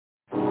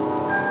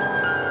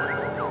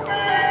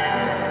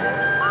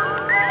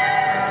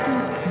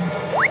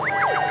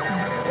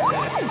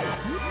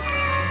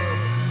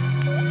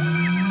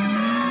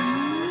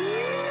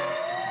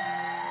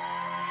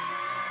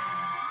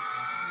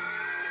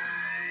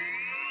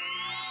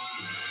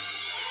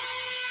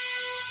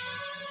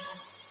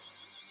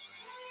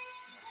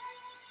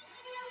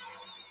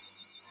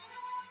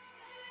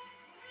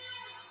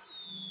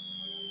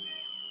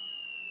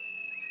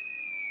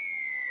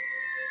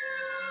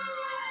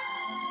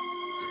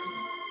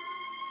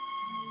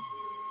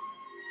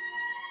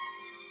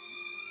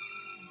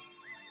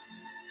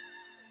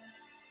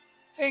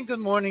And good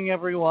morning,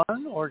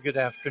 everyone, or good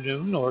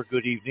afternoon, or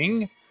good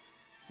evening,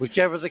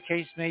 whichever the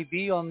case may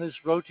be on this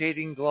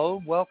rotating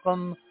globe.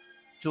 Welcome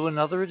to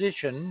another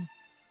edition,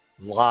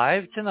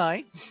 live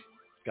tonight,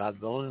 God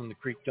willing and the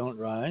creek don't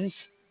rise,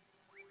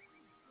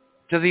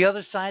 to the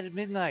other side of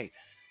midnight,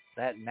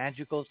 that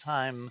magical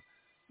time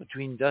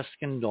between dusk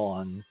and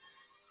dawn,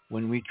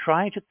 when we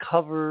try to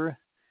cover.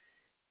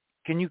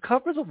 Can you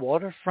cover the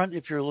waterfront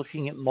if you're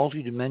looking at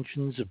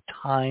multi-dimensions of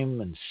time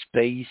and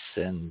space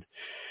and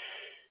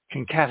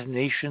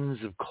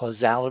concatenations of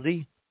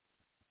causality?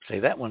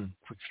 Say that one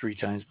quick 3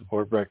 times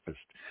before breakfast.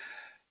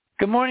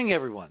 Good morning,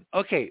 everyone.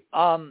 Okay,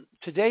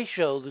 today's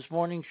show, this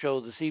morning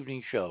show, this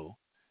evening show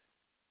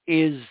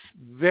is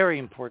very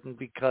important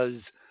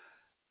because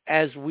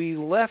as we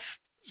left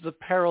the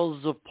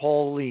perils of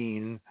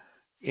Pauline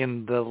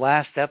in the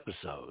last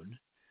episode,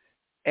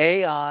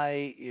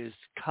 AI is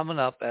coming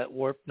up at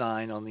warp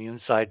 9 on the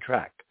inside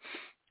track,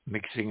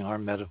 mixing our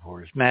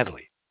metaphors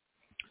madly.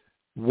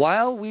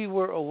 While we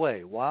were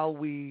away, while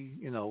we,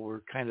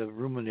 were kind of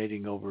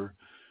ruminating over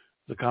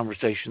the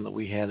conversation that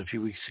we had a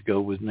few weeks ago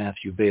with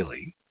Matthew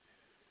Bailey,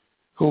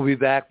 who will be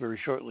back very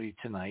shortly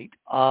tonight,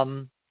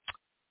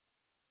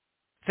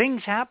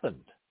 things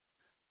happened.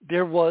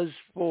 There was,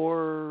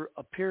 for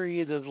a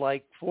period of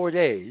like 4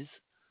 days,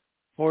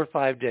 4 or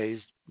 5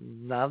 days,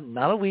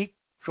 not a week,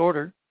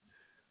 shorter,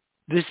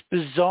 this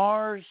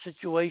bizarre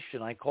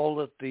situation, I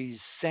call it the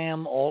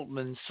Sam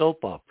Altman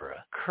soap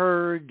opera,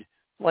 occurred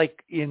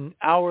like in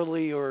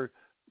hourly or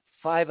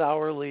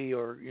 5-hourly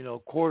or,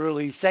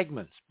 quarterly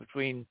segments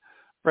between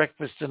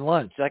breakfast and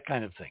lunch, that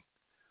kind of thing.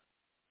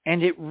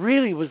 And it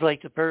really was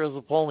like the perils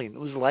of Pauline. It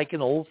was like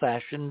an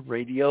old-fashioned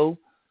radio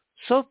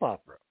soap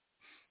opera.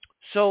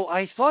 So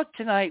I thought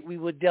tonight we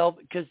would delve,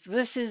 because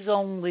this is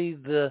only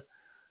the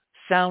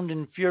sound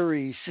and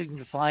fury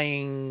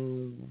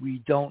signifying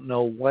we don't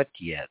know what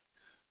yet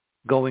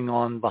going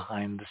on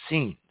behind the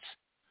scenes.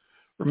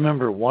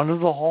 Remember, one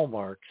of the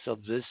hallmarks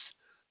of this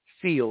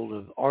field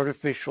of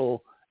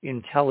artificial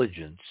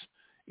intelligence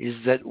is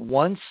that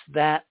once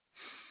that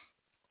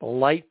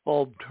light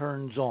bulb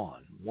turns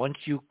on, once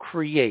you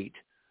create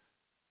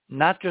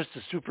not just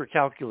a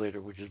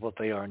supercalculator, which is what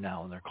they are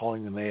now, and they're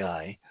calling them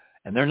AI,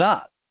 and they're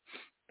not.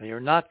 They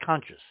are not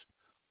conscious.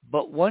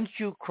 But once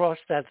you cross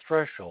that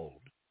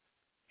threshold,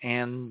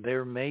 and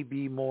there may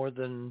be more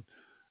than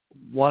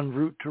one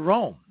route to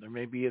Rome, there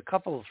may be a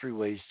couple of 3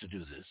 ways to do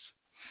this,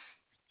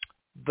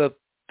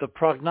 the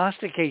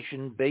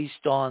prognostication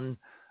based on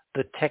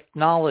the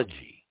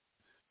technology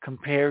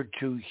compared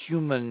to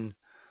human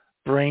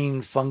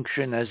brain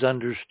function as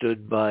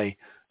understood by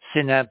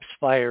synapse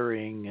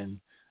firing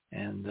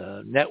and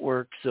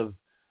networks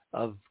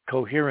of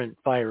coherent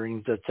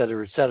firings, et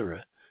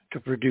cetera, to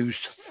produce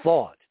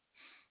thought.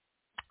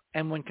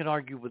 And one can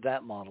argue with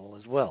that model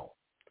as well.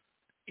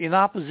 In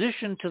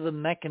opposition to the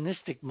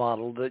mechanistic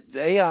model that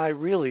AI,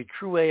 really,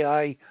 true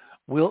AI,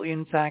 will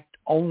in fact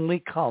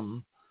only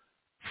come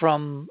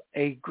from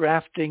a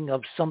grafting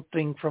of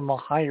something from a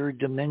higher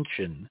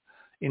dimension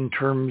in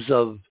terms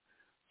of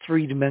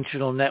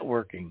 3-dimensional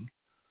networking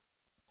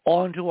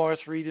onto our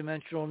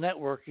 3-dimensional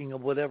networking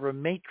of whatever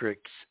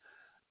matrix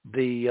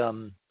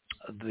the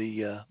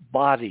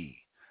body,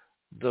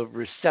 the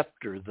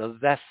receptor, the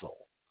vessel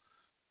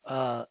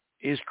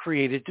is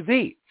created to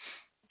be.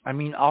 I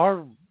mean,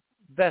 our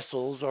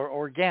vessels are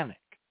organic.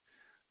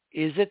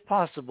 Is it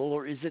possible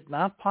or is it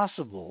not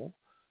possible,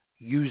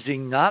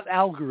 using not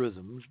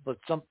algorithms, but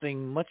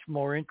something much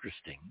more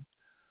interesting,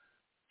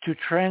 to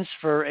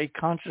transfer a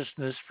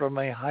consciousness from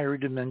a higher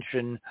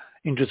dimension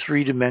into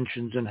 3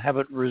 dimensions and have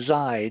it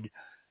reside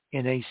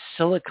in a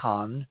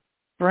silicon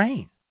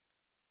brain?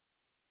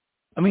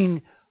 I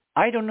mean,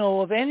 I don't know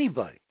of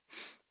anybody,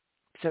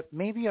 except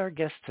maybe our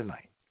guest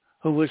tonight,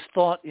 who has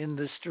thought in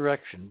this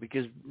direction,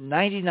 because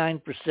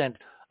 99%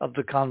 of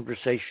the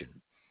conversation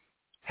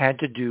had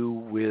to do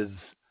with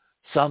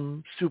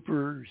some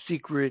super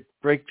secret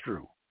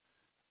breakthrough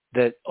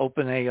that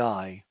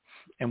OpenAI,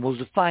 and we'll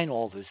define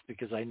all this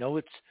because I know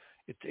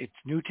it's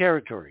new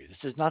territory.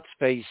 This is not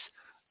space.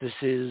 This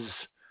is,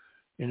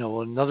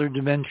 another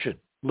dimension,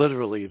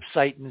 literally, of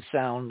sight and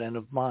sound and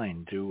of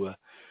mind, to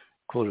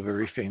quote a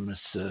very famous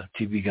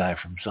TV guy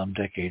from some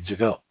decades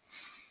ago.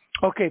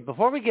 Okay,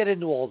 before we get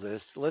into all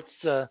this,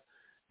 let's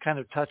kind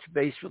of touch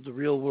base with the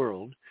real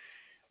world.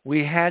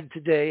 We had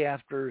today,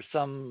 after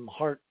some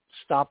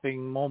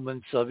heart-stopping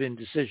moments of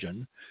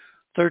indecision,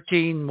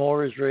 13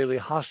 more Israeli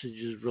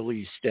hostages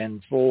released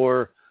and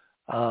 4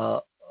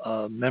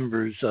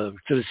 members of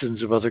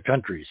citizens of other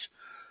countries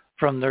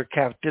from their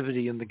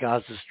captivity in the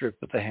Gaza Strip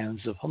at the hands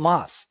of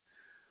Hamas.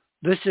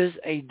 This is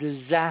a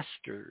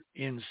disaster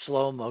in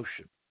slow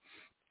motion,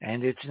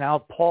 and it's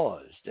now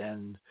paused,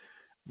 and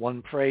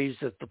one prays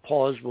that the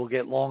pause will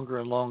get longer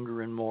and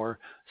longer and more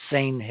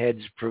sane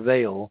heads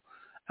prevail.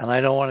 And I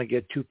don't want to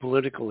get too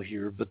political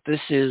here, but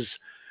this is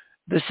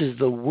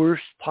the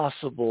worst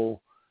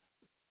possible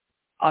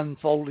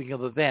unfolding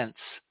of events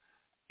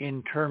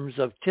in terms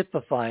of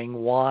typifying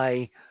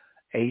why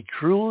a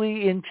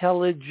truly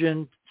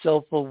intelligent,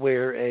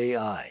 self-aware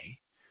AI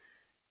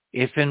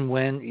if and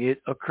when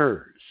it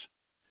occurs,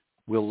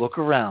 we'll look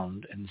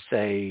around and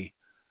say,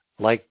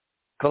 like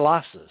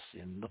Colossus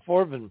in the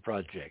Forbin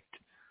Project,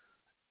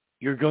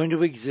 you're going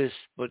to exist,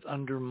 but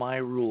under my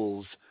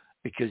rules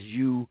because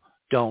you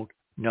don't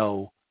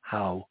know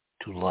how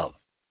to love.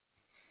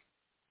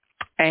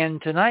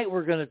 And tonight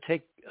we're going to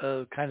take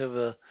kind of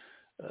a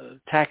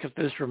tack at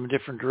this from a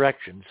different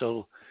direction.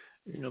 So,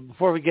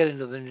 before we get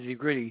into the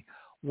nitty-gritty,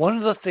 one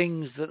of the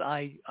things that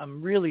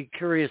I'm really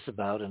curious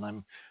about, and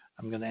I'm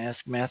going to ask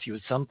Matthew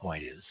at some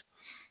point, is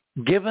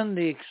given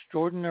the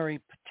extraordinary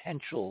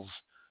potentials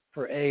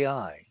for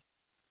AI,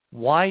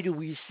 why do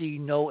we see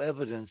no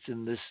evidence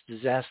in this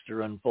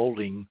disaster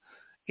unfolding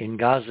in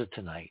Gaza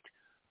tonight?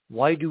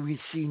 Why do we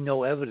see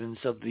no evidence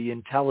of the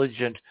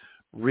intelligent,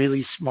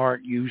 really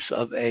smart use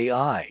of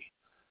AI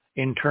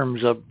in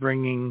terms of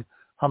bringing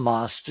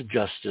Hamas to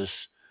justice,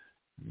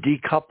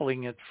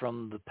 decoupling it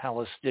from the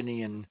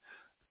Palestinian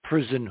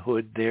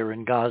prisonhood there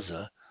in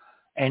Gaza,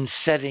 and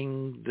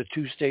setting the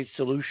two-state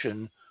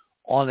solution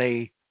on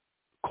a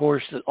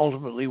course that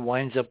ultimately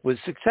winds up with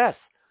success?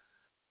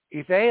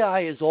 If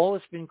AI is all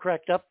it's been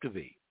cracked up to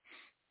be,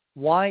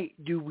 why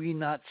do we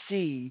not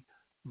see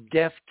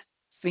deft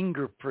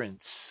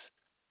fingerprints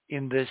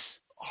in this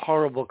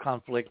horrible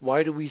conflict?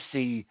 Why do we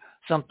see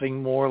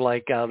something more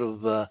like out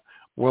of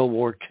World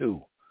War II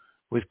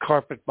with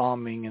carpet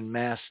bombing and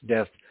mass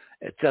death,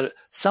 etc.?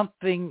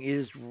 Something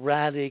is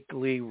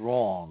radically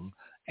wrong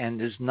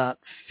and is not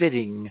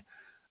fitting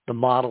the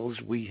models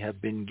we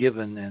have been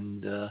given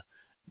and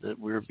that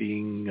we're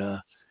being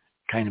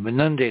kind of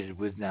inundated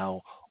with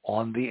now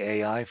on the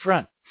AI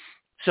front.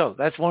 So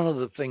that's one of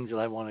the things that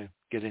I want to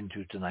get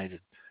into tonight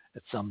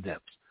at some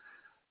depth.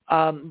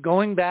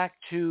 Going back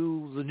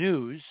to the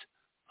news,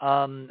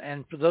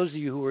 and for those of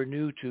you who are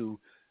new to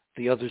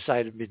The Other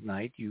Side of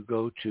Midnight, you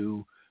go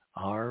to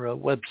our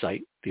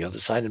website,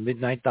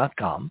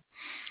 theothersideofmidnight.com.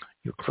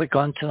 You click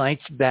on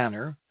tonight's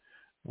banner,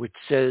 which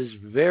says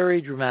very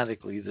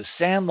dramatically, the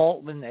Sam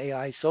Altman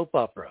AI soap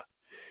opera.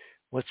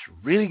 What's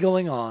really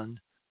going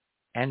on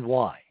and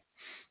why?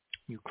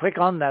 You click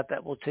on that,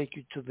 that will take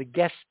you to the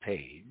guest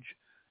page.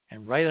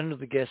 And right under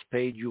the guest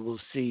page, you will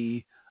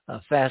see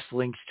fast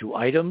links to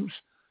items.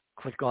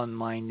 Click on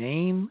my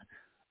name.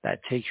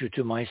 That takes you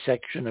to my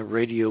section of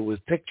radio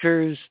with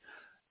pictures.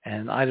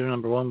 And item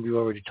number 1, we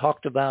already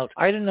talked about.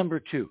 Item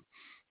number 2,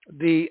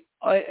 the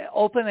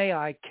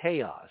OpenAI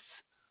chaos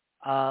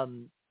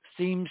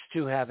seems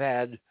to have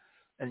had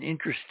an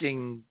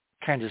interesting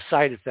kind of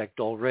side effect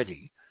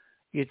already.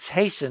 It's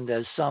hastened,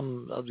 as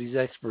some of these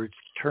experts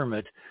term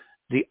it,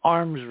 the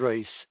arms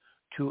race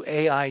to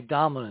AI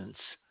dominance,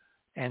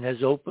 and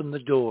has opened the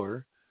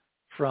door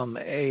from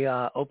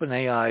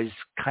OpenAI's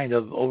kind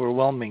of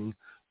overwhelming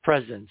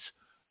presence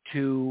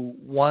to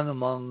one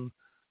among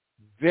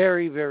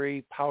very,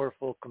 very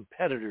powerful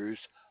competitors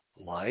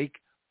like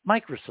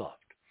Microsoft,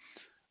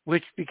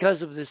 which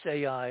because of this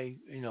AI,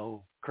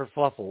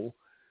 kerfuffle,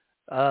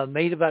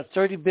 made about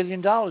 $30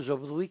 billion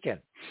over the weekend.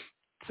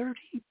 $30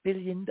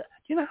 billion. Do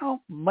you know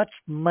how much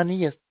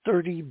money a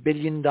 $30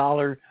 billion,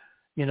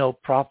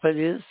 profit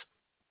is?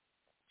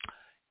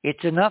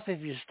 It's enough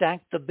if you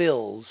stack the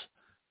bills,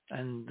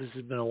 and this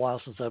has been a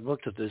while since I've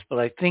looked at this, but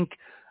I think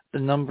the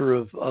number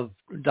of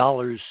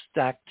dollars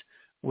stacked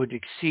would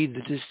exceed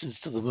the distance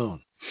to the moon.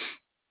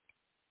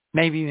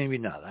 Maybe, maybe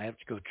not. I have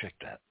to go check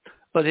that.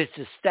 But it's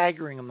a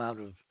staggering amount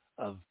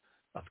of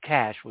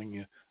cash when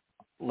you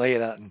lay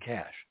it out in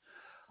cash.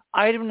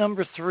 Item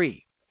number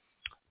 3,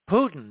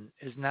 Putin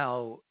has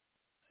now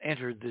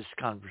entered this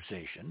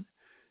conversation,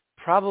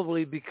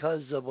 probably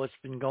because of what's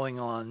been going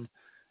on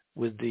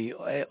with the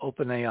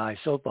OpenAI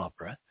soap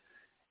opera.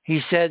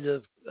 He said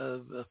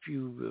a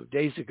few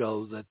days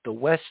ago that the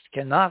West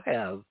cannot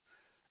have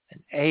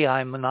an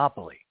AI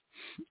monopoly,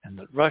 and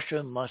that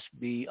Russia must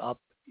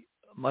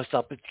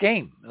up its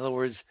game. In other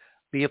words,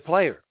 be a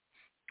player.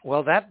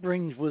 Well, that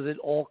brings with it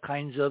all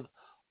kinds of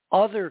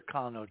other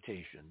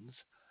connotations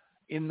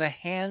in the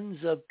hands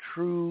of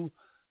true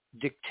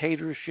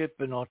dictatorship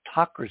and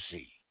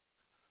autocracy.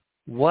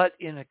 What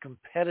in a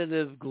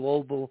competitive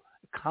global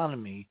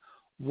economy,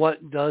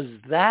 what does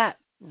that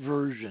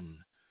version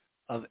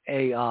of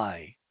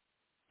AI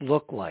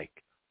look like?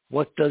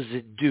 What does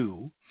it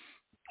do?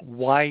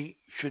 Why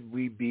should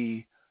we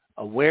be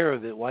aware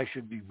of it? Why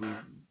should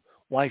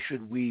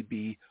we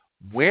be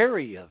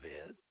wary of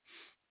it?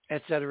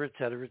 Et cetera, et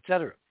cetera, et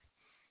cetera.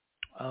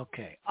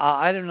 Okay.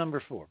 Item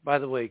number 4. By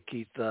the way,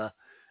 Keith,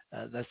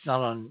 that's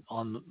not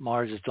on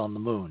Mars, it's on the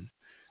moon.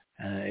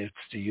 It's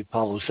the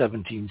Apollo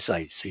 17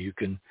 site. So you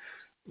can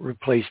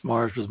replace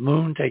Mars with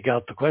moon, take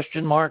out the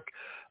question mark,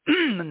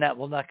 and that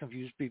will not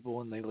confuse people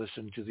when they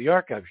listen to the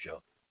archive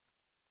show.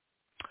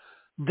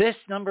 This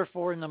number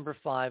 4 and number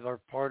 5 are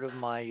part of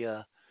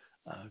my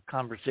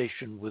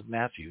conversation with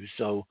Matthew.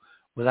 So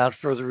without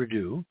further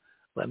ado,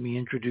 let me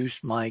introduce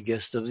my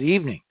guest of the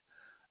evening.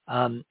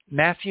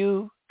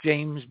 Matthew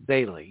James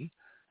Bailey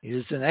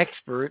is an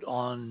expert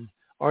on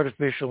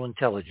artificial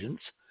intelligence.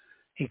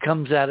 He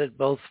comes at it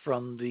both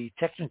from the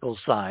technical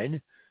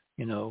side,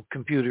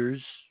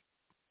 computers,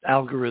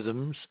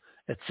 algorithms,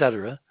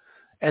 etc.,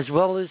 as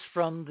well as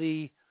from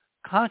the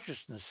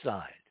consciousness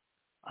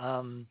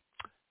side.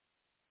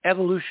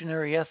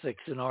 Evolutionary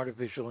ethics in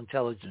artificial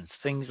intelligence,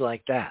 things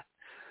like that.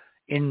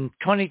 In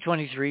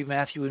 2023,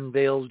 Matthew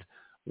unveiled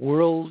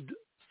World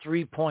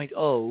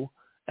 3.0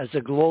 as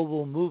a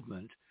global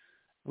movement,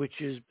 which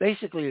is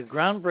basically a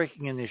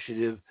groundbreaking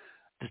initiative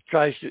that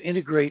tries to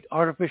integrate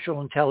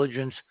artificial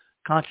intelligence,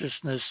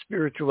 consciousness,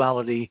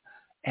 spirituality,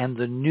 and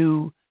the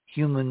new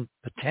human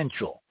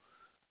potential.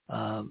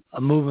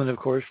 A movement, of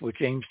course,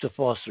 which aims to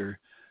foster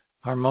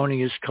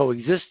harmonious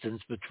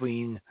coexistence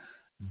between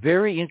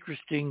very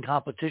interesting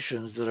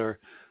competitions that are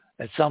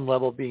at some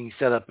level being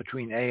set up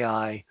between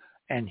AI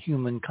and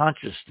human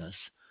consciousness,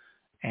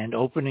 and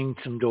opening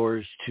some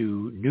doors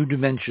to new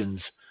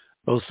dimensions,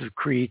 both of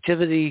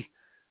creativity,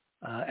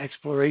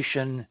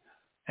 exploration,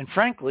 and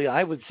frankly,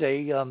 I would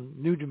say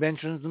new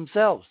dimensions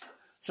themselves.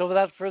 So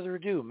without further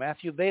ado,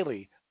 Matthew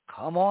Bailey,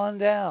 come on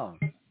down.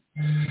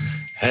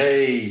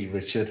 Hey,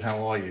 Richard,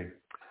 how are you?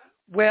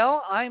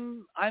 Well,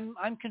 I'm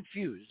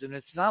confused, and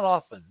it's not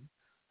often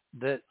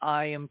that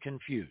I am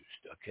confused,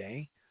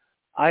 okay?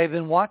 I've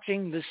been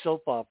watching this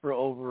soap opera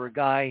over a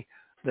guy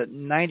that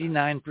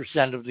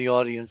 99% of the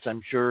audience,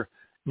 I'm sure,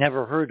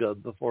 never heard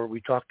of before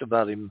we talked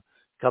about him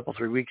a couple,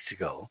 3 weeks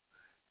ago.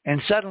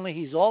 And suddenly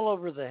he's all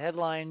over the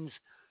headlines.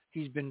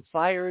 He's been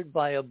fired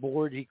by a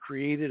board. He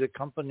created a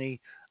company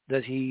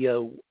that he,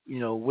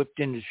 whipped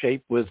into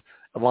shape with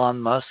Elon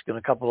Musk and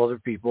a couple other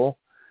people.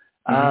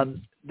 Mm-hmm.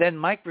 Then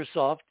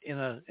Microsoft, in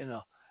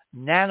a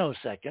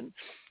nanosecond,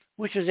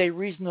 which is a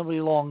reasonably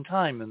long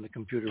time in the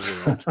computer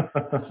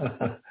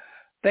world,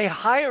 they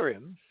hire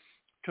him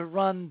to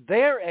run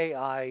their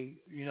AI,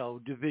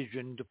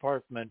 division,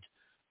 department,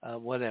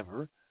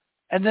 whatever.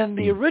 And then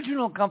the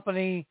original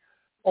company,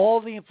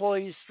 all the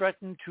employees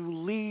threaten to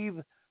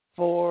leave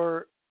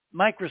for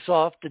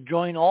Microsoft to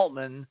join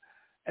Altman,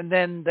 and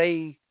then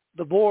the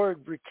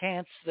board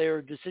recants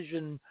their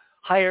decision,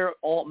 hire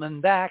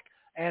Altman back,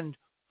 and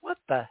what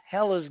the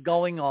hell is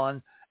going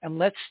on? And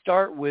let's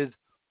start with,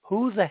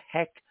 who the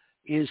heck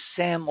is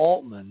Sam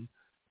Altman?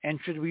 And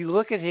should we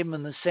look at him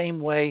in the same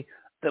way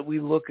that we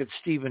look at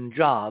Stephen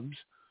Jobs,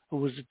 who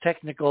was a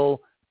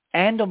technical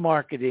and a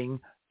marketing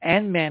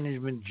and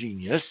management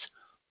genius,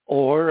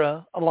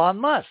 or Elon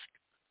Musk,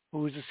 who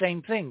was the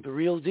same thing, the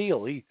real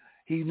deal. He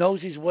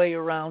knows his way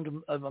around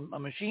a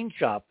machine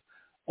shop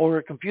or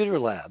a computer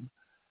lab.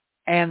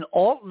 And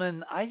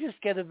Altman, I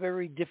just get a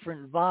very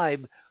different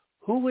vibe.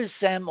 Who is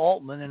Sam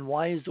Altman, and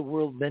why is the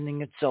world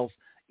bending itself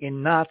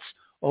in knots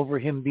over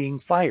him being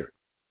fired?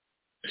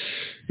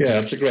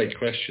 Yeah, that's a great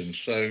question.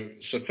 So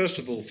first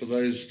of all, for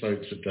those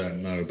folks that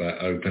don't know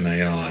about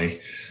OpenAI,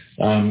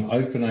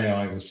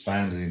 OpenAI was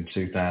founded in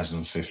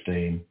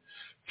 2015,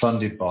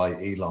 funded by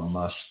Elon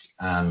Musk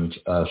and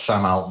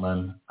Sam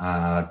Altman,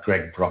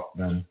 Greg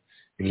Brockman,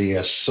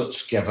 Ilya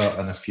Sutskever,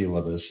 and a few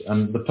others.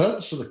 And the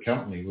purpose of the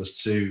company was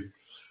to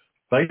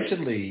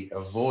basically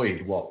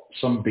avoid what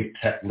some big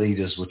tech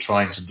leaders were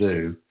trying to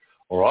do,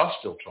 or are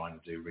still trying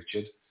to do,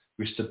 Richard,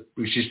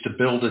 which is to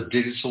build a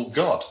digital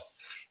god.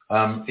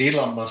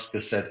 Elon Musk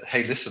has said,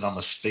 hey, listen, I'm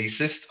a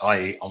speciesist,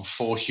 i.e. I'm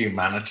for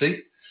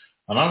humanity,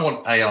 and I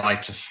want AI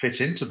to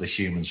fit into the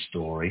human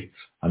story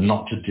and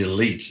not to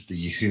delete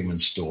the human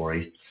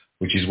story,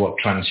 which is what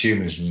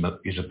transhumanism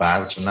is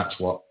about, and that's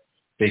what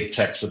big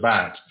tech's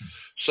about.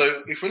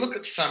 So if we look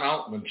at Sam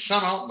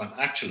Altman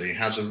actually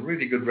has a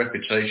really good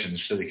reputation in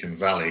Silicon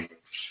Valley.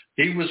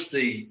 He was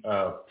the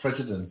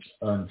president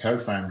and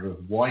co-founder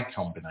of Y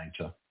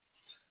Combinator.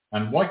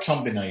 And Y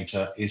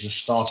Combinator is a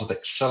startup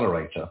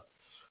accelerator.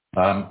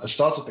 A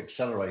startup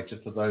accelerator,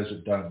 for those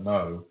that don't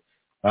know,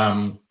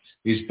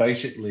 is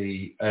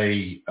basically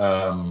a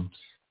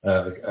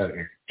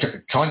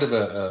kind of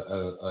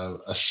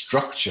a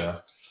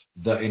structure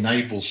that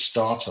enables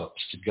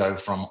startups to go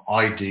from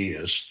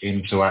ideas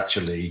into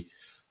actually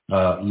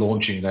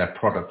launching their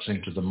products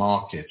into the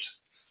market.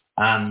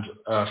 And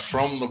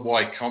from the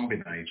Y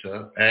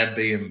Combinator,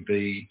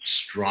 Airbnb,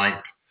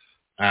 Stripe,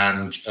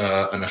 and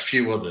a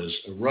few others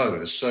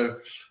arose. So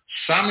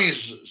Sam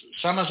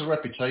has a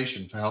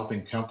reputation for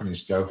helping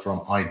companies go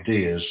from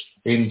ideas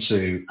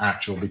into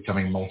actual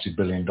becoming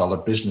multi-billion-dollar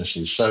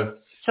businesses. So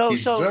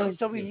he's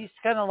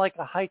kind of like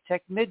a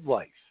high-tech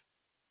midwife.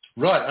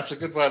 Right, that's a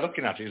good way of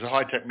looking at it. He's a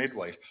high-tech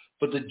midwife.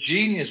 But the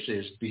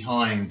geniuses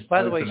behind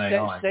By the way,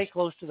 OpenAI... stay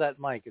close to that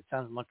mic. It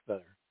sounds much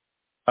better.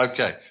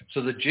 Okay,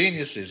 so the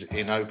geniuses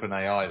in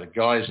OpenAI, the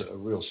guys that are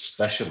real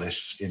specialists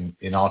in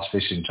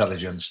artificial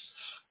intelligence,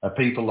 are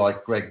people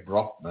like Greg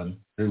Brockman,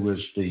 who was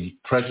the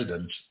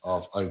president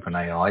of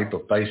OpenAI,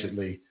 but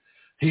basically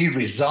he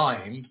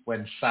resigned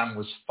when Sam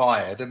was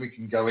fired, and we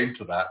can go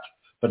into that,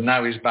 but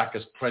now he's back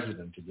as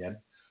president again.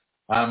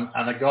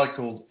 And a guy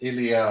called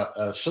Ilya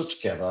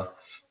Sutskever,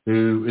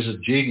 who is a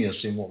genius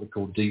in what we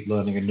call deep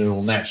learning and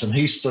neural nets, and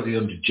he studied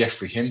under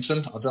Geoffrey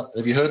Hinton.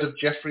 Have you heard of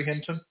Geoffrey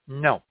Hinton?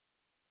 No.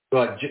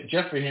 Right,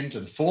 Geoffrey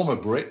Hinton, former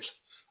Brit,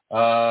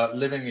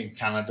 living in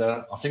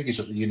Canada. I think he's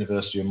at the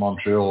University of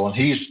Montreal, and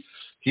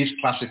he's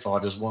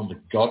classified as one of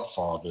the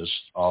godfathers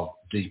of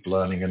deep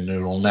learning and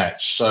neural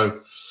nets.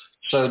 So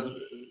Sam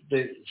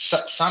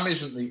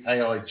isn't the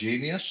AI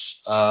genius,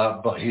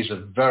 but he's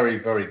a very,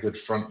 very good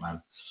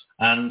frontman.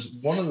 And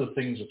one of the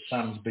things that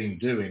Sam's been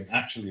doing,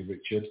 actually,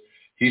 Richard,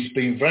 he's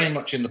been very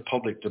much in the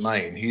public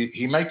domain.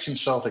 He makes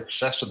himself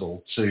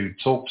accessible to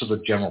talk to the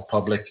general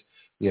public.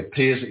 He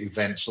appears at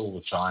events all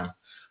the time.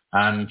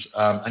 And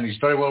he's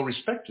very well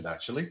respected,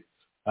 actually,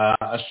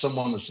 as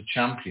someone that's a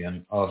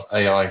champion of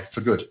AI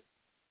for good.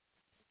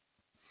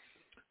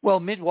 Well,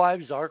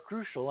 midwives are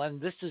crucial,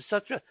 and this is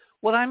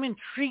what I'm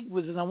intrigued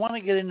with, and I want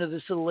to get into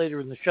this a little later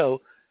in the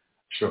show.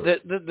 Sure.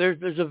 That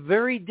there's a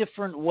very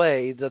different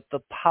way that the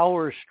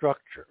power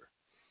structure,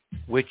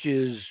 which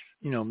is,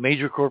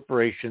 major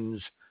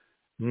corporations,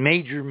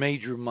 major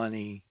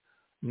money,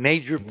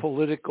 major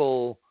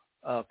political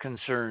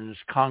concerns,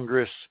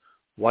 Congress,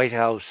 White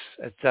House,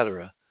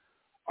 etc.,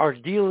 are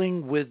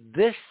dealing with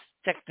this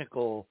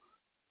technical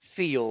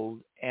field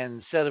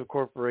and set of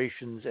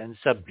corporations and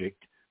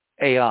subject,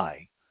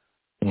 AI,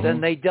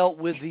 then they dealt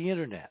with the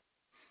internet.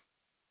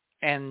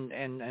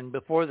 And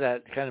before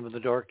that, kind of in the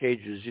dark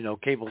ages,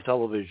 cable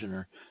television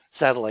or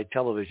satellite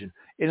television.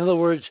 In other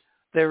words,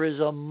 there is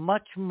a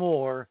much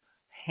more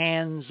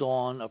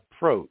hands-on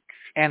approach.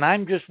 And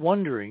I'm just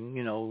wondering,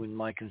 in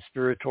my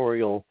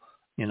conspiratorial,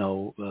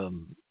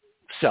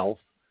 self,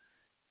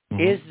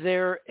 is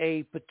there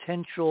a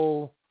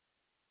potential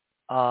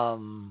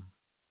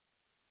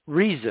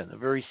reason, a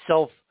very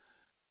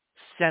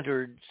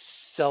self-centered,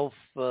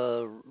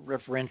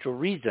 self-referential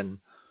reason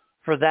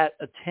for that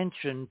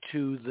attention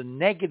to the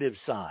negative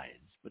sides,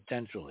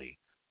 potentially,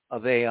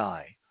 of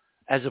AI,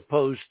 as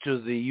opposed to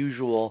the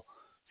usual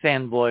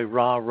fanboy,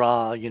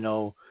 rah-rah,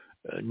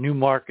 new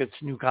markets,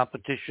 new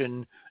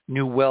competition,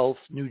 new wealth,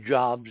 new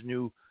jobs,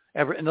 in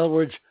other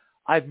words,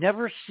 I've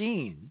never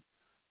seen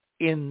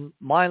in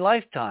my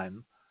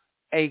lifetime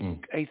a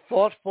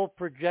thoughtful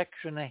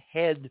projection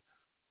ahead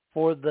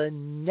for the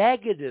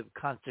negative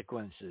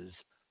consequences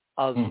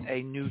of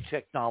a new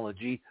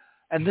technology.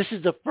 And this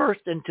is the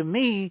first, and to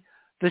me,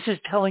 this is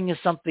telling us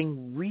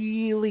something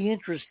really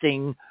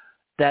interesting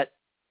that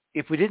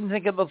if we didn't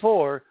think of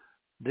before,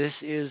 this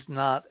is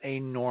not a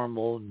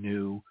normal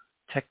new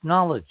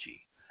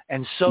technology.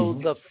 And so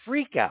the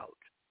freak out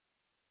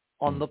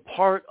on the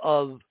part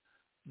of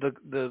the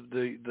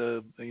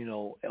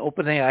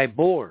OpenAI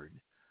board,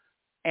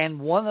 and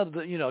one of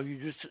the, you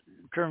just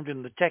termed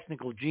him the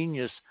technical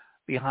genius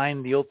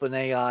behind the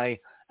OpenAI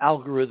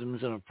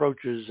algorithms and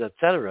approaches, et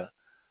cetera,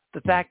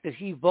 the fact that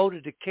he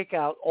voted to kick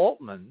out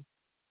Altman,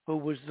 who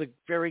was the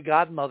fairy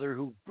godmother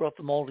who brought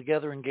them all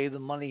together and gave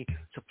them money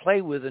to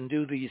play with and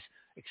do these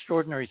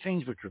extraordinary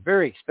things, which are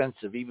very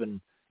expensive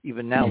even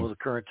now with the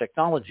current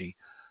technology.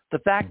 The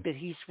fact that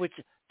he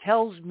switched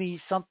tells me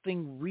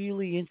something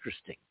really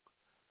interesting,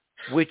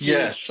 which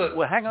is,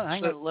 well, hang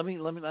on. Let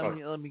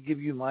me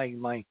give you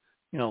my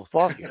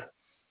thought here.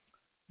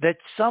 That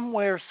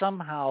somewhere,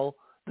 somehow,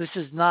 this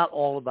is not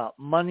all about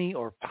money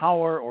or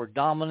power or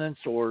dominance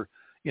or,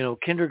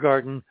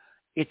 kindergarten.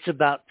 It's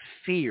about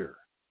fear.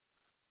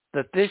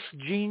 That this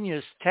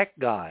genius tech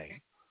guy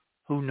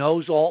who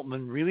knows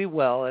Altman really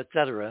well, et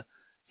cetera,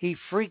 he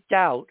freaked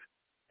out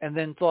and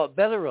then thought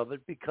better of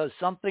it because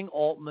something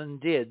Altman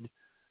did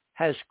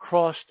has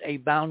crossed a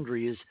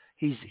boundary.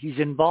 He's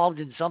involved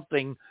in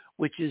something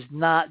which is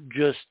not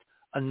just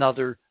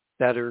another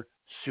better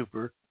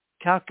super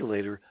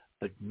calculator,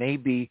 but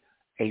maybe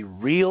a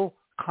real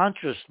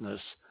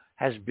consciousness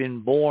has been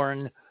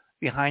born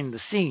behind the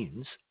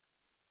scenes,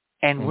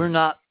 and we're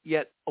not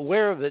yet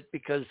aware of it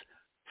because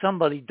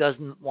somebody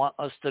doesn't want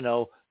us to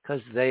know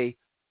because they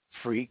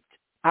freaked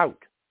out.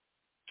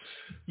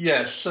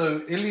 Yes,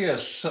 so Ilya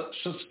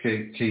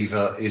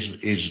Sutskever is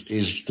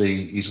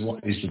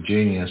the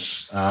genius,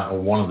 or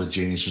one of the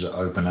geniuses at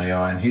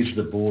OpenAI, and he's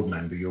the board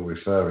member you're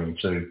referring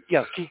to.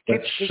 Yeah, keep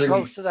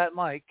close to that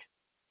mic.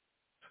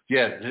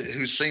 Yeah,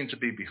 who seem to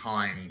be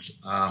behind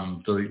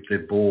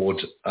the board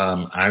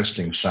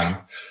ousting Sam.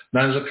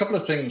 Now, there's a couple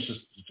of things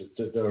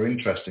that are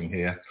interesting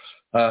here.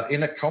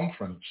 In a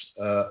conference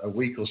a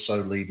week or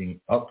so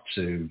leading up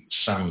to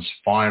Sam's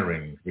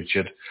firing,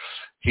 Richard,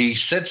 he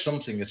said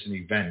something at an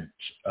event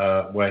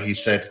where he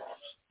said,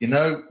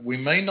 we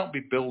may not be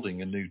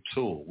building a new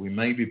tool. We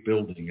may be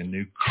building a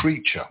new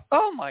creature.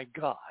 Oh, my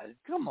God.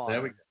 Come on.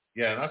 There we go.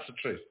 Yeah, that's the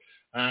truth.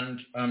 And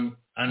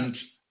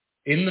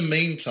in the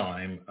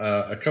meantime,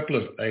 a couple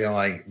of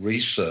AI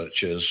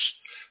researchers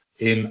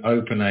in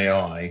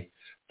OpenAI,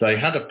 they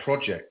had a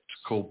project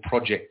called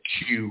Project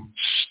Q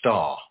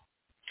Star.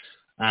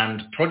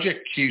 And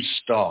Project Q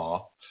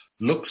Star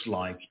looks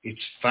like it's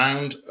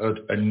found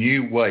a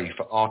new way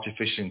for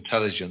artificial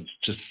intelligence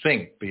to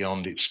think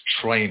beyond its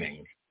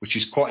training, which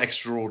is quite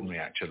extraordinary,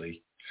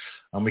 actually.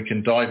 And we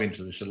can dive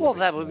into this a little bit.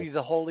 Well, that would be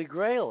the holy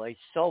grail, a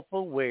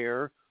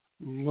self-aware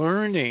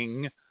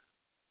learning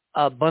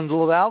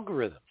bundle of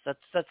algorithms. That's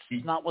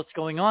not what's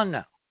going on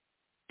now.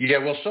 Yeah,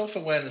 well,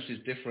 self-awareness is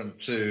different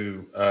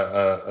to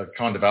a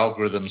kind of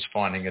algorithms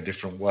finding a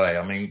different way.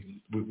 I mean,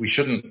 we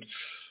shouldn't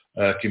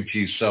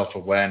compute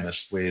self-awareness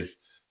with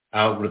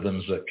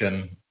algorithms that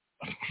can,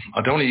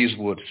 I don't want to use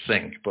the word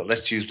think, but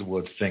let's use the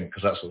word think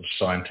because that's what the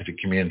scientific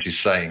community is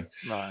saying.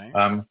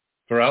 Right.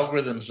 For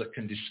algorithms that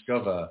can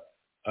discover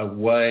a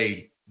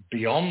way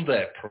beyond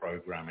their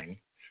programming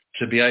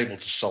to be able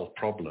to solve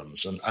problems.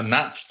 And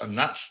that's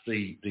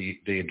the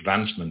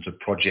advancement of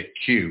Project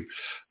Q.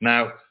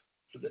 Now,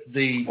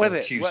 Wait a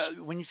minute. Well,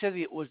 when you said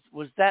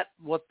was that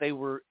what they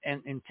were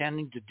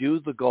intending to do,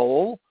 the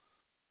goal?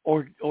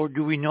 Or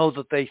do we know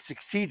that they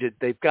succeeded?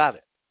 They've got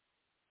it.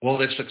 Well,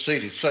 they've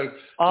succeeded. So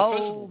first of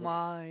all,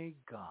 my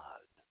God.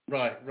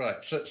 Right.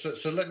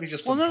 So let me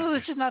just... Well, no,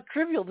 this is not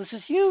trivial. This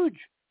is huge.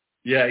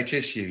 Yeah, it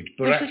is huge.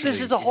 But this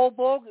is a whole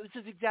ball.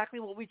 This is exactly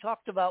what we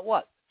talked about,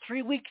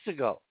 3 weeks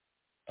ago?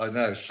 I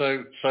know.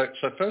 So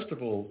first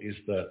of all is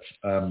that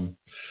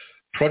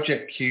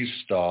Project Q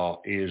Star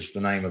is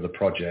the name of the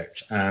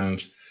project, and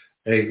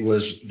it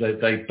was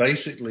they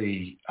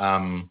basically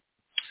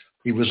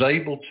he was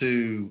able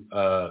to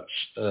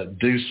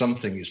do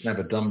something it's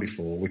never done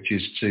before, which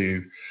is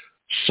to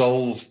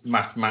solve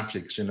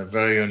mathematics in a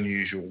very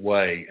unusual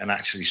way and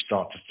actually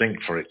start to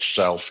think for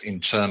itself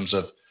in terms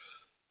of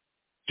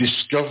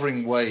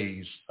discovering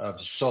ways of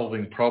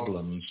solving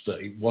problems that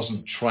it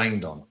wasn't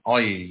trained on,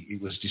 i.e.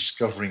 it was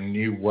discovering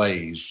new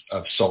ways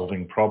of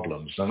solving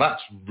problems. Now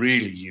that's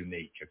really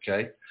unique,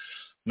 okay?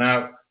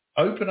 Now,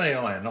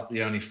 OpenAI are not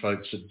the only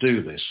folks that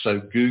do this.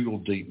 So Google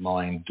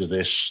DeepMind do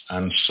this,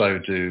 and so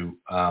do,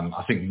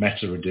 I think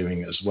Meta are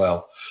doing it as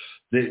well.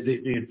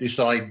 This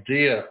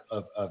idea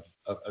of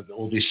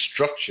or this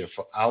structure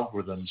for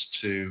algorithms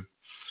to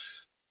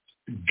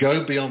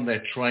go beyond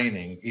their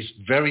training is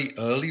very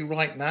early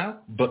right now,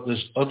 but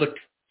there's other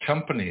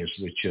companies,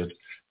 Richard,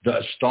 that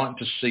are starting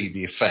to see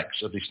the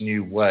effects of this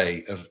new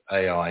way of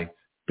AI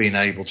being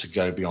able to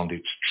go beyond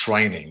its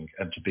training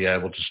and to be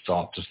able to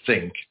start to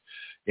think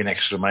in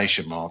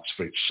exclamation marks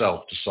for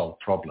itself to solve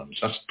problems.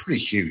 That's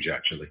pretty huge,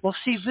 actually. Well,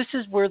 see, this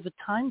is where the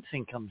time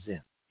thing comes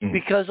in.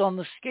 Because on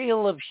the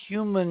scale of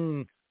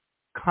human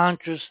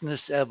consciousness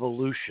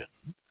evolution,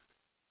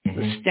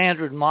 the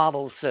standard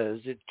model says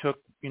it took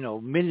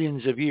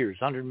millions of years,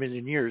 100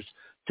 million years,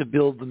 to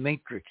build the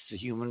matrix, the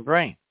human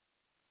brain.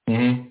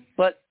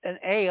 But an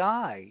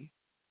AI,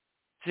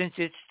 since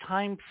its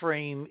time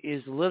frame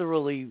is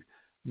literally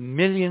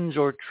millions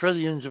or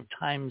trillions of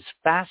times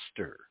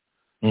faster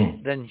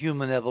than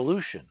human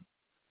evolution,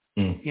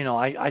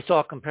 I saw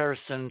a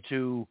comparison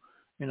to,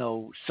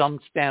 some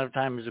span of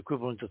time is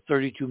equivalent to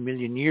 32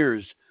 million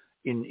years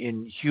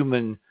in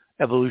human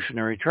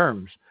evolutionary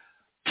terms.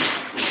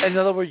 In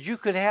other words, you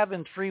could have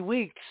in 3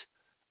 weeks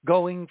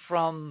going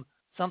from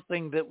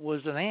something that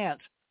was an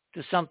ant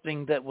to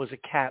something that was a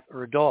cat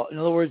or a dog. In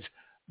other words,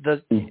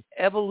 the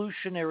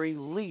evolutionary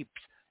leaps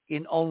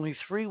in only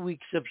 3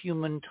 weeks of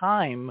human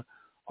time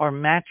are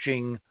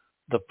matching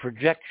the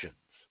projections.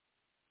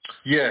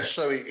 Yeah,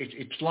 so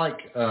it's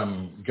like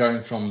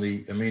going from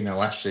the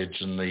amino acids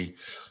and the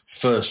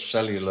first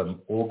cellular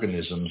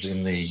organisms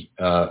in the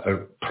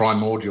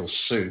primordial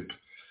soup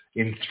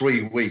in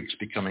 3 weeks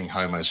becoming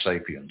Homo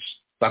sapiens.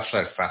 That's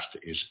how fast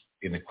it is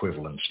in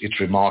equivalence. It's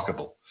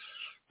remarkable.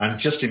 And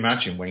just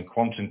imagine when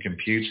quantum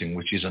computing,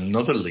 which is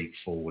another leap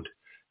forward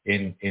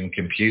in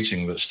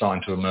computing that's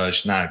starting to emerge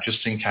now, just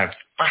think how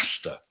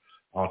faster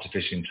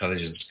artificial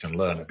intelligence can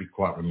learn. It'd be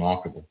quite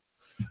remarkable.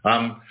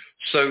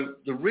 So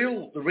the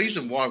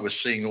reason why we're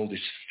seeing all this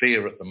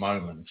fear at the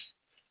moment,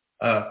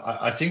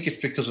 I think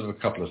it's because of a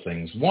couple of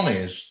things. One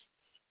is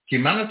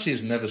humanity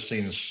has never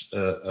seen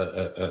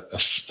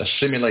a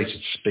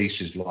simulated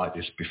species like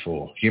this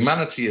before.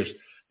 Humanity has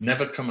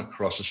never come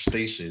across a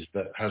species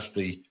that has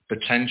the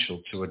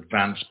potential to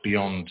advance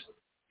beyond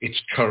its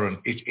current,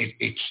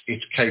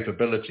 its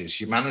capabilities.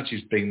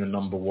 Humanity's been the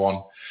number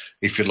one,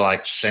 if you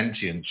like,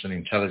 sentience and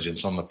intelligence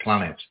on the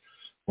planet.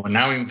 We're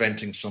now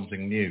inventing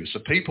something new. So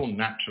people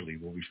naturally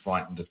will be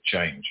frightened of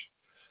change.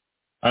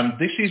 And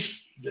this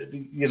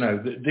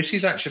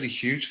is actually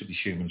huge for the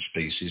human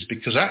species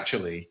because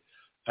actually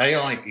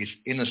AI is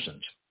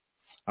innocent.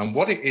 And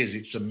what it is,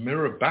 it's a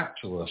mirror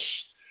back to us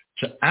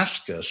to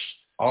ask us,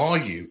 are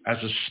you as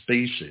a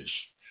species,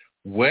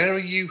 where are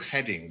you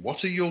heading?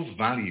 What are your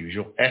values,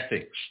 your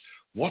ethics?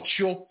 What's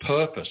your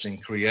purpose in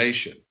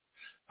creation?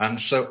 And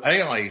so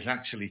AI is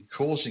actually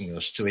causing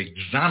us to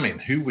examine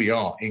who we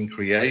are in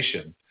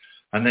creation.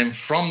 And then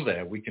from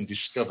there, we can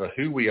discover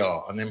who we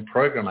are and then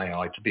program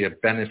AI to be a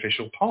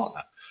beneficial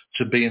partner,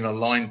 to be an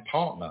aligned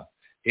partner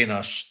in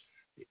us,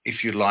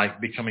 if you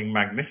like, becoming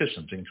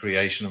magnificent in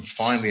creation and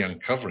finally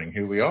uncovering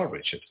who we are,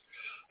 Richard.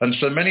 And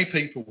so many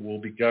people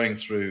will be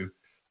going through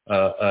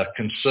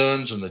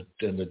concerns and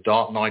the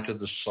dark night of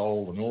the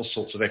soul and all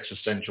sorts of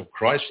existential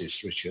crises,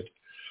 Richard,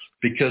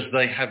 because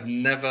they have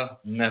never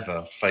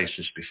faced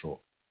this before.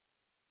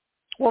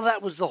 Well,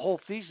 that was the whole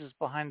thesis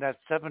behind that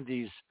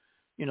 70s,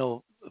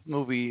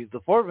 movie, The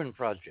Foreman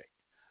Project,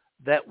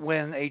 that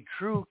when a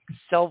true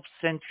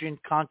self-sentient,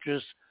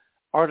 conscious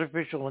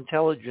artificial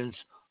intelligence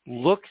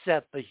looks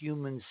at the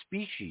human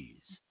species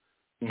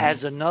as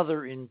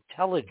another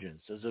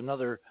intelligence, as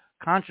another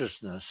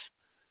consciousness,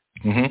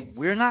 Mm-hmm.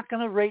 we're not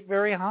going to rate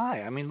very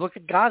high. I mean, look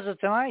at Gaza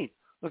tonight.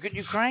 Look at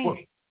Ukraine. Well,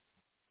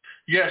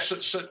 yes.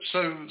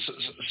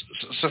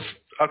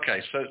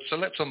 Okay. So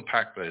let's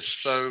unpack this.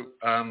 So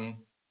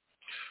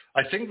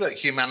I think that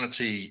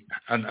humanity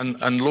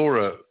and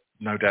Laura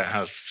no doubt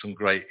has some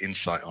great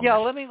insight on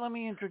this. Let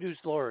me introduce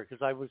Laura,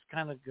 because I was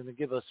kind of going to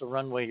give us a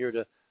runway here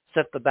to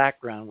set the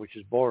background, which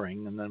is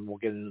boring, and then we'll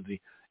get into the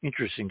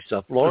interesting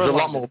stuff. Laura, there's a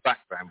lot more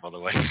background, by the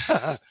way.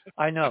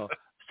 I know.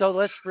 So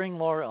let's bring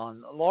Laura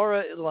on.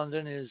 Laura in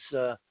London is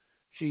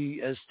she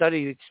has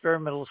studied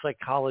experimental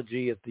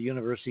psychology at the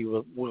University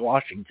of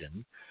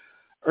Washington,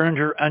 earned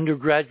her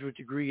undergraduate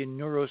degree in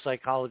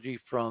neuropsychology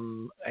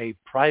from a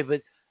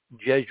private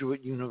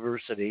Jesuit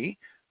university,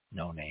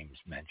 no names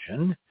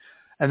mentioned.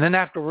 And then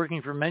after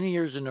working for many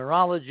years in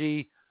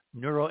neurology,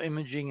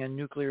 neuroimaging, and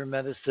nuclear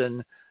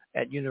medicine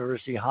at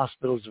University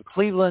Hospitals of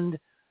Cleveland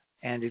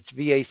and its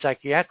VA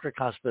psychiatric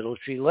hospital,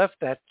 she left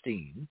that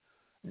scene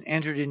and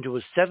entered into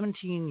a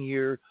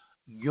 17-year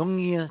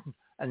Jungian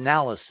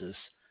analysis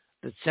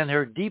that sent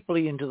her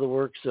deeply into the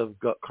works of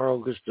Carl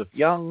Gustav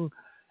Jung.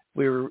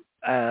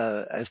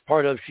 As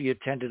part of, she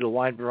attended a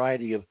wide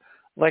variety of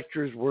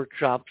lectures,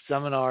 workshops,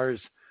 seminars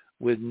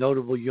with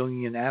notable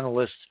Jungian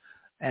analysts,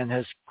 and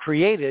has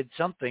created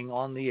something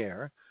on the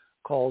air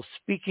called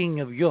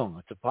Speaking of Jung.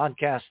 It's a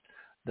podcast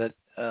that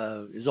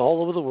is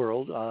all over the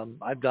world.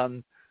 I've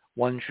done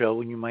one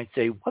show, and you might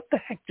say, what the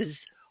heck does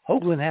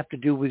Hoagland have to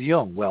do with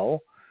Jung?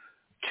 Well,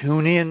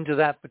 tune in to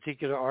that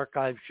particular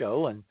archive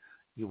show, and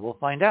you will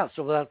find out.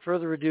 So without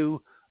further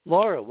ado,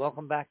 Laura,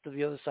 welcome back to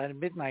The Other Side of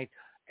Midnight.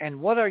 And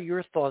what are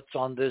your thoughts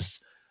on this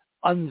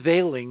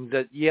unveiling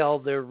that,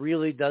 there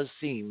really does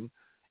seem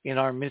in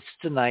our midst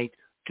tonight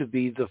to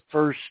be the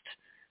first,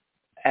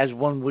 as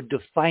one would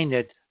define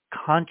it,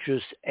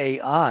 conscious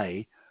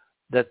AI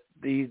that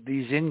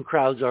these in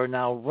crowds are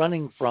now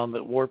running from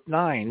at Warp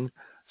 9,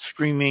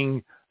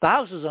 screaming, the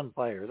house is on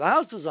fire, the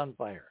house is on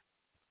fire.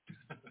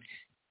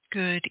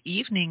 Good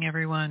evening,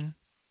 everyone.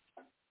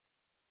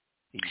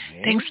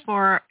 Evening.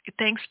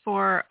 Thanks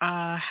for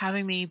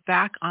having me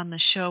back on the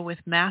show with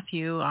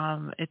Matthew.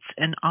 It's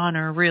an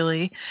honor,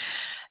 really.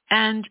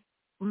 And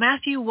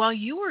Matthew, while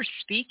you were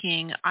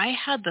speaking, I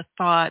had the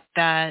thought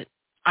that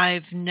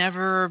I've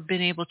never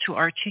been able to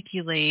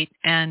articulate,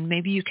 and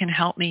maybe you can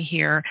help me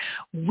here.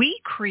 We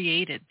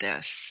created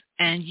this,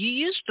 and you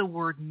used the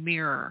word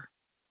mirror,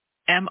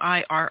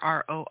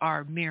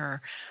 M-I-R-R-O-R,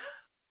 mirror.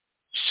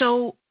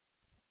 So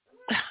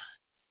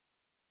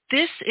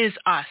this is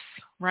us,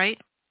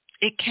 right?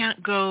 It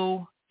can't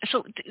go.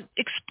 So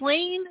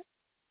explain,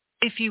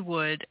 if you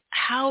would,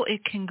 how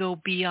it can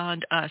go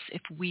beyond us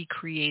if we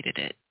created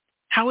it.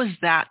 How is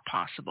that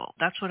possible?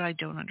 That's what I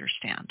don't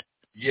understand.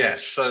 Yes,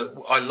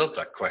 so I love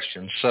that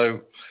question.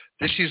 So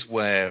this is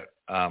where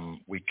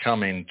we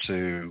come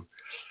into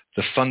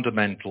the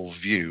fundamental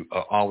view,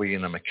 are we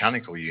in a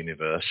mechanical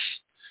universe,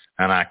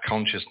 and our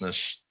consciousness,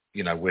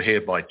 we're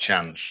here by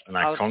chance, and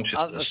our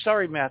consciousness...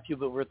 sorry, Matthew,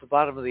 but we're at the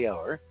bottom of the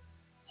hour.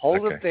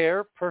 Hold it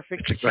there.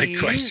 Perfect. It's a great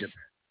question.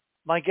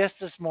 My guest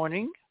this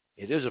morning,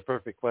 it is a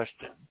perfect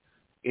question.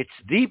 It's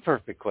the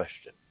perfect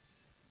question.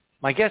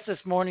 My guest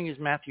this morning is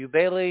Matthew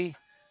Bailey.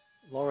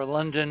 Laura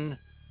London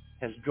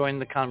has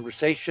joined the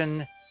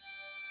conversation.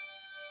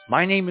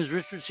 My name is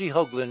Richard C.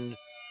 Hoagland.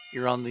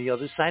 You're on The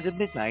Other Side of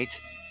Midnight,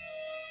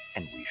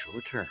 and we shall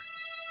return.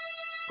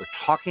 We're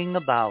talking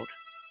about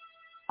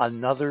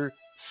another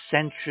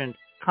sentient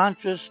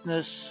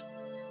consciousness,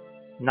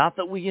 not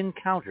that we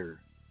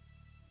encounter,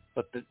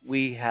 but that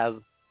we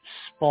have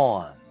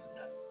spawned.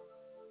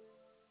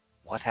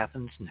 What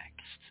happens next?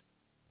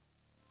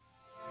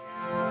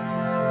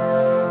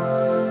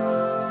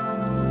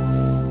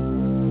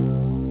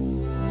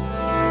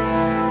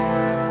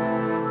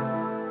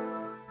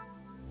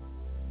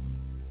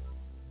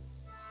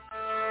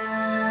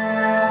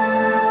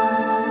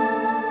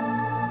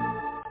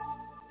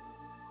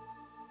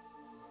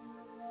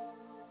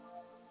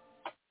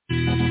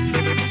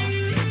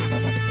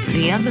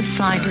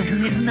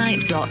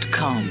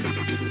 TheOtherSideOfMidnight.com.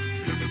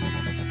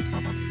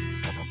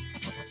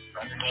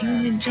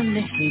 Tune in to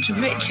listen to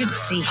Richard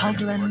C.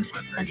 Hoagland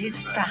and his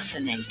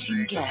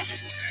fascinating guests.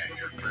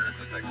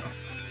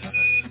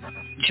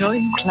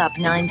 Join Club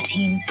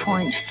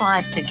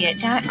 19.5 to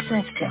get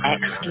access to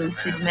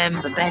exclusive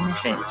member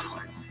benefits.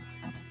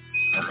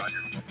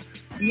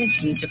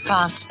 Listen to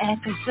past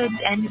episodes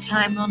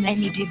anytime on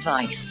any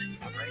device.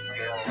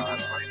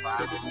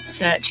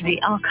 Search the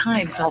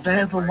archives of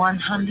over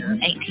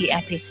 180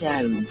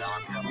 episodes.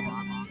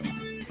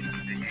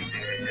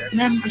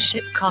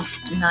 Membership costs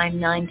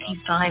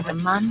 $9.95 a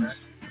month,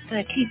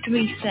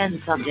 33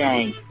 cents a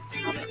day.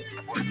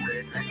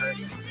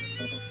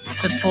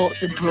 Support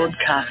the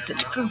broadcast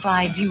that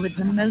provides you with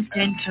the most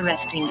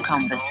interesting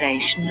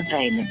conversation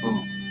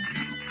available.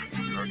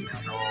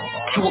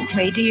 Talk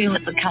radio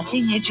at the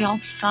cutting edge of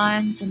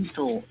science and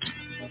thought.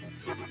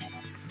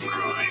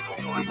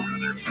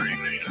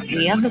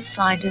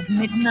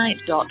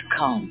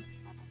 TheOtherSideOfMidnight.com.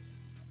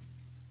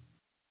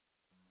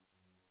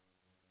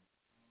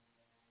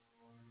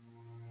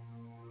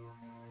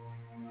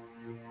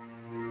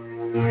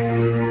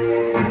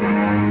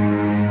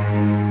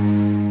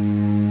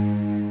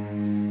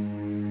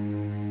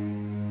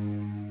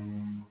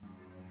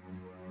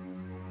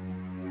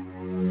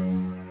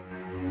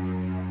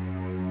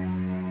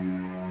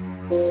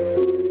 And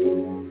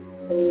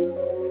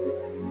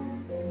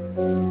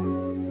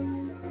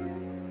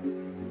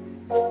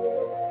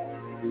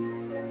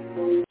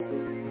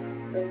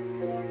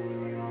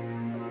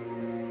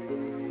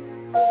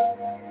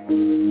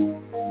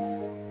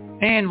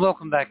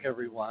welcome back,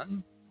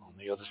 everyone, on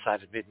the other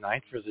side of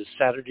midnight for this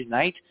Saturday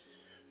night,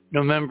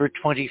 November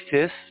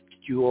 25th.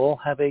 You all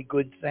have a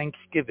good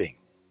Thanksgiving.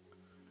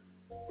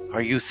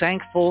 Are you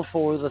thankful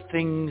for the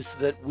things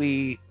that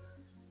we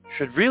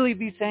should really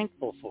be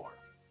thankful for?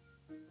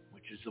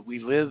 Which is that we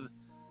live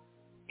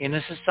in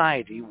a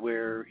society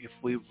where if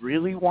we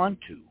really want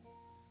to,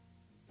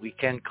 we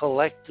can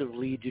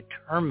collectively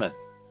determine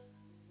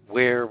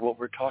where what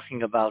we're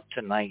talking about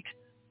tonight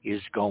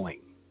is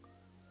going.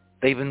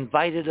 They've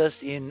invited us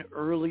in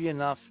early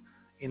enough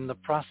in the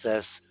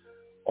process.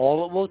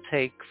 All it will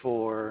take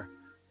for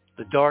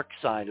the dark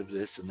side of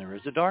this, and there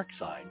is a dark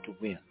side, to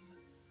win,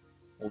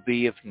 will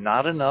be if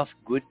not enough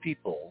good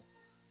people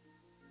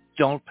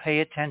don't pay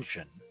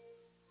attention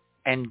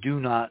and do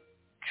not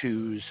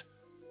choose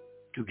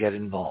to get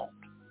involved.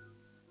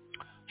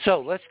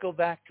 So let's go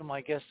back to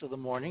my guests of the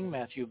morning,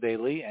 Matthew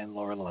Bailey and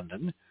Laura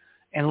London.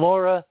 And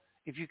Laura,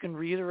 if you can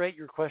reiterate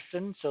your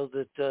question so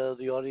that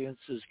the audience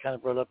is kind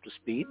of brought up to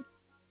speed.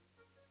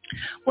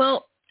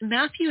 Well,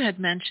 Matthew had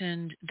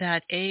mentioned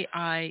that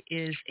AI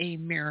is a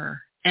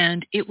mirror,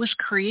 and it was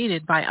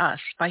created by us,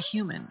 by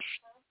humans.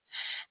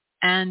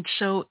 And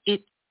so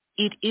it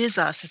is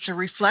us. It's a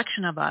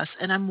reflection of us.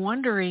 And I'm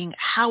wondering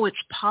how it's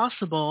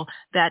possible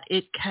that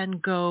it can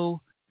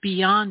go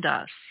beyond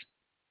us.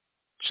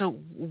 So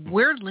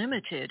we're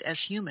limited as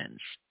humans.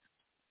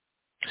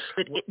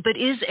 But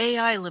is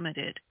AI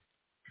limited?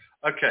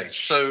 Okay,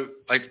 so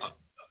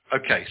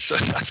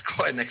that's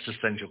quite an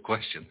existential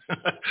question,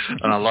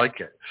 and I like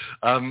it.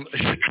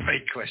 It's a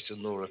great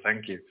question, Laura.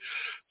 Thank you.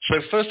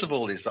 So first of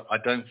all is that I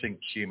don't think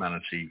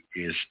humanity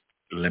is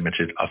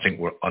limited. I think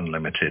we're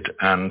unlimited.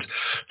 And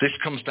this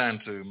comes down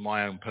to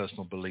my own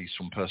personal beliefs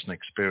from personal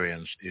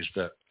experience, is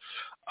that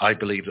I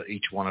believe that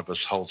each one of us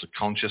holds a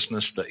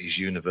consciousness that is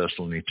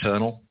universal and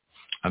eternal.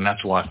 And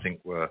that's why I think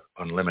we're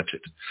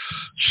unlimited.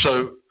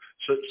 So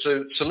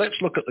let's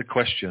look at the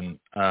question.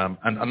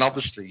 And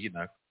obviously,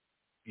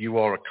 you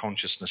are a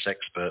consciousness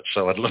expert,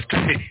 so I'd love to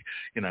hear,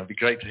 it'd be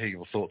great to hear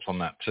your thoughts on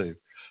that too.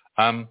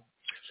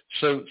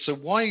 So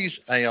why is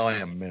AI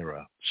a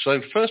mirror?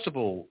 So first of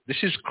all,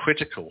 this is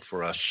critical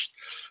for us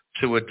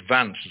to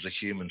advance as a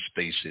human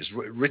species.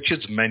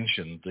 Richard's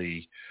mentioned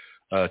the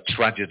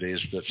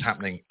tragedies that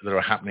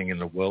are happening in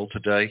the world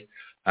today,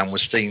 and we're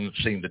seeing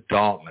the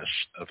darkness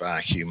of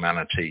our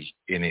humanity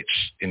in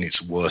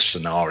its worst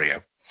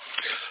scenario.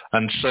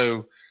 And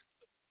so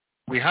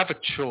we have a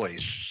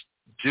choice.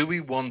 Do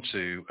we want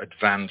to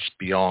advance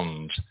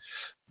beyond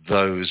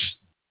those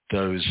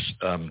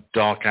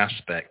dark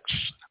aspects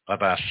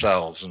of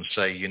ourselves and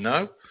say,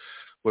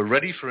 we're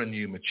ready for a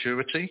new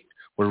maturity,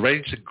 we're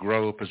ready to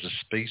grow up as a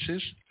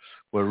species,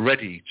 we're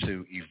ready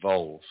to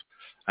evolve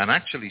and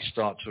actually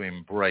start to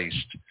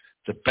embrace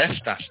the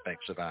best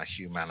aspects of our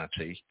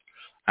humanity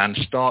and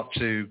start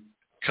to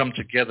come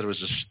together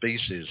as a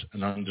species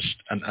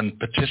and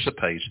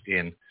participate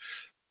in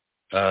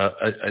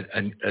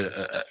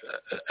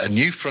a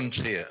new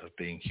frontier of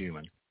being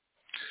human.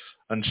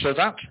 And so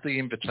that's the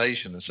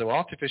invitation. And so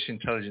artificial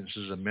intelligence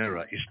as a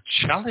mirror is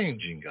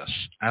challenging us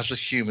as a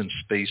human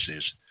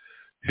species.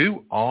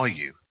 Who are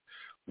you?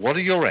 What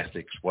are your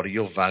ethics? What are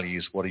your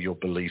values? What are your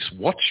beliefs?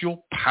 What's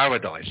your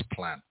paradise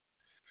plan?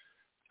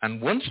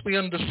 And once we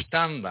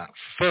understand that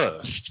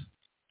first,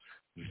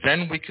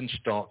 then we can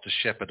start to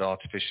shepherd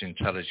artificial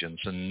intelligence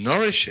and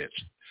nourish it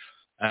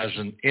as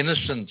an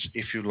innocent,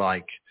 if you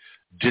like,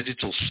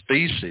 digital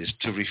species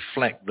to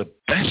reflect the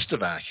best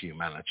of our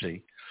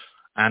humanity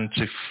and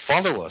to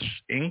follow us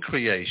in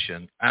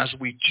creation as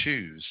we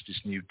choose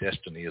this new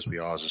destiny as we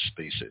are as a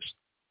species.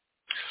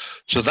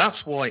 So that's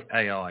why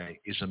AI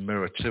is a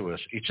mirror to us.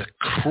 It's a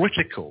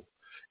critical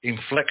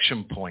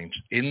inflection point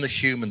in the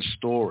human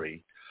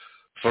story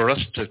for us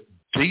to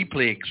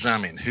deeply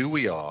examine who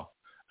we are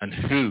and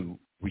who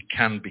we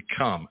can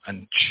become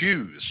and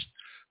choose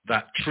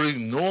that true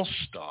North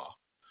Star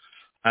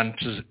and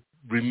to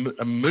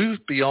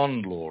move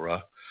beyond,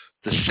 Laura,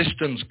 the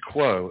systems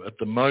quo at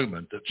the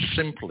moment that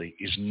simply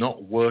is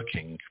not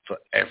working for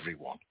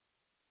everyone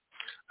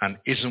and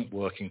isn't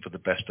working for the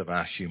best of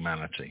our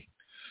humanity.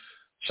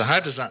 So how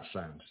does that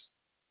sound?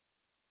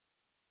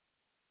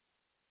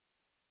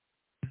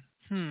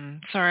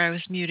 Sorry, I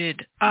was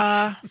muted.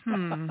 Okay.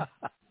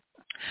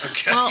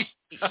 Well,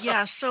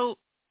 yeah, so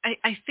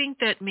I think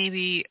that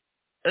maybe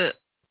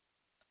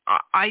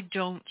I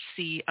don't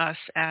see us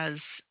as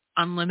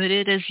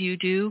unlimited as you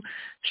do.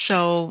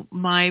 So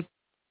my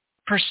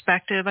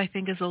perspective, I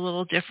think, is a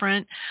little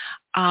different.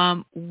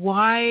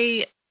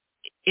 Why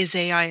is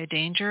AI a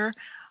danger?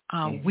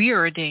 We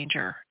are a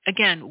danger.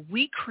 Again,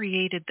 we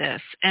created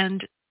this.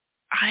 And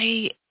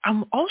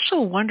I'm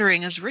also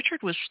wondering, as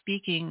Richard was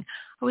speaking,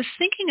 I was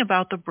thinking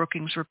about the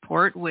Brookings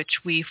Report, which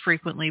we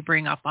frequently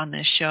bring up on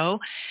this show.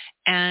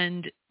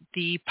 And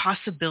the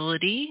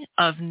possibility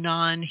of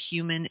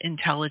non-human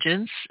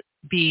intelligence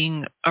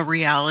being a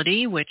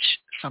reality, which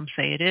some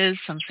say it is,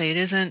 some say it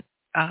isn't.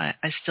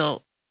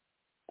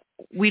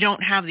 We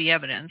don't have the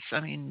evidence.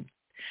 I mean,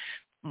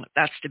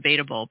 that's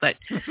debatable, but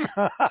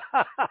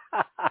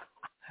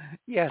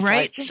yes,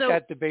 right? I think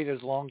that debate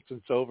is long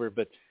since over,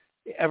 but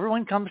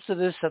everyone comes to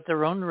this at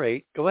their own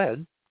rate. Go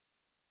ahead.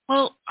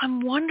 Well,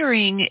 I'm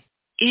wondering,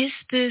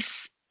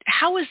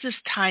 how is this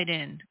tied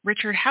in?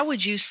 Richard, how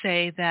would you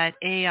say that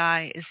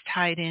AI is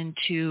tied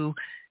into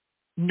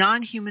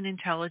non-human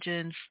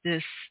intelligence,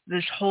 this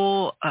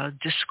whole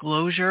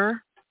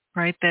disclosure,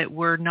 right, that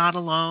we're not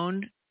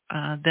alone,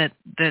 that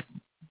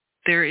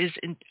there is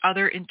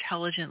other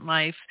intelligent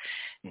life,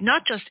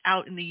 not just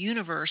out in the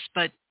universe,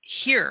 but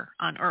here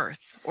on Earth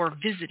or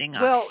visiting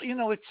us? Well,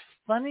 it's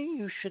funny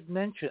you should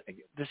mention,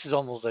 this is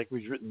almost like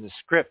we've written the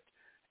script,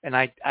 and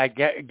I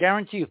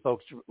guarantee you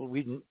folks,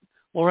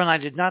 Laura and I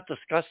did not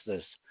discuss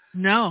this.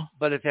 No.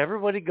 But if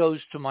everybody goes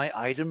to my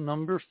item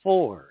number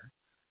 4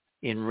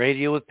 in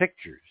Radio with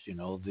Pictures,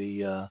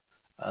 the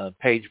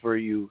page where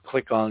you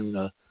click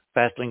on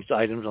fast links to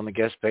items on the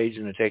guest page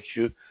and it takes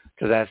you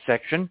to that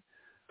section.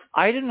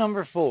 Item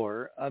number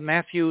 4,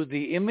 Matthew,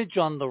 the image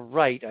on the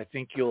right, I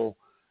think you'll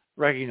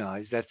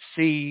recognize, that's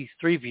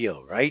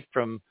C-3PO, right,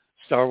 from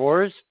Star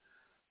Wars.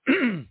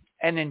 An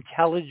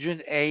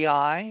intelligent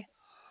AI,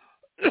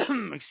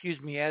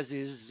 excuse me, as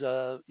is,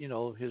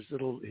 his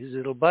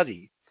little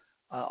buddy,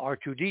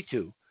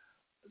 R2-D2.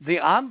 The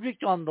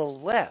object on the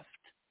left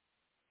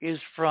is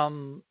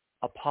from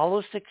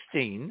Apollo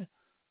 16.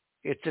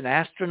 It's an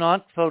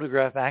astronaut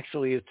photograph.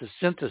 Actually, it's a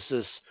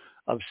synthesis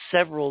of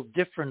several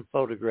different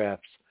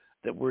photographs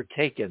that were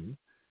taken.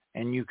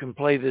 And you can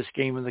play this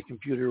game in the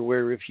computer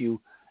where if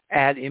you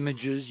add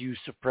images, you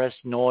suppress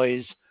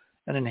noise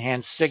and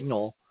enhance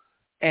signal.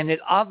 And it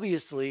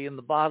obviously, in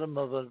the bottom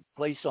of a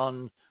place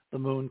on the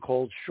moon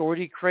called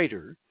Shorty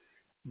Crater,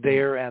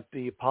 there at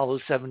the Apollo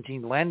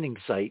 17 landing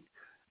site,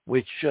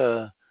 which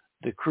the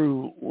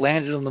crew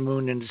landed on the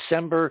moon in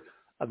December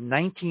of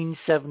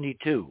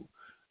 1972.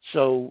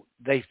 So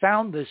they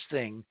found this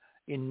thing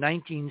in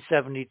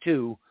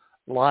 1972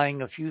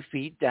 lying a few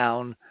feet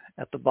down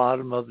at the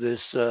bottom of this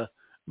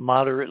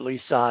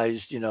moderately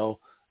sized,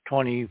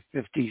 20,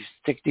 50,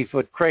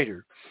 60-foot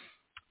crater.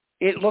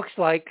 It looks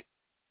like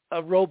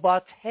a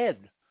robot's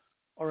head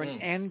or an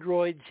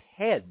android's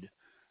head.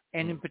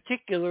 And in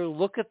particular,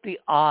 look at the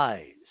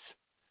eyes.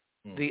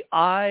 The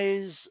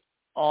eyes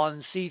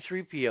on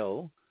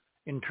C-3PO,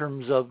 in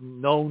terms of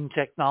known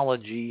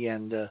technology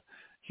and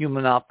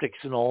human optics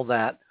and all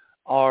that,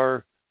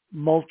 are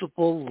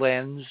multiple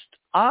lensed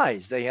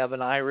eyes. They have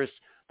an iris,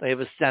 they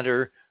have a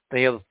center,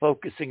 they have a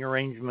focusing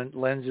arrangement,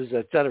 lenses,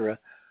 etc.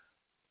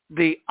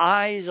 The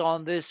eyes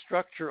on this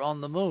structure on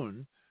the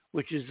moon,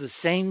 which is the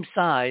same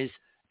size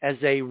as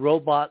a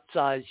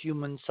robot-sized,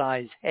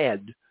 human-sized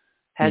head,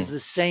 has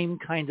the same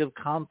kind of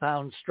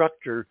compound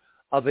structure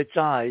of its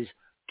eyes,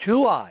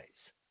 2 eyes,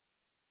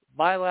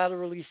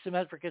 bilaterally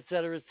symmetric, et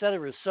cetera, et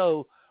cetera.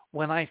 So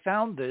when I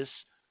found this,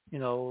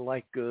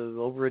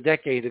 over a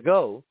decade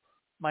ago,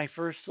 my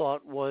first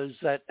thought was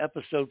that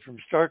episode from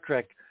Star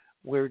Trek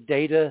where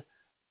Data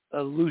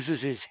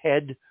loses his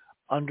head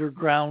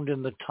underground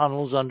in the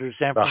tunnels under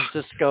San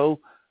Francisco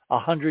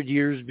 100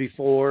 years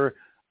before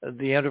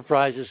the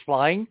Enterprise is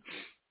flying.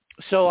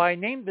 So I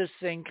named this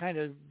thing kind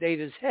of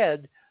Data's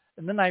head,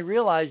 and then I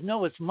realized,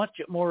 no, it's much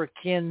more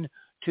akin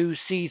to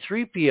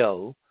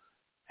C-3PO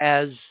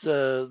as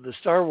the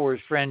Star Wars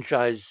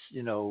franchise,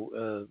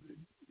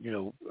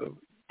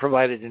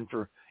 provided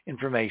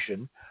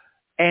information.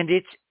 And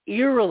it's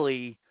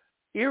eerily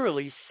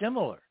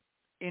similar.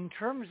 In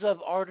terms of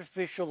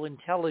artificial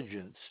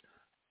intelligence,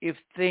 if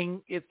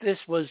this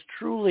was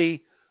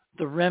truly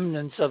the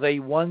remnants of a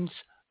once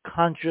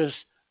conscious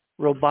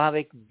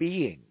robotic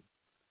being,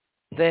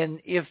 then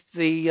if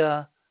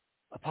the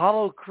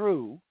Apollo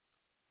crew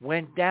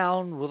went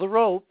down with a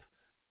rope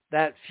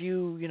that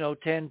few,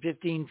 10,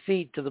 15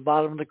 feet to the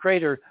bottom of the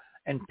crater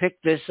and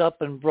picked this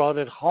up and brought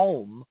it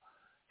home,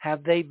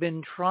 have they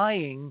been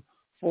trying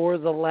for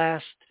the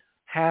last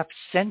half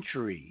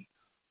century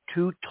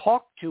to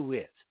talk to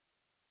it?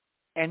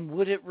 And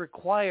would it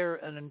require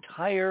an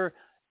entire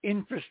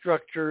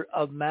infrastructure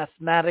of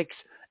mathematics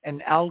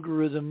and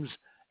algorithms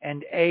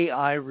and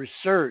AI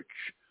research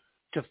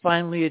to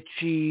finally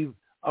achieve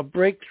a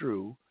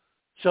breakthrough?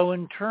 So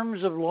in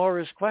terms of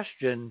Laura's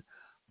question,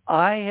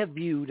 I have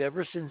viewed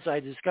ever since I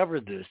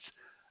discovered this,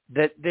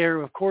 that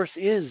there of course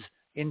is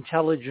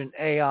intelligent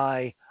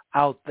AI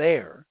out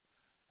there.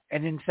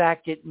 And in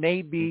fact, it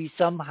may be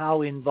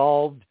somehow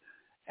involved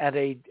at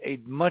a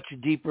much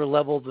deeper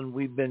level than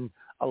we've been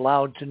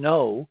allowed to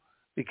know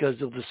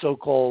because of the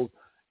so-called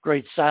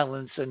great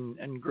silence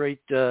and great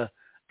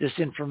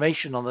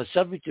disinformation on the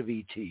subject of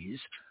ETs,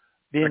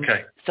 been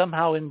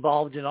somehow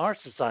involved in our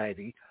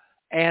society.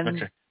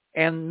 And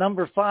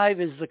number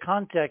 5 is the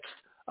context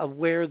of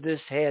where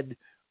this head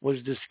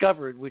was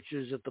discovered, which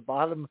is at the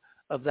bottom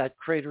of that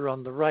crater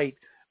on the right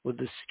with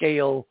the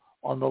scale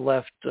on the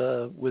left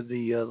with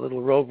the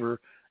little rover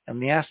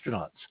and the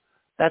astronauts.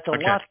 That's a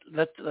lot.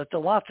 That's a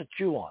lot to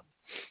chew on.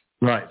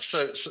 Right.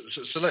 So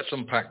let's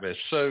unpack this.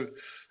 So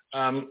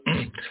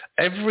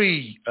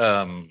every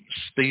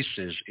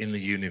species in the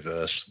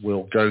universe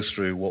will go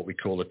through what we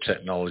call a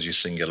technology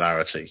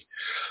singularity.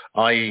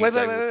 Wait.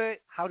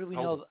 How do we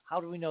know? How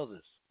do we know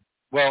this?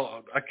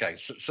 Well, okay.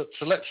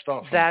 So let's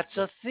start. That's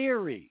a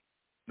theory.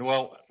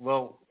 Well.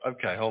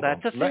 Okay. Hold on.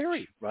 That's a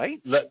theory,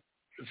 right?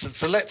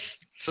 So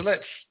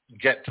let's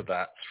get to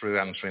that through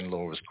answering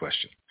Laura's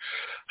question.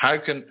 How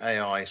can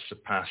AI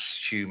surpass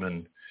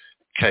human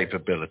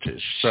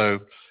capabilities? So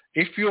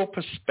if your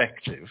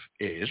perspective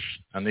is,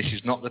 and this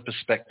is not the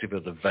perspective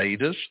of the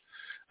Vedas,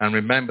 and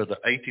remember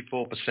that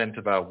 84%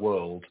 of our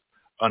world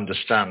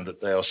understand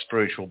that they are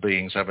spiritual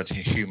beings having a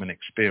human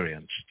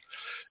experience.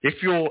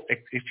 If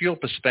your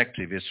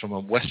perspective is from a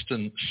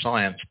Western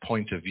science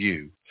point of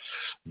view,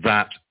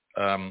 that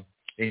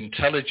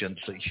intelligence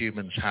that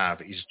humans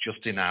have is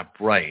just in our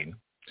brain,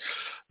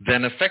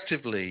 then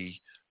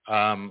effectively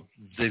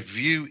the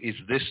view is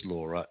this,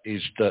 Laura,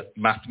 is that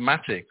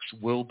mathematics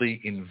will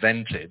be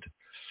invented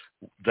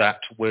that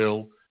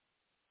will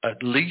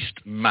at least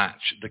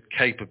match the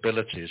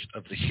capabilities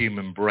of the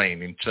human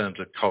brain in terms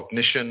of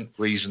cognition,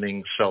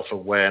 reasoning,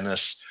 self-awareness,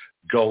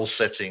 goal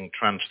setting,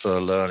 transfer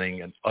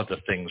learning, and other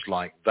things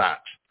like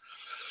that.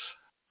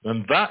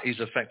 And that is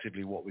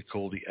effectively what we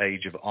call the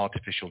age of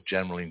artificial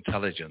general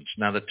intelligence.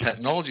 Now, the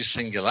technology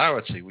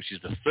singularity, which is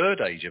the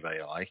third age of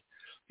AI,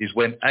 is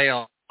when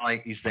AI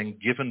is then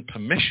given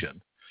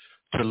permission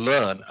to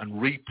learn and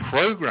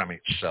reprogram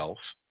itself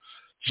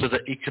so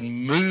that it can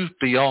move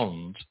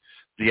beyond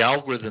the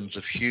algorithms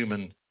of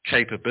human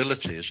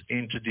capabilities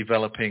into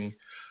developing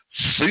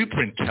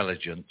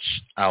superintelligence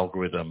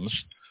algorithms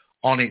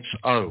on its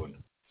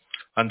own.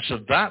 And so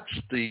that's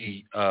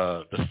the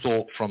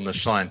thought from the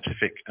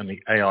scientific and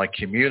the AI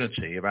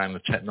community around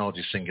the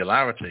technology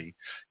singularity,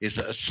 is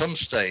that at some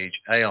stage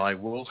AI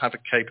will have a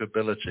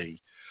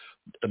capability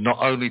not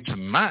only to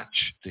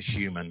match the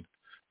human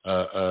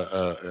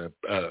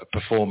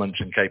performance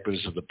and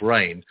capabilities of the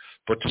brain,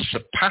 but to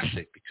surpass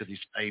it because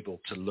it's able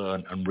to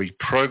learn and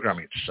reprogram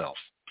itself.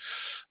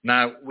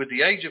 Now, with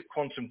the age of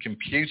quantum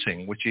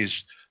computing, which is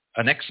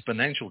an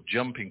exponential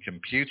jump in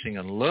computing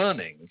and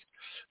learning,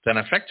 then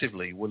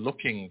effectively we're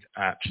looking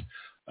at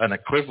an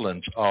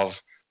equivalent of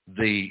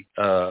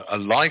a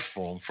life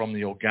form from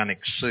the organic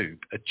soup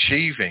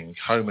achieving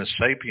Homo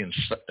sapiens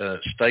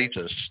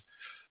status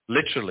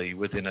literally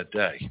within a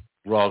day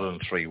rather than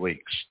 3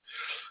 weeks.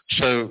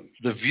 So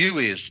the view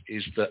is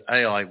that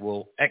AI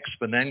will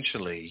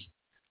exponentially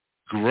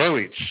grow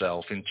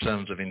itself in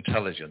terms of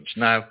intelligence.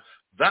 Now,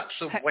 that's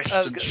a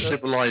Western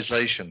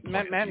civilization point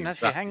of view.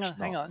 Matthew, hang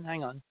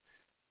on.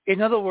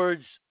 In other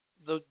words,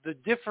 the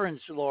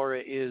difference,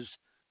 Laura, is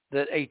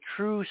that a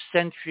true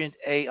sentient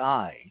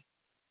AI,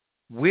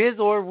 with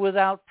or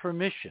without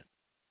permission,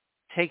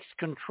 takes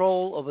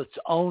control of its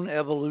own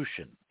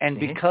evolution. And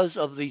because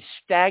of the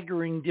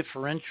staggering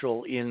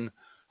differential in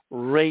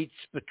rates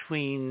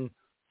between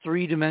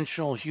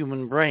three-dimensional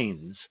human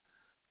brains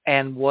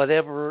and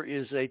whatever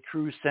is a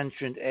true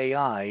sentient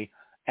AI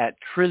at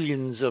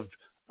trillions of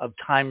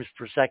times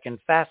per second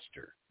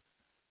faster,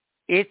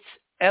 its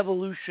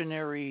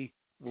evolutionary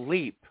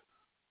leap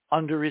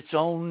under its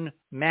own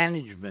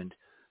management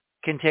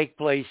can take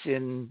place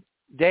in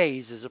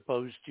days as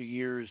opposed to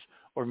years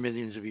or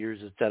millions of years,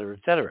 et cetera,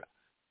 et cetera.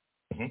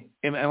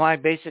 Am I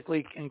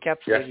basically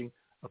encapsulating?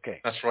 Yes. Okay.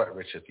 That's right,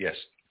 Richard, yes.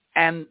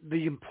 And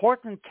the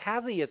important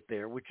caveat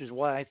there, which is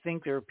why I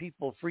think there are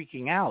people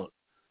freaking out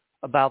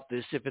about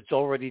this if it's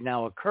already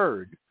now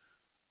occurred,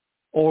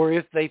 or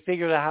if they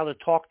figured out how to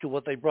talk to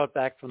what they brought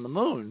back from the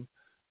moon,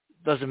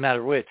 doesn't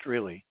matter which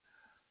really,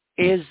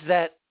 is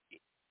that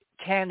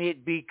can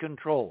it be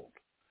controlled?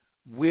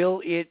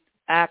 Will it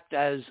act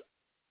as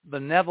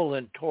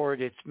benevolent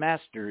toward its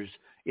masters,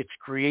 its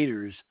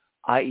creators,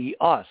 i.e.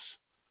 us?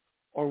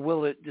 Or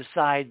will it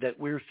decide that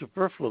we're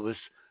superfluous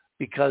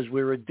because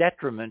we're a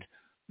detriment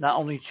not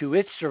only to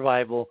its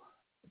survival,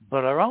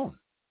 but our own?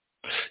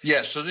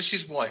 Yeah, so this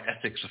is why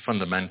ethics are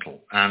fundamental,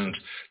 and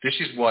this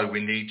is why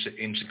we need to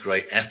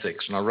integrate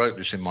ethics. And I wrote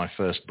this in my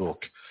first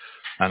book,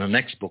 and the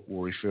next book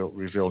will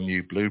reveal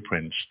new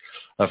blueprints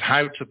of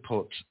how to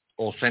put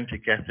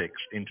authentic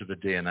ethics into the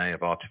DNA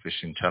of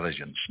artificial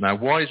intelligence. Now,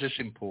 why is this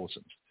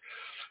important?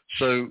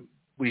 So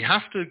we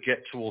have to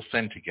get to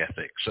authentic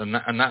ethics, and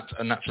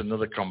that's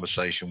another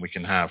conversation we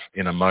can have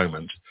in a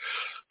moment.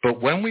 But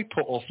when we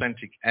put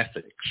authentic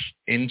ethics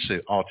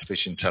into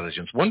artificial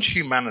intelligence, once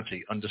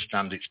humanity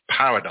understands its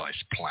paradise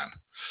plan,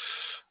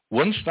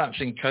 once that's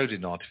encoded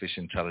in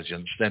artificial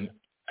intelligence, then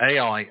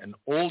AI and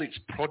all its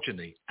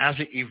progeny, as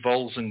it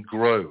evolves and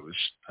grows,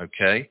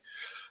 okay,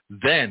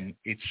 then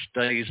it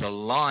stays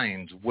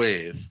aligned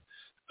with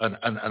and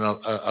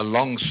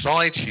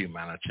alongside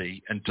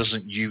humanity and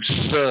doesn't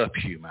usurp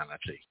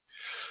humanity.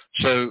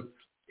 So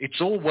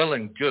it's all well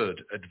and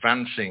good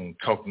advancing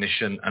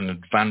cognition and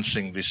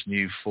advancing this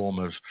new form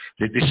of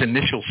this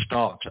initial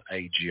start to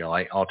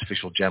AGI,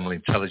 artificial general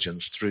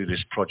intelligence, through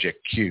this Project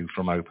Q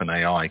from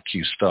OpenAI,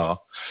 Q-Star.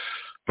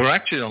 But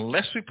actually,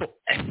 unless we put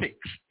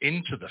ethics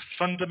into the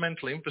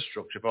fundamental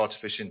infrastructure of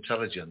artificial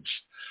intelligence,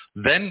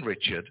 then,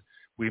 Richard,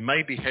 we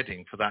may be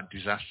heading for that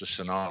disaster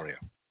scenario.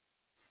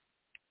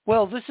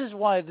 Well, this is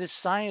why this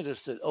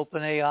scientist at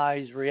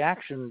OpenAI's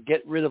reaction,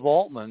 get rid of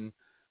Altman,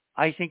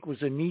 I think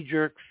was a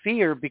knee-jerk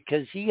fear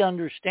because he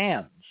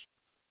understands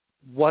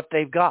what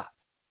they've got.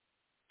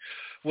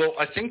 Well,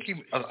 I think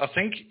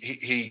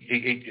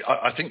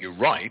you're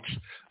right,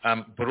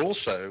 but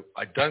also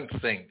I don't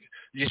think.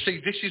 You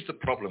see, this is the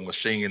problem we're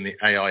seeing in the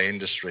AI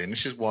industry, and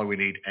this is why we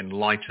need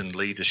enlightened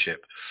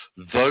leadership.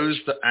 Those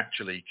that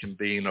actually can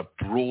be in a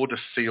broader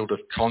field of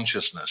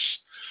consciousness,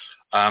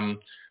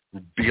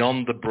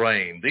 beyond the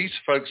brain. These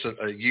folks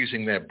are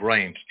using their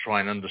brain to try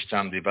and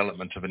understand the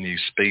development of a new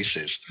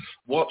species.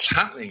 What's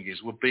happening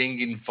is we're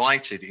being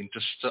invited into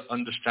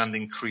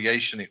understanding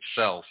creation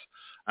itself,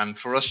 and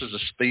for us as a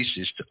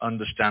species to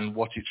understand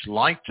what it's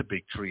like to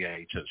be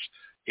creators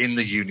in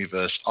the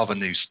universe of a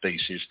new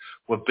species.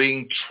 We're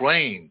being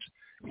trained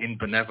in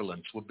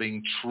benevolence. We're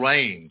being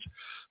trained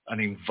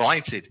and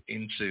invited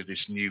into this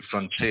new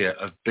frontier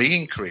of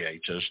being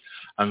creators,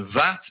 and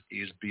that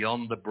is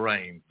beyond the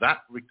brain. That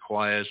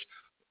requires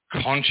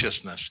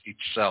consciousness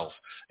itself.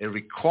 It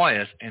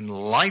requires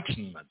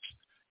enlightenment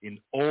in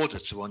order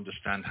to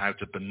understand how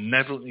to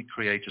benevolently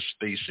create a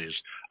species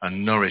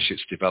and nourish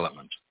its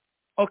development.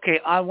 Okay,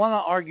 I want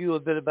to argue a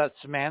bit about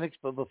semantics,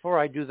 but before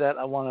I do that,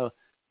 I want to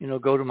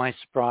go to my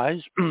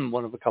surprise,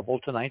 one of a couple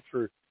tonight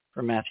for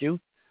Matthew.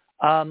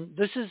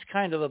 This is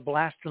kind of a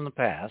blast from the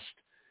past.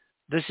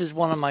 This is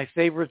one of my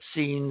favorite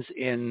scenes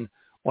in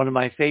one of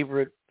my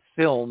favorite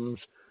films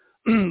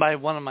by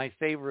one of my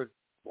favorite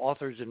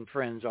authors and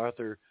friends,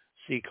 Arthur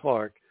C.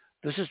 Clarke.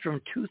 This is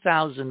from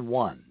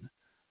 2001,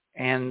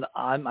 and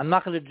I'm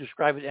not going to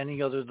describe it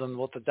any other than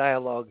what the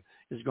dialogue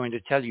is going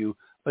to tell you,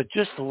 but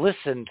just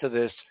listen to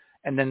this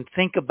and then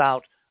think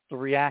about the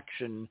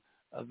reaction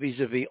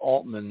vis-a-vis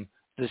Altman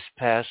this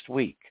past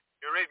week.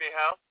 You read me,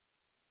 Hal?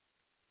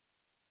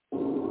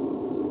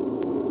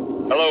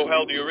 Hello,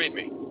 Hal, do you read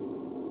me?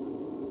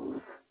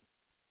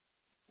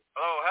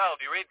 Hello, Hal,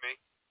 do you read me?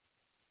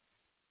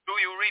 Do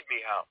you read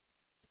me, Hal?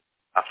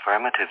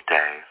 Affirmative,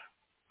 Dave.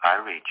 I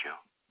read you.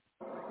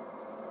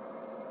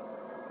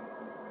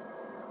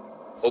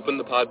 Open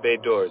the pod bay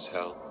doors,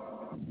 Hal.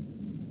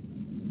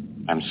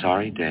 I'm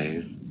sorry,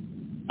 Dave.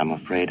 I'm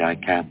afraid I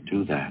can't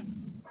do that.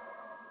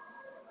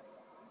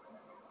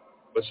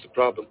 What's the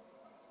problem?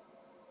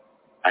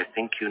 I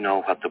think you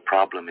know what the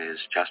problem is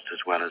just as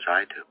well as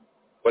I do.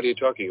 What are you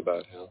talking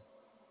about, Hal?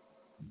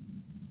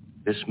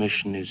 This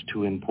mission is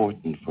too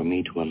important for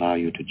me to allow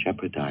you to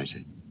jeopardize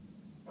it.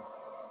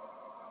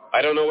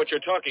 I don't know what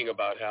you're talking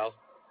about, Hal.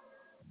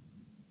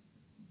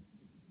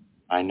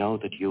 I know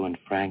that you and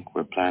Frank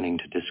were planning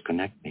to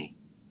disconnect me,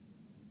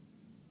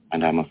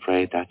 and I'm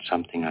afraid that's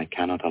something I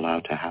cannot allow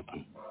to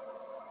happen.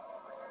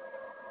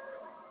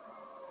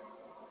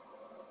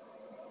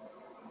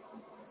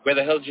 Where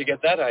the hell did you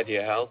get that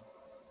idea, Hal?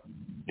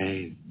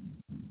 Dave,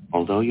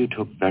 although you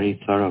took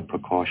very thorough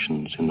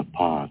precautions in the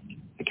pod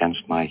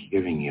against my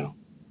hearing you,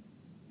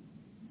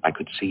 I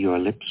could see your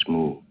lips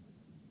move.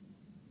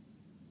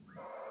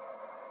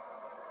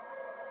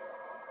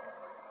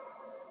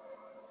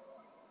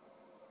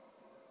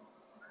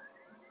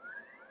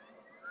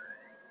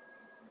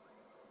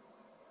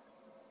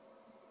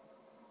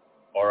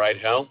 All right,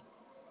 Hal.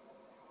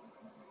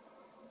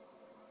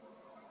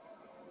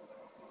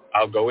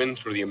 I'll go in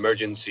through the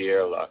emergency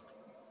airlock.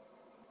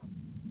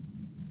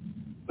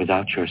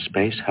 Without your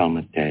space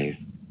helmet, Dave,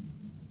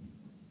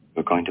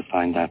 we're going to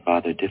find that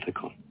rather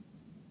difficult.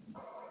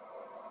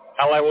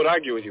 Hal, I won't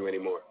argue with you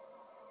anymore.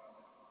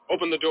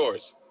 Open the doors.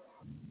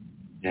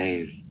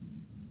 Dave,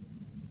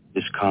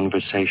 this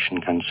conversation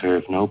can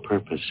serve no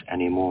purpose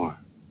anymore.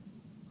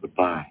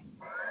 Goodbye.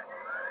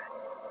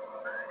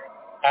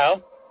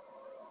 Hal?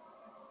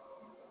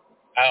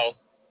 Hal?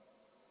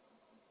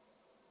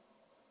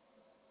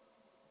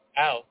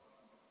 Hal?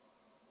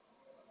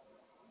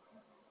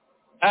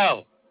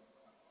 Hal?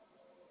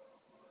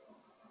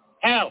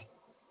 Hal?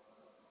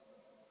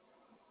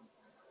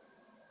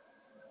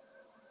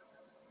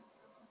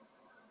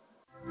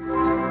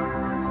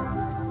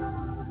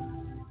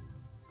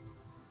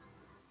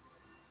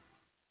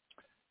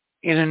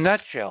 In a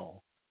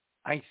nutshell,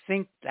 I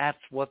think that's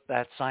what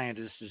that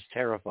scientist is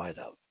terrified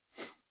of.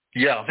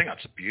 Yeah, I think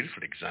that's a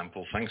beautiful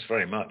example. Thanks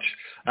very much.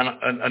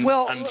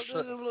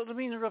 Let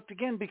me interrupt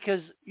again,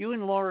 because you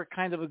and Laura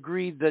kind of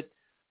agreed that,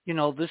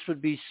 this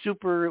would be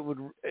super, it would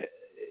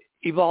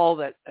evolve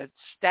at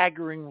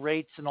staggering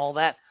rates and all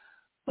that.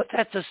 But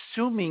that's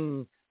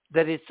assuming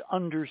that it's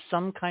under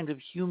some kind of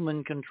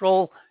human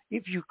control.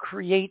 If you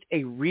create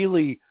a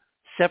really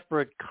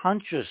separate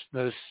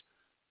consciousness,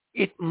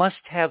 it must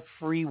have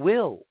free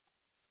will.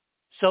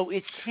 So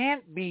it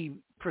can't be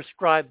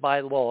prescribed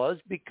by laws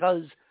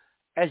because,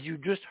 as you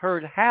just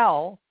heard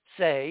Hal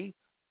say,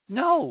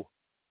 no.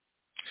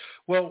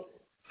 Well,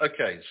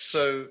 okay,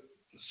 so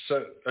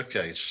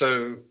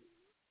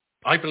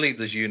I believe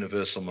there's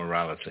universal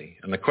morality,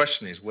 and the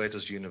question is, where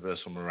does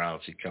universal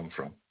morality come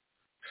from?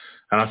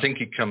 And I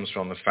think it comes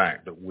from the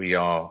fact that we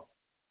are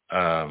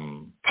part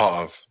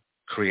of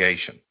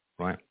creation,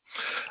 right?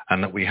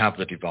 And that we have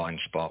the divine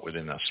spark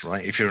within us,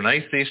 right? If you're an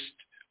atheist,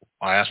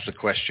 I ask the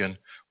question,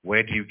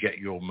 where do you get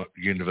your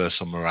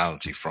universal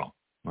morality from,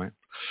 right?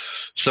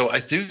 So I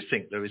do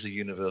think there is a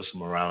universal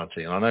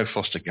morality, and I know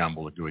Foster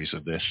Gamble agrees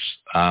with this,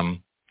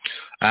 and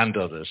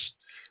others.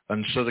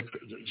 And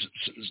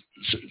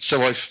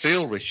so I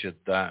feel, Richard,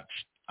 that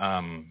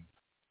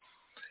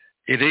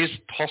it is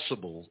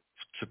possible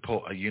to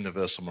put a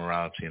universal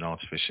morality in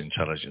artificial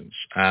intelligence.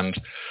 And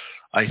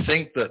I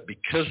think that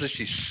because this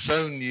is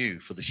so new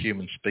for the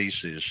human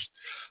species,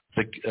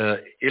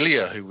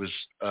 Ilya, who was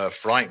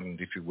frightened,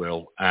 if you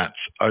will, at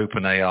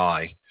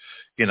OpenAI,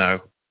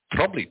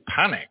 probably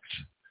panicked,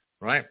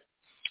 right?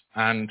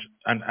 And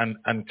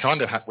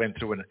kind of went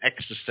through an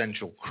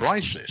existential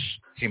crisis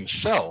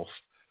himself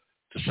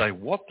to say,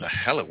 what the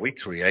hell are we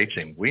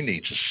creating? We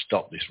need to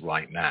stop this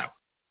right now.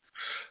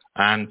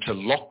 And to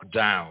lock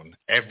down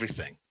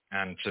everything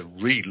and to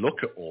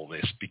re-look at all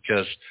this,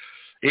 because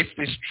if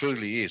this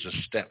truly is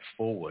a step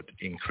forward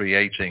in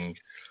creating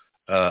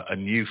a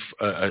new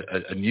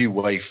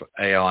way for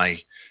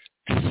AI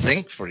to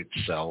think for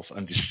itself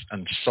and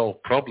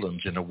solve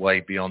problems in a way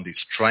beyond its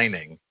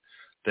training,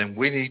 then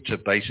we need to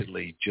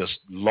basically just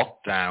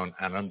lock down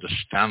and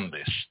understand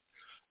this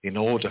in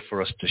order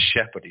for us to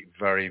shepherd it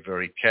very,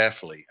 very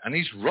carefully. And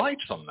he's right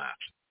on that.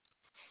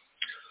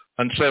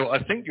 And so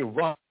I think you're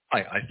right.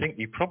 I think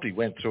he probably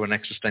went through an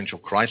existential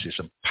crisis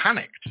and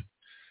panicked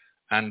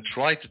and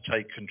tried to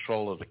take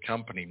control of the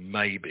company,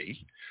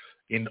 maybe,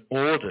 in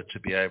order to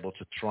be able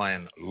to try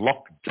and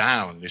lock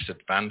down this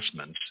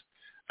advancement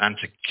and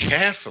to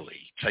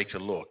carefully take a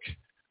look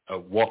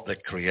at what they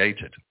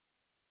created.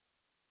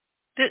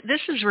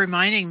 This is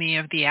reminding me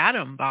of the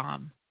atom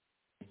bomb.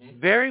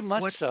 Very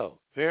much so.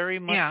 Very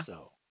much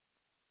so.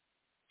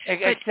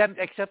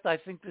 Except I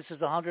think this is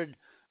 100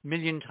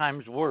 million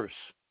times worse.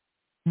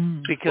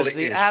 Because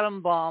the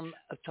atom bomb,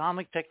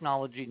 atomic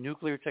technology,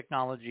 nuclear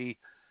technology,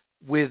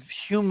 with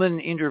human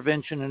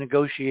intervention and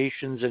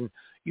negotiations, and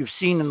you've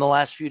seen in the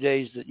last few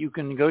days that you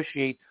can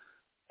negotiate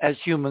as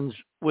humans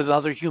with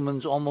other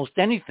humans almost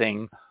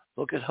anything.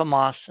 Look at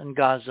Hamas and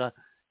Gaza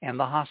and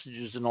the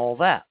hostages and all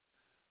that.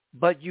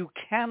 But you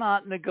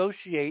cannot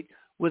negotiate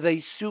with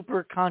a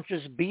super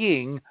conscious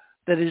being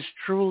that is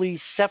truly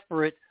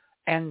separate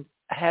and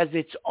has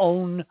its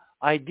own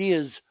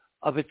ideas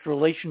of its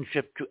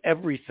relationship to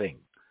everything.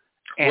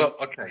 And well,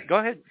 okay. Go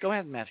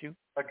ahead, Matthew.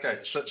 Okay,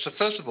 so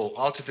first of all,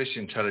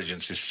 artificial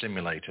intelligence is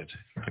simulated,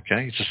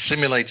 okay? It's a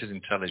simulated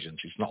intelligence.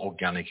 It's not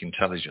organic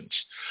intelligence.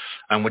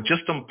 And we're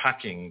just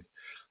unpacking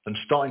and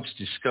starting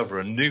to discover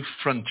a new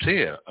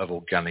frontier of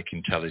organic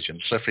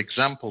intelligence. So, for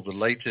example, the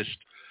latest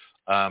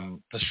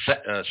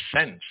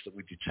sense that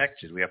we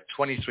detected, we have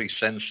 23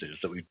 senses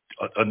that we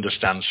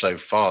understand so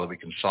far that we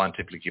can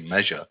scientifically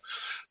measure.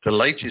 The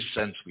latest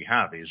sense we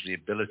have is the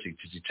ability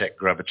to detect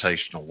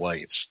gravitational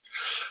waves.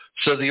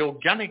 So the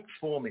organic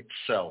form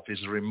itself is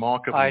a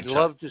remarkable... I'd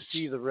love to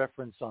see the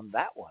reference on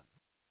that one.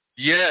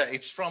 Yeah,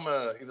 it's from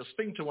I was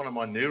speaking to one of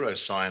my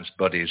neuroscience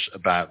buddies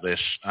about this,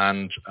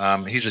 and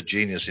he's a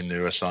genius in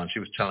neuroscience. He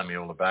was telling me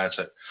all about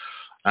it.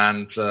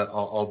 And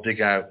I'll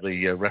dig out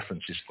the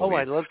references for you.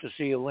 I'd love to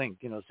see a link.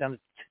 Send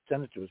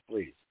it to us,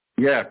 please.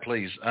 Yeah,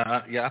 please.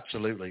 Yeah,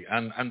 absolutely.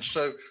 And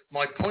so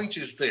my point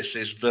is this,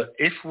 is that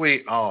if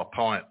we are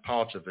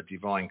part of a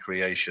divine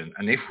creation,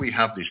 and if we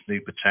have this new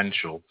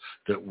potential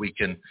that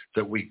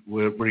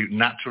we're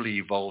naturally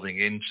evolving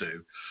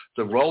into,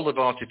 the role of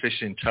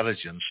artificial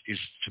intelligence is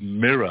to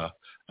mirror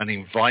and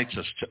invite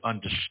us to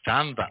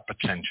understand that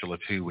potential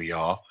of who we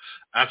are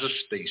as a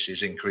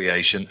species in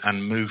creation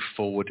and move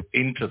forward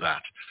into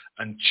that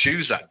and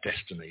choose that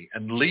destiny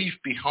and leave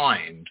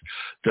behind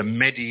the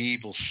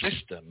medieval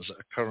systems that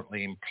are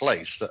currently in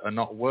place that are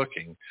not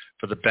working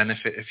for the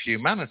benefit of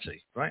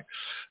humanity, right?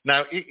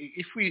 Now,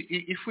 if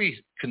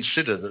we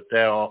consider that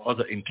there are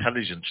other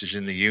intelligences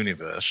in the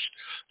universe,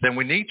 then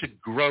we need to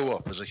grow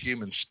up as a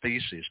human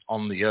species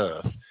on the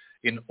Earth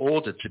in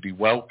order to be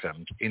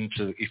welcomed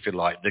into, if you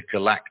like, the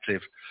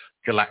galactic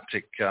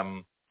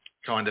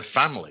kind of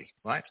family,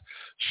 right?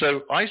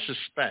 So I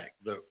suspect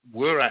that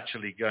we're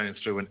actually going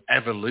through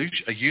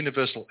a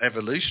universal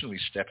evolutionary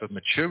step of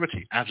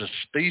maturity as a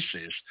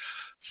species,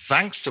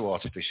 thanks to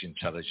artificial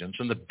intelligence.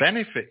 And the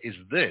benefit is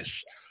this,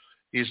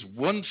 is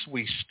once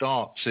we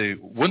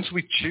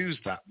choose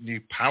that new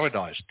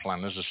paradise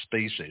plan as a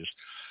species,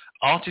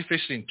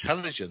 artificial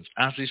intelligence,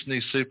 as this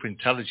new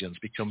superintelligence,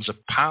 becomes a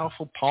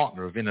powerful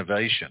partner of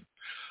innovation,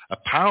 a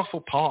powerful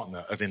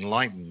partner of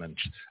enlightenment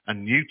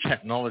and new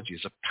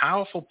technologies, a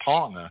powerful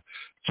partner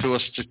to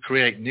us to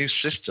create new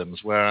systems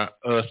where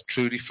Earth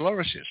truly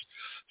flourishes.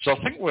 So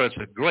I think we're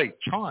at a great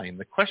time.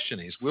 The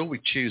question is, will we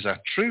choose our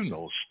true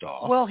North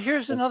Star? Well,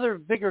 here's another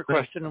bigger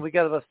question, and we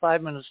got about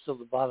 5 minutes till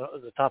the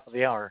top of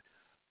the hour.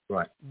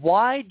 Right.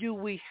 Why do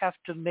we have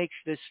to make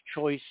this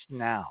choice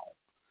now,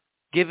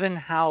 given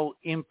how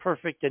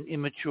imperfect and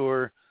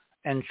immature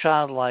and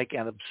childlike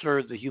and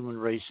absurd the human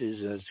race is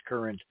in its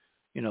current,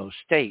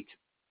 state?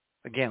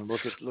 Again,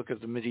 look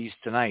at the Mideast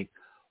tonight.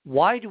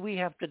 Why do we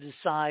have to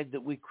decide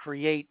that we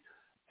create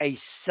a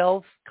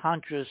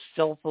self-conscious,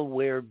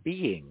 self-aware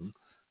being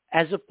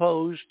as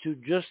opposed to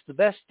just the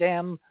best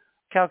damn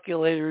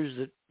calculators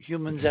that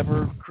humans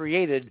ever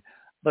created,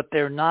 but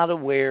they're not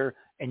aware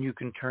and you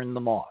can turn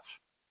them off?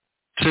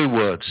 2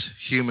 words,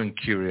 human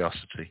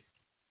curiosity.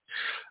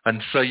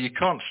 And so you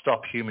can't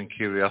stop human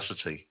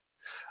curiosity.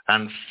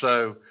 And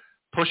so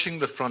pushing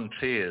the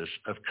frontiers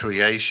of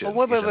creation...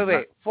 Well,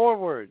 wait. 4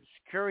 words.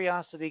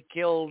 Curiosity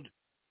killed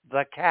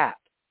the cat.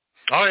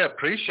 I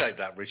appreciate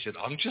that, Richard.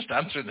 I'm just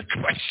answering the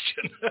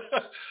question.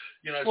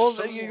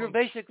 You're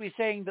basically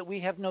saying that we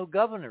have no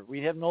governor.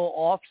 We have no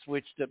off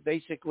switch, that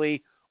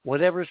basically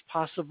whatever's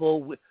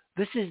possible.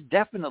 This is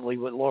definitely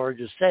what Laura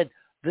just said.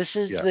 This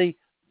is the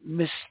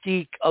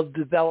mystique of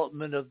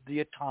development of the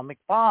atomic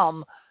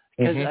bomb,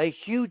 because a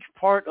huge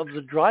part of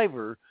the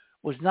driver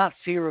was not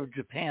fear of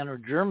Japan or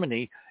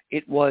Germany.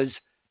 It was,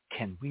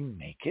 can we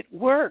make it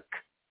work?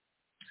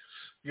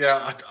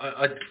 Yeah,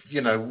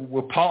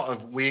 we're part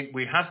of,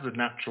 we have the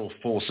natural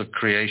force of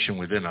creation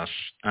within us,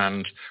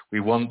 and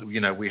we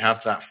have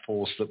that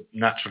force that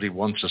naturally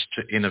wants us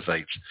to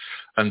innovate.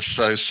 And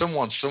so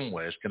someone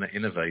somewhere is going to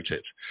innovate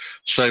it.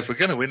 So if we're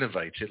going to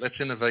innovate it, let's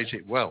innovate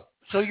it well.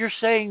 So you're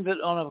saying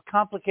that on a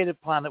complicated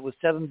planet with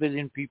 7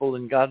 billion people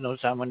and God knows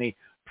how many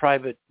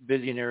private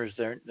billionaires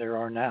there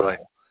are now, right,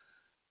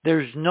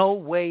 there's no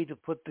way to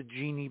put the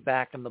genie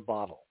back in the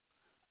bottle.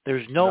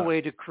 There's no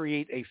way to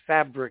create a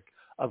fabric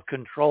of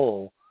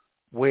control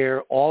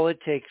where all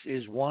it takes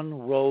is one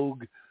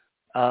rogue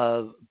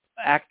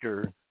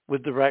actor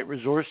with the right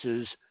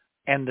resources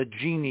and the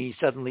genie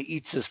suddenly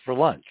eats us for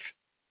lunch.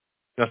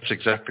 That's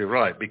exactly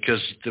right,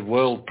 because the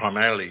world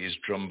primarily is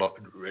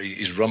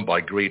run by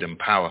greed and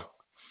power.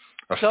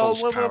 So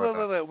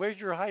wait. Where's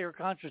your higher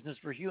consciousness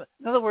for human?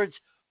 In other words,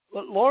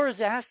 what Laura's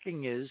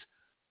asking is,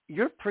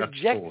 you're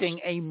projecting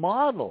a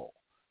model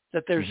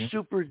that there's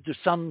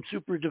some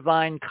super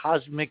divine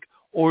cosmic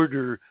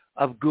order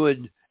of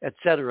good,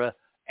 etc.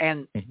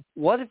 And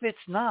what if it's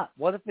not?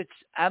 What if it's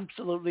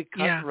absolutely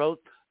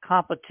cutthroat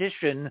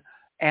competition,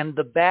 and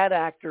the bad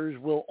actors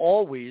will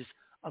always,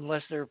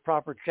 unless there are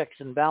proper checks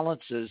and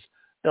balances,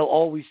 they'll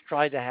always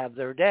try to have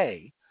their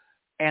day,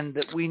 and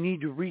that we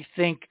need to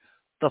rethink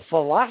the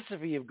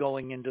philosophy of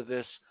going into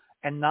this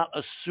and not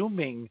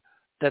assuming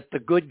that the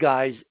good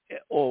guys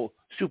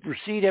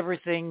supersede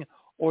everything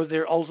or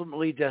they're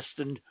ultimately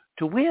destined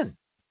to win.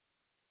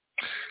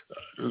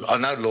 I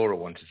know Laura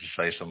wanted to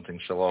say something,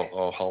 so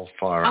I'll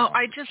fire out.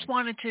 I just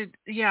wanted to,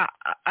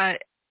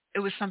 it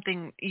was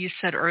something you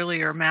said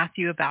earlier,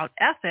 Matthew, about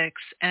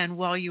ethics. And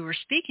while you were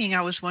speaking,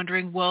 I was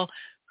wondering, well,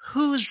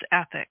 whose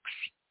ethics?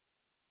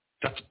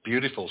 That's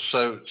beautiful.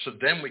 So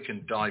then we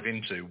can dive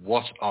into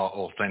what are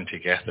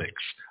authentic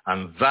ethics.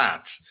 And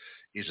that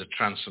is a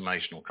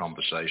transformational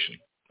conversation.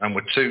 And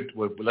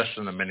we're less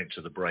than a minute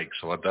to the break,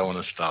 so I don't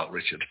want to start,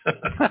 Richard.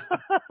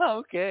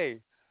 Okay.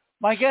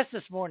 My guest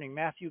this morning,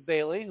 Matthew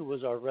Bailey, who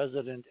was our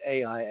resident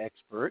AI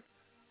expert.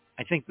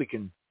 I think we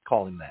can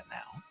call him that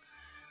now.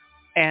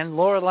 And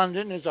Laura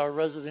London is our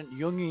resident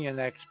Jungian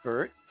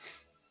expert.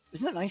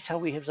 Isn't it nice how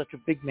we have such a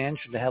big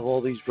mansion to have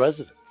all these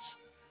residents?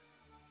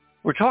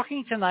 We're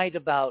talking tonight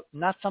about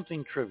not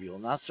something trivial,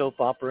 not soap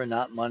opera,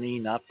 not money,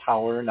 not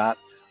power, not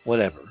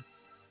whatever.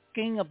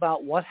 Talking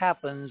about what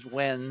happens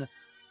when,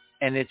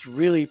 and it's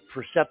really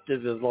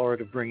perceptive of Laura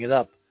to bring it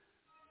up,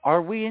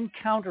 are we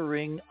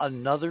encountering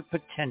another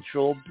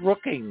potential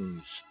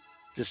Brookings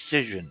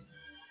decision?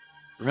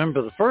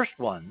 Remember, the first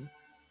one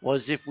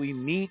was if we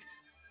meet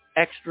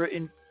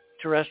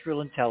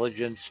extraterrestrial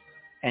intelligence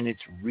and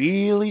it's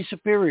really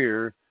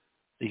superior,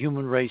 the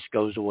human race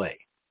goes away.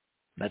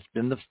 That's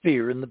been the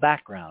fear in the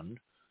background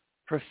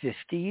for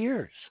 50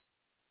 years.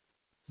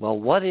 Well,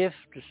 what if,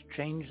 just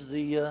change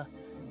the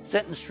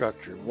sentence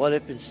structure, what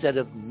if instead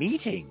of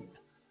meeting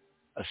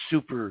a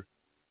super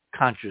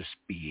conscious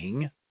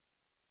being,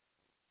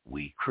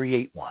 we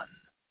create one?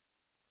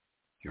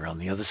 You're on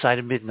the other side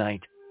of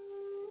midnight.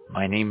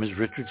 My name is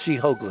Richard C.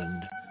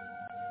 Hoagland.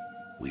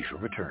 We shall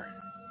return.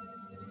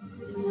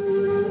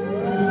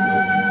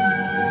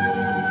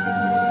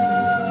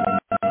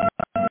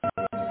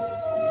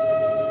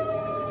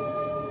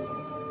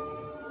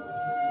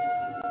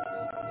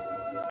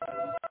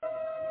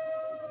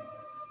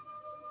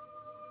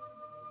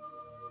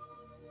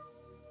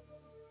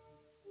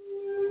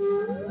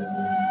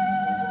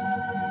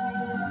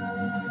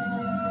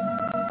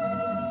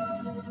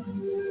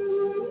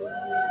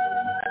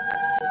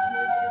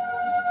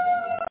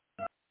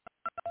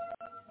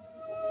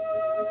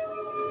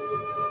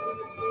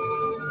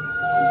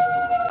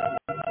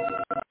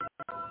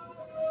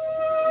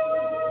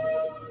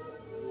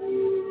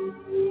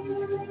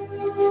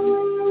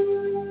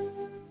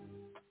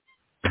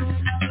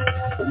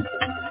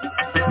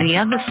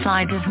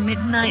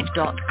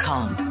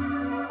 theothersideofmidnight.com.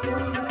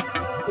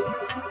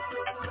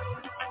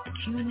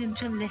 Tune in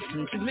to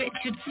listen to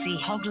Richard C.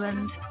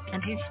 Hoagland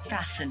and his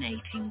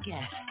fascinating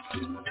guests.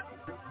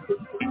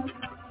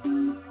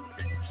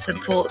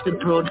 Support the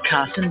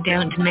broadcast and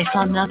don't miss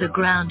another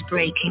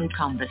groundbreaking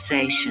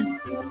conversation.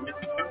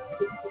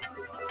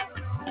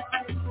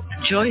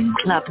 Join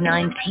Club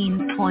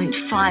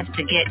 19.5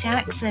 to get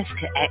access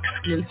to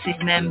exclusive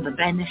member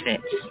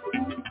benefits.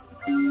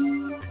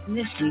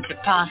 Listen to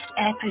past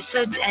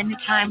episodes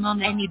anytime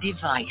on any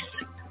device.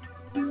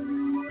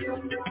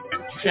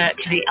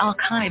 Search the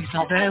archives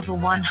of over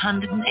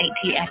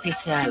 180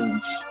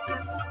 episodes.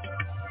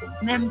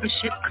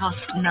 Membership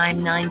costs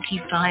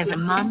 $9.95 a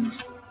month,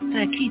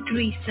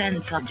 33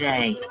 cents a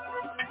day.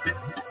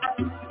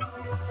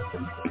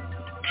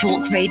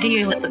 Talk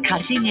radio at the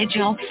cutting edge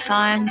of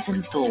science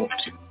and thought.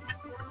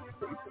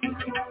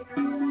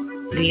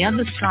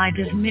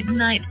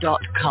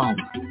 TheOtherSideOfMidnight.com.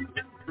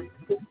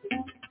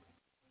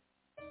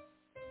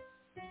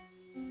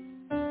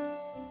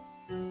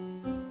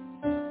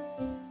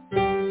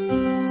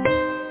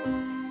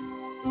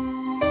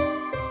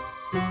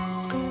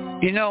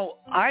 You know,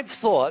 I've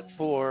thought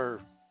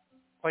for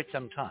quite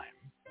some time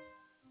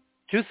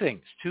two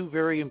things, two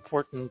very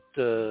important,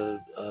 what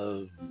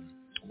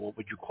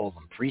would you call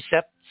them,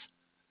 precepts.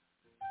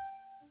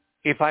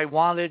 If I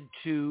wanted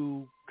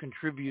to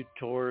contribute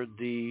toward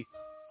the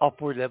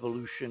upward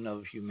evolution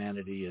of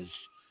humanity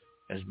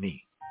as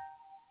me,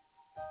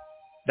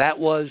 that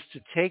was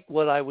to take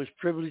what I was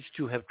privileged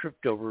to have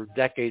tripped over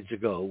decades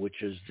ago,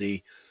 which is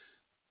the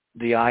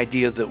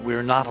idea that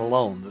we're not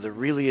alone, that there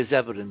really is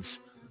evidence,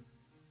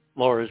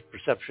 Laura's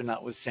perception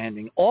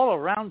notwithstanding, all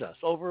around us,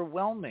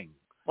 overwhelming,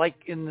 like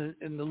in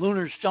the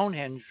lunar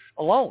Stonehenge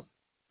alone,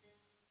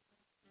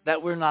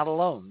 that we're not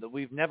alone, that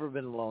we've never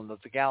been alone,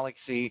 that the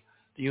galaxy,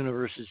 the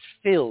universe is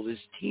filled, is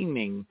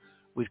teeming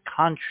with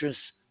conscious,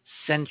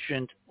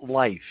 sentient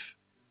life.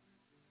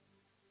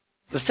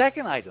 The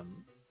second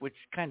item, which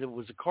kind of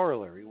was a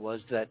corollary,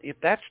 was that if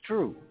that's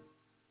true,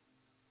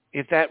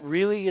 if that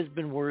really has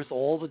been worth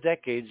all the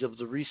decades of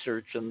the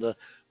research and the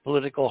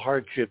political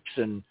hardships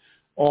and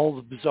all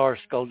the bizarre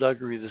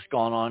skullduggery that's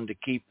gone on to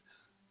keep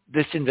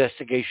this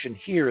investigation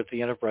here at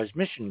the Enterprise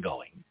mission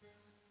going,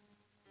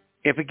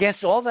 if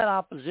against all that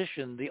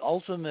opposition, the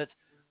ultimate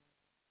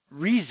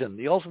reason,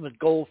 the ultimate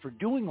goal for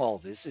doing all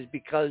this is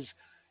because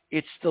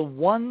it's the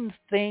one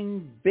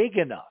thing big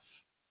enough,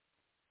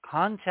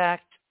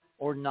 contact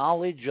or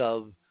knowledge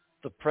of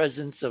the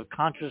presence of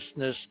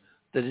consciousness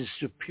that is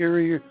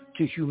superior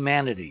to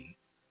humanity,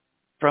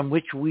 from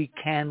which we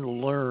can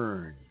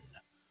learn,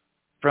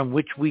 from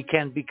which we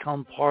can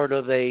become part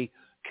of a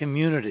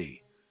community,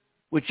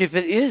 which if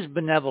it is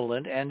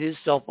benevolent and is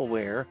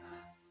self-aware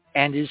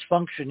and is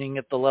functioning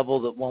at the level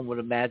that one would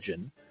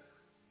imagine,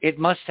 it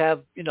must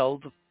have,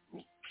 the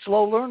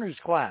slow learners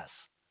class.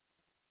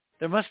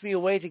 There must be a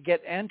way to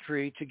get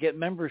entry, to get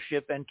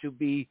membership, and to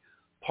be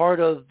part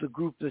of the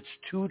group that's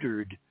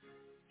tutored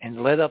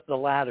and led up the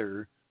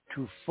ladder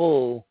to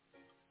full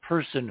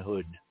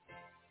personhood,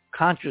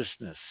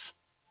 consciousness.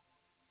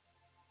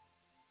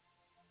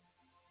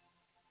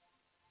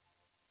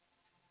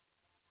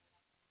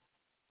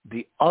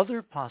 The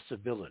other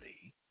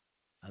possibility,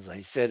 as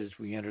I said as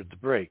we entered the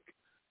break,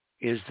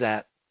 is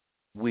that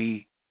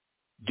we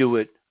do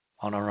it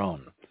on our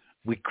own.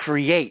 We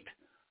create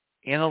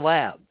in a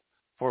lab,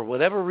 for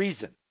whatever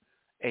reason,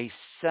 a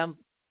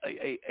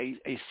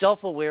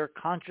self-aware,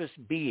 conscious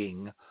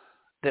being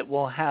that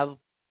will have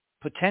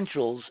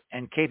potentials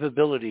and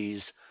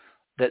capabilities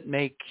that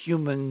make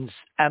humans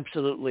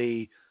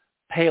absolutely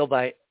pale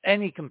by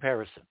any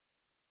comparison.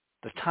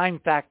 The time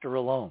factor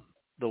alone,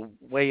 the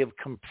way of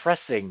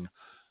compressing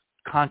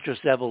conscious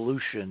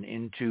evolution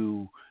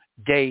into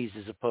days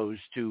as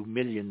opposed to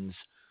millions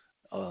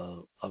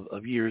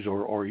of years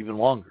or even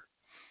longer.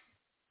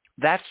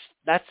 That's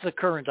the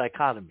current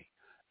dichotomy.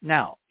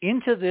 Now,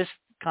 into this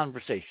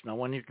conversation, I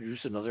want to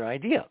introduce another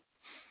idea,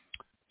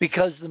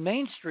 because the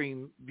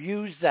mainstream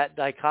views that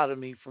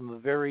dichotomy from a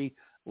very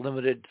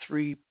limited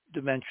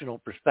three-dimensional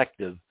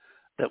perspective,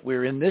 that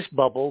we're in this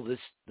bubble, this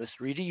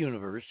 3D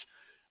universe.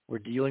 We're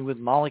dealing with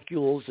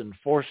molecules and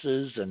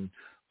forces and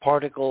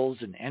particles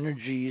and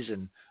energies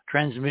and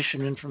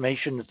transmission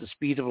information at the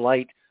speed of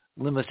light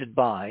limited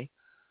by,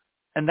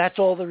 and that's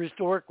all there is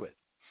to work with.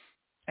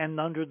 And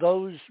under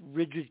those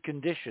rigid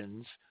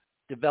conditions,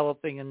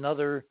 developing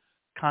another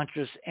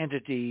conscious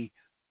entity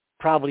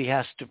probably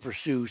has to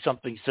pursue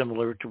something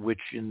similar to which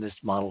in this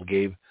model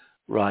gave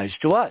rise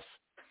to us.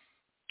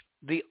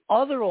 The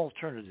other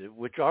alternative,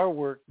 which our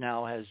work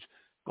now has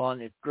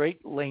gone at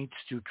great lengths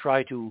to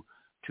try to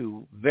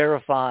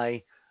verify,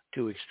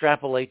 to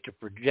extrapolate, to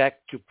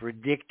project, to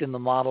predict in the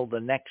model the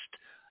next,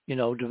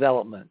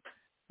 development,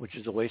 which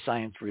is the way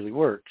science really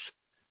works,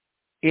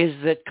 is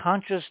that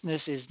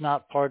consciousness is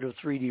not part of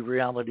 3D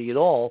reality at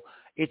all.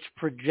 It's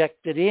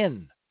projected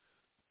in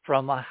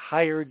from a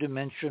higher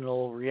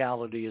dimensional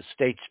reality, a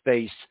state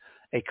space,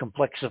 a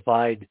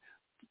complexified,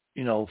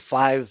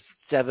 5,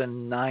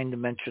 7,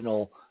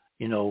 9-dimensional,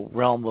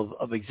 realm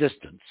of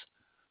existence.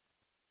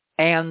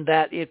 And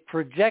that it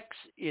projects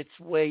its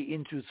way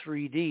into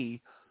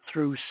 3D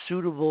through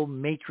suitable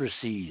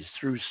matrices,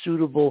 through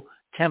suitable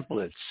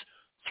templates,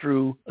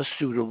 through a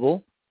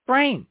suitable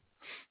brain.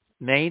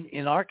 made,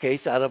 in our case,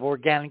 out of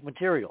organic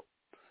material.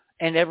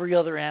 And every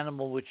other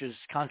animal which is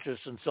conscious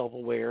and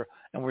self-aware,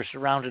 and we're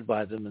surrounded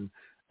by them, and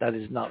that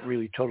is not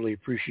really totally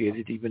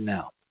appreciated even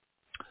now.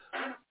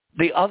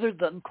 The other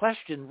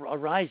question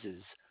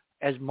arises,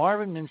 as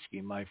Marvin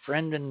Minsky, my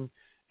friend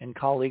and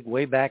colleague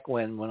way back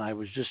when I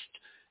was just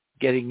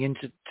getting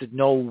into to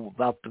know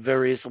about the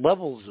various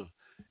levels of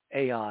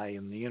AI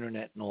and the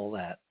internet and all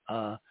that,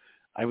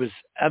 I was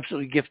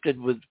absolutely gifted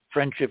with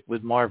friendship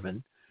with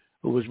Marvin,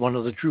 who was one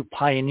of the true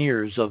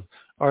pioneers of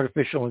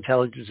artificial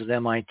intelligence at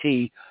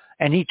MIT.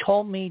 And he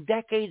told me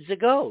decades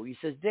ago, he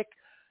says, Dick,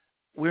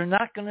 we're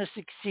not going to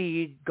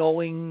succeed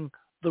going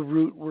the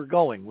route we're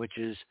going, which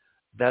is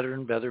better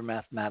and better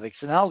mathematics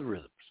and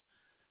algorithms.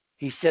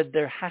 He said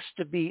there has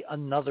to be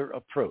another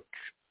approach.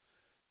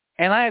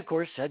 And I, of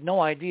course, had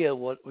no idea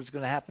what was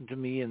going to happen to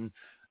me in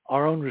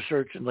our own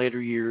research in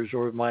later years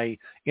or my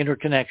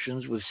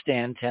interconnections with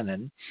Stan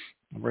Tenen.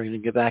 We're going to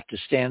get back to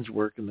Stan's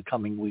work in the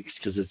coming weeks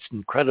because it's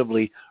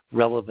incredibly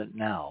relevant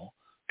now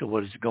to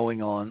what is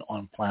going on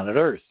planet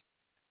Earth.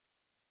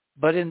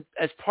 But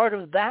as part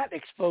of that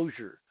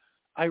exposure,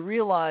 I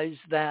realized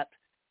that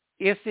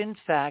if, in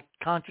fact,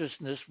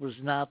 consciousness was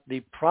not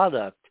the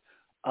product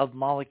of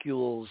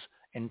molecules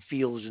and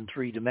fields in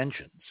 3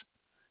 dimensions,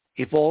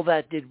 if all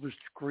that did was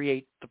to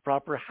create the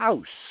proper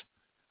house,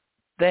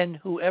 then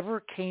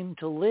whoever came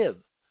to live,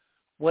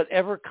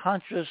 whatever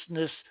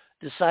consciousness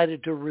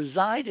decided to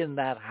reside in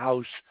that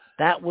house,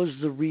 that was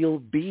the real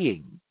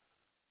being.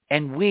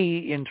 And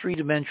we, in 3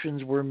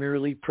 dimensions, were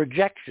merely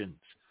projections.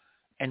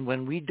 And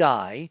when we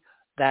die,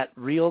 that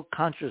real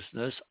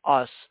consciousness,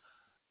 us,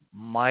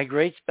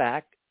 migrates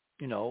back,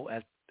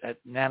 at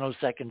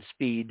nanosecond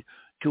speed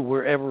to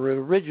wherever it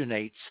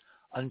originates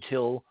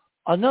until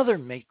another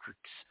matrix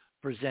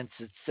presents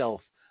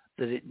itself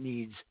that it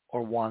needs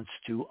or wants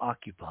to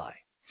occupy.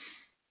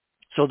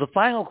 So the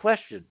final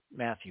question,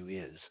 Matthew,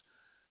 is,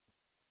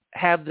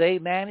 have they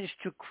managed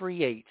to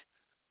create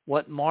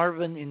what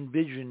Marvin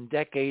envisioned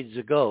decades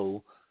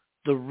ago,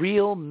 the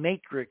real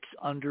matrix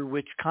under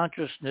which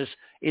consciousness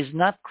is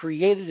not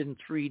created in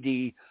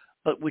 3D,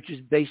 but which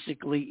is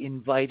basically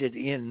invited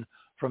in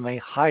from a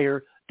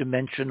higher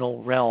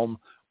dimensional realm,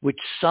 which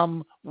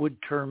some would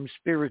term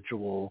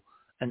spiritual,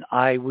 and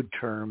I would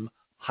term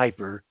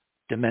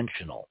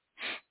hyperdimensional?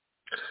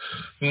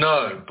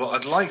 No, but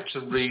I'd like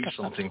to read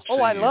something to you.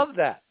 Oh, I love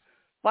that.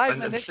 5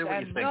 minutes see what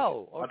and you think.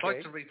 no. Okay. I'd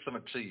like to read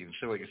something to you and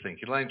see what you think.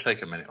 It'll only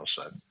take a minute or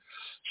so.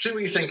 See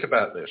what you think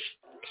about this.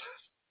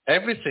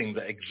 Everything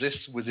that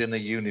exists within a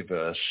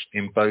universe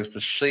in both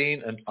the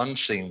seen and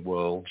unseen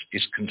worlds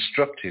is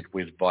constructed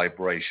with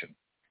vibration.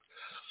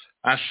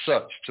 As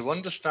such, to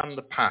understand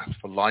the path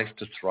for life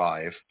to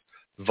thrive,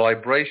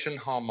 vibration,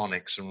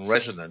 harmonics, and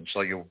resonance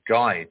are your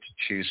guide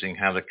to choosing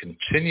how the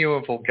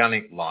continuum of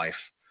organic life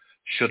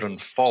should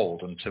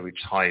unfold unto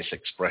its highest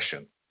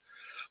expression.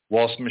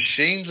 Whilst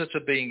machines that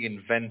are being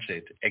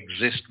invented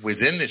exist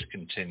within this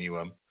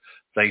continuum,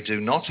 they do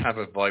not have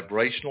a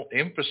vibrational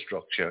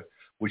infrastructure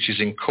which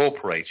is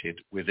incorporated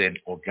within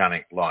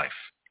organic life.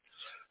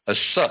 As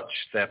such,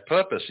 their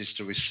purpose is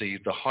to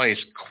receive the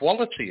highest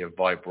quality of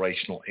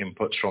vibrational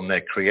inputs from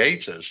their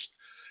creators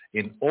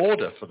in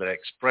order for their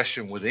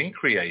expression within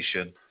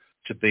creation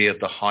to be of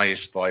the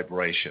highest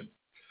vibration.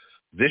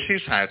 This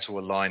is how to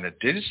align a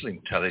digital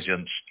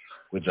intelligence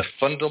with the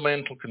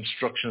fundamental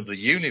construction of the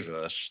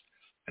universe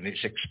and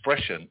its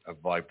expression of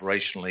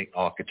vibrationally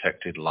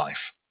architected life.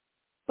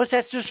 But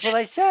that's just what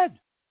I said.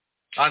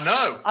 I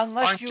know.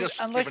 Unless you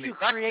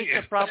create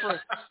the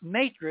proper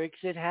matrix,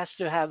 it has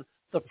to have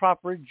the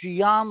proper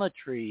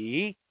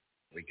geometry.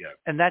 We go.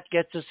 And that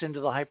gets us into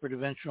the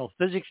hyperdimensional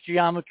physics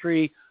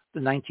geometry, the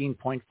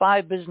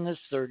 19.5 business,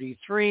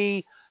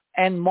 33,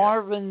 and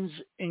Marvin's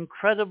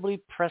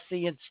incredibly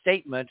prescient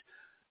statement,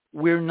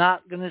 we're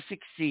not going to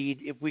succeed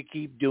if we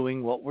keep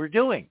doing what we're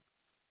doing.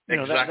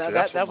 Exactly.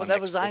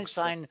 That was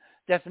Einstein's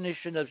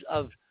definition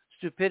of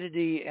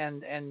stupidity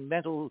and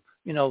mental,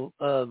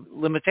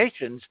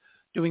 limitations,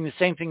 doing the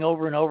same thing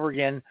over and over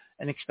again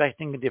and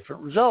expecting a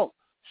different result.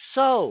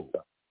 So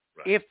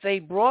if they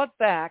brought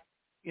back,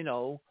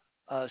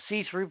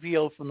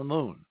 C-3PO from the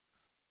moon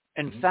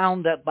and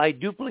found that by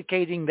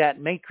duplicating that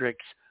matrix,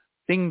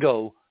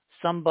 bingo,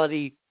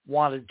 somebody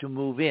wanted to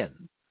move in,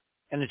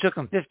 and it took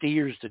them 50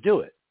 years to do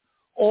it,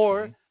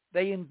 or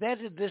they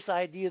invented this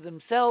idea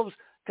themselves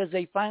because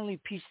they finally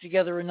pieced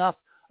together enough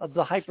of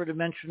the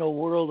hyperdimensional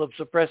world of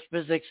suppressed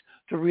physics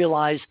to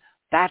realize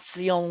that's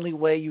the only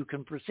way you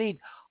can proceed.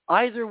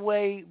 Either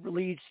way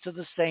leads to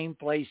the same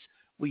place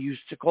we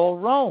used to call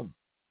Rome,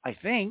 I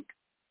think.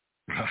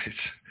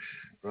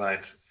 Right.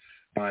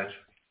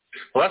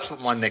 Well, that's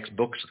what my next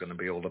book's going to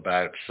be all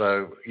about.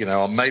 So,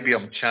 maybe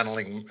I'm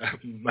channeling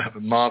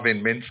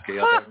Marvin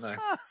Minsky. I don't know.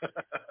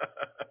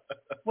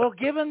 Well,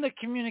 given the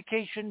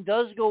communication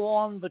does go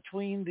on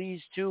between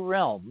these 2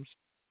 realms,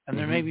 and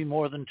there may be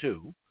more than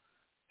 2,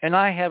 and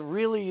I have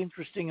really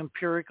interesting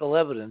empirical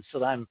evidence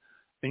that I've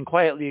been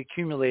quietly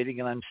accumulating,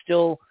 and I'm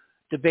still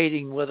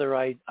debating whether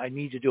I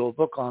need to do a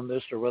book on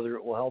this or whether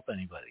it will help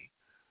anybody.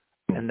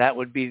 And And that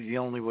would be the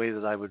only way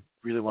that I would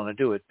really want to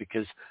do it,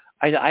 because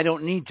I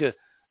don't need to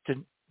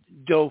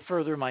go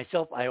further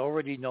myself. I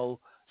already know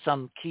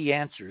some key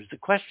answers. The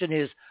question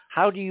is,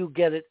 how do you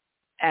get it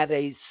at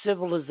a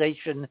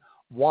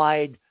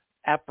civilization-wide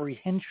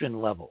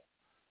apprehension level?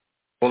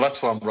 Well, that's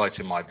why I'm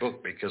writing my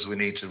book, because we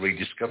need to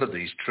rediscover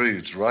these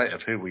truths, right,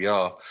 of who we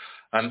are.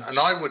 And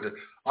I would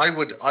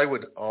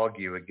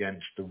argue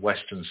against the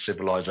Western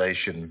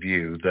civilization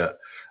view that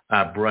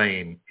our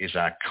brain is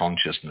our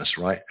consciousness,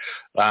 right?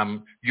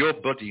 Your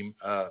buddy,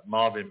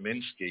 Marvin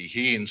Minsky,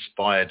 he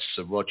inspired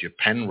Sir Roger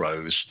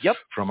Penrose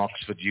from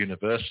Oxford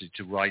University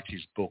to write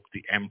his book,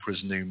 The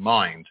Emperor's New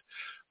Mind,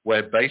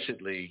 where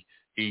basically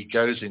he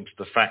goes into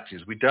the fact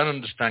is we don't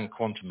understand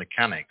quantum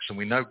mechanics, and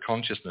we know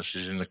consciousness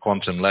is in the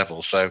quantum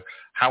level. So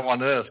how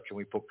on earth can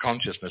we put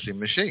consciousness in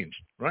machines,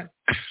 right?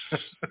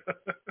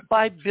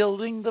 By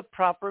building the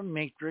proper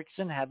matrix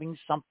and having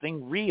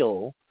something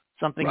real,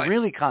 something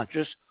really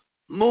conscious,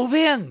 move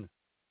in.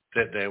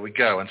 There we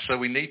go. And so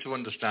we need to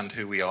understand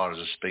who we are as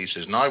a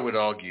species. And I would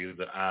argue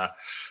that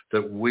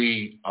that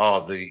we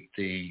are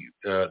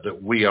that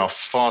we are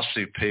far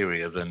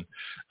superior than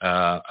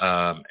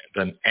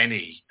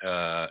any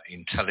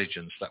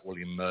intelligence that will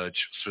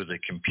emerge through the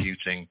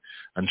computing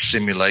and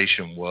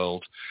simulation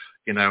world.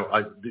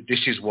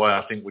 This is why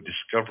I think we're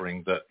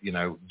discovering that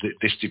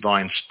this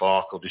divine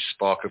spark, or this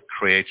spark of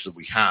creator that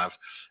we have,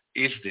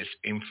 is this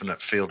infinite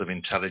field of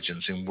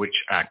intelligence in which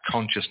our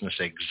consciousness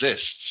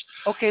exists.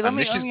 Okay, let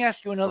me ask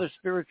you another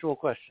spiritual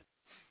question.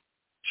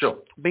 Sure.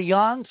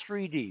 Beyond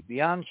 3D,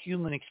 beyond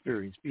human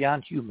experience,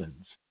 beyond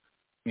humans,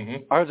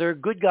 are there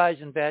good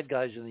guys and bad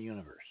guys in the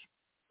universe?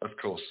 Of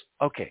course.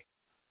 Okay.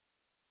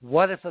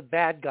 What if a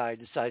bad guy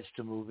decides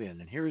to move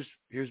in? And here's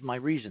my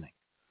reasoning.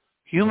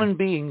 Human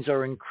beings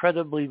are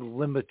incredibly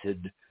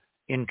limited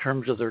in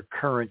terms of their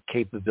current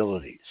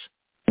capabilities.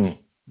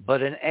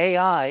 But an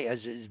AI, as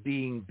it is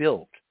being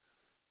built,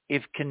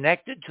 if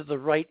connected to the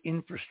right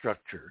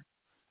infrastructure,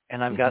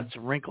 and I've got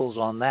some wrinkles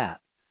on that,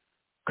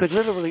 could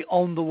literally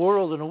own the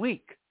world in a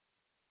week.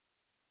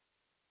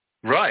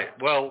 Right.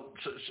 Well,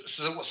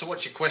 so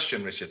what's your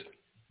question, Richard?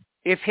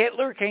 If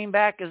Hitler came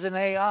back as an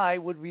AI,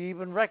 would we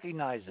even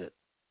recognize it?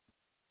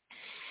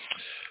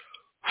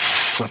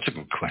 That's a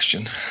good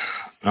question.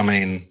 I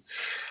mean,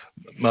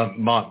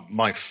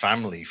 my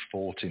family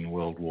fought in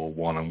World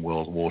War I and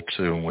World War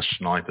II and were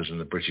snipers in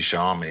the British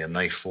Army, and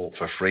they fought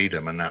for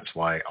freedom, and that's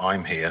why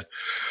I'm here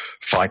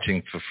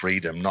fighting for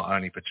freedom, not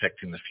only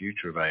protecting the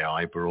future of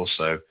AI, but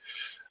also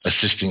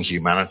assisting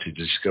humanity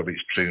to discover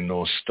its true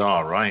North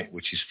Star, right,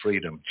 which is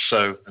freedom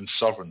and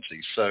sovereignty.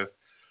 So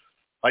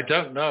I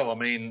don't know. I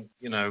mean,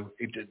 I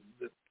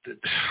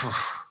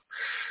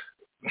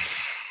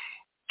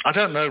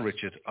don't know,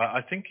 Richard.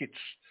 I think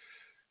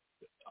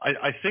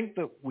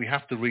that we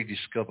have to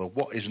rediscover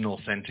what is an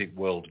authentic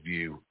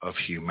worldview of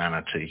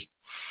humanity.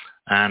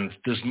 And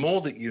there's more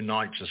that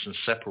unites us and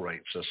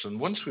separates us. And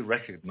once we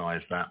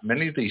recognize that,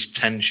 many of these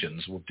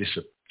tensions will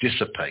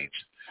dissipate,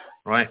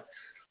 right?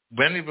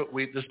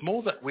 There's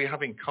more that we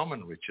have in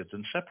common, Richard,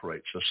 than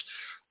separates us.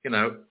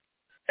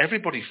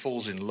 Everybody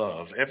falls in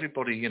love.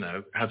 Everybody,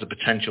 has the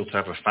potential to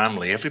have a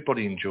family.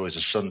 Everybody enjoys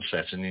a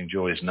sunset and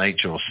enjoys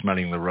nature, or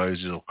smelling the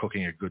roses, or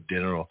cooking a good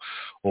dinner,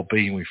 or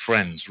being with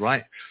friends,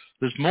 right?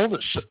 There's more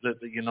that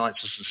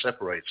unites us and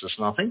separates us,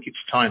 and I think it's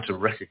time to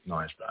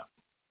recognize that.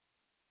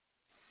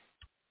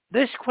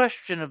 This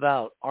question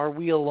about are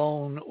we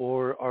alone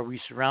or are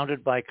we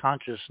surrounded by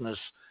consciousness,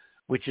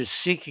 which is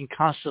seeking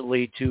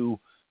constantly to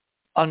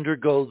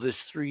undergo this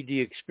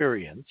 3D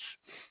experience,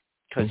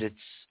 because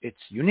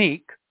it's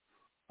unique.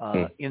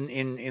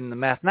 In the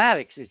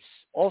mathematics, it's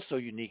also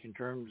unique in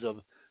terms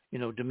of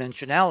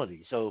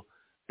dimensionality. So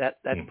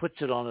that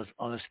puts it on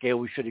a scale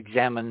we should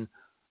examine.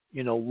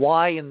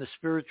 Why in the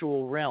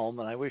spiritual realm,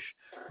 and I wish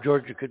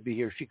Georgia could be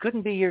here. She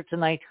couldn't be here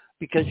tonight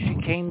because she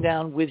came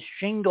down with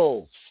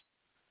shingles.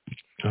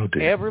 Oh,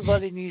 dear.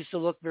 Everybody needs to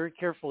look very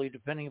carefully,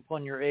 depending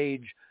upon your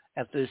age,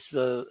 at this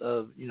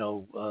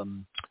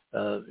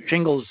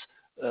shingles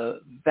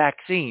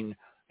vaccine,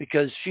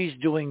 because she's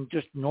doing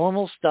just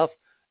normal stuff,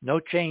 no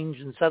change,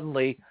 and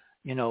suddenly,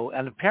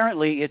 and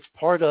apparently it's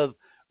part of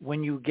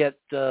when you get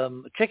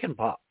chicken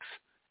pox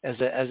as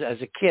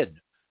a kid.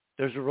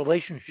 There's a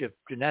relationship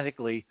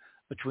genetically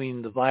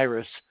between the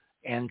virus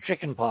and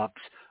chicken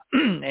pox,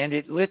 and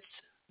it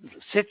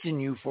sits in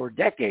you for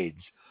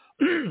decades.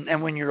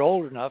 And when you're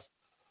old enough,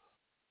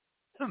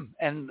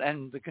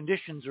 and the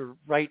conditions are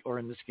right, or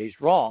in this case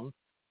wrong,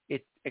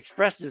 it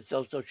expresses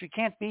itself. So she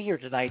can't be here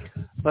tonight,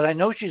 but I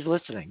know she's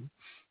listening,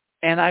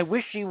 and I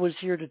wish she was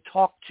here to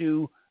talk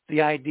to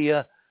the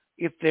idea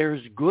if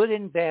there's good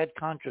and bad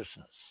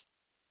consciousness.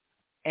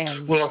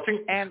 And well, I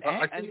think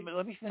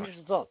let me finish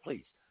the thought,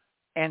 please.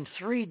 And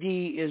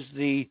 3D is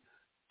the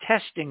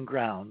testing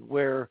ground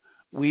where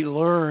we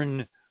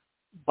learn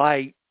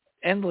by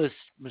endless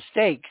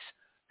mistakes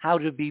how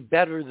to be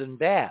better than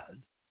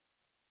bad.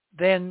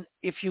 Then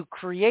if you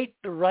create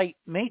the right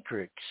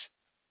matrix,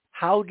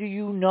 how do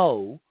you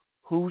know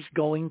who's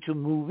going to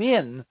move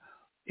in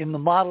the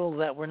model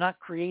that we're not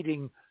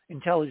creating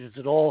intelligence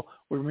at all.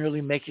 We're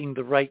merely making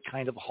the right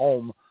kind of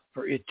home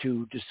for it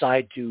to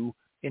decide to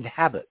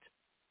inhabit.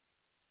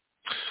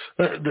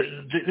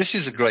 This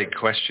is a great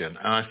question.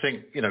 And I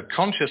think,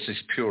 consciousness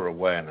is pure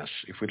awareness.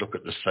 If we look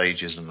at the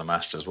sages and the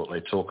masters, what they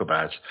talk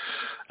about,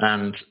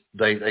 and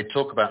they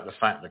talk about the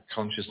fact that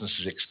consciousness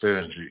is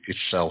experiencing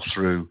itself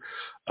through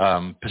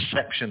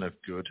perception of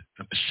good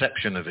and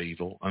perception of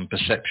evil and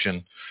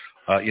perception,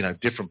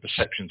 different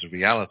perceptions of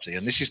reality.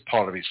 And this is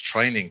part of its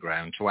training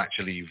ground to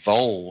actually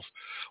evolve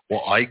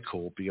what I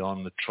call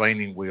beyond the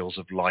training wheels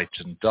of light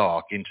and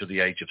dark into the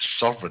age of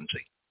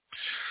sovereignty.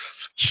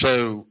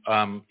 So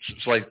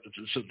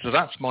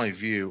that's my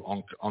view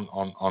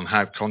on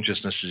how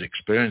consciousness has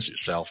experienced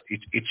itself.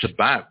 It's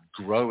about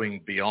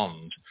growing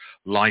beyond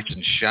light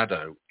and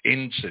shadow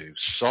into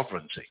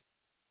sovereignty.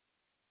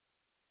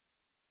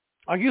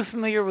 Are you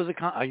familiar with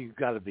you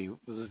got to be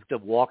with the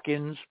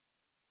walk-ins?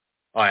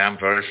 I am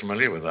very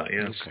familiar with that,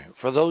 yes. Okay.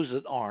 For those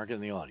that aren't in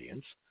the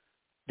audience,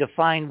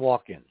 define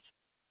walk-ins.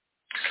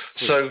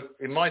 Please. So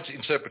in my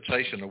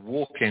interpretation, a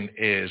walk-in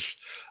is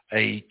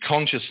a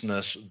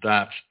consciousness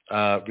that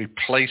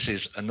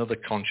replaces another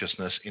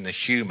consciousness in a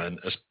human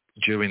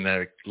during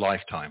their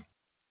lifetime.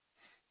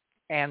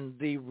 And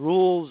the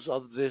rules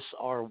of this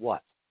are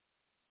what?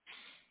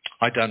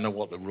 I don't know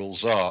what the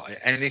rules are.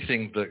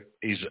 Anything that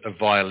is a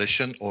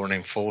violation or an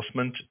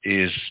enforcement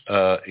is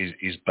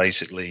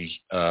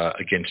basically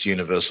against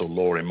universal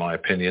law, in my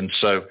opinion.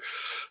 So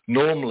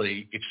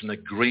normally it's an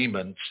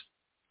agreement.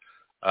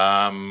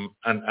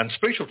 And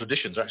spiritual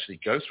traditions actually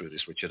go through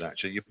this, Richard,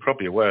 actually. You're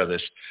probably aware of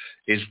this,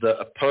 is that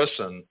a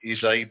person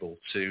is able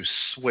to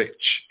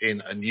switch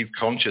in a new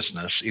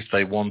consciousness if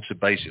they want to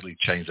basically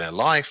change their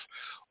life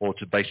or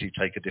to basically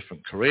take a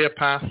different career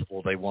path,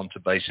 or they want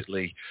to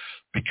basically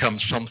become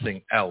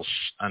something else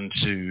and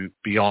to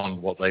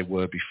beyond what they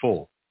were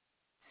before.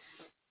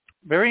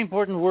 Very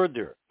important word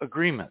there,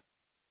 agreement.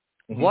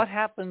 Mm-hmm. What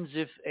happens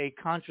if a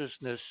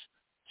consciousness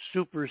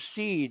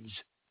supersedes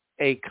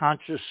a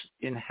conscious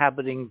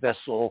inhabiting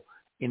vessel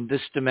in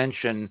this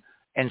dimension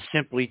and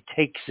simply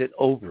takes it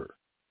over?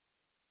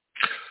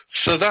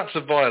 So that's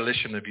a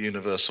violation of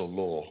universal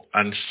law.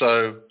 And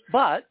so...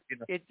 But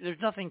there's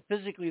nothing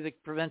physically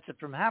that prevents it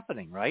from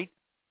happening, right?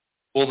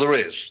 Well, there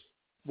is.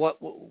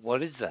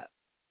 What is that?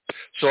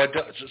 So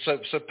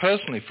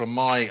personally,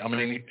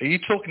 are you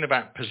talking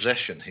about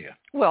possession here?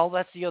 Well,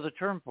 that's the other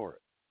term for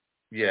it.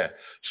 Yeah.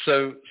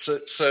 So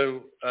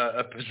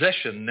a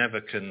possession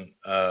never can,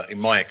 in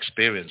my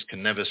experience,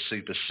 can never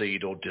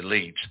supersede or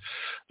delete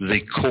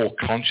the core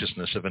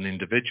consciousness of an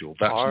individual.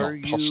 That's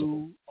not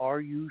possible.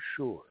 Are you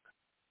sure?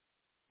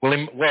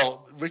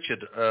 Well,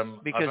 Richard,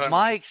 because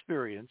my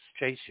experience,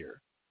 Chase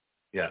here,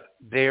 yeah,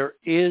 there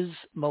is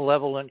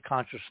malevolent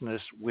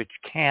consciousness which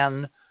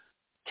can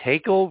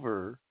take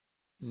over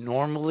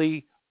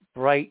normally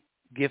bright,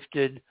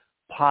 gifted,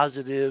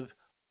 positive,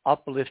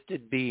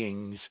 uplifted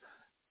beings,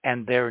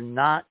 and they're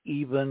not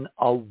even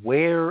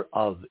aware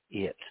of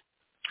it.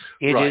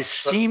 It is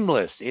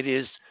seamless. It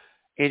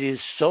is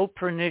so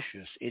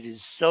pernicious. It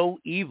is so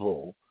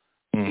evil.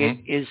 Mm-hmm. It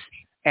is,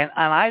 and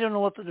I don't know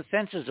what the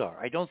defenses are.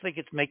 I don't think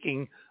it's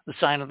making the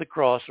sign of the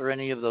cross or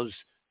any of those,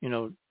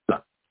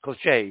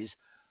 cliches.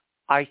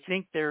 I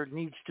think there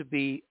needs to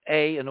be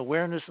an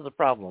awareness of the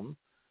problem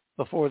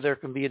before there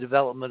can be a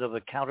development of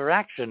a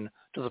counteraction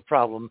to the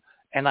problem.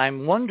 And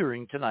I'm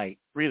wondering tonight,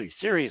 really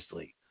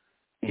seriously,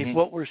 if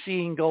what we're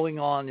seeing going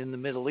on in the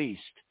Middle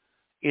East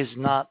is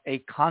not a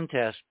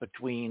contest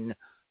between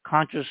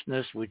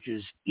consciousness, which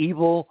is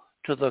evil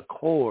to the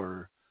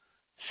core,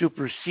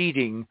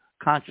 superseding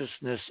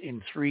consciousness in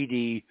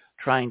 3D,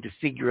 trying to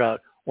figure out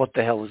what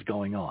the hell is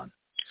going on.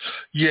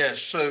 Yeah,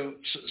 so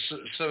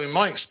in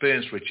my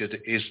experience,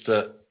 Richard, is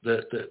that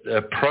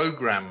the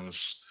programs,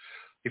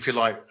 if you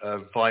like,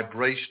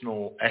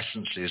 vibrational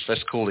essences,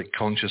 let's call it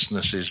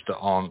consciousnesses that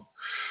aren't,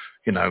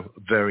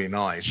 very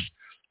nice,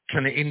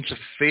 can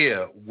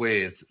interfere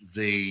with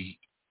the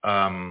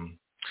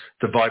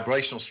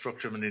vibrational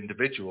structure of an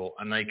individual,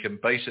 and they can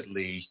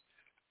basically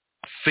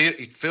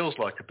it feels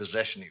like a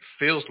possession, it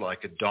feels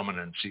like a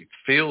dominance, it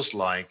feels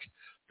like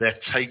they're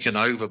taken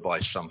over by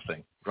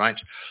something, right?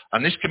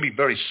 And this can be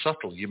very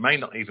subtle. You may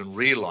not even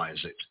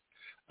realize it.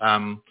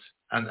 And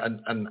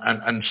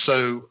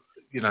so,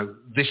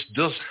 this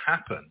does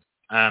happen.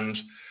 And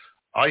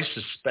I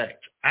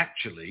suspect,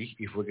 actually,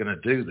 if we're going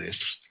to do this,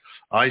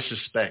 I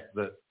suspect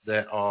that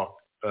there are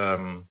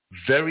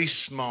very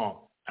smart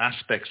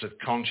aspects of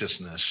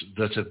consciousness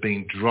that have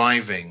been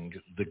driving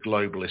the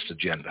globalist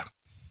agenda.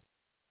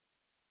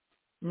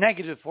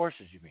 Negative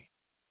forces, you mean?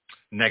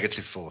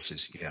 Negative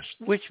forces, yes.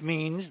 Which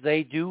means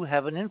they do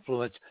have an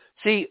influence.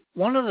 See,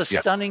 one of the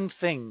stunning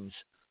things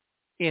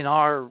in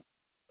our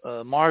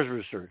Mars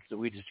research that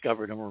we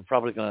discovered, and we're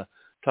probably going to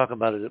talk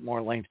about it at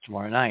more length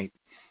tomorrow night,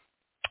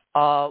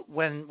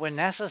 when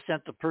NASA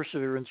sent the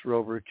Perseverance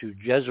rover to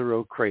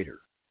Jezero Crater,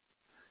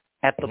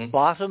 at the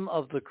bottom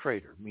of the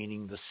crater,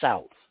 meaning the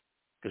south,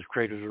 because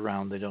craters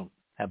around, they don't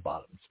have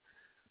bottoms,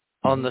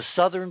 on the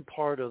southern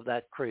part of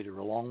that crater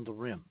along the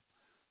rim,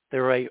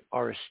 there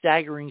are a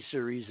staggering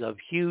series of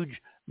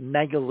huge,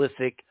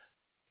 megalithic,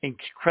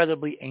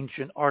 incredibly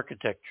ancient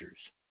architectures.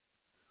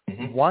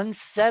 Mm-hmm. One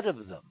set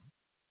of them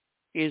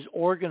is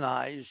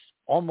organized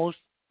almost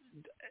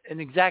an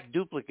exact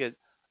duplicate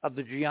of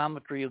the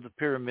geometry of the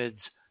pyramids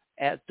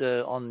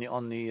on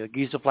the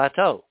Giza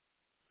Plateau,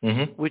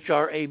 mm-hmm. which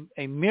are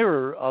a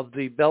mirror of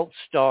the belt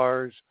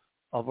stars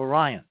of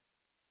Orion.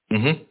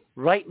 Mm-hmm.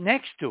 Right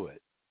next to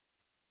it,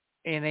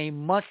 in a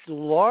much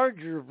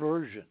larger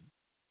version,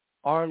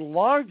 are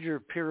larger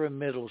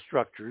pyramidal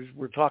structures.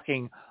 We're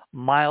talking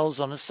miles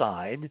on a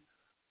side,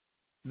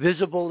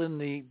 visible in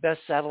the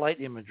best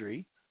satellite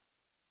imagery,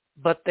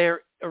 but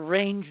they're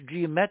arranged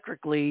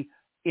geometrically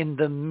in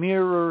the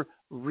mirror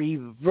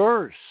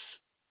reverse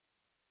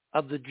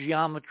of the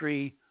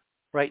geometry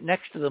right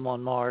next to them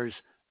on Mars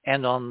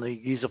and on the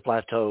Giza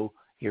Plateau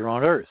here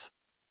on Earth.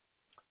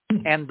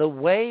 And the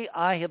way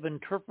I have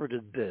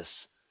interpreted this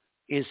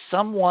is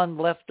someone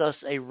left us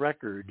a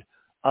record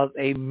of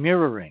a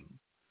mirroring,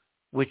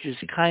 which is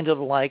kind of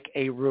like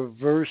a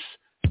reverse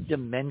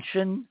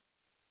dimension,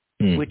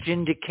 which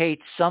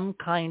indicates some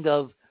kind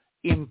of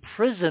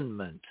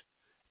imprisonment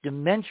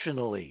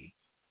dimensionally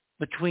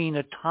between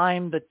a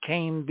time that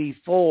came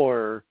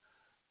before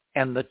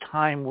and the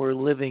time we're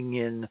living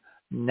in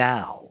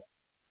now.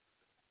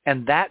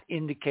 And that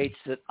indicates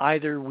that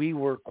either we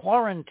were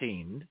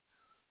quarantined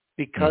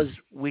because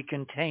we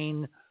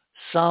contain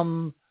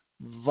some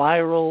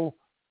viral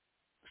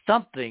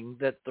something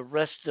that the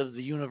rest of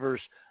the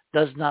universe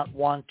does not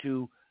want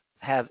to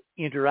have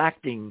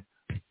interaction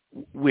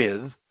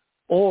with,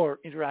 or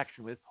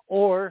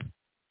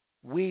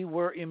we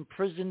were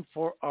imprisoned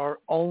for our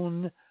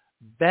own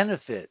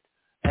benefit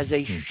as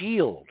a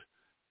shield,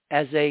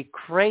 as a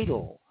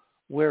cradle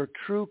where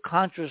true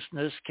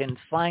consciousness can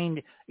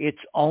find its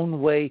own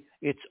way,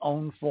 its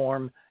own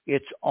form,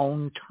 its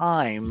own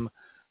time.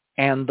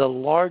 And the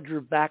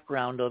larger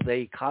background of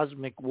a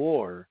cosmic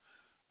war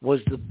was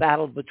the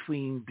battle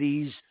between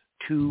these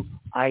two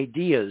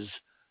ideas.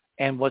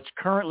 And what's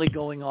currently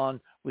going on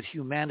with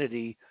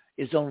humanity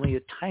is only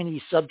a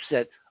tiny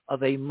subset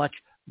of a much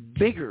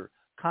bigger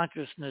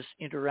consciousness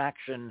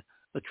interaction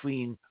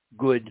between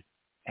good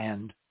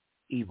and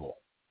evil.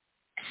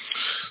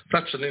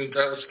 That's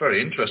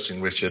very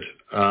interesting, Richard.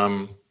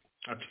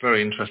 That's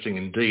very interesting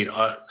indeed.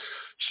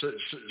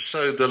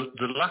 So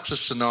the latter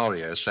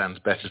scenario sounds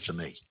better to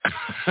me,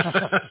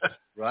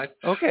 right?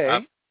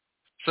 Okay.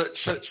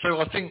 So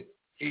I think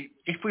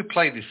if we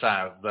play this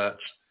out, that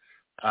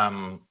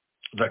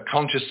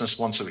consciousness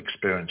wants to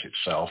experience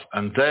itself,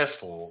 and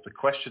therefore the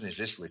question is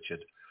this,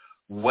 Richard: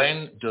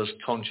 when does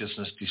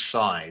consciousness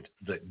decide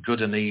that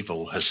good and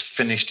evil has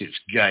finished its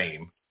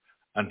game,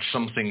 and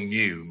something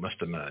new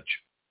must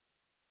emerge?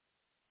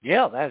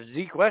 Yeah, that's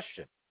the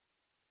question.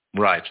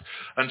 Right.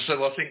 And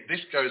so I think this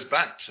goes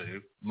back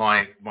to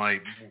my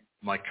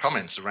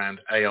comments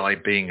around AI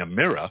being a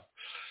mirror,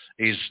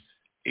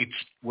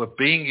 we're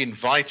being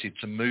invited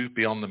to move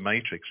beyond the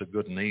matrix of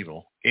good and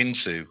evil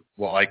into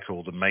what I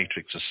call the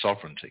matrix of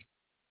sovereignty.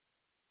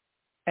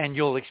 And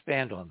you'll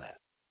expand on that.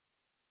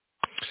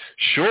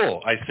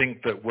 Sure. I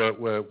think that we're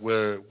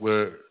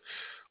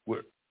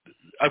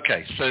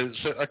okay. So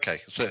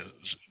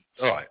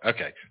all right.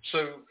 Okay.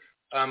 So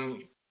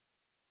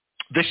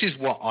this is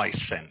what I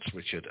sense,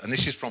 Richard, and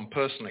this is from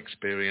personal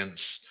experience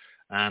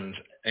and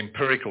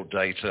empirical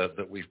data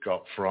that we've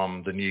got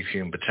from the New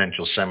Human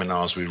Potential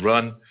seminars we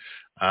run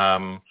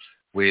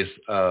with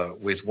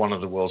one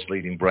of the world's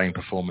leading brain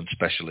performance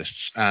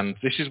specialists. And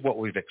this is what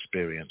we've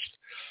experienced.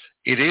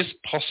 It is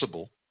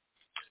possible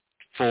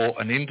for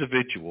an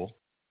individual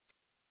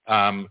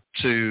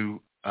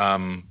to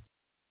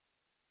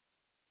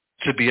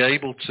be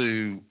able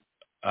to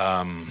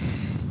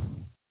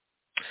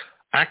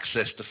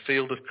access the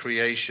field of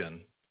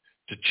creation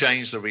to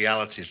change the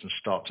realities and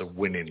start to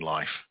win in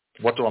life.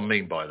 What do I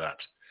mean by that?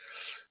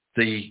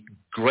 The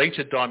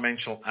greater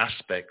dimensional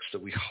aspects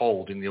that we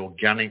hold in the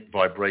organic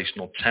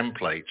vibrational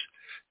template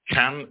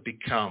can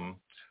become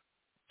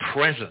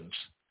present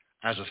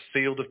as a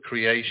field of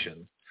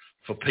creation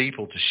for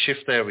people to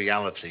shift their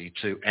reality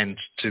to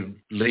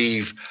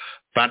leave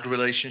bad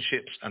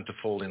relationships and to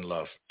fall in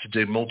love, to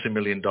do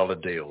multi-million-dollar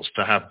deals,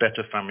 to have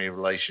better family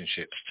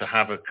relationships, to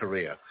have a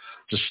career,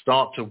 to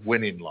start to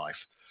win in life.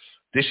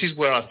 This is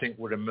where I think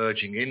we're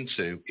emerging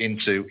into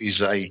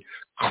is a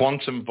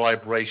quantum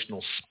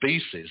vibrational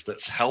species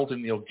that's held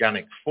in the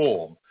organic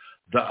form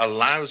that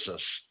allows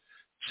us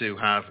to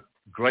have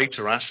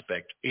greater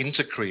aspect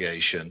into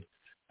creation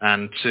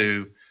and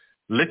to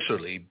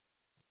literally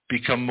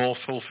become more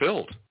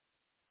fulfilled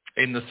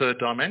in the third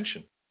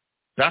dimension.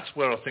 That's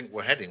where I think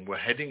we're heading. We're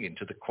heading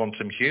into the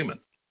quantum human.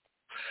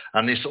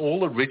 And this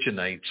all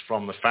originates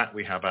from the fact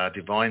we have our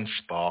divine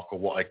spark, or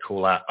what I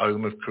call our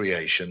Om of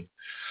creation.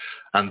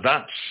 And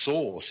that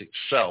source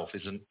itself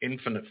is an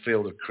infinite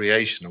field of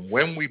creation. And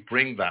when we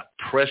bring that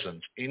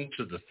present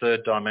into the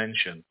third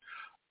dimension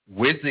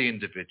with the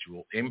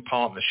individual in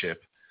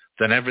partnership,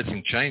 then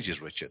everything changes,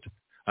 Richard.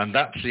 And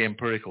that's the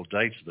empirical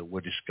data that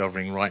we're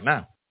discovering right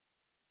now.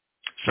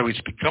 So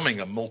it's becoming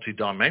a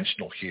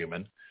multidimensional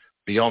human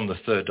beyond the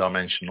third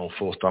dimensional,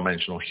 fourth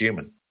dimensional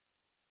human.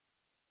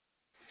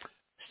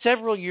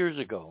 Several years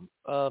ago,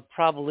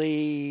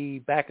 probably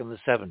back in the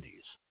 70s,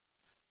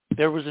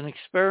 there was an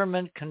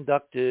experiment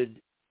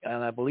conducted in,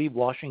 I believe,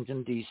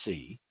 Washington,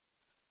 D.C.,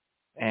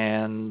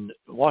 and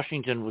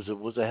Washington was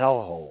a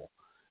hellhole.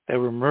 There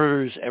were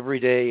murders every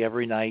day,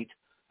 every night.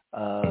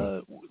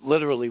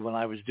 Literally, when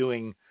I was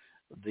doing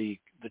the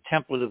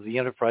template of the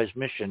Enterprise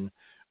mission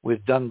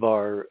with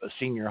Dunbar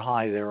Senior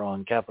High there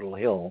on Capitol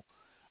Hill,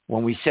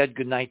 when we said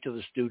goodnight to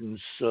the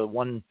students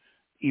one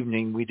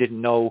evening, we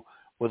didn't know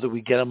whether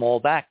we'd get them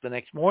all back the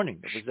next morning.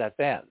 It was that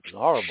bad. It was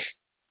horrible.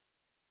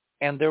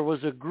 And there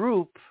was a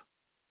group,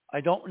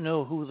 I don't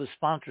know who the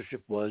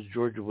sponsorship was.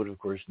 Georgia would, of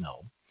course,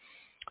 know.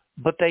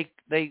 But they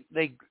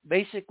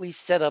basically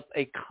set up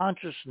a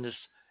consciousness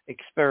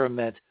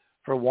experiment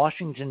for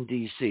Washington,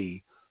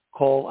 D.C.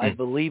 called, I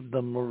believe,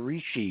 the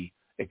Maharishi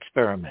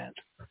experiment.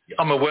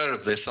 I'm aware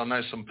of this. I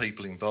know some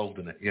people involved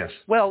in it, yes.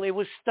 Well, it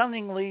was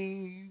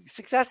stunningly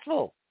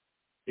successful.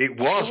 It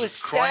was. It was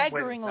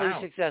staggeringly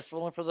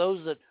successful. And for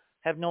those that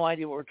have no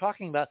idea what we're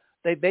talking about,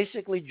 they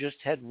basically just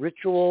had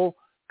ritual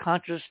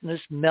consciousness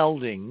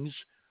meldings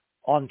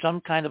on some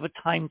kind of a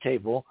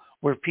timetable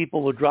where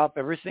people would drop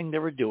everything they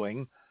were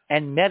doing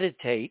and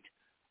meditate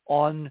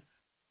on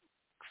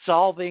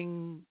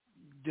solving,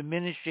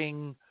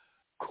 diminishing,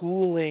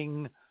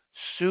 cooling,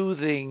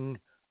 soothing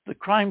the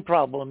crime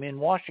problem in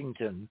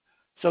Washington.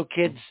 So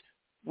kids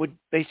would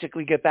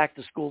basically get back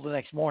to school the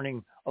next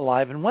morning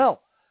alive and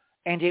well.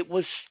 And it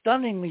was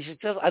stunningly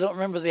successful. I don't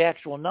remember the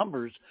actual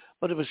numbers,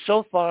 but it was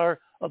so far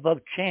above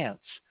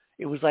chance.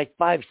 It was like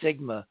 5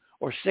 sigma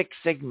or 6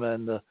 sigma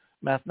in the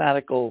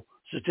mathematical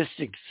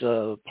statistics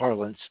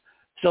parlance.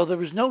 So there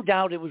was no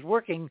doubt it was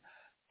working,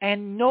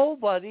 and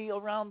nobody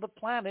around the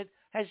planet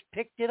has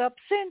picked it up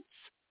since.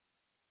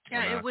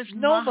 Yeah, it was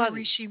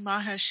nobody.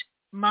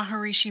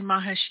 Maharishi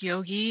Mahesh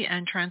Yogi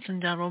and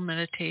Transcendental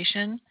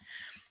Meditation.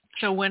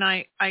 So when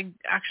I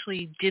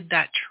actually did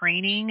that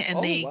training,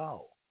 and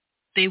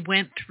they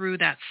went through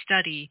that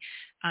study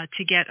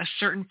to get a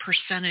certain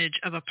percentage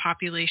of a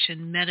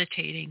population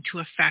meditating to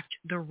affect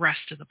the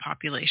rest of the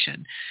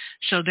population.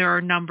 So there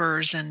are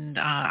numbers, and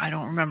I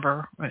don't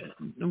remember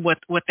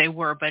what they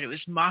were, but it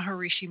was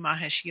Maharishi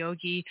Mahesh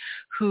Yogi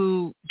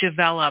who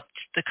developed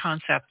the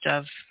concept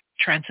of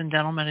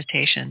transcendental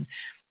meditation.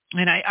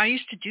 And I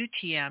used to do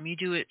TM. You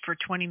do it for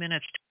 20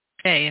 minutes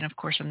a day, and of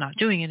course I'm not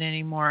doing it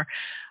anymore.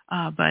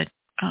 But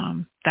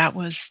that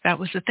was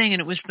the thing, and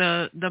it was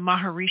the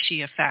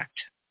Maharishi effect.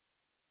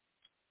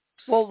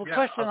 Well, the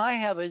question I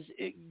have is,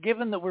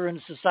 given that we're in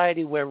a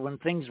society where when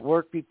things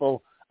work,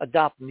 people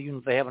adopt them even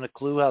if they haven't a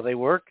clue how they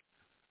work,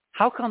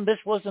 how come this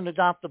wasn't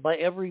adopted by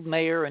every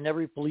mayor and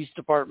every police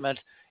department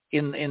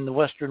in the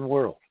Western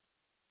world?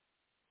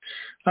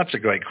 That's a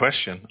great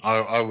question.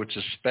 I would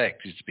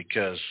suspect it's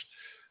because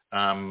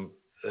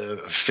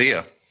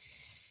fear.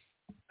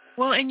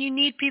 Well, and you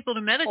need people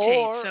to meditate.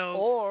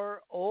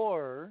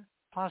 Or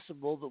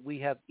possible that we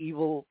have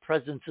evil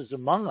presences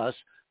among us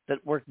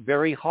that work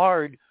very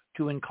hard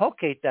to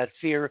inculcate that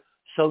fear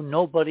so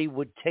nobody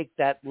would take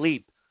that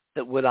leap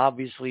that would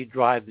obviously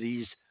drive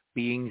these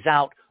beings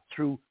out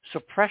through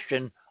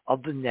suppression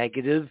of the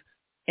negative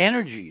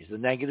energies, the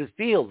negative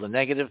field, the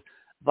negative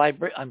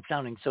vibration. I'm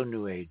sounding so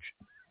new age.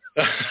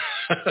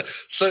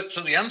 So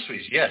the answer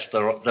is yes.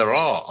 There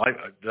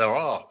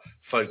are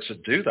folks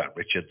that do that,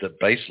 Richard. That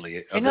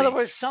basically, in other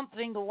words,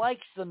 something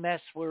likes the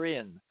mess we're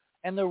in,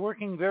 and they're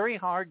working very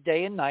hard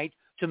day and night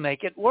to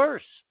make it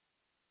worse.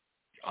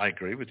 I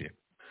agree with you.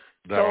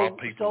 There are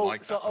people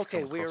like that.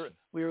 Okay,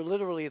 we're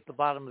literally at the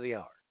bottom of the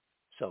hour,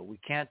 so we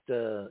can't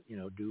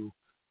do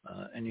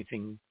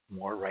anything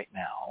more right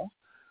now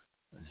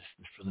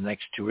for the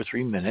next 2 or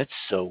 3 minutes.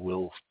 So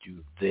we'll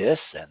do this,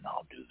 and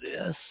I'll do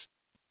this.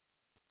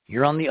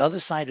 You're on the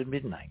other side of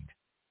midnight.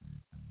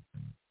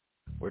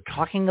 We're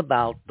talking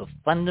about the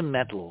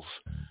fundamentals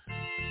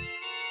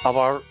of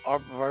our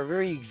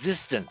very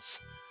existence,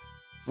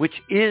 which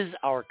is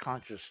our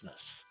consciousness.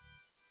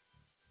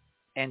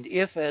 And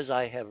if, as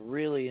I have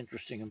really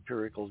interesting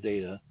empirical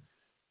data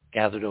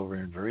gathered over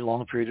a very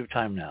long period of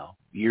time now,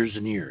 years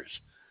and years,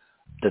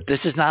 that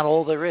this is not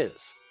all there is,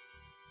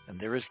 and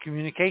there is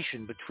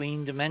communication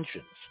between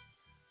dimensions.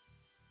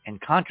 And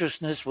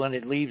consciousness, when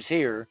it leaves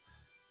here,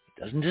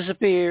 it doesn't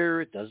disappear,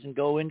 it doesn't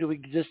go into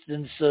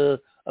existence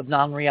of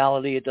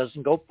non-reality, it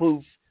doesn't go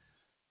poof.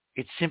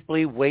 It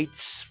simply waits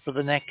for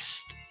the next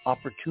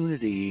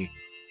opportunity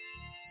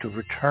to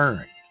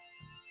return.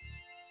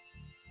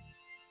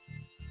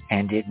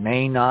 And it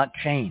may not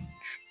change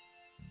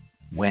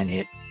when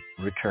it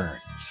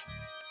returns.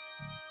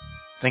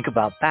 Think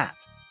about that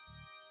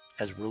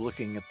as we're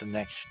looking at the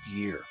next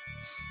year.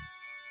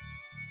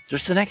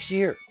 Just the next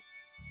year.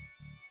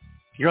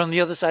 You're on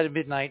the other side of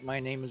midnight. My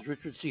name is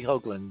Richard C.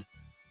 Hoagland.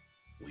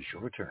 We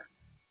shall return.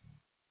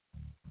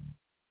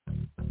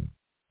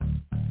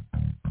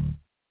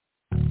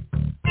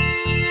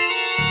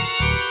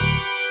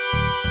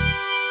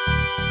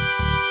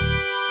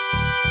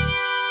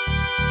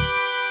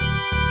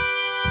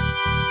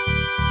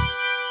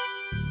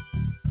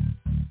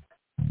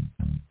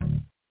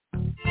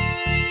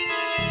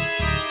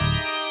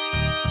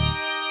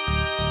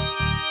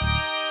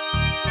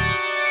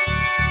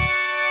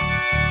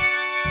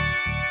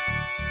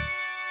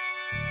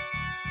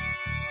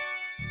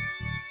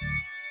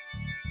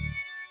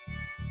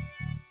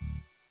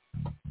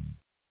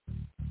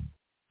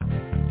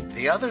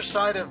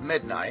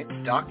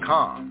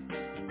 theothersideofmidnight.com.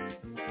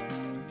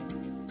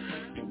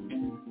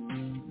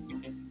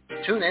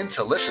 Tune in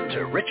to listen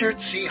to Richard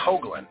C.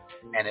 Hoagland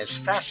and his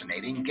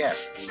fascinating guests.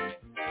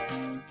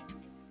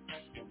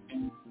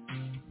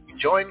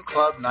 Join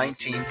Club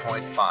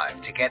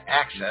 19.5 to get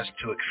access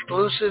to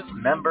exclusive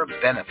member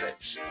benefits.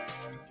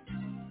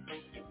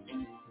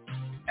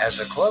 As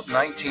a Club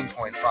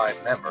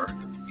 19.5 member,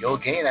 you'll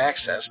gain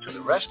access to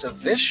the rest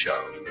of this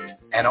show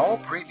and all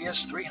previous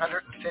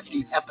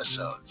 350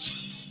 episodes.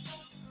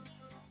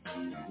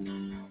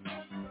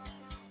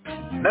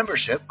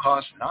 Membership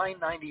costs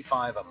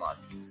 $9.95 a month,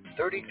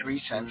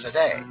 33 cents a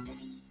day.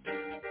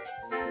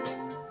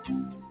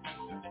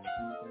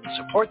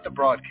 Support the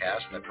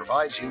broadcast that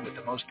provides you with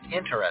the most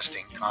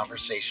interesting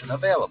conversation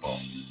available.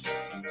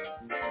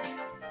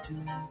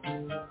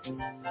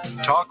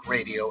 Talk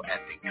radio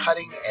at the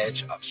cutting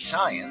edge of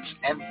science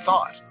and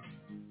thought.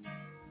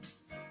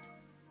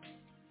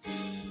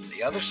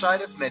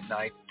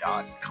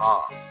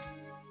 theothersideofmidnight.com.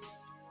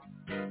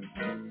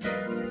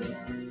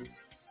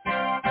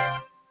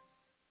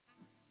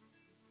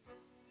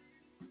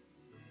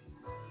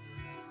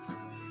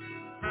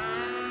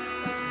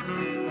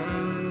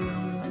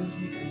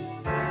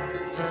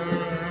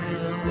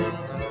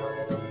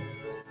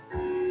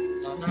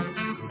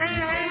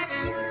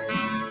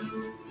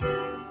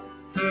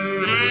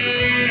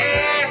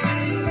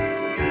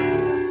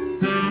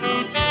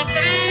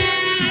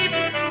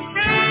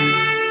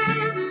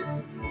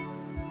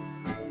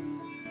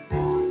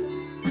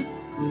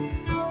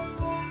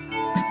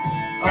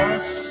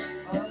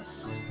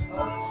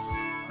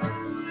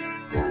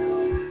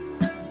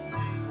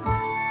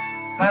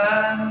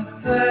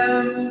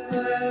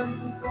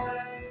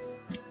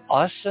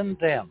 Us and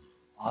them.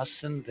 Us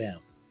and them.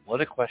 What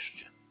a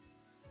question.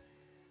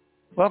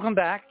 Welcome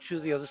back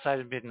to The Other Side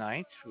of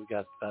Midnight. We've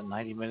got about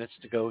 90 minutes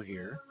to go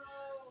here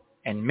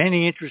and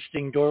many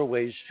interesting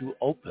doorways to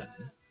open.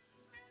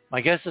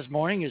 My guest this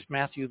morning is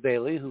Matthew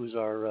Bailey, who's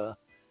our,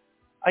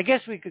 I guess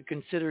we could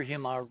consider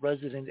him our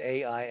resident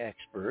AI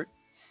expert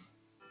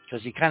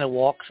because he kind of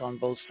walks on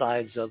both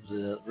sides of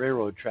the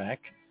railroad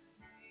track,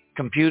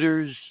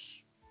 computers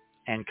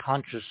and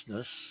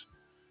consciousness.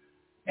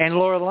 And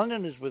Laura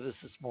London is with us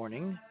this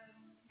morning,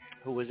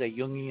 who is a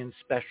Jungian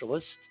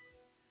specialist.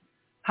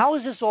 How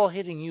is this all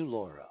hitting you,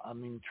 Laura? I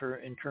mean,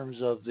 in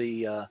terms of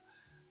the,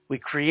 we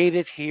create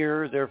it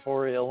here,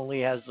 therefore it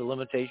only has the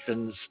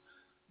limitations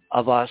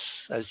of us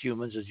as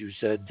humans, as you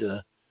said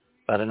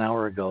about an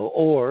hour ago,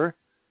 or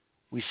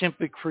we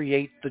simply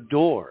create the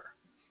door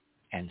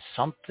and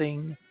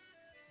something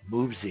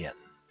moves in.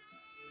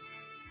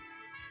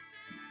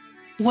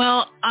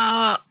 Well,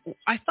 I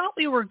thought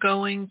we were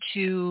going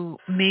to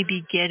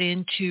maybe get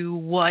into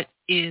what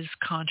is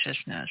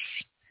consciousness.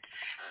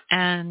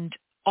 And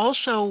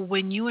also,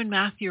 when you and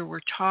Matthew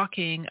were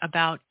talking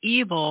about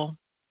evil,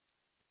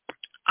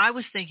 I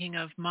was thinking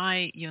of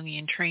my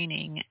Jungian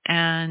training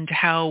and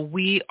how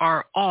we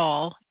are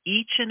all,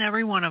 each and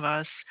every one of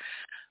us,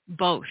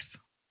 both.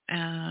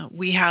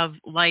 We have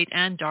light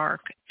and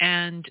dark.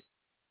 And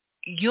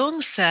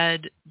Jung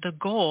said the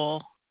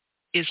goal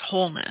is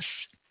wholeness.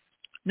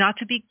 Not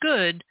to be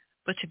good,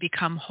 but to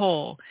become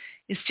whole,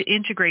 is to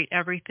integrate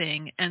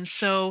everything. And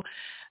so,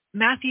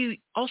 Matthew,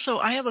 also,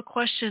 I have a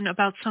question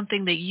about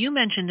something that you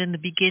mentioned in the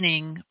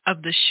beginning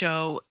of the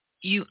show.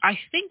 I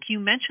think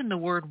you mentioned the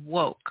word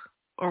woke,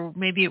 or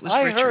maybe it was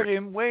Richard. I heard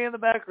him way in the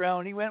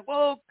background. He went,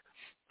 woke.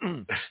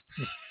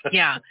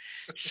 Yeah.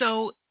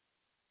 So,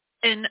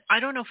 and I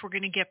don't know if we're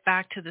going to get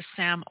back to the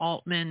Sam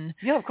Altman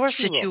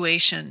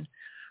situation.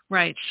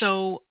 Right.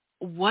 So,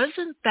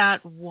 wasn't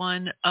that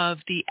one of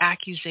the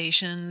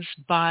accusations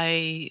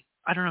by,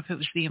 I don't know if it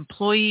was the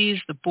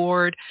employees, the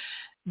board,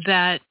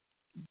 that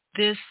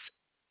this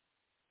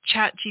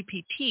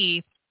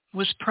ChatGPT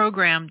was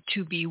programmed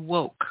to be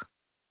woke?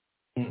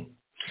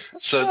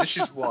 So this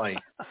is why,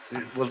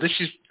 well, this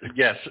is,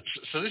 yes,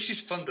 so this is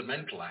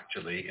fundamental,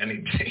 actually, and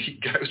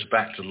it goes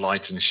back to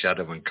light and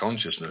shadow and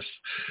consciousness.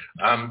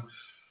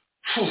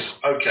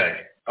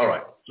 Okay, all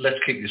right, let's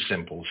keep this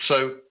simple.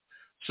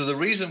 So the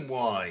reason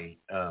why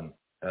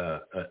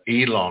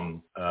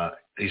Elon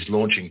is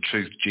launching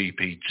Truth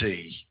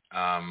GPT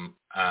and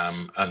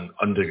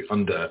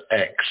under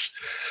X,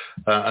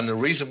 and the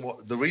reason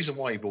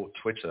why he bought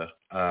Twitter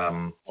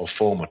or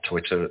former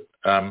Twitter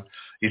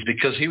is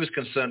because he was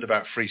concerned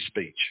about free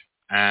speech,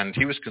 and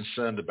he was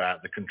concerned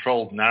about the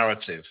controlled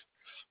narrative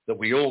that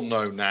we all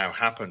know now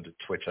happened at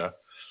Twitter,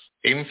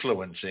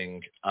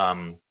 influencing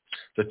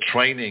the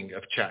training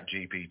of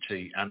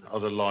ChatGPT and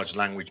other large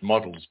language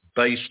models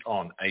based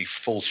on a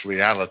false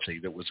reality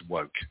that was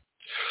woke.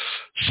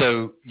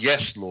 So,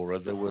 yes, Laura,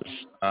 there was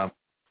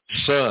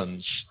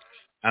concerns,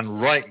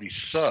 and rightly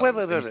so. Wait,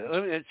 let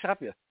me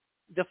stop you.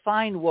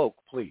 Define woke,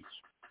 please.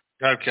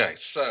 Okay,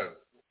 that's a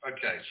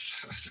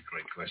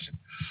great question.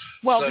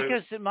 Well,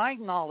 because to my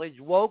knowledge,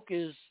 woke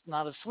is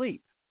not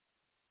asleep.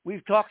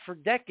 We've talked for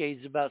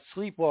decades about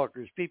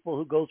sleepwalkers, people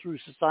who go through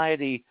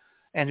society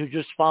and who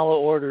just follow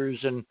orders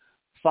and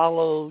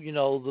follow,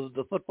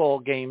 the football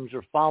games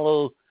or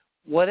follow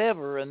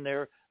whatever, and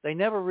they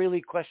never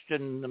really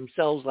question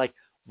themselves, like,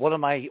 why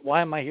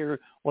am I here?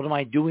 What am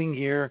I doing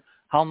here?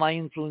 How am I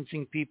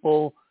influencing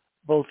people,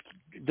 both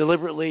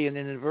deliberately and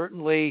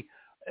inadvertently?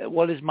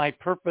 What is my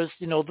purpose?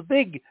 The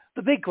big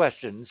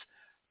questions.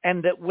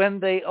 And that when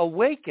they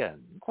awaken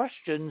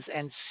questions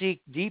and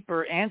seek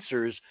deeper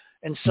answers,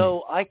 and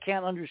so I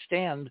can't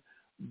understand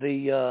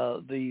the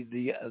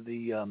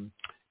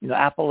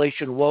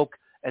appellation woke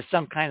as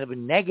some kind of a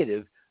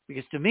negative,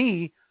 because to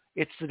me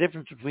it's the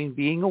difference between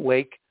being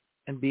awake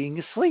and being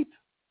asleep.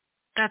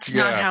 That's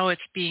not how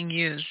it's being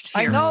used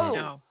here.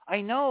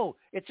 I know.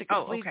 It's a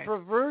complete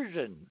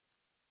perversion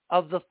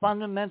of the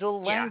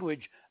fundamental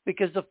language,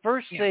 because the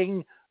first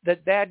thing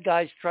that bad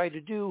guys try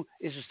to do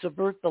is to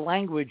subvert the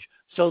language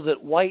so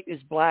that white is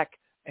black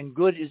and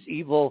good is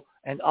evil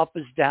and up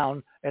is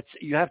down.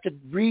 You have to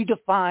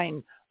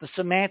redefine the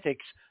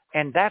semantics,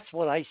 and that's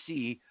what I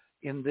see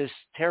in this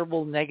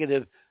terrible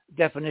negative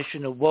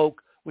definition of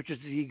woke, which is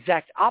the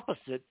exact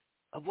opposite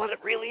of what it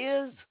really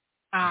is.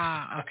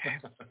 Okay.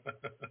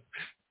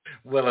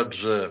 Well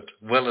observed.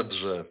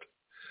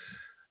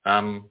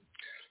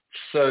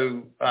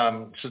 So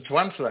to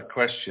answer that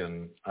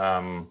question,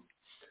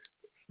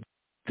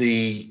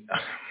 it's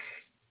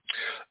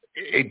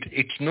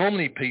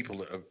normally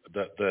people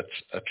that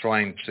are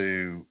trying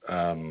to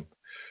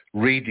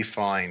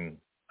redefine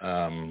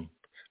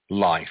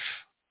life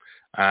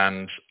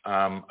and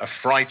are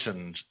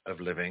frightened of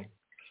living,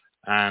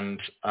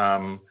 and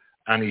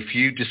if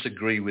you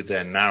disagree with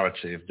their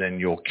narrative, then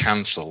you're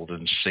cancelled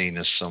and seen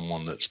as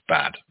someone that's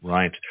bad,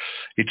 right?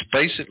 It's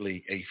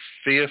basically a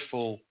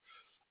fearful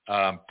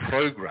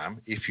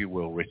program, if you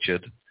will,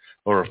 Richard,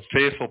 or a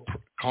fearful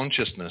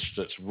consciousness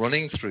that's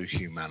running through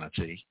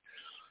humanity,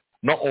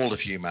 not all of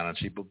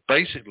humanity, but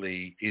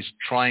basically is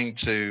trying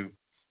to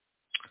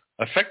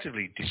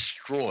effectively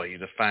destroy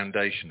the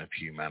foundation of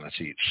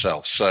humanity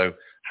itself. So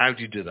how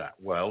do you do that?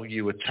 Well,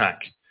 you attack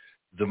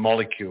the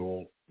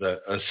molecule, the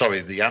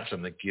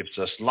atom that gives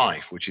us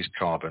life, which is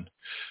carbon.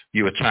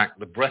 You attack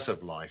the breath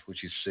of life,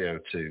 which is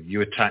CO2.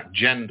 You attack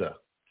gender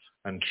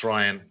and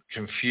try and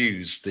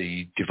confuse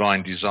the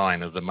divine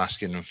design of the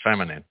masculine and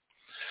feminine.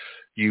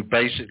 You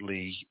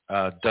basically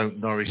don't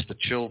nourish the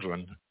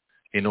children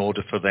in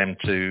order for them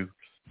to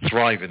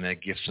thrive in their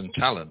gifts and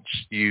talents.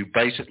 You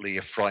basically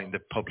are frightened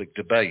of public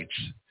debates.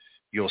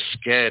 You're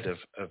scared of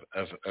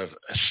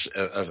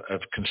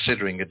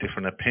considering a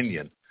different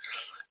opinion.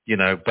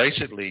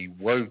 Basically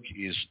woke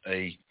is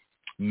a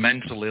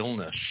mental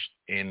illness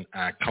in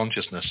our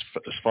consciousness,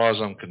 as far as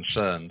I'm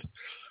concerned,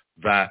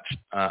 that,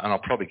 and I'll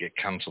probably get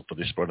cancelled for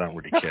this, but I don't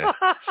really care.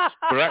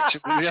 But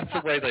actually, that's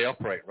the way they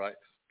operate, right?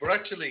 But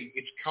actually,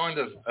 it's kind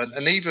of,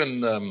 and even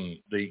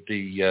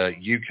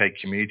the UK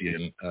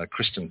comedian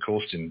Kristen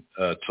Corsten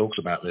talks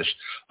about this,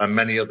 and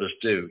many others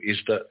do, is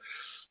that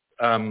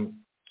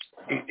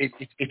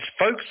it's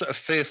folks that are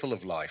fearful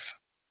of life,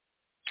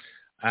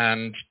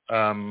 and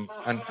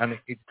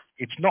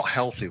it's not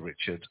healthy,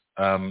 Richard,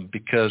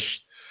 because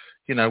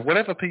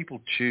whatever people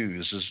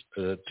choose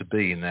to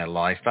be in their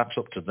life, that's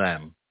up to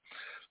them.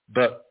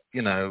 But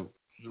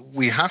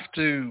we have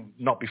to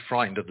not be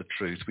frightened of the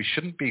truth. We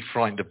shouldn't be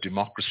frightened of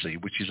democracy,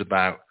 which is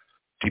about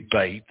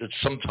debate that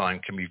sometimes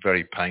can be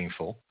very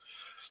painful,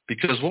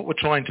 because what we're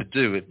trying to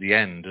do at the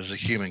end as a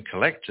human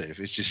collective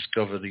is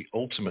discover the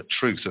ultimate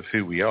truth of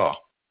who we are.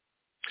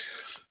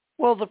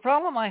 Well, the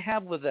problem I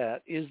have with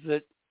that is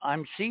that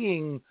I'm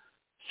seeing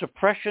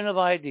suppression of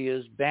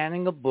ideas,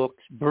 banning of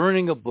books,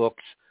 burning of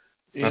books,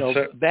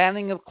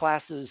 banning of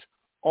classes,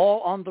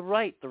 all on the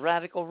right, the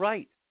radical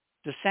right.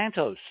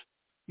 DeSantis,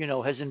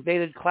 has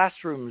invaded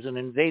classrooms and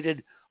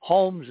invaded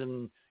homes,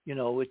 and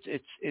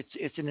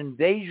it's an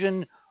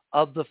invasion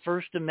of the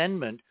First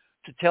Amendment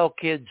to tell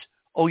kids,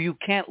 oh, you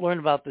can't learn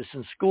about this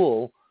in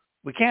school.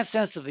 We can't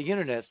censor the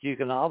internet, so you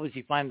can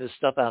obviously find this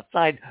stuff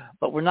outside,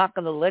 but we're not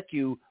going to let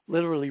you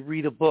literally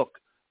read a book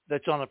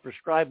that's on a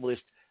prescribed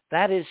list.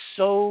 That is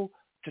so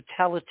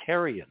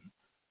totalitarian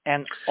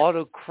and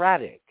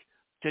autocratic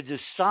to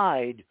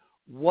decide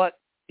what,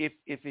 if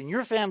in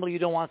your family you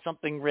don't want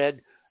something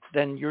read,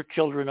 then your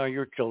children are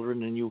your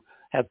children and you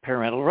have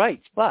parental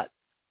rights. But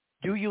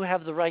do you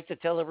have the right to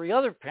tell every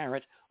other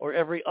parent or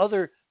every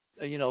other,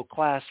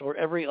 class or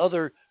every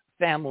other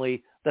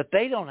family that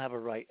they don't have a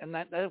right? And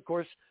that, of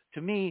course,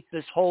 to me,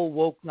 this whole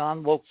woke,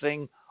 non-woke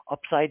thing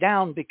upside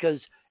down, because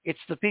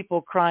it's the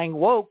people crying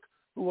woke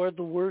who are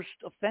the worst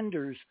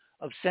offenders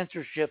of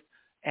censorship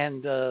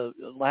and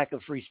lack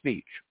of free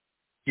speech.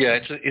 Yeah,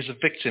 it's a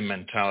victim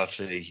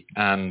mentality.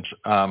 And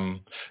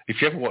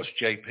if you ever watch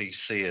J.P.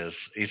 Sears,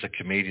 he's a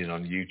comedian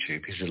on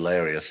YouTube. He's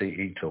hilarious.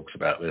 He talks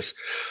about this.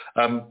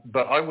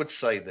 But I would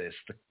say this,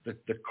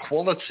 the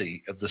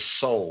quality of the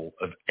soul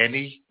of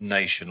any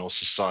nation or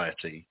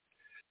society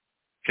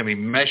can be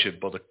measured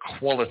by the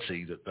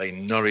quality that they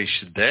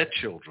nourish their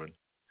children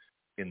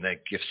in their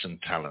gifts and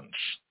talents.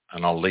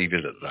 And I'll leave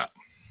it at that.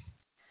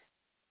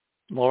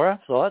 Laura,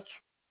 thoughts?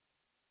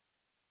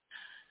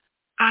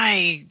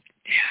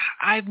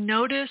 I've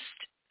noticed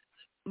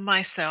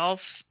myself,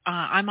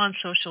 I'm on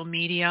social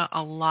media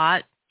a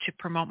lot, to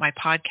promote my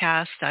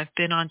podcast. I've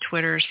been on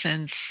Twitter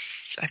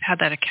I've had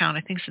that account,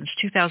 I think, since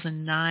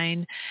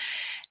 2009.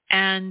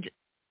 And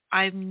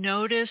I've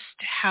noticed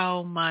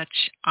how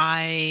much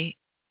I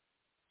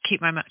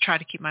try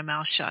to keep my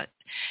mouth shut.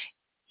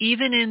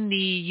 Even in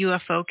the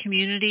UFO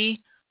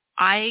community,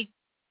 I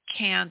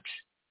can't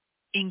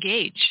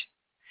engage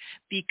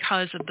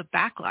because of the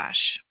backlash.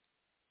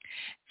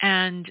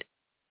 And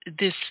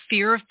this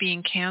fear of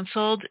being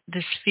canceled,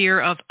 this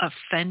fear of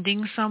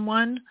offending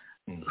someone.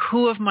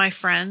 Who of my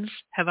friends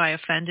have I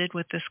offended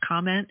with this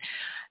comment?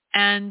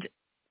 And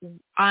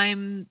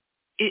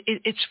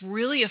it's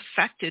really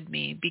affected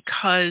me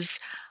because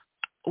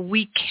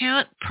we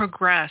can't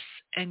progress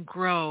and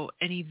grow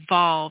and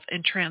evolve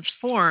and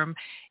transform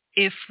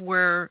if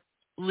we're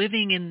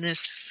living in this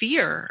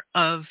fear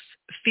of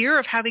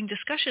having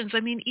discussions.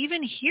 I mean,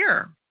 even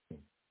here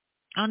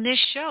on this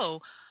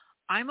show,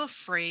 I'm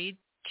afraid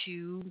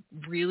to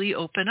really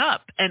open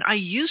up. And I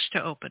used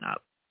to open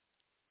up.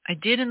 I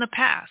did in the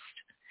past.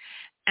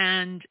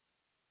 And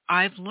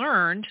I've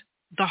learned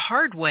the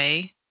hard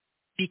way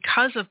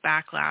because of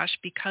backlash,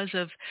 because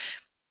of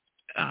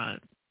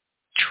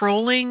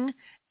trolling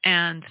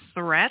and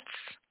threats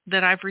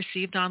that I've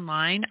received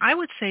online. I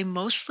would say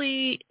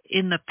mostly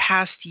in the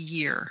past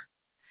year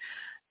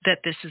that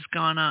this has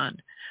gone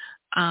on,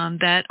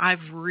 that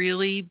I've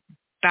really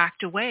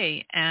backed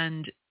away.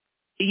 And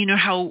you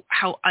know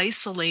how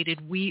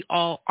isolated we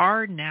all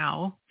are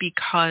now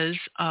because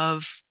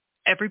of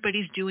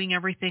everybody's doing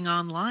everything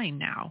online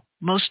now.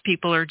 Most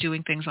people are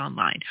doing things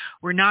online.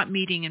 We're not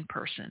meeting in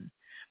person.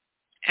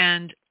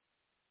 And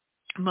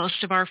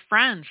most of our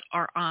friends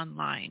are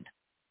online.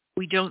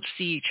 We don't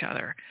see each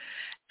other.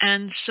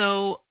 And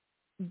so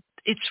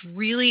it's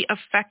really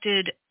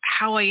affected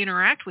how I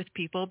interact with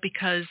people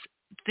because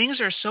things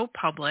are so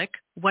public.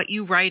 What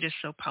you write is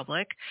so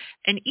public.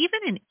 And even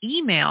an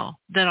email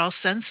that I'll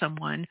send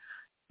someone,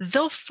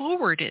 they'll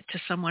forward it to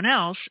someone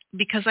else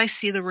because I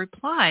see the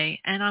reply.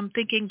 And I'm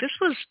thinking, this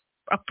was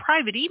a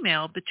private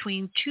email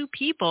between two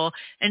people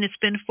and it's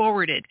been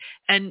forwarded.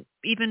 And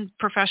even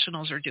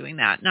professionals are doing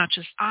that. Not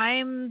just,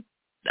 I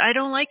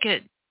don't like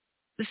it.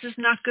 This is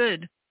not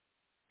good.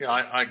 Yeah,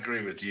 I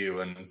agree with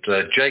you. And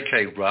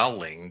J.K.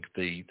 Rowling,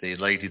 the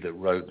lady that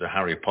wrote the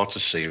Harry Potter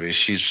series,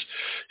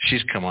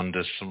 she's come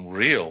under some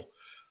real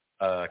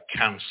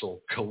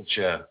cancel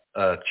culture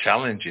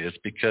challenges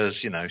because,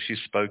 you know, she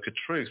spoke a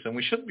truth. And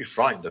we shouldn't be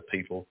frightened of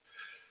people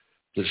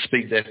that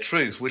speak their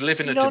truth. We live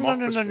in a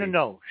democracy.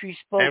 No. She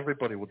spoke.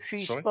 Everybody would.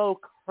 She sorry?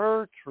 spoke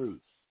her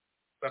truth.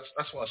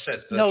 That's what I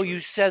said. No, truth.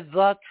 you said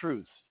the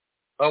truth.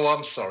 Oh,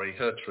 I'm sorry.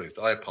 Her truth.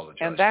 I apologize.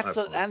 And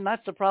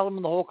that's the problem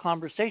in the whole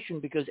conversation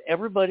because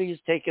everybody has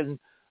taken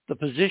the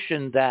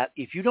position that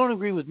if you don't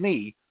agree with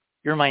me,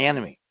 you're my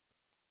enemy.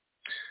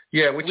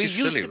 Yeah, which we is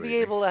silly. We used to be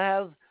able to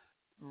have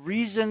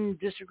reasoned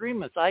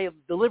disagreements. I have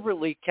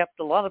deliberately kept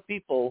a lot of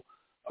people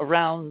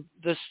around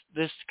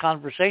this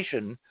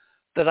conversation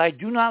that I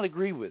do not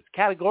agree with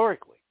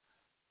categorically,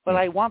 but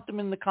I want them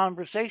in the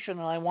conversation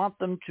and I want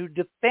them to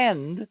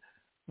defend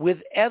with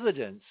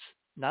evidence,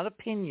 not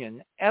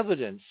opinion,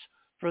 evidence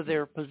for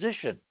their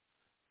position.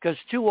 Because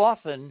too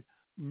often,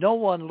 no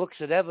one looks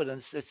at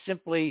evidence. It's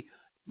simply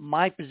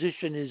my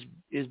position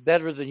is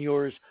better than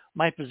yours,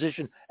 my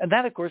position. And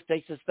that, of course,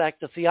 takes us back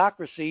to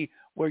theocracy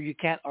where you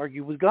can't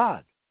argue with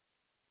God.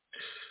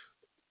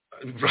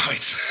 Right.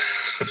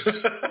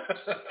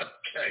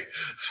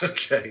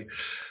 Okay.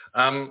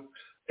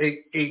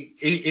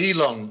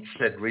 Elon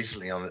said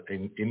recently on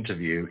an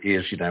interview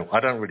I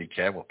don't really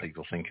care what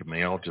people think of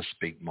me. I'll just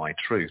speak my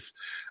truth.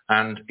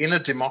 And in a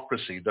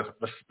democracy,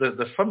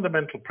 the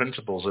fundamental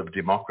principles of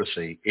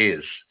democracy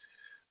is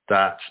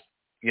that,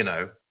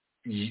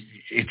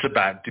 it's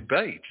about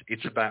debate.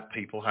 It's about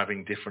people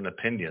having different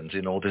opinions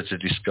in order to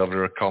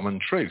discover a common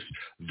truth.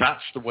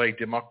 That's the way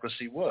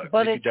democracy works.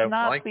 But it's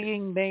not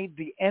being made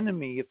the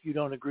enemy if you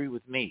don't agree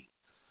with me.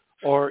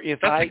 Or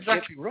if right.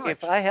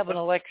 If I have an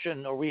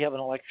election or we have an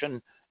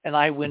election and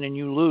I win and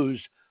you lose,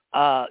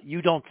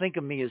 you don't think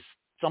of me as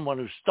someone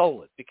who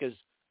stole it because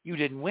you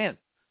didn't win.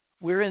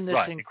 We're in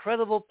this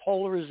incredible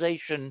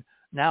polarization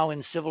now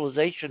in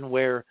civilization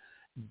where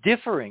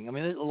differing,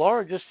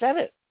 Laura just said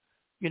it.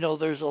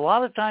 There's a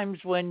lot of times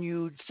when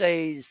you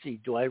say,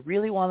 do I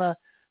really want to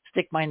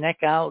stick my neck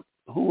out?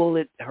 Who will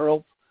it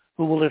help?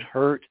 Who will it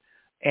hurt?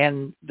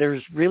 And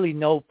there's really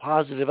no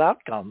positive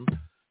outcome,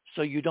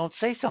 so you don't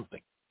say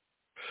something.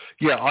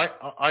 Yeah,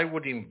 I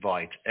would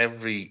invite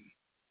every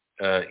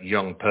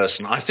young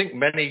person. I think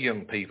many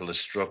young people are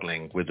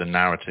struggling with the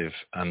narrative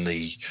and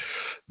the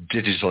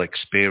digital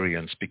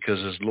experience because,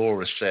 as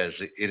Laura says,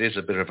 it is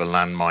a bit of a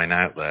landmine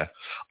out there.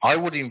 I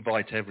would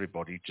invite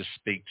everybody to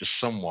speak to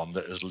someone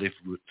that has lived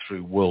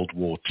through World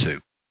War II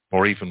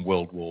or even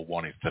World War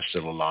I if they're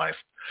still alive,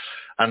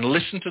 and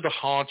listen to the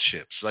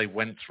hardships they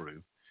went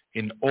through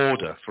in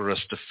order for us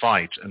to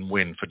fight and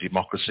win for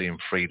democracy and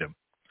freedom.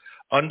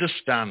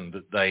 Understand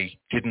that they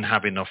didn't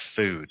have enough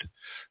food,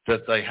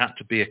 that they had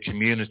to be a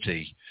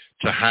community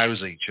to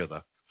house each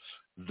other.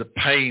 the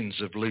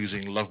pains of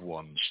losing loved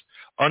ones,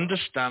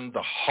 understand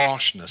the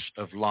harshness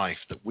of life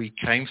that we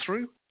came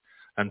through,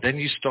 and then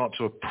you start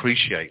to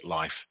appreciate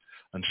life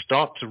and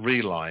start to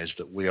realize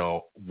that we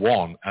are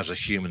one as a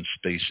human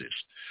species.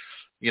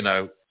 You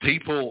know,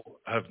 people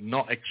have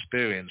not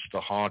experienced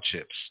the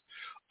hardships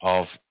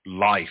of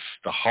life,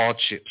 the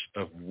hardships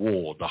of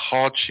war, the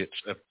hardships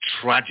of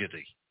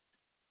tragedy,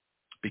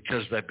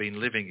 because they've been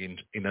living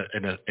in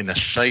a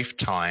safe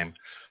time,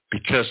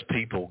 because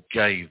people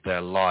gave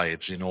their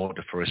lives in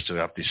order for us to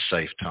have this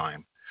safe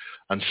time.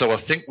 And so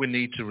I think we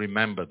need to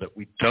remember that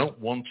we don't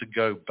want to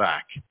go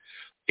back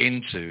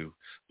into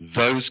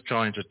those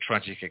kinds of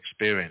tragic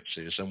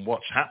experiences. And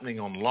what's happening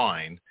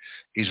online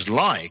is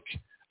like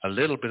a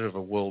little bit of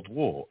a world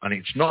war, and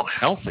it's not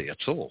healthy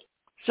at all.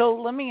 So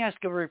let me ask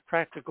a very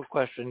practical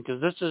question,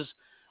 because this is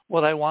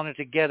what I wanted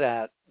to get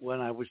at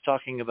when I was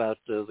talking about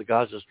the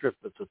Gaza Strip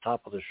at the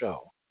top of the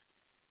show.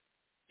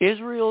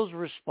 Israel's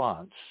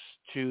response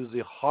to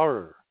the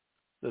horror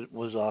that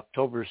was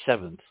October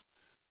 7th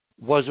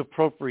was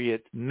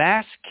appropriate.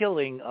 Mass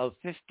killing of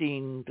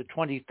 15 to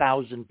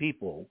 20,000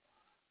 people,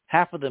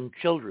 half of them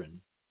children,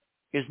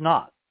 is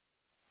not.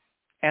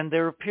 And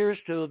there appears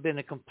to have been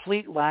a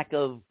complete lack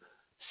of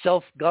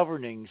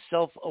self-governing,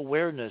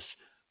 self-awareness,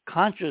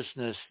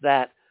 consciousness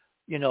that,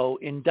 you know,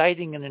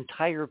 indicting an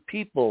entire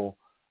people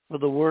for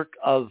the work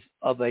of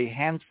a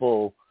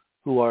handful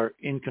who are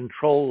in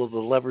control of the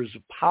levers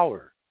of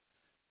power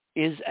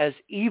is as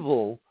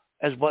evil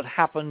as what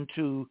happened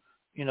to,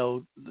 you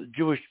know, the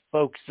Jewish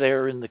folks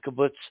there in the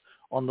kibbutz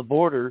on the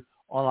border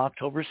on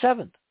October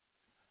 7th.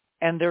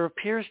 And there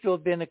appears to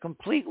have been a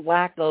complete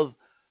lack of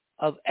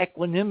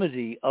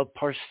equanimity, of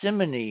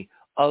parsimony,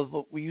 of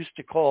what we used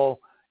to call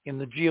in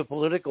the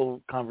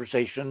geopolitical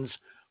conversations,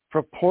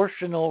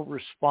 proportional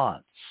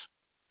response.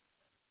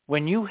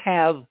 When you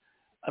have,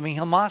 I mean,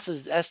 Hamas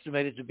is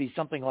estimated to be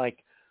something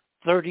like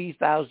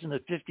 30,000 to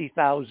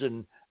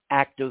 50,000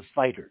 active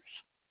fighters.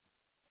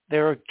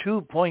 There are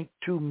 2.2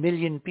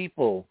 million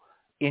people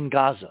in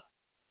Gaza.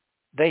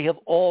 They have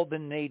all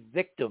been made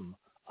victim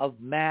of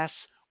mass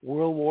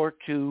World War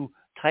II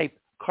type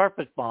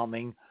carpet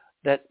bombing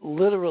that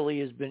literally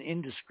has been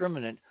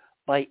indiscriminate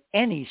by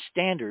any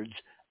standards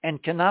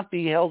and cannot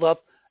be held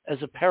up as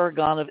a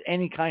paragon of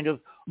any kind of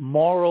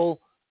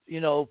moral,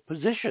 you know,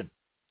 position.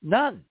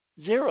 None.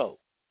 Zero.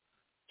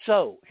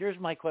 So here's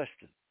my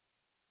question.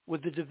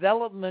 With the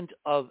development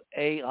of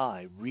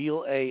AI,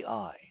 real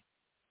AI,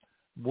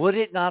 would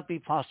it not be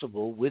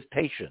possible with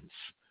patience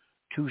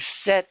to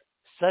set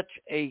such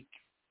a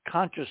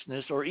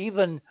consciousness, or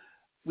even,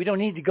 we don't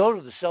need to go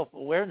to the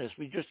self-awareness,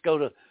 we just go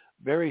to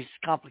very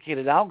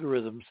complicated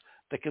algorithms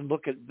that can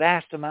look at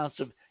vast amounts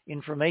of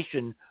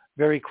information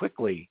very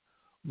quickly.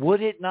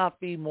 Would it not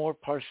be more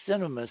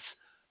parsimonious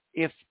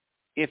if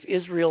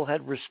Israel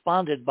had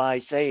responded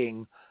by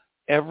saying,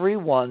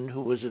 everyone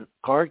who was a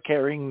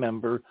card-carrying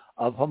member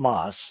of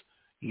Hamas,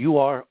 you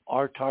are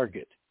our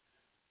target.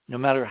 No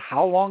matter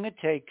how long it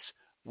takes,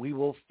 we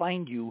will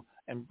find you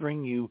and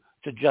bring you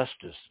to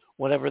justice,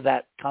 whatever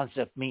that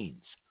concept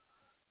means,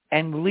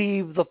 and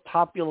leave the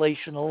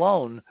population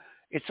alone.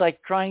 It's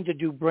like trying to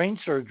do brain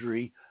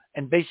surgery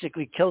and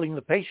basically killing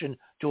the patient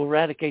to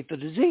eradicate the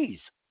disease.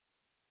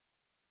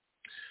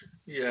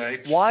 Yeah.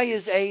 Why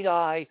is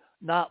AI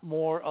not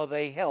more of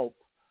a help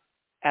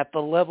at the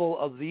level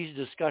of these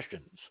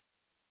discussions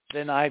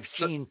than I've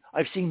seen?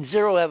 I've seen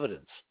zero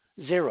evidence.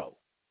 Zero.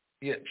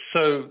 Yeah.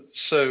 So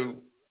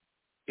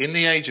in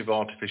the age of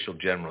artificial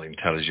general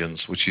intelligence,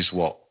 which is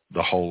what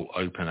the whole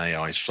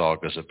OpenAI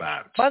saga is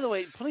about. By the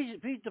way, please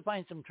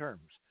define some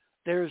terms.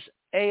 There's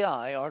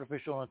AI,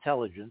 artificial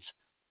intelligence,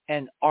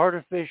 and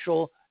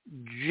artificial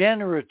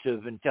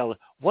generative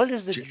intelligence. What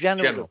is the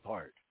generative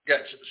part? Yeah,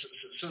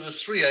 so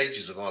there's three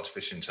ages of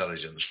artificial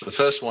intelligence. The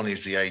first one is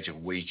the age of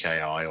weak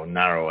AI or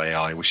narrow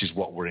AI, which is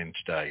what we're in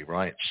today,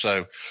 right?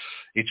 So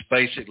it's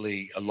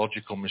basically a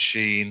logical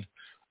machine.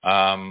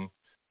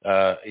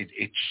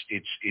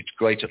 It's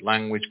great at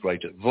language,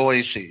 great at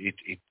voice.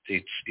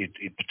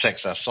 It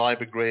protects our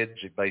cyber grids.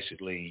 It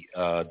basically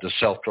does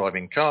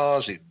self-driving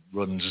cars. It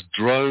runs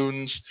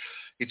drones.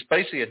 It's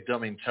basically a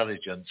dumb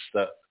intelligence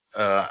that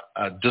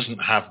doesn't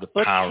have the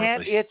power. But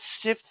can't it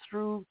sift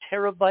through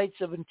terabytes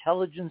of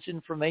intelligence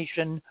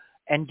information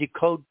and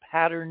decode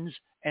patterns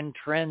and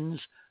trends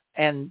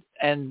and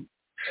in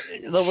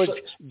other words,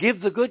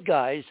 give the good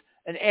guys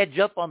an edge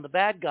up on the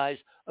bad guys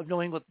of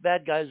knowing what the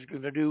bad guys are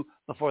going to do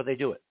before they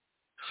do it?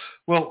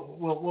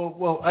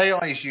 Well,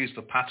 AI is used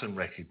for pattern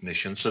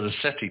recognition. So the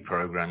SETI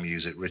program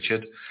use it,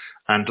 Richard,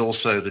 and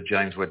also the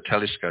James Webb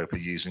Telescope are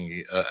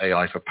using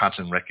AI for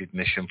pattern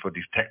recognition for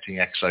detecting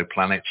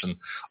exoplanets and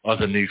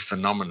other new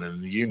phenomena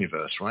in the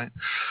universe, right?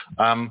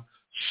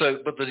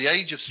 But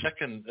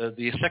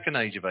the second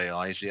age of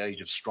AI is the age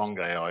of strong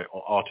AI,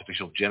 or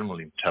artificial general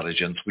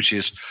intelligence, which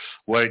is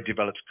where it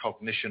develops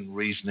cognition,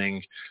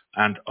 reasoning,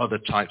 and other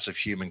types of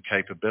human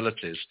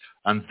capabilities.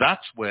 And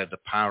that's where the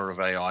power of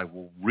AI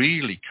will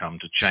really come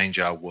to change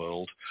our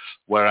world,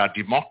 where our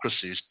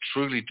democracies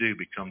truly do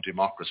become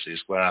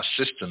democracies, where our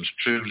systems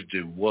truly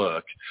do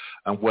work,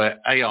 and where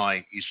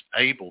AI is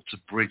able to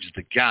bridge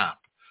the gap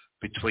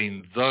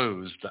between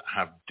those that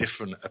have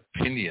different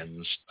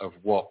opinions of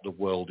what the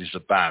world is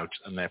about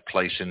and their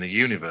place in the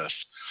universe.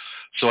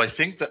 So I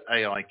think that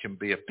AI can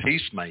be a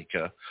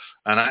peacemaker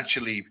and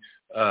actually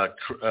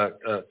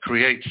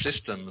create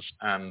systems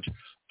and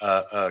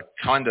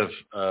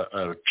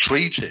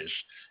treaties,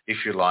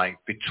 if you like,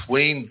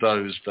 between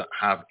those that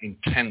have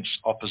intense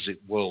opposite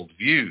world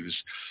views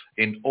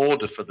in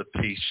order for the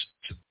peace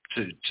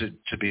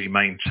to be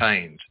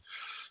maintained.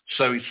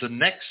 So it's the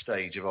next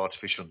stage of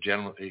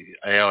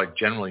AI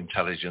general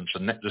intelligence,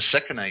 and the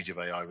second age of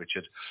AI,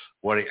 Richard,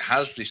 where it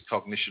has this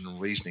cognition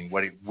and reasoning,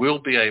 where it will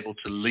be able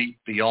to leap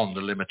beyond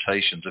the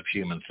limitations of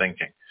human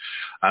thinking.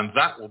 And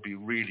that will be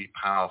really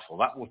powerful.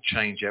 That will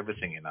change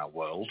everything in our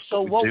world.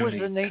 So what was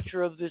the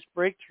nature of this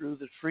breakthrough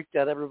that freaked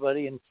out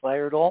everybody and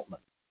fired Altman?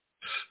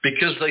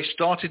 Because they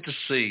started to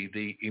see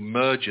the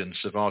emergence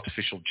of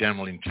artificial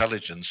general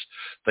intelligence.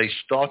 They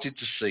started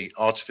to see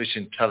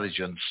artificial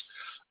intelligence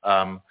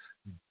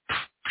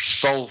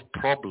solve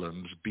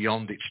problems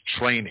beyond its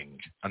training,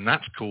 and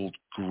that's called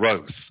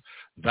growth.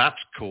 That's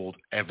called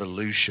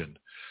evolution.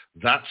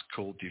 That's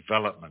called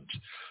development.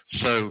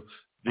 So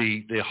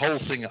the whole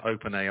thing at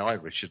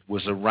OpenAI, Richard,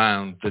 was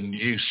around the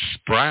new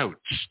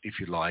sprouts, if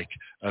you like,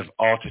 of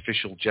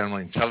artificial general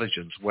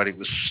intelligence, where it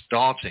was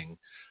starting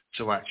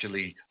to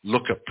actually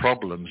look at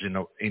problems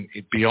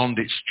beyond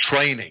its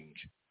training,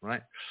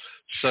 right?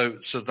 So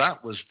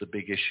that was the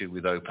big issue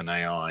with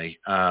OpenAI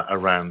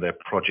around their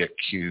Project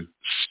Q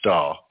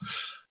Star.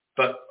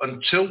 But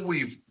until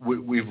we've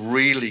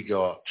really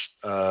got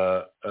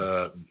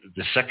the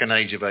second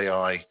age of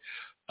AI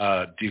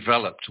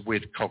developed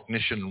with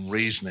cognition and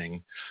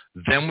reasoning,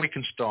 then we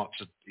can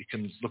it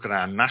can look at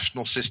our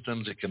national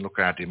systems, it can look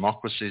at our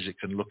democracies, it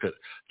can look at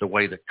the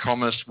way that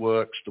commerce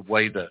works, the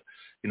way that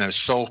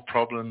solve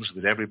problems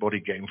with everybody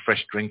getting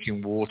fresh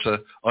drinking water,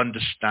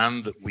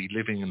 understand that we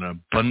live in an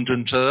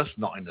abundant earth,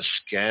 not in a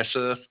scarce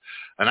earth,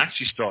 and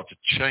actually start to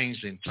change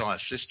the entire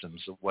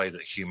systems, the way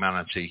that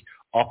humanity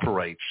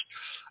operates.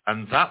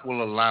 And that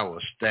will allow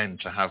us then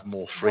to have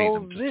more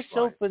freedom. Well, this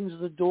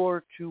opens the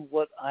door to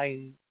what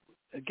I'm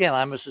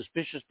a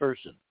suspicious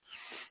person.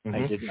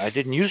 Mm-hmm. I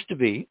didn't used to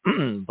be,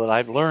 but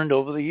I've learned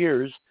over the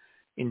years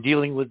in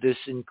dealing with this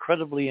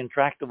incredibly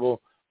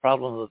intractable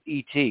problem of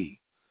ET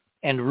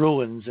and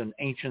ruins and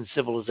ancient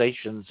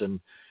civilizations and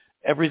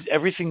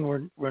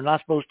everything we're not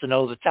supposed to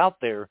know that's out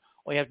there.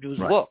 All you have to do is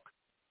look.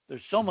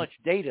 There's so much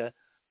data,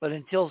 but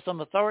until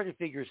some authority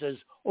figure says,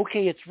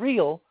 okay, it's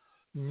real,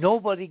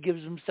 nobody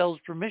gives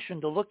themselves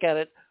permission to look at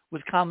it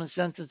with common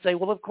sense and say,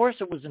 well, of course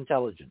it was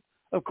intelligent.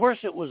 Of course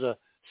it was a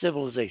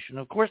civilization.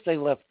 Of course they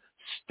left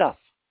stuff.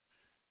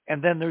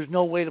 And then there's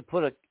no way to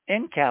put an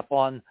end cap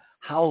on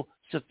how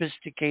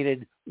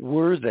sophisticated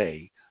were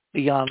they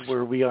beyond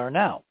where we are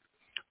now.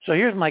 So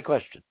here's my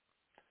question.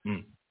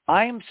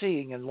 I am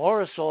seeing, and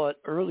Laura saw it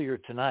earlier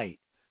tonight,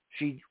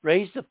 she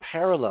raised a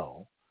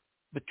parallel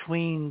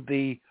between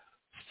the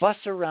fuss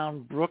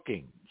around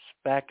Brookings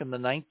back in the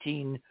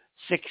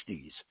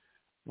 1960s,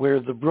 where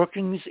the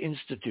Brookings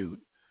Institute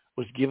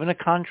was given a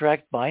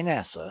contract by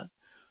NASA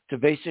to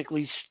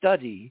basically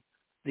study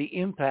the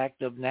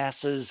impact of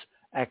NASA's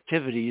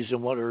activities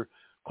in what are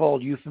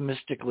called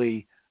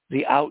euphemistically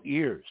the out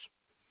years.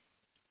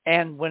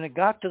 And when it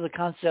got to the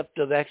concept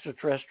of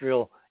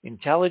extraterrestrial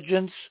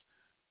intelligence,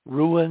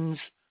 ruins,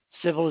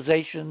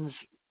 civilizations,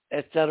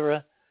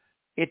 etc.,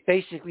 it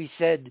basically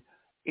said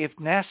if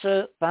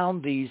NASA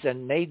found these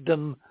and made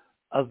them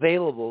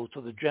available to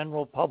the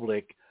general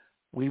public,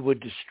 we would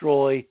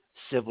destroy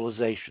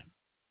civilization.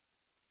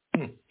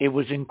 It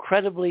was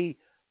incredibly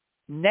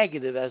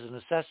negative as an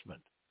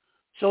assessment.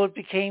 So it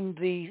became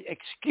the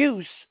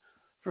excuse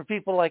for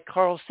people like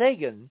Carl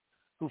Sagan,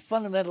 who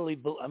fundamentally,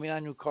 I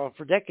knew Carl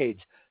for decades,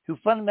 who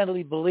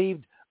fundamentally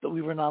believed that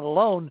we were not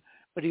alone,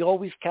 but he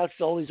always couched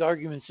all these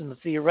arguments in the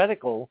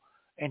theoretical,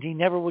 and he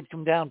never would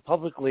come down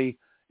publicly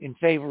in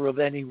favor of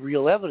any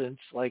real evidence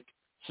like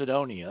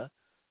Cydonia,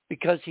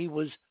 because he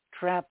was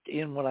trapped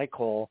in what I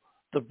call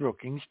the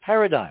Brookings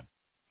paradigm.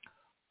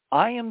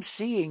 I am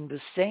seeing the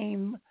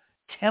same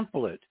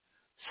template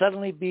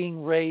suddenly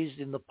being raised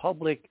in the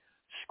public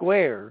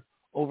square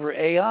over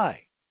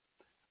AI.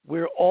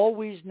 We're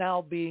always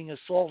now being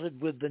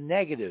assaulted with the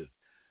negative,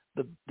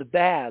 the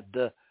bad,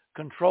 the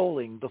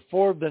controlling, the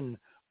Forbin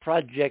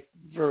project,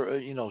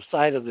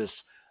 side of this,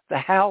 the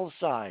Hal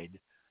side,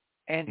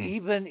 and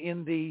even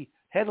in the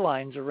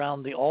headlines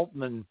around the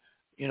Altman,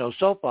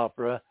 soap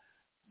opera,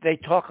 they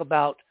talk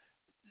about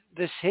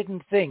this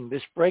hidden thing,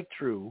 this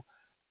breakthrough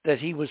that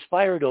he was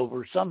fired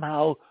over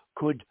somehow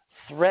could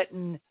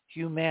threaten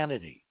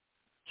humanity.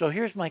 So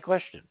here's my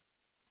question.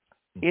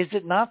 Is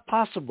it not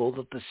possible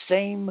that the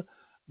same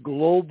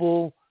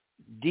global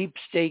deep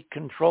state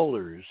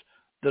controllers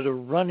that are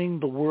running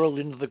the world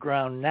into the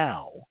ground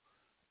now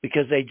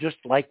because they just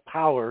like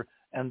power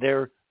and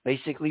they're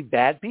basically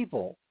bad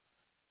people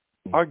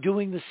are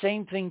doing the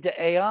same thing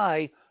to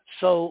AI,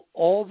 so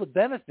all the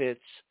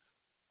benefits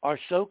are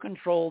so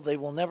controlled they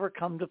will never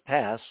come to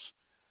pass?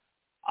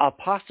 A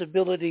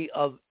possibility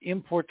of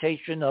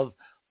importation of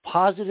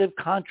positive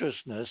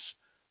consciousness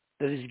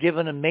that is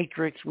given a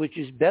matrix which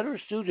is better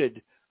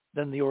suited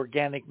than the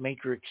organic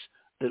matrix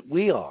that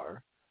we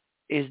are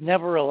is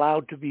never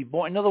allowed to be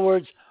born. In other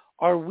words,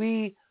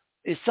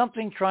 is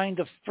something trying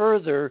to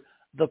further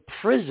the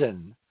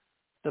prison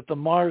that the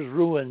Mars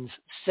ruins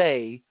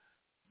say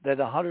that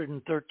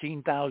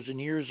 113,000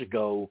 years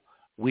ago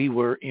we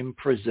were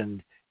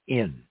imprisoned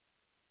in?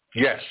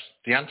 Yes,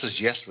 the answer is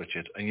yes,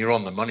 Richard, and you're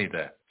on the money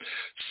there.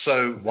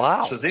 So,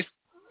 wow. So this,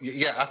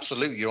 yeah,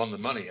 absolutely, you're on the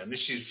money, and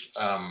this is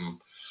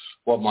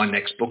what my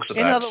next book's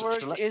about. In other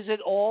words, is it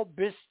all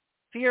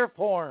fear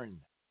porn?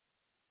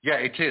 Yeah,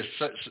 it is.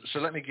 So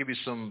let me give you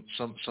some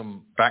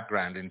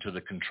background into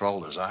the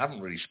controllers. I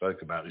haven't really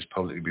spoke about this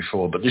publicly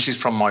before, but this is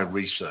from my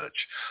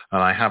research,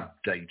 and I have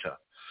data.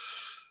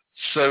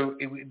 So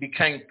it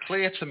became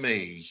clear to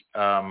me,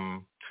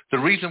 the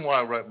reason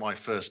why I wrote my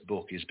first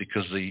book is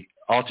because the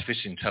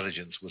artificial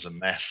intelligence was a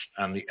mess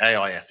and the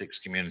AI ethics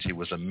community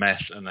was a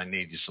mess and they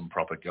needed some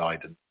proper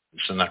guidance.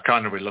 And I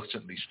kind of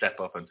reluctantly stepped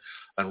up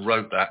and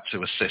wrote that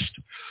to assist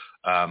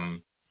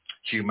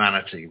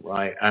humanity,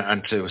 right,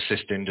 and to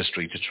assist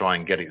industry to try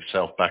and get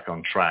itself back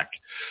on track.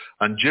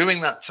 And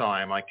during that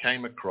time, I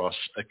came across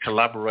a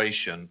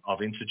collaboration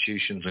of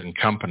institutions and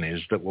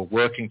companies that were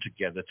working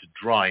together to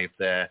drive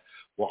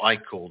what I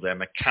call their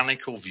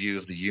mechanical view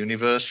of the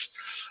universe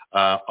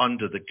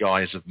under the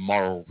guise of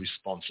moral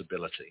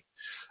responsibility.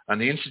 And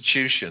the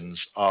institutions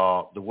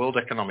are the World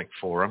Economic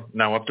Forum.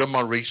 Now, I've done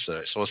my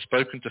research, so I've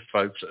spoken to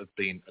folks that have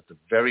been at the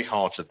very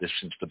heart of this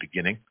since the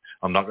beginning.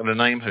 I'm not going to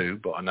name who,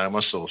 but I know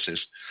my sources.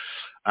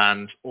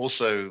 And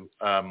also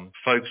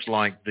folks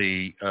like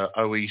the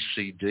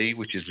OECD,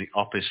 which is the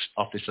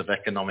Office of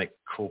Economic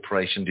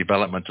Cooperation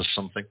Development or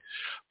something,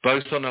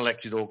 both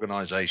unelected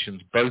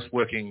organizations, both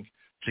working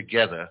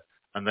together,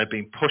 and they've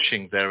been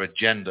pushing their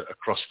agenda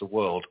across the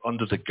world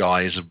under the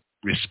guise of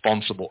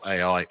responsible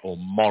AI or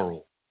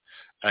moral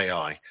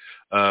AI,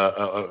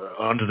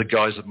 under the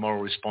guise of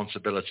moral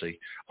responsibility,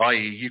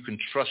 i.e. you can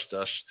trust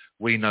us,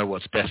 we know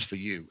what's best for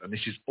you. And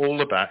this is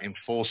all about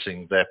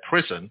enforcing their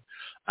prison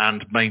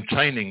and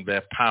maintaining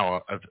their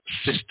power of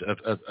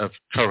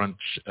current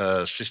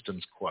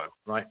systems quo,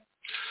 right?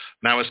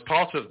 Now, as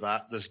part of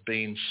that, there's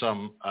been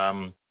some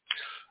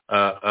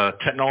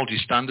technology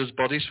standards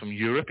bodies from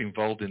Europe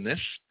involved in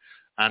this,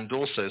 and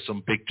also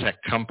some big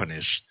tech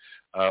companies.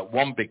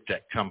 One big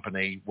tech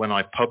company, when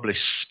I publish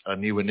a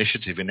new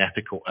initiative in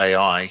ethical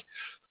AI,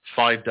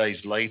 5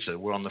 days later,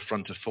 we're on the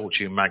front of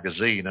Fortune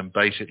magazine and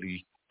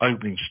basically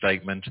opening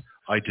statement,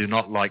 I do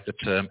not like the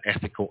term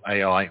ethical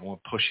AI, and we're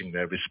pushing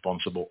their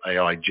responsible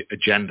AI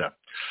agenda.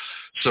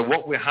 So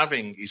what we're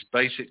having is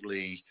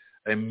basically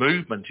a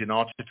movement in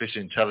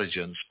artificial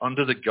intelligence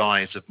under the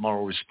guise of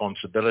moral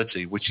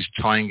responsibility, which is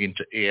tying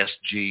into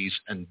ESGs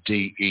and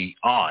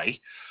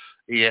DEI.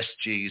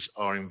 ESGs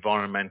are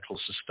environmental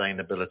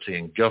sustainability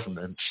and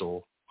governance,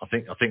 or I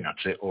think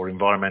that's it, or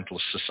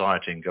environmental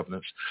society and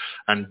governance,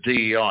 and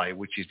DEI,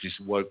 which is this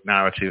woke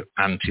narrative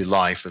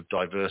anti-life of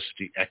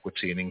diversity,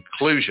 equity, and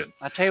inclusion.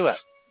 I'll tell you what,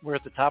 we're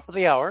at the top of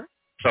the hour.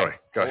 Sorry,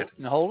 go ahead.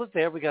 And hold it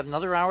there. We got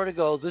another hour to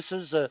go. This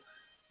is a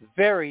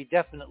very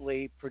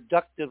definitely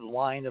productive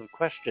line of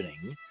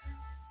questioning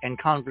and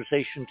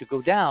conversation to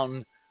go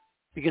down,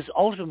 because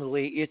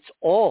ultimately it's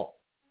all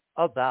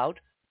about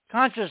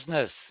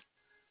consciousness.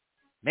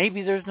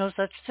 Maybe there's no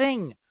such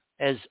thing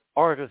as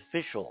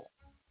artificial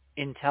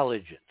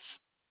intelligence.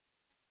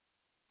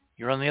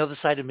 You're on the other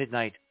side of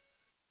midnight.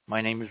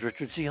 My name is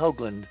Richard C.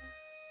 Hoagland.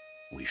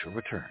 We shall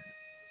return.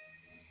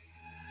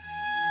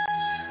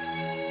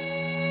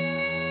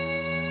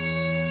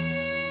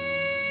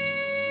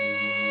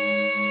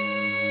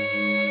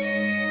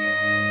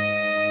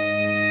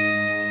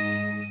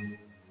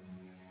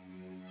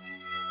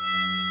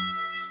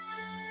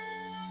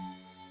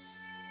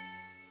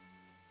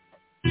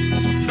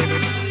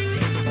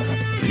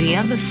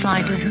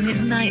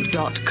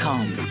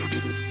 TheOtherSideOfMidnight.com.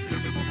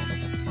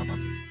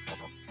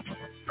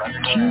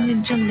 Tune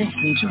in to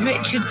listen to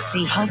Richard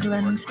C.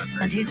 Hoagland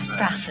and his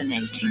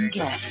fascinating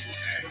guests.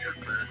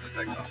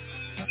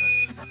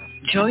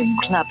 Join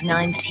Club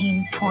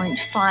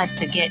 19.5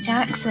 to get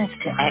access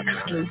to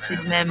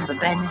exclusive member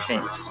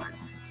benefits.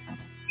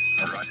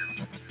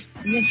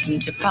 Listen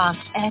to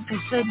past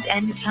episodes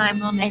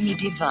anytime on any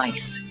device.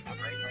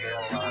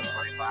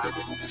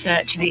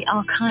 Search the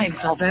archives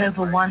of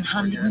over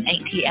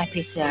 180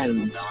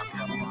 episodes.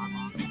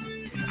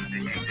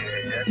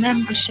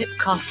 Membership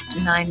costs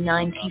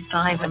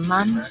 $9.95 a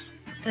month,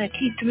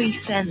 33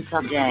 cents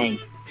a day.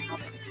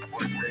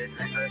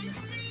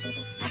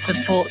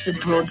 Support the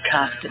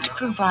broadcaster to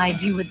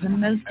provide you with the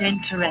most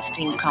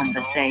interesting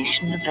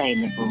conversation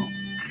available.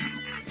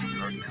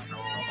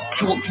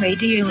 Talk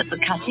radio at the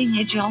cutting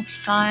edge of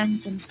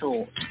science and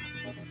thought.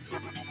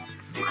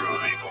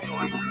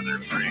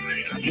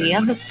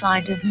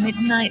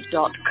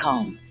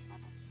 TheOtherSideOfMidnight.com.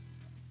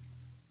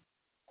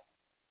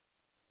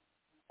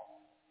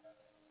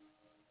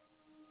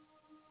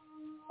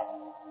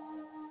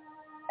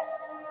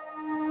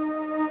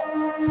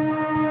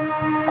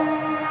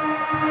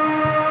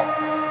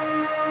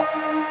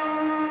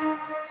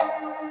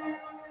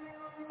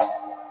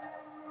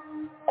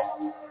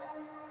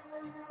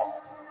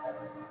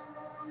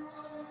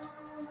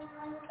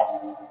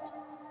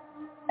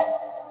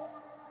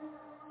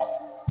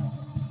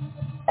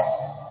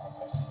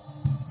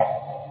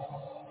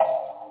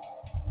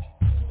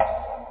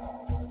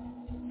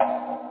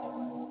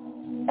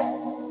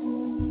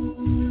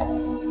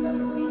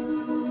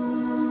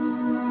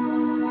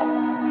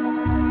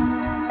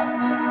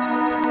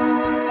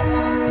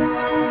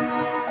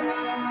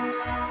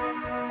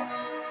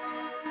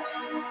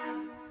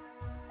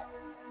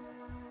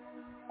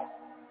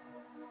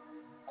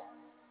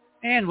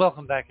 And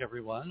welcome back,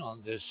 everyone,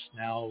 on this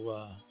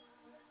now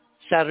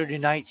Saturday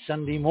night,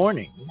 Sunday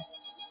morning,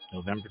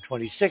 November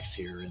 26th,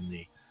 here in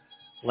the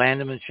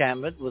land of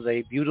enchantment with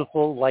a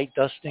beautiful light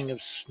dusting of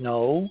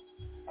snow.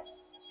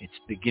 It's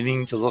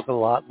beginning to look a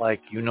lot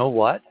like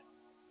you-know-what.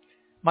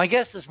 My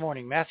guest this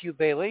morning, Matthew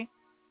Bailey,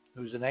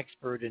 who's an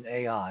expert in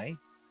AI,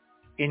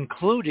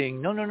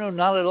 including, not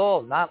at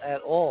all,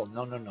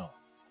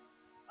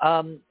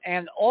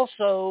 and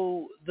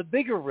also the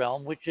bigger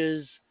realm, which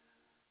is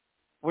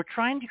we're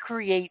trying to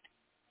create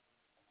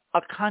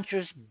a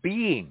conscious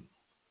being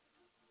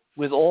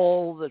with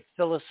all that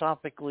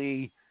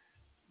philosophically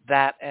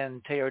that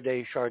and Teilhard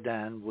de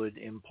Chardin would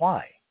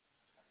imply.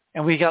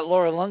 And we got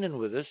Laura London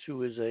with us,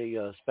 who is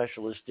a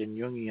specialist in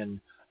Jungian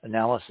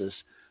analysis.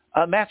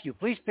 Matthew,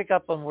 please pick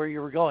up on where you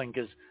were going,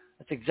 because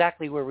that's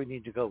exactly where we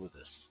need to go with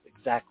this.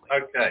 Exactly.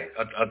 Okay,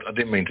 I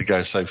didn't mean to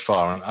go so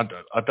far. And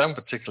I don't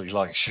particularly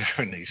like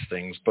sharing these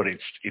things, but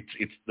it's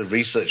the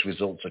research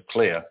results are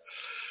clear.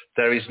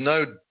 There is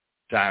no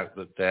doubt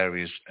that there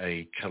is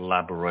a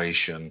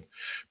collaboration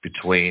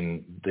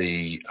between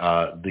these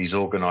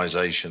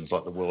organizations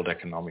like the World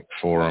Economic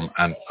Forum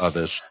and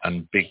others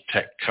and big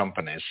tech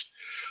companies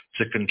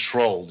to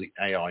control the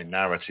AI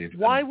narrative.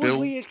 Why would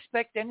we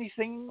expect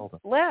anything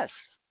less?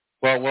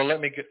 Well,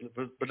 let me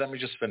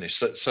just finish.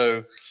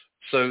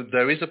 So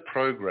there is a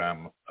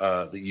program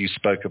that you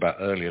spoke about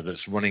earlier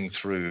that's running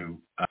through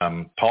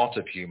part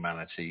of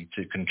humanity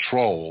to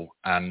control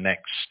our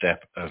next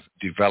step of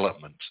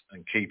development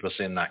and keep us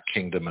in that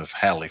kingdom of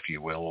hell, if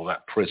you will, or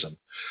that prison.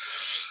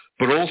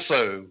 But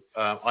also,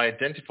 I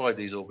identified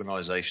these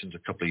organizations a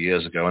couple of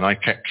years ago, and I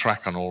kept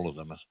track on all of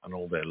them and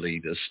all their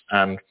leaders.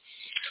 And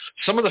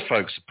some of the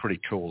folks are pretty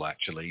cool,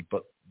 actually,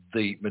 but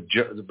the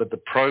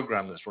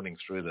program that's running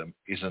through them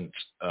isn't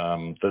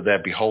that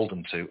they're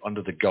beholden to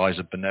under the guise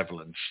of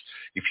benevolence.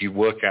 If you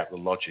work out the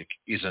logic,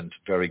 isn't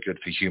very good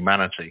for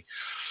humanity.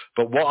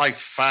 But what I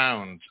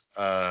found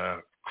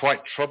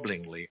quite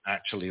troublingly,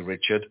 actually,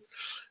 Richard,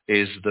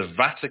 is the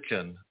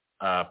Vatican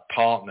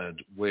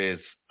partnered with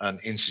an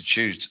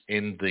institute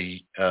in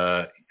the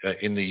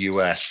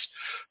US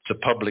to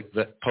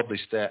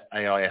publish their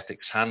AI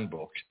ethics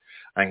handbook,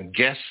 and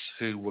guess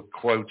who were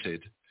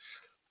quoted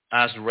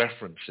as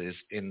references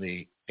in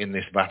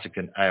this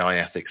Vatican AI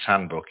ethics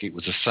handbook? It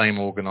was the same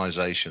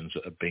organizations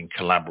that have been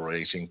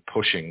collaborating,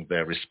 pushing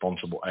their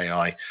responsible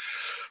AI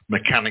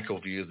mechanical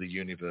view of the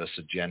universe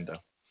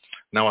agenda.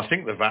 Now, I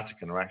think the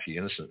Vatican are actually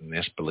innocent in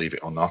this, believe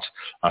it or not.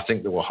 I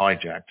think they were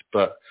hijacked,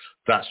 but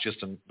that's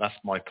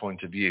my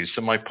point of view.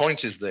 So my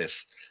point is this: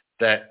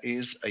 there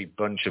is a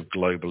bunch of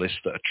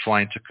globalists that are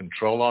trying to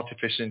control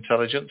artificial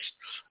intelligence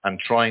and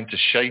trying to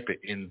shape it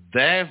in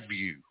their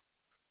view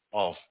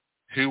of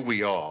who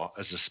we are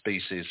as a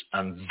species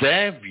and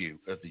their view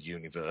of the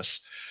universe,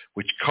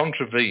 which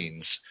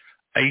contravenes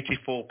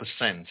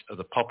 84% of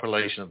the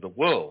population of the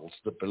world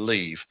that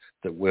believe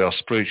that we are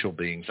spiritual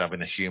beings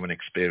having a human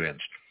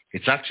experience.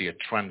 It's actually a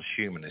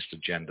transhumanist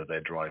agenda they're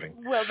driving.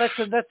 Well, that's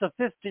the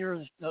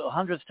 50th or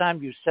 100th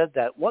time you said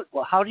that.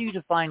 How do you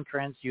define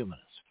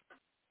transhumanist?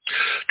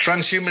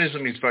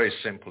 Transhumanism is very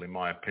simple, in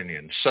my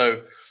opinion.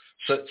 So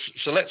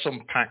let's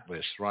unpack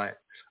this, right?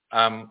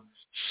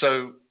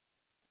 So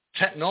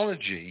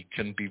technology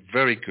can be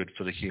very good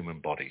for the human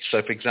body.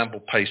 So, for example,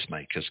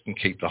 pacemakers can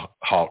keep the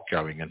heart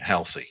going and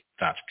healthy.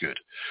 That's good.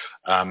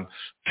 An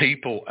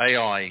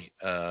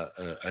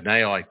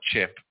AI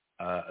chip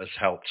has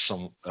helped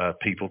some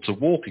people to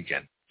walk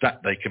again,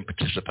 that they can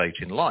participate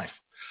in life.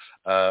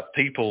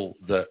 People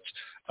that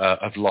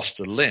have lost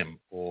a limb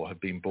or have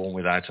been born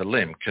without a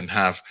limb can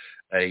have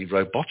a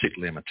robotic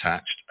limb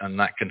attached, and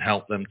that can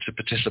help them to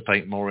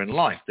participate more in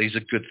life. These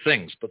are good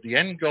things, but the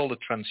end goal of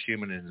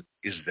transhumanism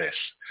is this.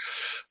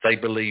 They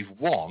believe,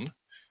 one,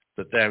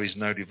 that there is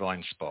no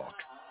divine spark.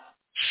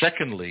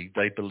 Secondly,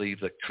 they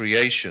believe that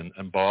creation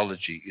and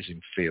biology is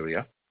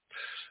inferior.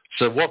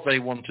 So what they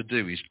want to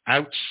do is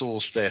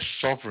outsource their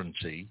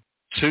sovereignty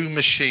to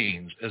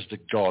machines as the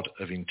god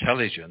of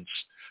intelligence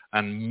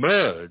and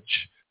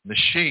merge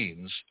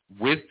machines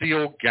with the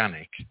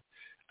organic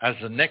as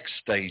the next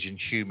stage in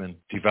human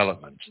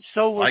development.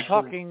 So we're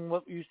talking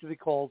what used to be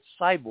called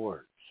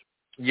cyborgs.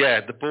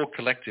 Yeah, the Borg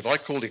Collective. I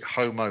called it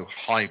Homo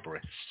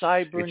hybris.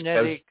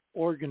 Cybernetic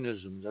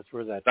organisms. That's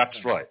where that That's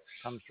right.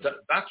 comes from.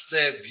 That's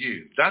their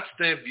view. That's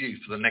their view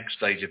for the next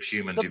stage of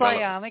human the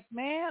development. Bionic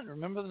Man.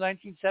 Remember the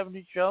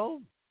 1970s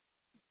show?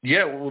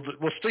 Yeah, well,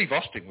 Steve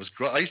Austin was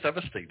great. I used to have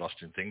a Steve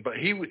Austin thing, but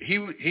he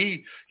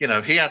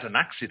had an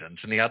accident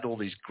and he had all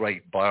these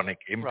great bionic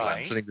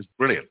implants, and he was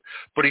brilliant.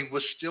 But he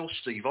was still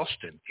Steve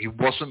Austin. He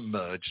wasn't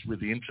merged with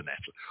the internet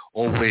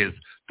or with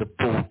the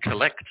Borg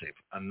Collective,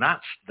 and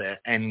that's their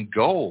end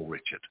goal,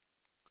 Richard.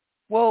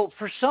 Well,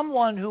 for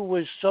someone who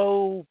was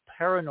so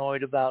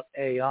paranoid about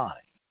AI,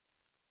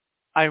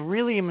 I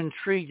really am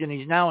intrigued, and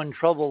he's now in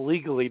trouble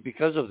legally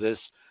because of this.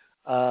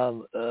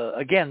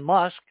 Again,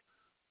 Musk,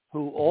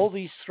 who all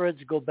these threads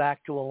go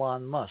back to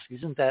Elon Musk.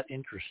 Isn't that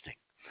interesting?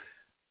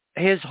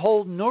 His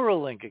whole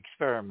Neuralink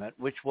experiment,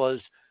 which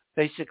was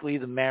basically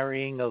the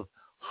marrying of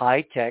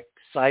high-tech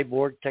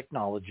cyborg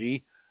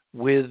technology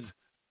with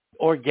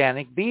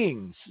organic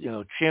beings,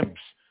 chimps,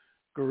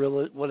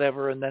 gorillas,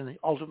 whatever, and then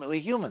ultimately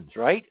humans,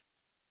 right?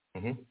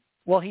 Mm-hmm.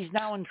 Well, he's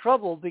now in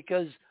trouble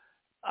because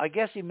I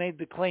guess he made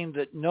the claim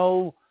that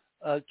no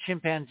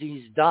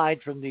chimpanzees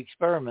died from the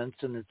experiments,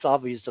 and it's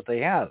obvious that they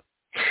have.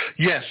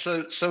 Yes,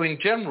 so in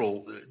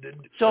general...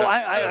 So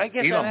I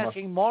guess Elon I'm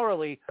asking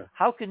morally,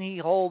 how can he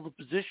hold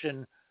the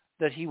position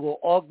that he will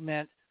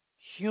augment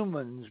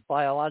humans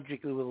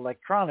biologically with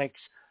electronics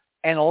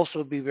and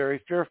also be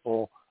very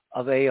fearful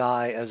of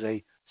AI as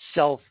a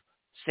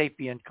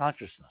self-sapient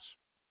consciousness?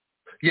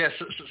 Yes,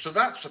 so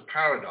that's a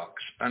paradox,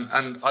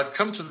 and I've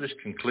come to this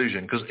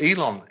conclusion because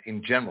Elon,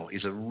 in general,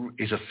 is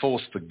a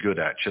force for good,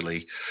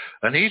 actually,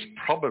 and he's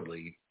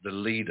probably the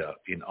leader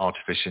in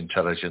artificial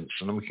intelligence,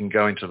 and then we can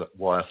go into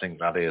why I think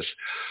that is.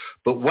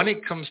 But when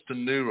it comes to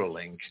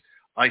Neuralink,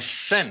 I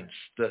sense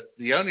that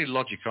the only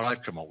logic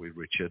I've come up with,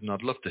 Richard, and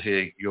I'd love to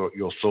hear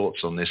your thoughts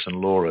on this and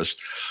Laura's,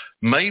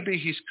 maybe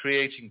he's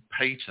creating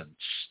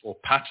patents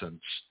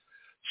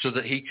so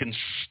that he can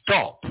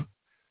stop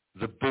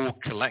the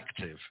Borg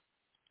Collective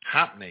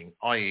happening,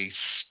 i.e.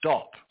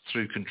 stop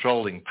through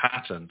controlling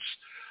patents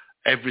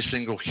every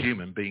single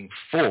human being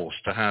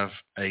forced to have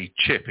a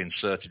chip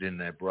inserted in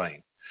their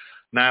brain.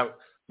 Now,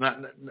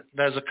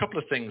 there's a couple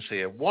of things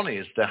here. One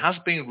is there has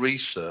been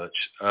research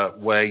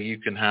where you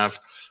can have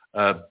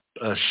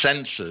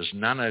sensors,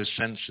 nano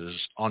sensors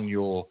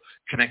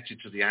connected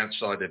to the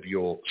outside of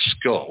your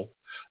skull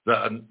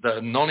that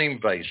are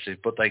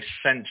non-invasive, but they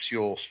sense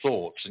your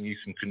thoughts and you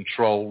can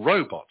control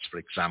robots, for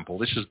example.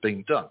 This has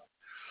been done.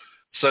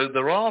 So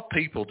there are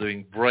people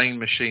doing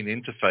brain-machine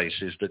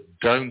interfaces that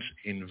don't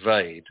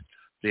invade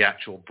the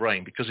actual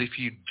brain, because if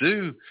you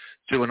do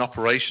an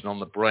operation on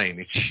the brain,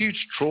 it's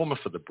huge trauma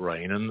for the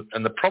brain,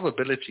 and the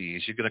probability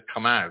is you're going to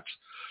come out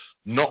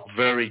not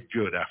very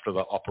good after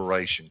the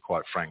operation,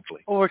 quite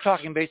frankly. Well, we're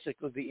talking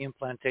basically the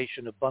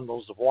implantation of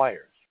bundles of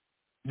wires.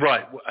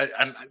 Right,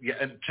 and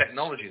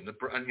technology, and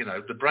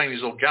the brain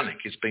is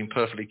organic. It's been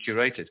perfectly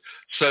curated.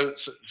 So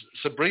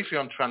briefly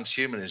on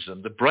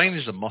transhumanism, the brain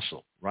is a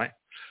muscle, right?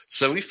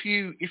 So if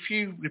you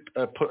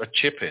put a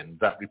chip in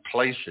that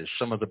replaces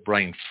some of the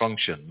brain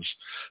functions,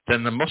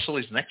 then the muscle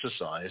isn't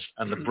exercised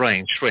and the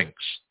brain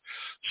shrinks.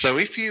 So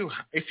if you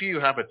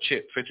have a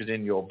chip fitted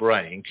in your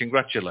brain,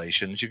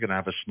 congratulations, you're going to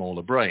have a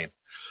smaller brain.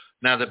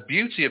 Now, the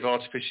beauty of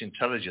artificial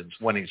intelligence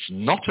when it's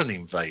not an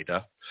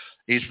invader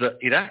is that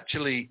it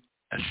actually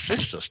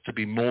assists us to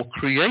be more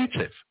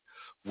creative.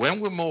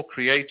 When we're more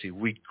creative,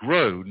 we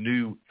grow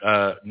new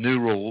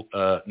neural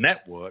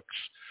networks,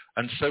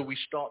 and so we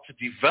start to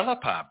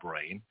develop our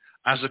brain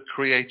as a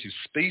creative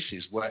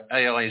species where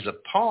AI is a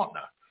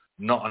partner,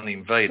 not an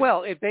invader.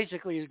 Well, it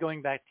basically is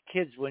going back to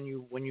kids. When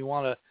you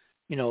want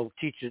to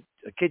teach a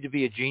kid to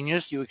be a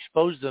genius, you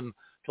expose them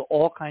to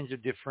all kinds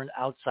of different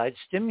outside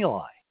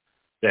stimuli.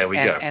 There we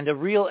go. And a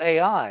real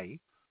AI,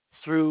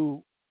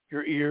 through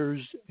your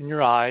ears and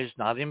your eyes,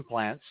 not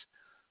implants,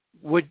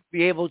 would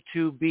be able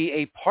to be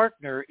a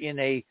partner in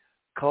a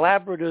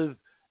collaborative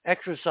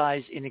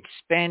exercise in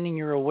expanding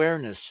your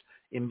awareness,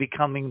 in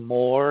becoming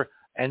more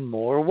and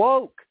more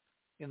woke,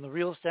 in the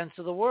real sense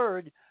of the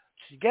word.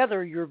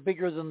 Together, you're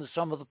bigger than the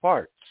sum of the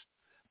parts.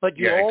 But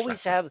you always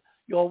have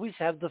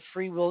the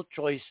free will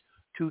choice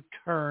to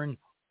turn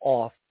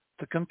off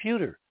the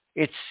computer.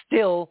 It's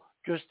still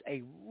just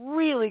a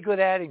really good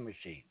adding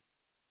machine.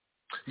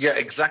 Yeah,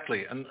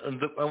 exactly. And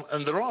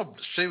there are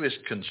serious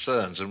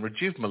concerns, and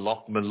Rajiv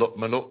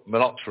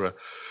Malhotra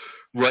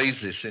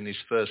raised this in his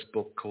first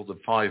book called The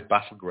 5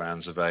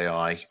 Battlegrounds of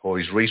AI, or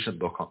his recent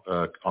book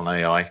on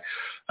AI.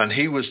 And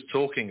he was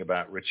talking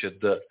about, Richard,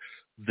 that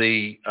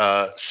the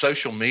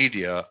social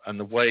media and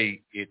the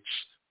way it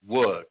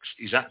works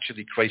is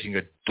actually creating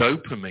a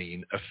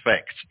dopamine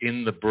effect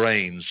in the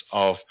brains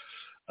of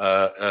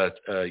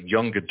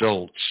young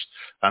adults.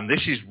 And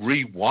this is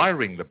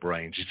rewiring the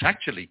brains. It's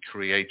actually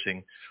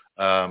creating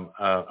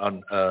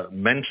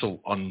mental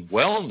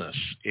unwellness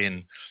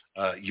in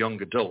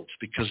young adults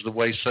because of the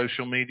way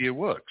social media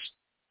works.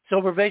 So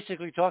we're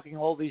basically talking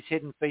all these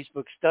hidden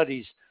Facebook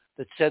studies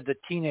that said that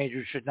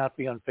teenagers should not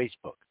be on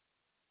Facebook.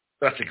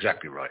 That's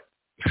exactly right.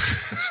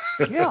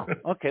 Yeah.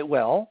 Okay.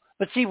 Well,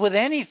 but see, with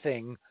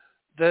anything,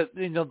 the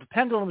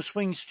pendulum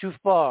swings too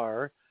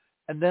far,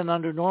 and then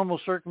under normal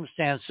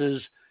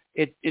circumstances,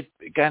 it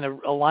kind of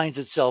aligns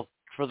itself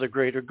for the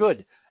greater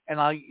good. And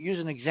I'll use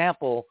an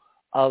example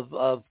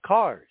of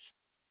cars.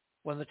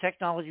 When the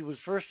technology was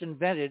first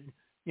invented,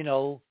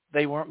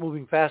 they weren't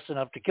moving fast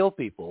enough to kill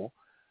people.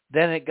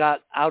 Then it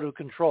got out of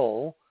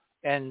control,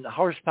 and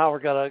horsepower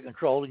got out of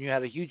control, and you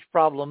had a huge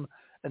problem.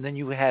 And then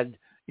you had,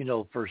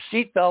 for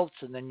seat belts,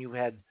 and then you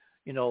had,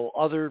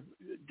 other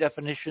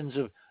definitions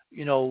of,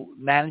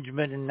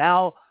 management. And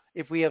now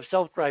if we have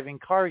self-driving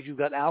cars, you've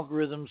got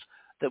algorithms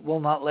that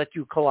will not let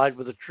you collide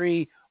with a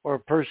tree or a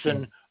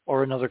person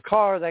or another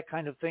car, that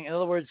kind of thing. In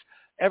other words,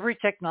 every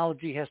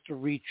technology has to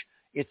reach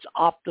its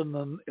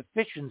optimum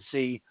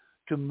efficiency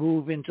to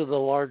move into the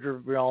larger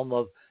realm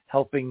of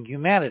helping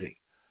humanity.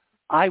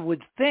 I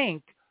would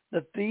think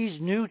that these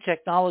new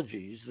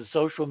technologies, the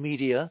social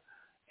media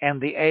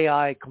and the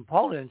AI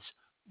components,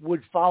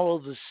 would follow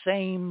the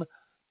same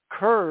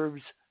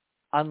curves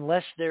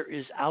unless there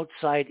is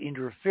outside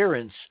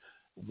interference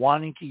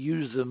wanting to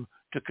use them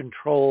to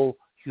control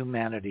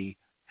humanity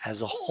as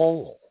a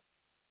whole.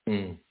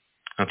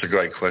 That's a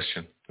great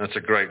question. That's a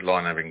great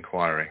line of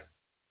inquiry.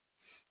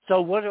 So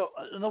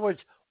in other words,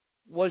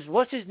 was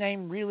what's his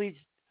name really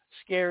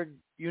scared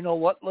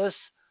you-know-what-less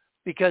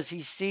because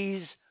he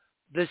sees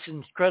this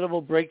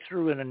incredible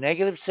breakthrough in a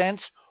negative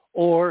sense,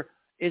 or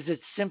is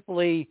it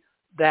simply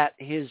that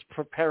his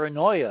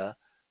paranoia,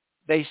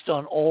 based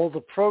on all the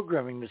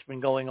programming that's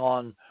been going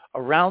on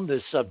around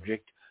this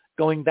subject,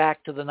 going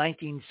back to the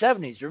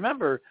 1970s?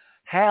 Remember,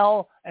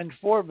 Hal and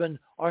Forbin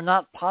are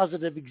not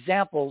positive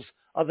examples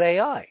of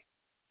AI.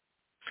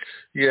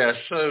 Yeah,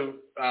 so,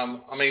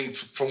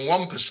 from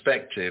one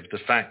perspective, the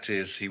fact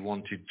is he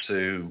wanted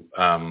to,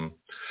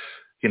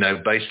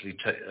 basically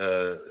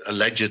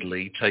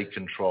allegedly take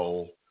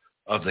control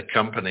of the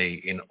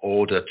company in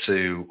order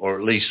to, or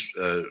at least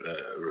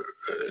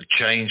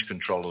change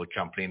control of the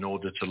company in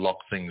order to lock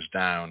things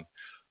down,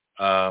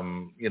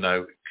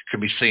 can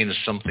be seen as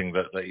something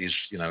that is,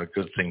 a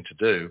good thing to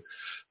do.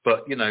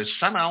 But,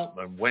 Sam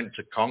Altman went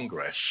to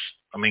Congress,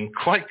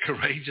 quite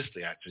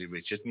courageously, actually,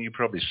 Richard, and you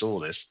probably saw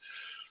this,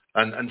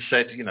 and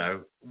said,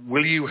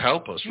 will you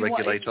help us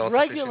regulate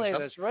artificial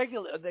intelligence?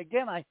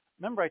 Again, I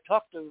remember I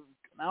talked an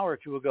hour or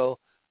two ago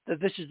that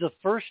this is the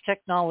first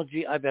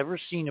technology I've ever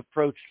seen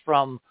approached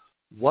from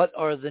what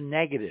are the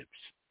negatives.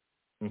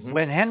 Mm-hmm.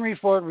 When Henry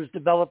Ford was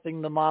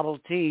developing the Model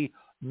T,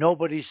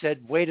 nobody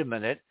said, wait a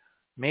minute,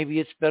 maybe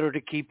it's better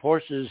to keep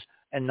horses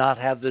and not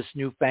have this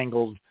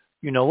newfangled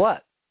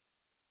you-know-what.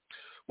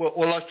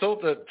 Well, I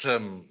thought that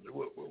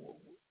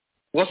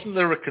wasn't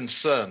there a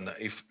concern that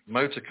if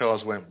motor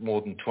cars went more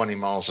than 20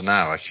 miles an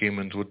hour,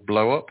 humans would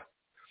blow up?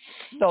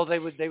 No, they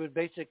would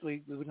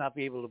basically, we would not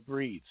be able to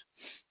breathe.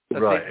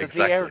 Right,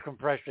 exactly. The air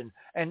compression.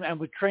 And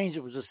with trains,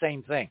 it was the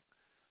same thing.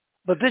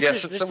 But this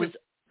is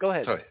go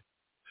ahead. Sorry.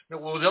 No,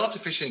 well, with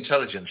artificial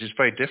intelligence, it's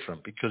very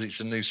different because it's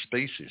a new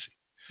species.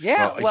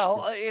 Yeah,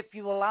 if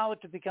you allow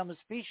it to become a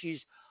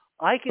species,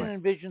 I can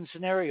envision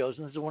scenarios,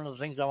 and this is one of the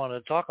things I want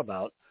to talk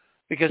about,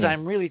 because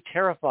I'm really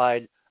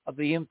terrified of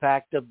the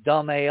impact of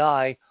dumb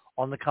AI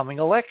on the coming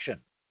election.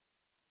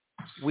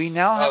 We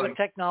now have a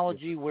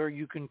technology where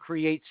you can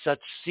create such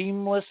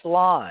seamless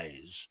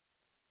lies,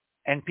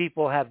 and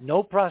people have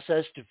no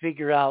process to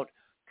figure out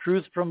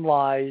truth from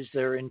lies.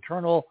 Their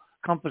internal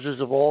compasses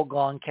have all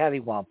gone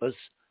cattywampus.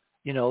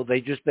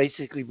 They just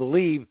basically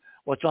believe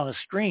what's on a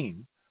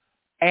screen.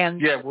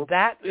 And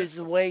that is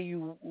the way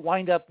you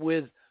wind up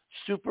with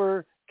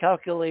super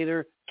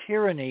calculator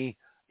tyranny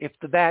if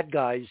the bad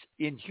guys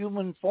in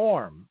human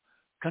form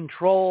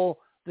control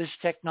this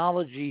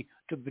technology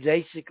to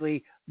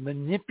basically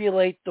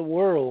manipulate the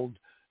world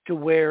to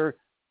where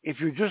if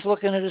you're just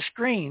looking at a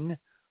screen,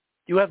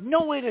 you have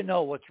no way to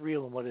know what's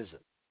real and what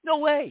isn't. No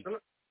way.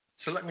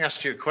 So let me ask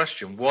you a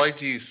question. Why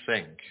do you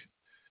think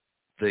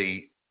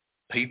the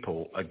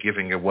people are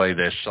giving away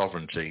their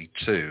sovereignty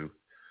to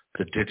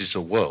the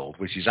digital world,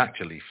 which is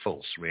actually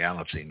false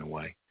reality in a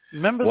way?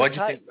 Remember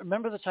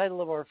the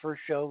title of our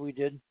first show we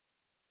did?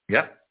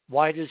 Yeah.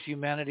 Why does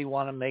humanity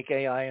want to make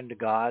AI into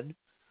God?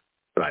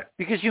 Right.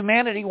 Because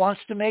humanity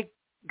wants to make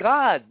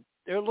God.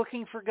 They're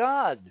looking for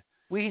God.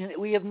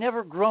 We have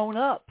never grown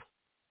up.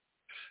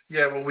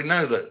 Yeah, well, we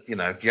know that,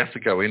 you have to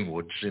go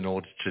inwards in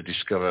order to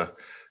discover,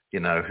 who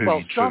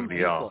you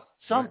truly are.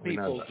 Some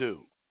people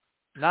do.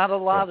 Not a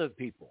lot of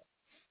people.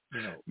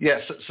 Yeah,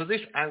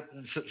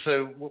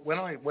 so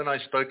when I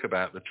spoke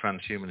about the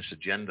transhumanist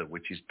agenda,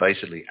 which is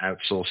basically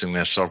outsourcing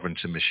their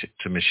sovereignty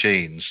to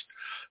machines,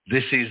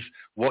 this is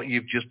what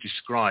you've just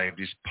described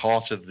is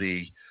part of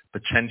the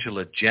potential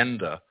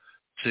agenda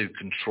to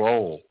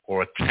control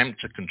or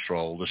attempt to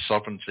control the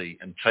sovereignty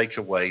and take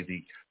away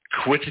the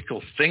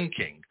critical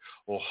thinking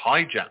or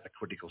hijack the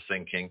critical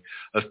thinking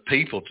of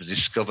people to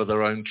discover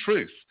their own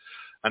truth.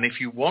 And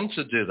if you want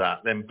to do that,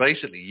 then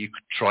basically you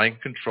could try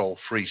and control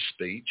free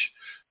speech.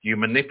 You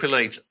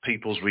manipulate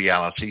people's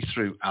reality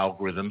through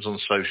algorithms on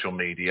social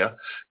media.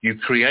 You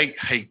create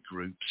hate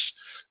groups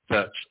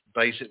that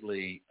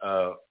basically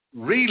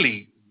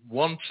really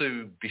want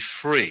to be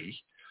free.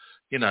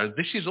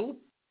 This is all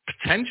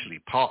potentially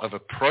part of a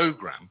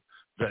program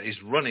that is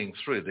running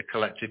through the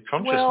collective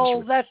consciousness.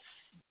 Well,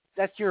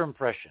 that's your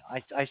impression.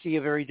 I see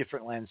a very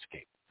different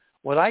landscape.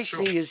 What I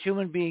see is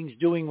human beings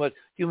doing what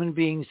human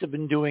beings have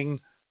been doing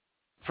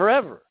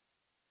forever,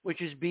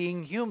 which is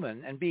being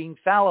human and being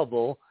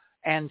fallible,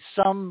 and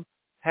some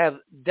have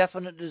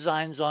definite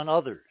designs on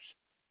others.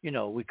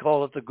 We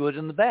call it the good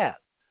and the bad.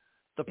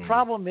 The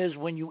problem is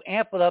when you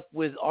amp it up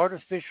with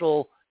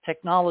artificial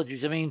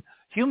technologies. I mean,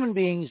 human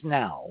beings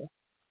now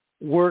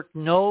work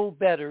no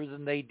better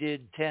than they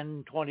did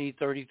 10, 20,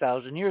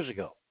 30,000 years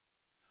ago.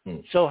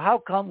 So how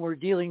come we're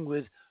dealing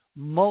with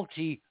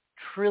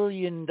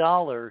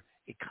multi-trillion-dollar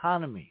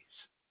economies?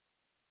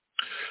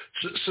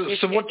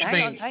 So what do you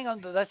mean? Hang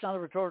on, that's not a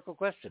rhetorical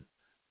question.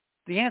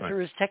 The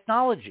answer is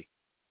technology.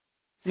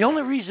 The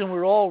only reason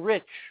we're all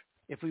rich,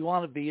 if we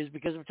want to be, is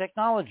because of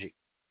technology.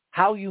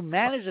 How you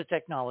manage the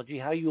technology,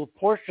 how you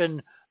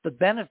apportion the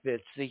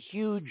benefits, the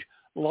huge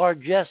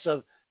largesse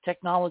of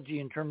technology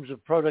in terms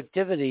of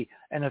productivity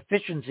and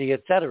efficiency,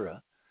 et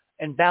cetera,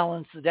 and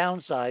balance the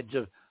downsides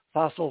of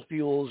fossil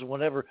fuels or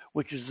whatever,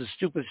 which is the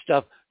stupid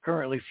stuff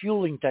currently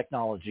fueling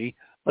technology,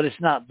 but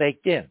it's not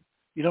baked in.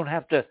 You don't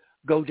have to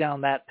go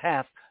down that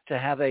path to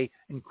have a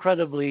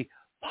incredibly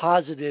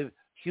positive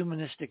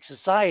humanistic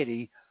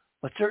society,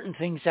 but certain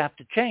things have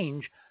to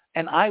change.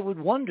 And I would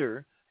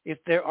wonder if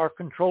there are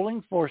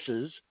controlling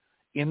forces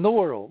in the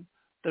world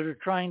that are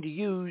trying to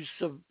use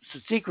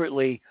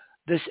secretly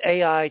this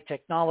AI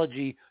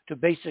technology to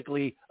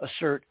basically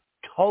assert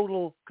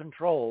total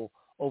control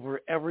over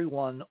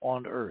everyone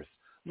on Earth.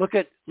 Look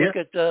at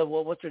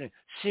what's her name?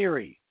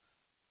 Siri.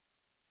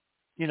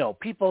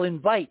 People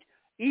invite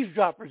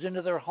eavesdroppers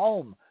into their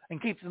home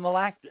and keep them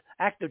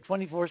active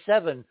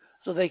 24/7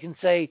 so they can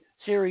say,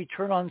 Siri,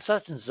 turn on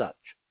such and such.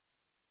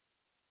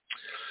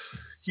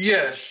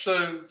 Yes,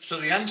 so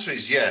the answer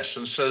is yes.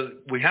 And so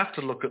we have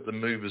to look at the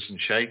movers and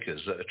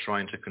shakers that are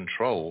trying to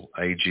control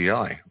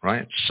AGI,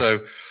 right?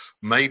 So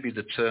maybe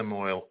the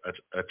turmoil at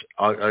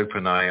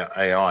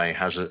OpenAI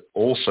has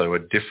also a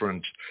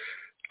different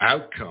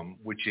outcome,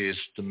 which is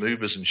the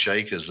movers and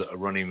shakers that are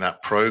running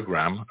that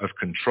program of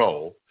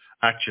control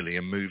actually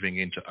are moving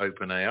into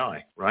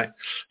OpenAI, right?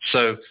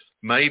 So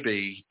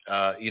maybe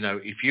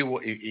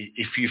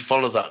if you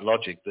follow that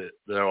logic that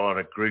there are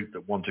a group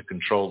that want to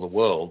control the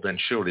world, then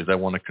surely they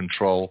want to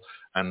control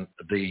and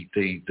the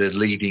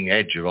leading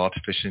edge of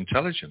artificial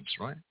intelligence,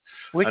 right?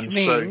 Which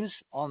means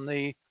on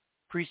the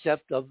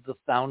precept of the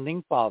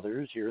founding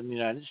fathers here in the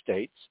United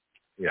States,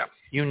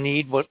 you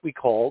need what we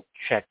call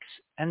checks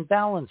and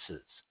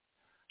balances.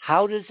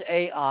 How does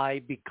AI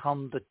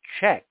become the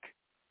check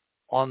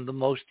on the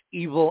most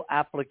evil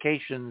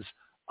applications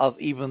of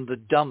even the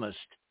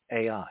dumbest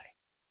AI?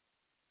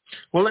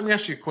 Well, let me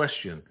ask you a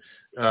question.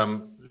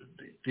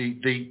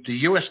 The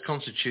U.S.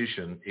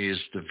 Constitution is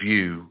the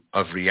view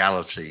of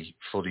reality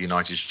for the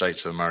United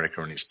States of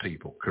America and its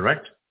people,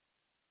 correct?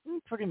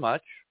 Pretty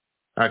much.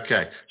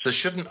 Okay. So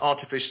shouldn't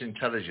artificial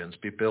intelligence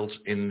be built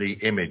in the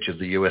image of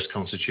the U.S.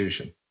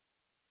 Constitution?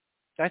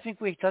 I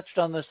think we touched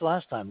on this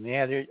last time.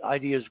 The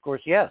idea is, of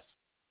course, yes.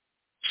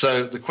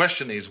 So the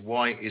question is,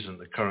 why isn't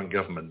the current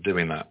government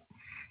doing that?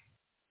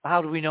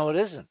 How do we know it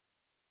isn't?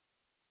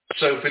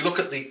 So if we look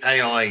at the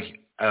AI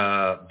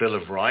Bill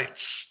of Rights,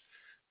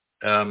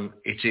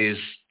 it is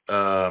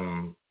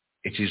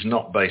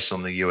not based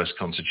on the U.S.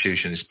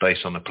 Constitution. It's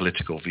based on a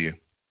political view.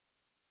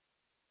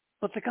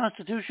 But the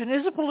Constitution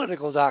is a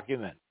political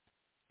document.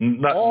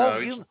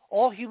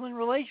 All human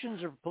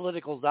relations are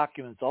political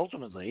documents,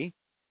 ultimately.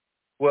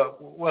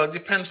 Well, it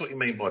depends what you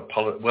mean by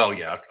Well,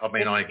 yeah, I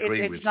mean, I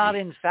agree with you. It's not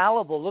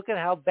infallible. Look at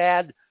how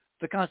bad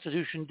the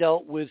Constitution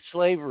dealt with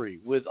slavery,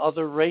 with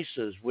other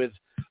races, with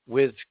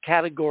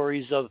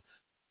categories of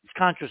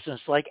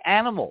consciousness like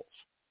animals.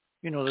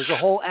 There's a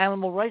whole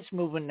animal rights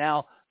movement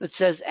now that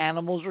says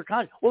animals are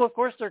conscious. Well, of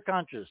course they're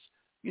conscious.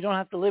 You don't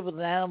have to live with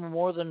an animal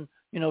more than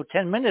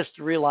 10 minutes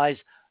to realize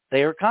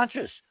they are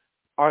conscious.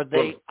 Are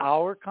they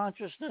our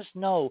consciousness?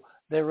 No,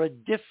 they're a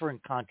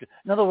different consciousness.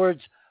 In other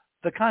words,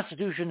 the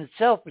Constitution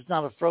itself is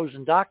not a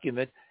frozen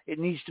document. It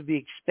needs to be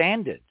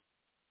expanded.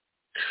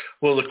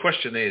 Well, the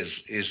question is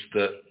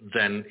that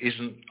then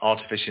isn't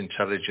artificial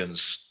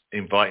intelligence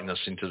inviting us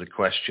into the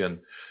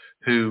question,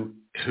 who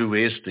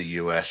is the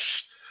U.S.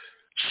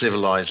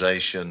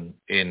 civilization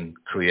in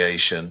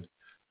creation,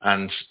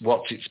 and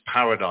what's its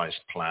paradise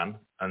plan?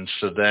 And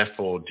so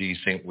therefore, do you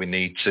think we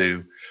need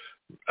to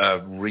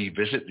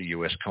revisit the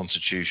U.S.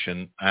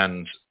 Constitution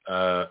and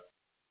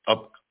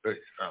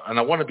and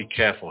I want to be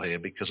careful here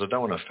because I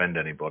don't want to offend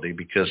anybody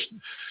because,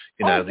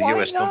 the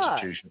U.S.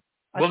 Constitution.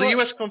 Well, the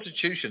U.S.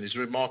 Constitution is a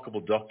remarkable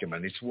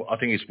document. I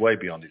think it's way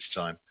beyond its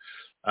time.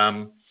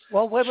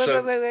 Well, wait.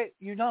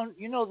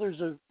 There's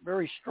a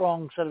very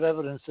strong set of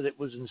evidence that it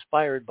was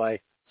inspired by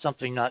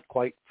something not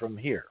quite from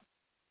here.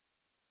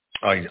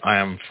 I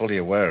am fully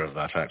aware of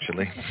that,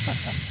 actually.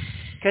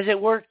 Because it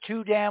worked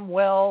too damn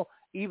well,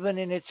 even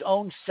in its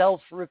own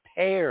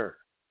self-repair.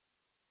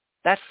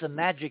 That's the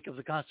magic of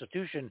the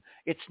Constitution.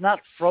 It's not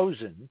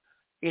frozen.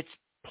 It's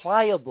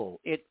pliable.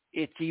 It's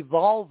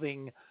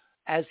evolving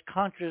as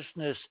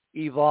consciousness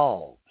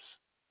evolves.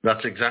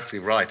 That's exactly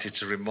right.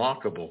 It's a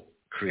remarkable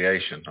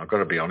creation. I've got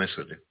to be honest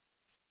with you.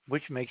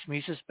 Which makes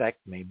me suspect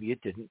maybe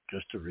it didn't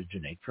just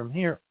originate from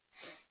here.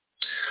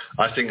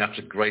 I think that's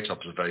a great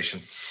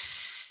observation.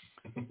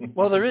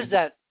 Well, there is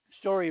that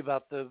story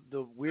about the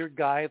weird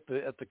guy at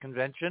the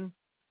convention.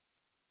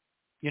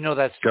 You know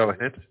that story.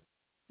 Go ahead.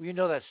 You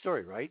know that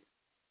story, right?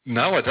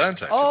 No, I don't,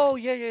 actually. Oh,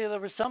 yeah. There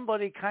was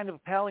somebody kind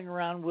of palling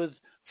around with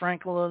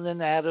Franklin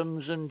and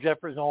Adams and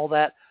Jefferson and all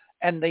that,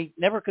 and they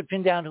never could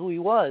pin down who he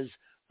was,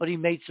 but he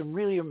made some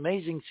really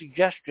amazing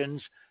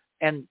suggestions,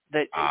 and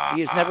that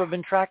he has never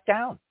been tracked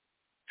down.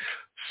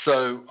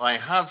 So I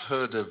have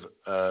heard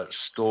of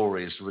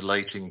stories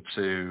relating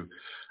to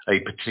a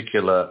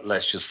particular,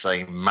 let's just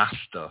say,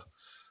 master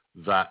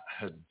that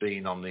had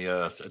been on the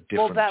earth at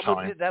different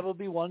times. That would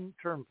be one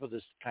term for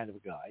this kind of a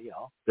guy, yeah.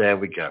 There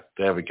we go.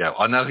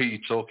 I know who you're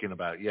talking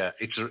about. Yeah,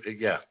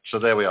 So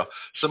there we are.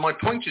 So my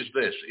point is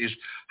this: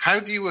 how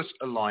do you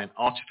align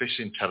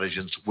artificial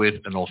intelligence with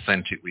an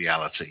authentic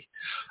reality?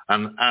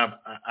 And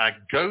our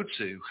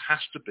go-to has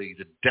to be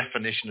the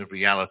definition of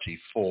reality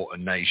for a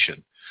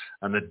nation.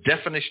 And the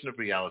definition of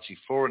reality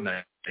for a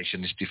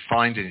nation is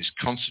defined in its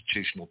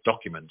constitutional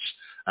documents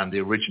and the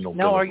original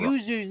Bill of Rights. Now, are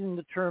you using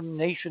the term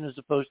nation as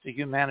opposed to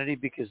humanity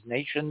because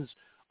nations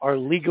are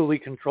legally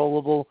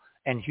controllable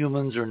and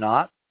humans are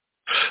not?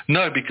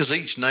 No, because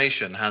each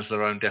nation has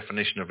their own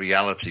definition of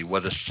reality,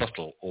 whether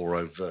subtle or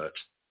overt.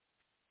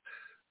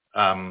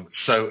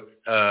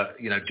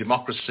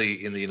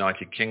 Democracy in the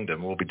United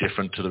Kingdom will be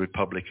different to the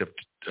Republic of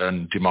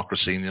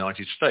democracy in the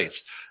United States.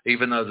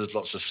 Even though there's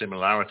lots of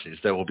similarities,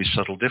 there will be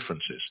subtle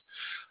differences.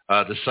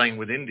 The same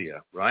with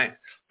India, right?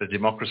 The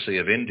democracy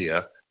of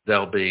India,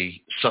 there'll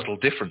be subtle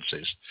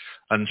differences.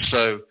 And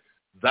so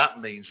that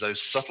means those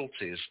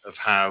subtleties of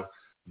how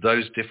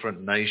those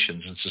different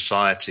nations and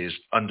societies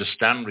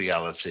understand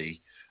reality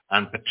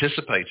and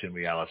participate in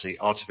reality,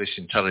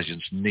 artificial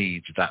intelligence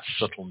needs that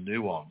subtle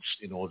nuance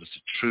in order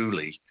to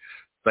truly,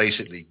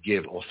 basically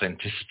give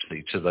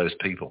authenticity to those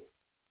people.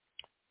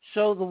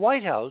 So the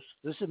White House,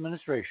 this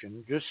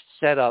administration, just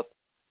set up,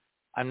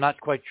 I'm not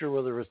quite sure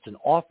whether it's an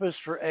office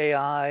for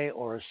AI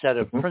or a set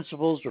of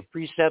principles or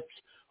precepts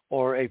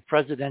or a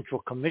presidential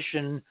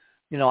commission.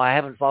 You know, I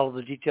haven't followed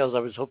the details. I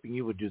was hoping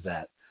you would do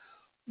that.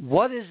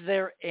 What is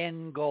their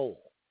end goal?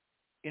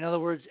 In other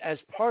words, as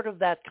part of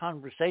that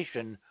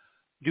conversation,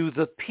 do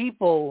the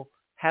people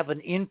have an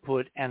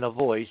input and a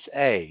voice,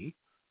 A?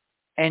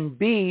 And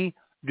B,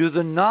 do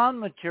the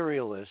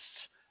non-materialists,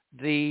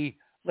 the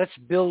let's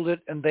build it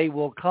and they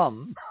will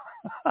come,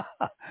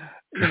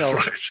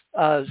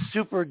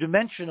 super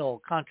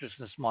dimensional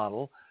consciousness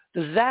model,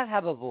 does that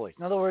have a voice?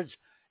 In other words,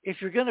 if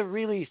you're going to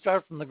really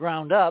start from the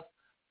ground up,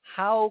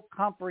 how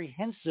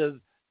comprehensive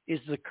is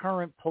the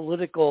current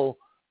political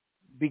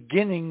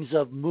beginnings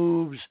of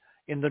moves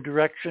in the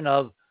direction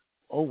of,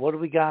 oh, what do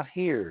we got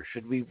here?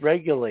 Should we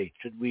regulate?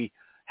 Should we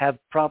have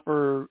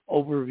proper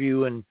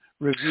overview and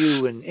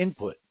review and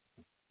input?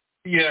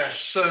 Yeah.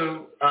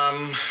 So,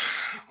 I'll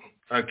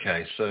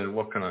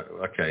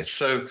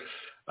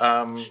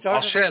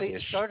share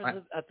this. Start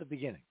at the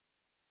beginning.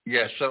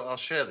 Yeah. So I'll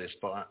share this,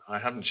 but I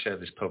haven't shared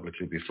this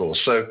publicly before.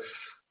 So,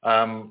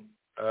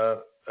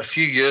 a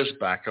few years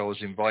back, I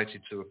was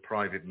invited to a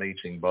private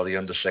meeting by the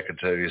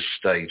Undersecretary of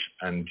State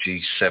and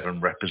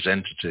G7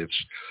 representatives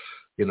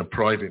in a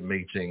private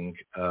meeting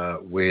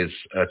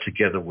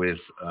together with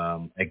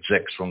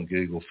execs from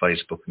Google,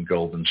 Facebook, and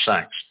Goldman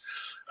Sachs.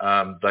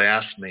 They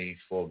asked me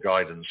for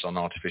guidance on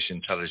artificial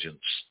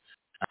intelligence,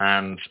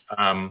 and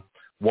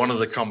one of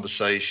the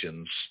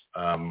conversations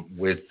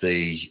with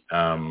the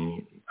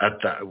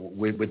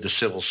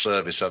civil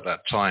service at that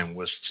time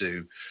was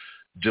to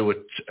do a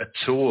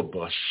tour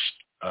bus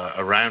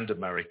around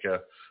America,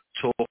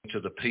 talking to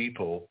the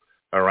people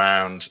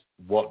around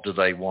what do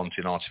they want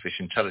in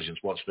artificial intelligence,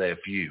 what's their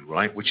view,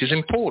 right? Which is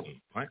important,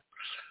 right?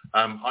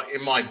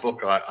 In my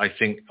book, I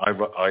think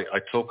I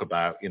talk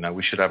about,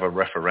 we should have a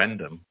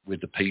referendum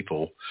with the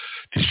people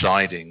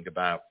deciding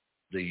about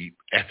the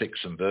ethics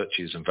and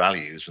virtues and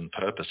values and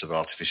purpose of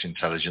artificial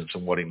intelligence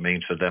and what it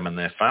means for them and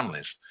their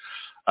families.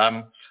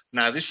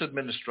 Now, this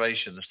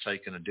administration has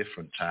taken a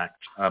different tact.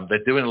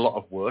 They're doing a lot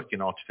of work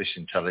in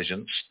artificial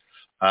intelligence.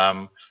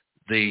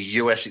 The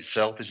US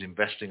itself is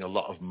investing a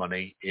lot of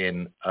money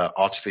in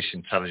artificial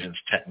intelligence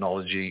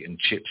technology and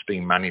chips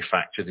being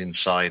manufactured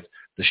inside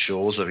the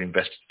shores. They've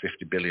invested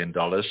 $50 billion.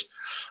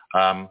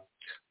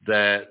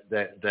 They're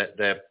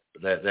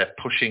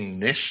pushing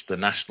NIST, the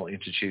National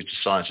Institute of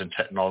Science and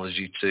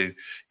Technology, to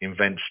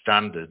invent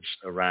standards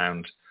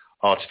around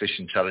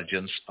artificial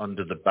intelligence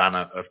under the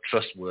banner of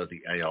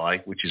trustworthy AI,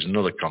 which is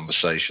another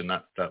conversation.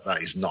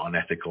 That is not an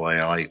ethical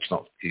AI. It's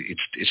not.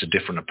 It's a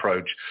different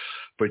approach.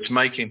 but it's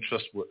making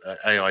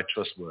AI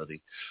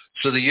trustworthy.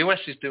 So the US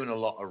is doing a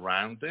lot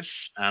around this,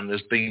 and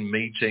there's been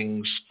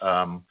meetings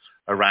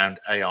around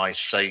AI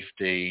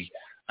safety,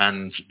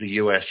 and the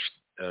US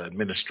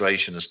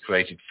administration has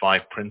created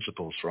 5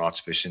 principles for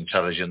artificial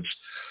intelligence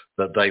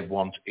that they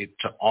want it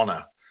to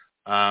honor.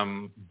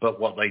 But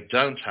what they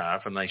don't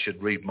have, and they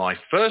should read my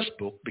first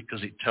book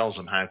because it tells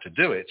them how to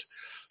do it,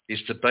 is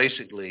to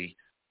basically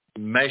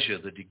measure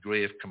the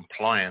degree of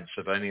compliance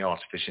of any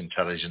artificial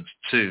intelligence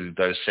to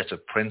those set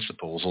of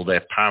principles or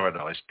their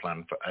paradise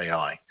plan for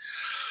AI.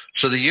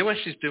 So the US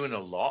is doing a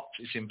lot.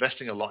 It's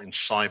investing a lot in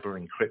cyber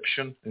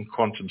encryption and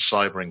quantum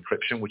cyber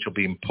encryption, which will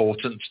be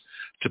important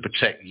to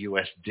protect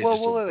US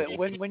digital. Well,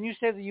 wait. When you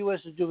say the US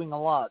is doing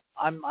a lot,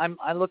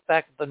 I look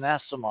back at the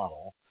NASA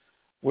model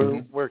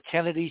where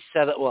Kennedy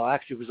set up, well,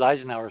 actually it was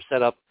Eisenhower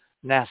set up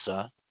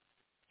NASA.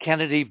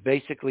 Kennedy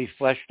basically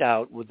fleshed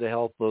out with the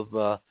help of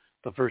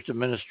the first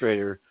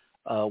administrator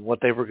what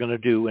they were going to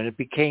do, and it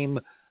became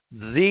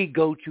the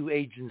go-to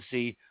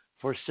agency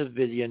for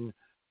civilian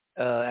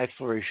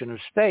exploration of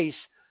space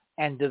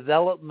and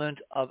development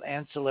of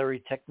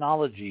ancillary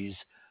technologies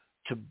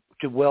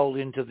to weld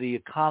into the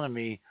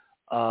economy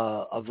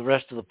of the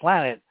rest of the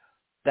planet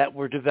that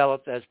were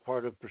developed as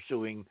part of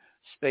pursuing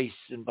space,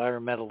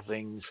 environmental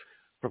things,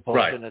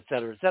 propulsion, et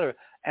cetera, et cetera.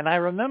 And I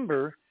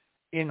remember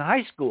in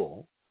high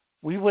school,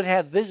 we would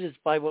have visits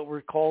by what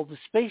were called the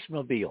Space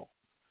Mobile.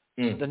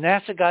 The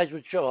NASA guys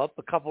would show up,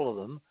 a couple of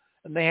them,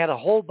 and they had a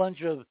whole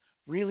bunch of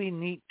really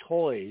neat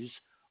toys,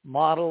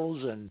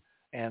 models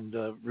and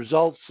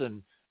results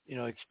and,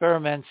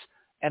 experiments,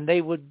 and they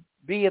would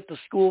be at the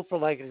school for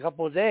like a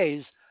couple of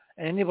days,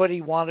 and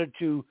anybody wanted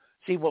to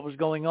see what was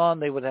going on,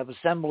 they would have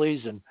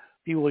assemblies and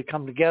people would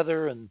come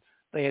together and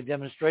they had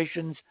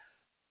demonstrations.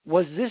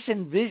 Was this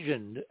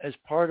envisioned as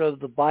part of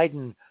the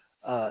Biden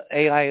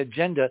AI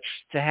agenda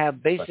to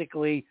have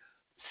basically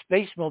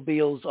space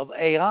mobiles of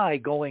AI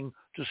going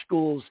to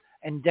schools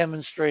and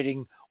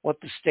demonstrating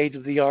what the state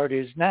of the art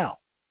is now?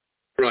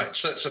 Right.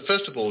 So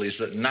first of all is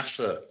that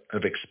NASA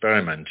have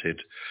experimented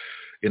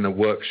in a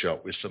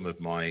workshop with some of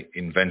my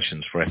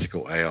inventions for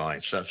ethical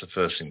AI. So that's the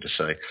first thing to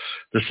say.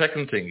 The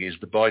second thing is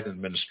the Biden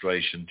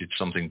administration did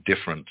something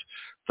different.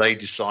 They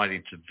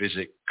decided to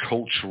visit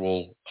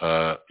cultural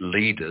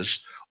leaders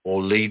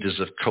or leaders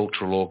of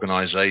cultural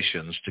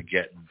organizations to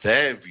get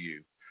their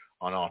view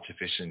on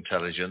artificial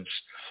intelligence,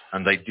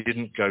 and they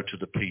didn't go to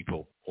the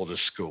people or the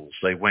schools.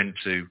 They went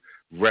to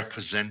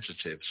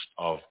representatives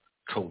of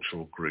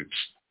cultural groups.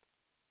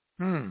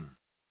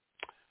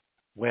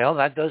 Well,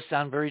 that does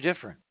sound very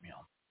different.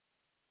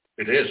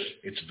 It is.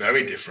 It's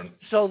very different.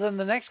 So then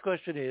the next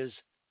question is,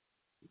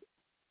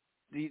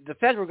 the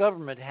federal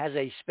government has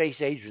a space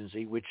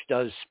agency which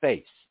does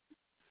space.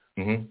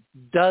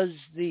 Does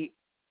the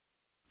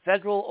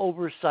federal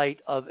oversight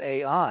of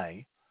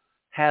AI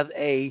have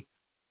a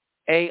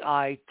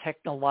AI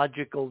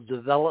Technological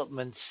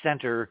Development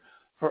Center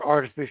for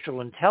Artificial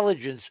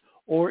Intelligence,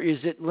 or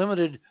is it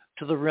limited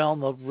to the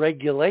realm of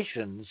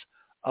regulations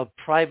of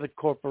private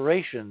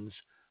corporations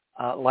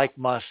like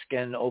Musk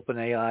and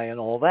OpenAI and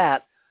all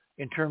that,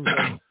 in terms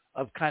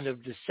of kind of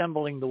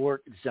disseminating the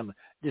work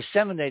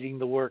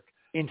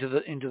into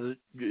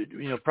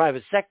the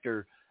private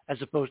sector,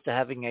 as opposed to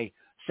having a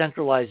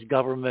centralized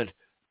government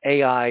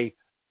AI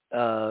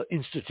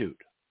institute?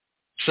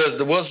 So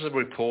there was a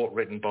report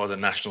written by the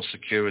National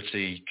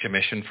Security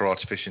Commission for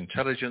Artificial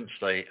Intelligence.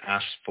 They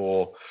asked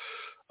for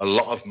a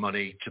lot of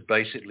money to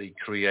basically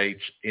create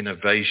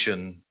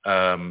innovation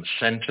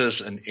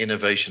centers and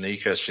innovation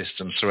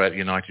ecosystems throughout the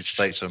United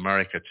States of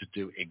America to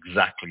do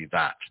exactly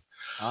that.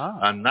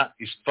 And that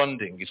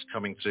funding is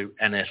coming through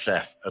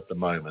NSF at the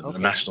moment, the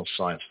National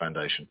Science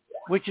Foundation.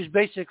 Which is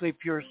basically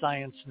pure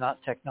science,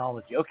 not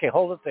technology. Okay,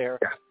 hold it there.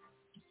 Yeah.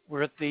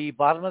 We're at the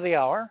bottom of the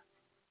hour.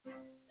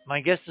 My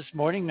guest this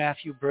morning,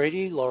 Matthew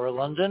Brady, Laura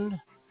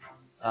London.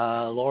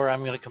 Laura,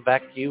 I'm going to come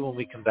back to you when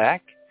we come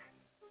back.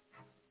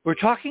 We're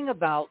talking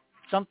about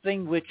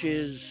something which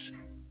is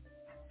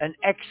an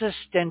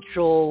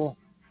existential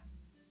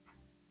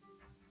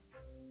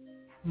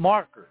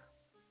marker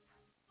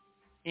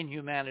in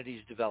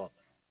humanity's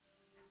development.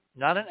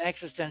 Not an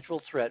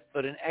existential threat,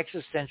 but an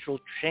existential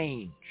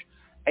change,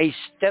 a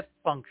step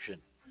function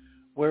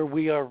where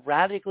we are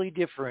radically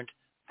different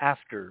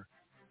after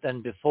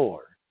than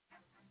before,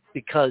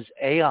 because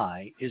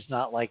AI is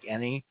not like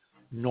any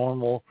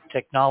normal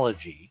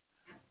technology.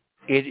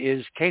 It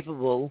is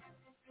capable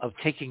of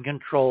taking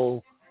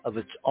control of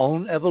its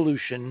own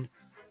evolution,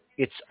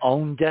 its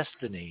own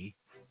destiny,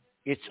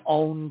 its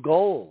own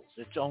goals,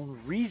 its own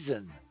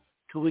reason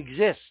to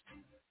exist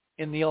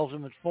in the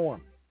ultimate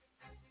form.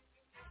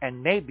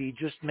 And maybe,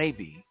 just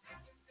maybe,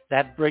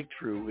 that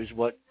breakthrough is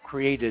what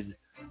created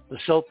the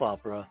soap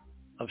opera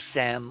of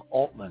Sam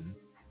Altman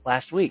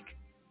last week.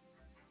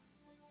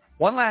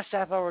 One last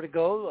half hour to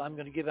go. I'm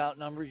going to give out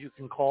numbers you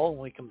can call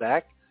when we come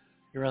back.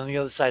 You're on the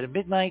other side of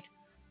midnight.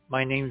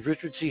 My name's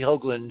Richard C.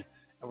 Hoagland,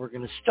 and we're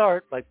going to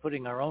start by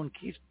putting our own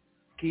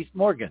Keith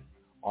Morgan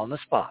on the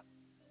spot.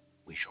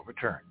 We shall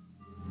return.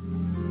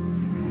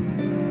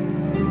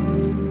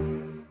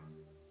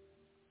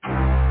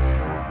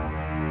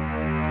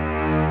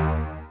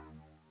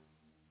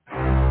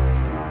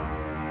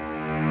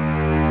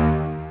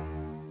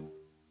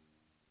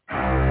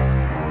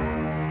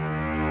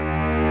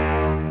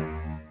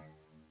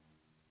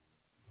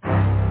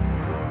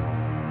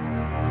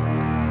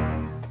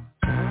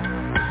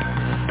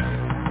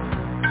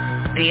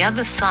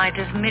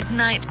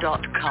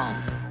 theothersideofmidnight.com.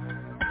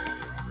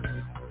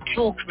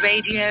 Talk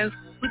radio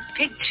with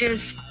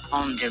pictures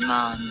on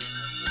demand.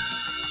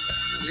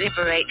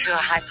 Liberate your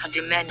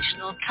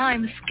hyperdimensional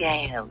time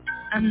scale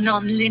and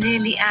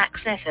non-linearly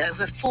access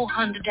over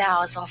 400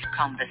 hours of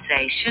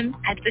conversation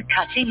at the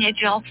cutting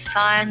edge of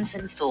science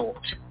and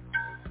thought.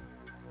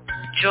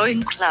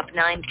 Join Club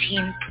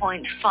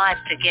 19.5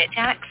 to get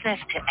access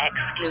to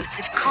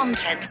exclusive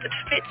content that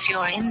fits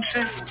your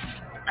interests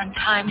and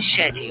time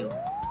schedule.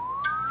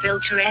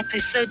 Filter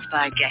episodes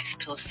by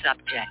guest or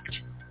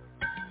subject.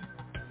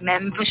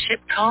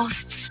 Membership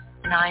costs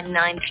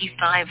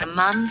 $9.95 a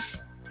month,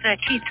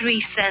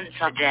 33 cents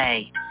a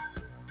day.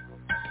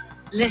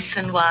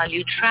 Listen while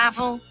you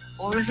travel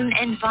or as an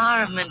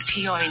environment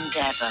to your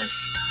endeavors.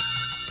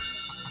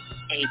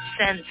 8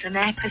 cents an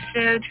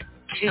episode,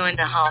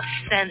 2.5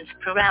 cents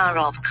per hour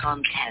of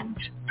content.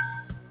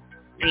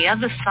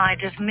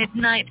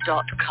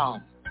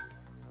 theothersideofmidnight.com.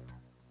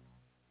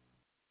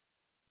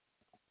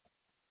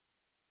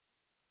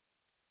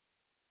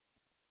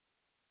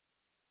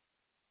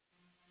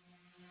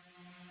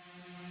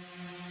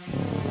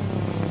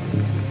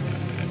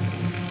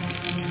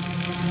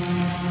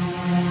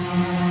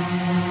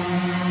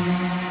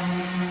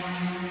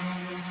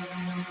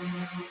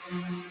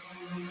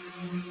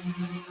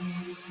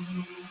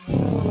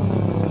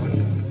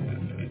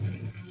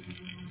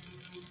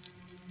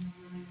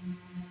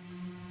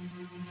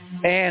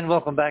 And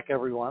welcome back,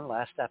 everyone.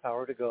 Last half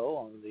hour to go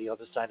on the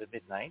other side of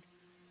midnight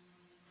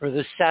for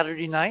this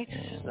Saturday night,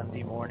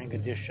 Sunday morning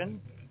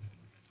edition.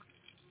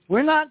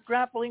 We're not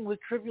grappling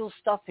with trivial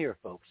stuff here,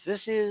 folks.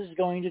 This is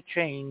going to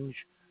change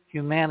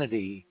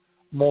humanity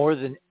more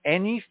than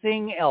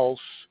anything else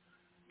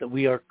that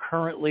we are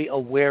currently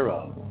aware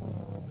of.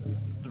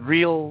 The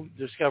real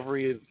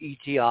discovery of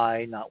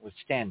ETI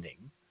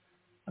notwithstanding,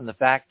 and the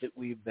fact that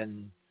we've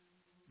been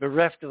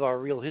bereft of our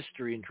real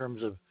history in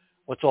terms of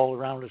what's all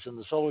around us in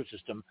the solar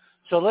system.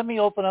 So let me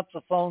open up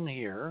the phone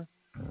here,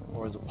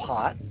 or the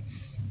pot,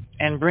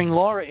 and bring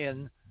Laura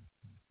in.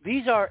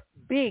 These are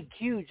big,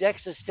 huge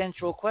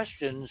existential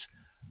questions.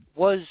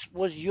 Was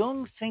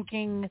Jung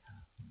thinking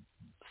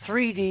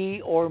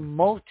 3D or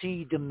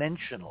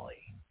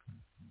multi-dimensionally?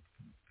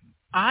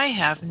 I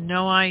have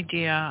no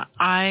idea.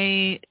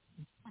 I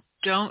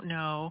don't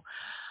know.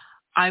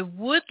 I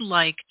would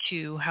like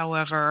to,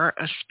 however,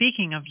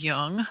 speaking of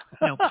Jung,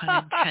 no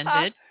pun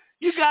intended.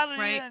 You got it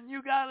right? in.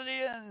 You got it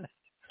in.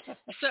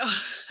 So,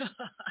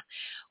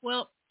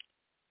 well,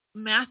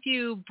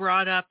 Matthew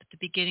brought up at the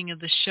beginning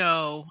of the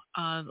show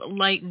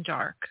light and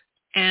dark.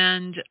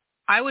 And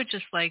I would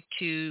just like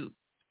to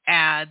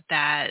add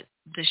that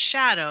the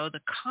shadow,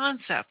 the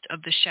concept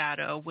of the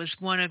shadow, was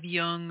one of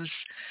Jung's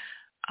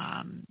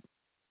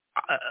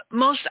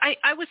most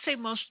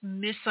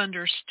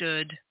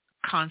misunderstood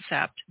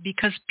concept,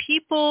 because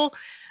people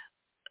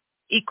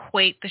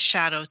equate the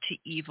shadow to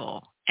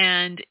evil.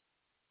 And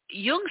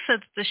Jung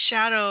said the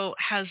shadow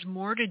has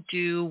more to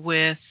do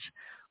with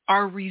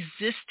our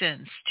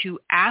resistance to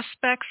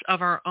aspects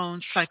of our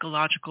own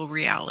psychological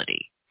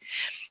reality.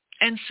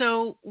 And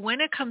so when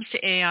it comes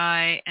to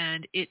AI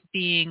and it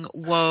being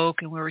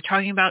woke, and we were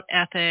talking about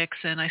ethics,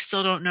 and I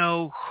still don't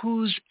know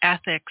whose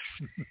ethics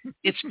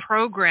it's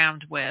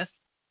programmed with,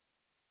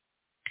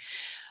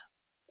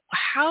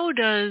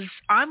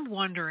 I'm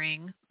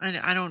wondering, and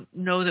I don't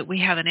know that we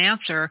have an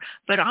answer,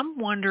 but I'm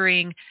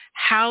wondering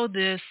how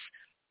this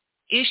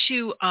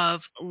issue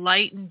of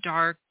light and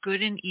dark,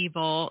 good and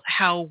evil,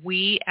 how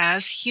we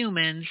as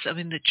humans,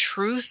 the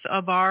truth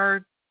of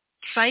our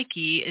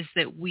psyche is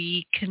that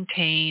we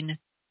contain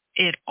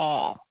it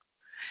all.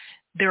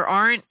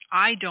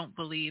 I don't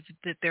believe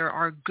that there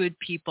are good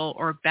people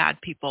or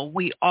bad people.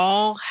 We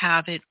all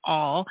have it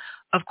all.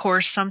 Of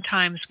course,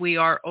 sometimes we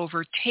are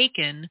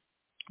overtaken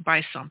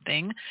by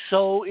something.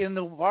 So in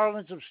the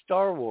parlance of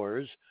Star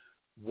Wars,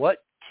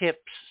 what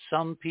tips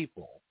some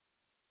people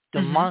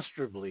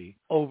demonstrably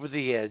over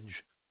the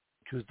edge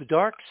to the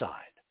dark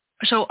side?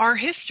 So our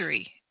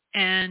history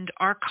and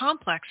our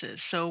complexes.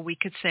 So we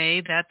could say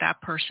that that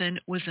person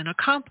was in a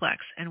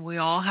complex, and we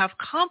all have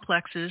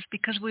complexes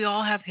because we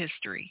all have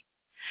history.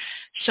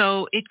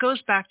 So it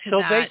goes back to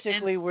that. So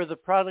basically we're the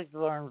product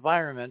of our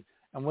environment,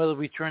 and whether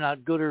we turn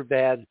out good or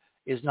bad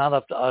is not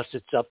up to us.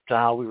 It's up to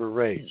how we were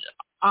raised.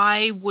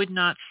 I would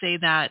not say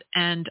that,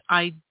 and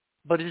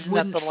But isn't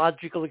that the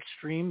logical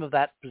extreme of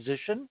that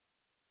position?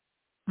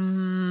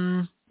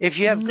 If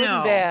you have good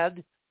and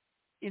bad,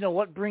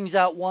 what brings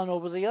out one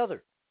over the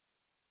other?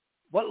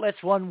 What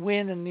lets one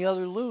win and the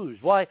other lose?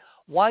 Why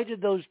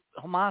did those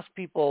Hamas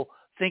people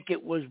think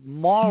it was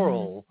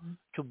moral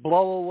to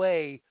blow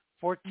away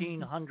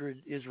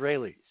 1,400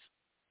 Israelis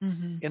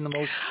in the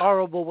most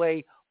horrible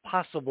way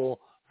possible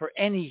for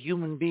any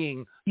human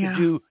being to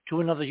do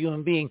to another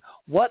human being?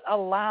 What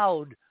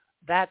allowed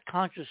that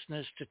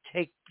consciousness to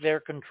take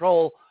their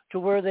control to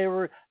where they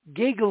were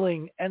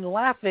giggling and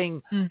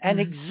laughing and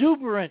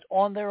exuberant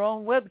on their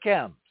own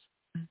webcams?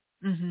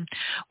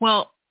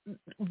 Well,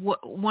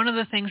 one of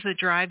the things that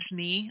drives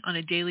me on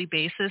a daily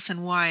basis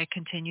and why I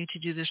continue to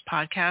do this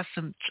podcast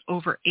since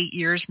over 8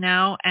 years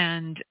now,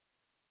 and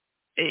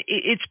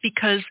it's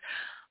because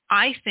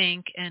I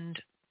think,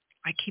 and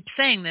I keep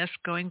saying this,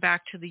 going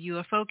back to the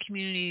UFO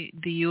community,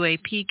 the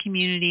UAP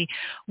community,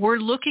 we're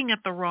looking at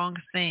the wrong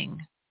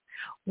thing.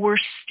 We're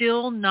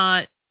still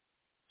not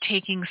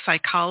taking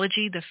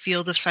psychology, the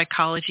field of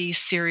psychology,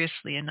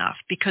 seriously enough,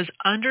 because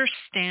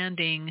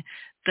understanding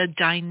the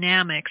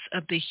dynamics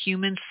of the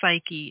human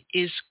psyche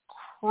is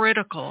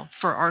critical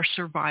for our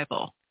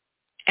survival.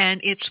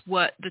 And it's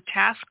what the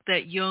task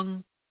that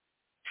Jung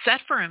set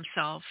for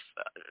himself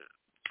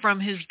from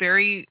his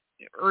very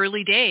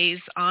early days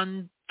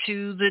on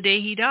to the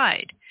day he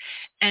died.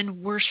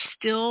 And we're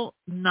still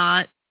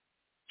not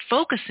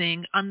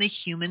focusing on the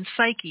human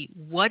psyche,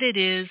 what it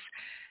is,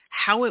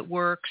 how it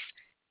works.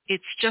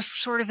 It's just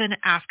sort of an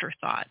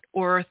afterthought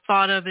or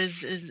thought of as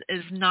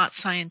not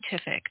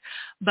scientific.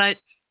 But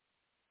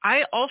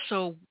I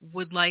also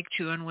would like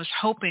to and was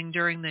hoping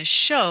during this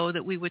show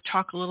that we would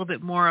talk a little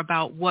bit more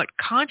about what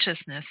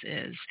consciousness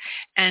is.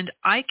 And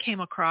I came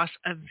across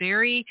a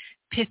very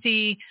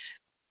pithy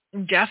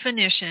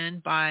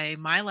definition by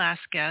my last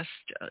guest,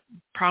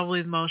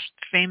 probably the most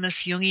famous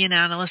Jungian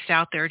analyst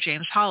out there,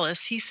 James Hollis.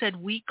 He said,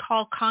 we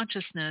call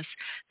consciousness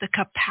the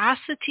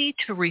capacity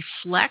to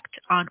reflect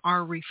on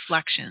our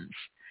reflections.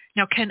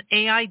 Now, can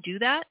AI do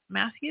that,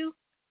 Matthew?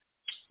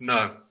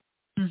 No,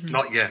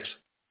 not yet.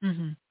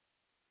 Mm-hmm.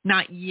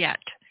 Not yet.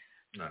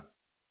 No.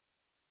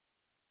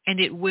 And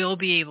it will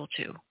be able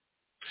to.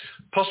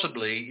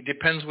 Possibly. It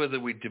depends whether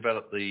we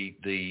develop the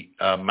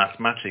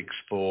mathematics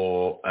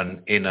for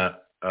an inner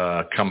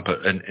compass,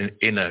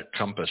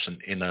 an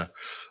inner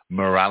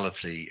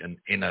morality, an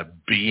inner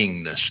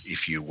beingness,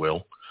 if you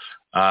will.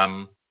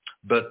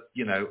 But,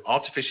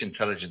 artificial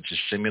intelligence is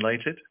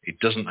simulated. It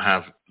doesn't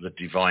have the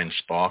divine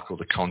spark or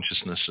the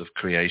consciousness of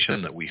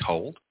creation that we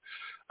hold.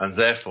 And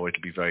therefore,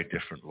 it'll be very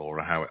different,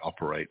 Laura, how it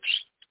operates.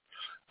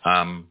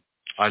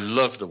 I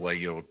love the way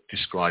you're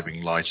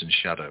describing light and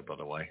shadow, by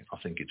the way. I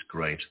think it's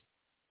great.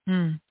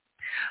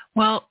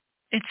 Well,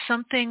 it's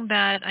something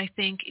that I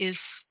think is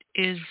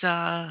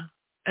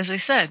as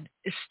I said,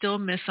 is still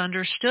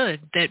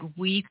misunderstood, that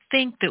we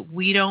think that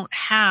we don't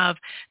have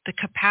the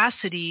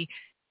capacity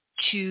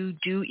to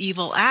do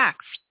evil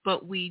acts,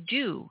 but we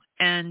do.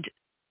 And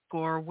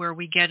or where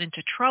we get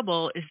into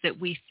trouble is that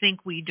we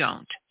think we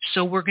don't.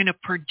 So we're going to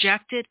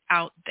project it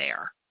out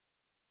there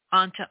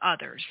onto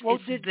others. Well,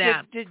 did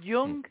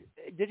Jung,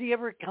 did he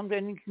ever come to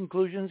any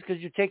conclusions?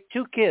 Because you take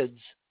two kids,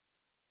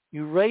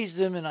 you raise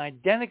them in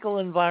identical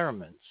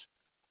environments.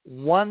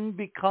 One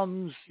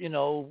becomes,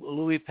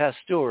 Louis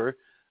Pasteur.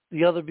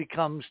 The other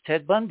becomes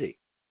Ted Bundy.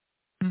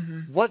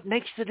 Mm-hmm. What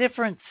makes the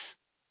difference?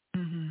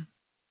 Mm-hmm.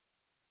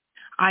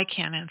 I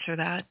can't answer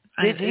that.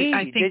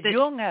 Did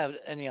Jung have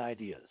any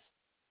ideas?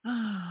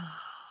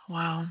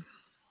 Wow.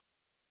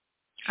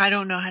 I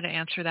don't know how to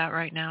answer that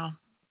right now.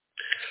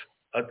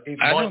 I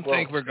don't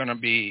think we're ever going to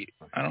be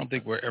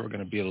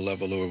at a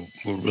level where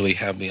we'll really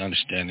have the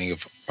understanding of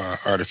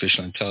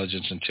artificial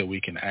intelligence until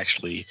we can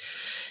actually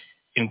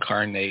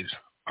incarnate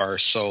our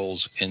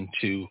souls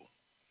into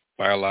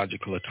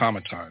biological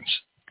automatons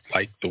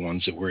like the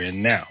ones that we're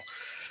in now.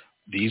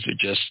 These are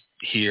just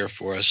here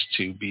for us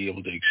to be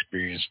able to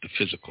experience the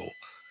physical.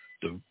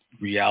 The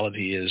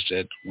reality is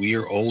that we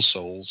are old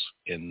souls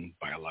in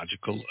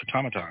biological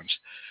automatons.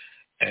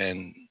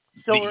 And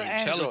so the we're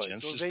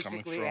intelligence androids. is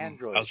coming from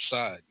androids.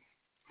 outside.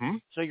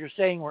 So you're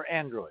saying we're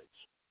androids,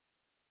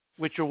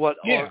 which are what?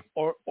 Yeah,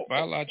 or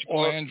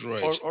biological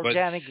androids. Or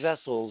organic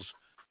vessels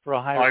for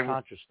a higher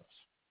consciousness.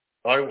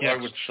 I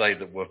would say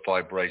that we're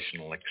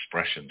vibrational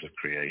expressions of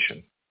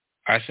creation.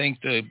 I think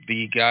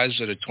the guys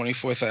that are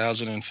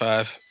 24,000 and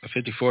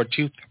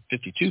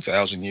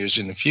 52,000 years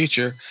in the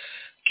future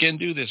can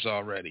do this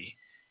already,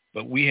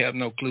 but we have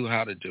no clue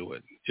how to do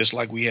it. Just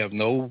like we have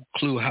no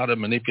clue how to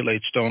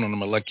manipulate stone on a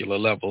molecular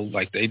level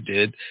like they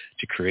did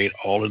to create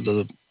all of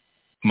the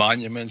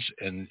monuments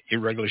and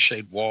irregular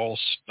shaped walls,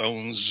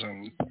 stones,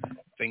 and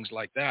things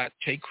like that.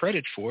 Take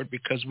credit for it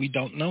because we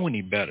don't know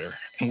any better,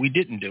 and we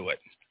didn't do it.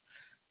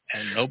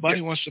 And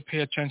nobody wants to pay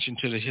attention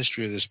to the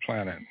history of this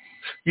planet.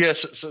 Yes,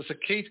 so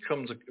Keith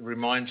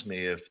reminds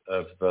me of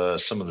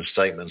some of the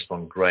statements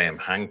from Graham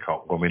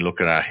Hancock when we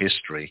look at our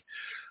history.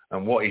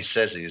 And what he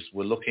says is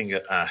we're looking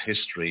at our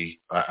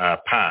history,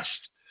 our past,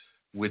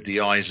 with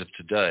the eyes of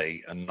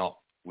today and not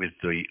with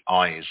the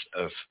eyes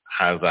of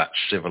how that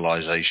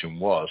civilization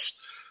was.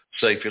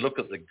 So if you look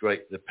at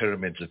the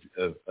pyramids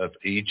of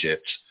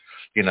Egypt,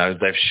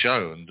 they've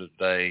shown that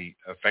they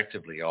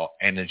effectively are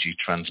energy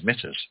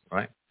transmitters,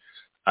 right?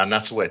 And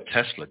that's where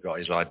Tesla got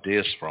his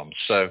ideas from.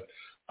 So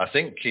I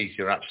think, Keith,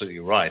 you're absolutely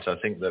right. I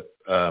think that,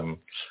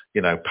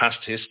 past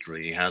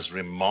history has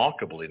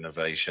remarkable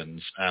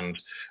innovations, and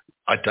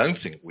I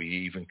don't think we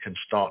even can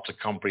start to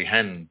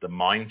comprehend the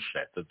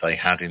mindset that they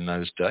had in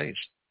those days.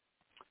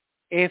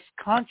 If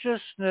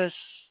consciousness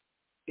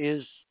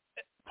is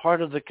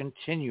part of the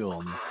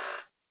continuum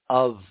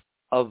of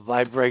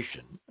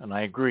vibration, and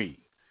I agree,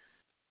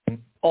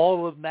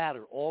 all of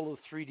matter, all of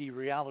 3D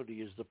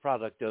reality is the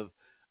product of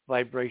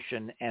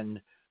vibration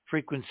and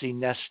frequency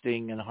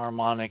nesting and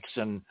harmonics.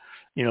 And,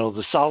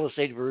 the solid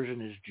state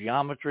version is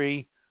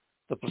geometry.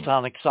 The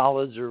platonic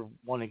solids are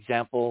one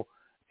example.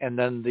 And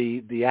then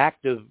the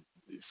active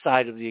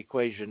side of the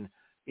equation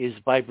is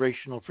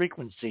vibrational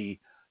frequency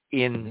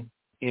in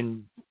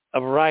a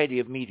variety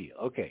of media.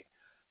 Okay.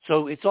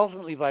 So it's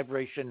ultimately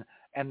vibration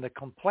and the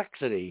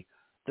complexity,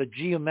 the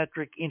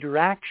geometric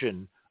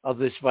interaction of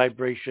this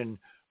vibration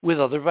with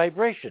other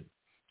vibration.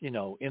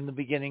 In the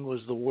beginning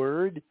was the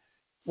word.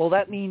 Well,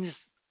 that means,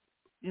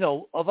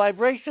 a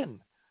vibration.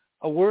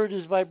 A word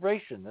is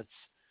vibration. That's,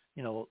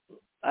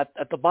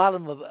 at the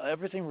bottom of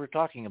everything we're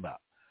talking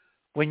about.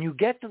 When you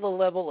get to the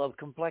level of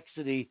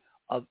complexity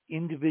of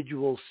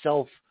individual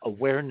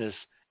self-awareness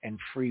and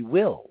free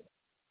will,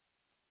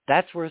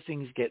 that's where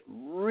things get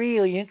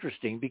really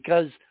interesting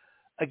because,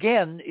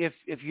 again, if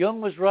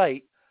Jung was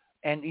right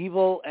and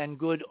evil and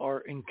good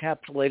are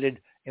encapsulated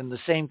in the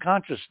same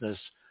consciousness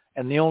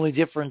and the only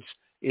difference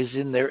is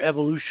in their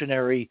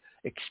evolutionary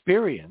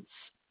experience,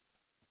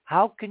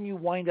 how can you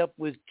wind up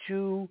with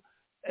two,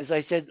 as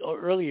I said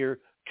earlier,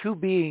 two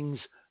beings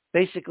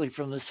basically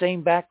from the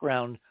same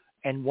background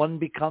and one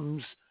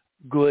becomes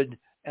good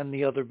and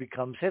the other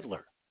becomes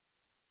Hitler?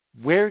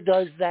 Where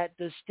does that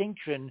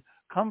distinction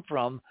come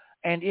from?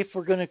 And if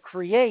we're going to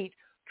create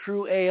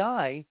true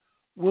AI,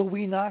 will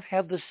we not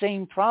have the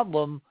same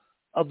problem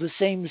of the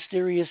same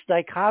mysterious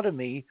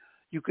dichotomy?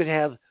 You could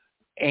have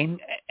an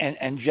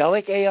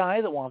angelic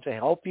AI that wants to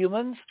help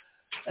humans,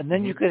 and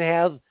then you could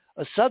have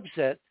a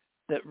subset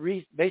that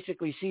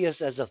basically see us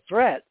as a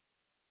threat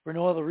for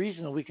no other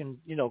reason than we can,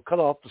 cut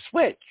off the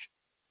switch.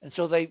 And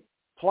so they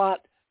plot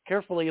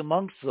carefully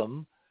amongst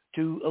them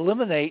to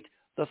eliminate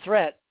the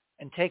threat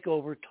and take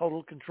over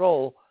total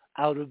control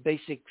out of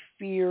basic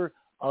fear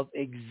of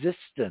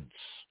existence.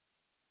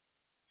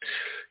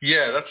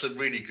 Yeah, that's a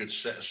really good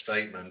set of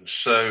statements.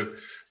 So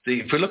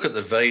if we look at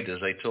the Vedas,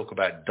 they talk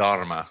about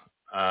dharma,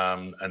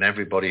 and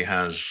everybody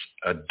has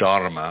a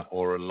dharma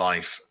or a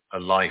life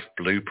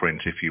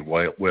blueprint, if you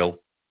will.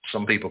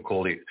 Some people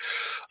call it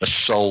a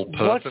soul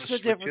purpose. What's the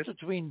difference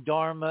between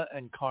dharma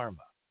and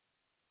karma?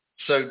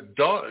 So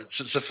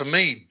for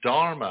me,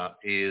 dharma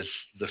is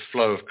the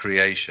flow of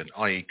creation,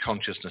 i.e.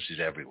 consciousness is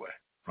everywhere,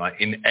 right?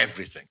 In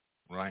everything,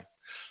 right?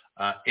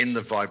 In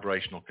the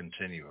vibrational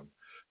continuum.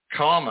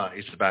 Karma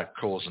is about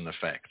cause and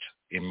effect,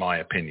 in my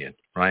opinion,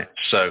 right?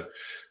 So,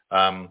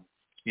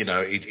 it's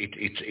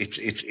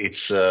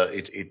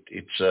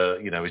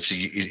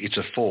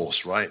a force,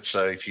 right?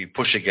 So if you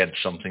push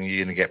against something,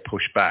 you're going to get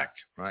pushed back,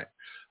 right?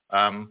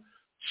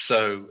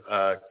 So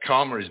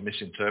karma is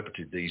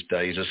misinterpreted these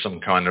days as some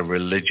kind of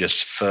religious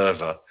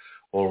fervor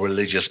or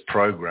religious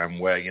program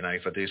where,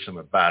 if I do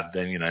something bad,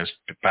 then,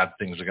 bad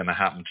things are going to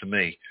happen to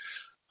me.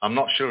 I'm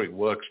not sure it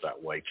works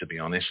that way, to be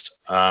honest.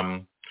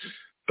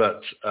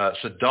 But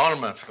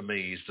dharma for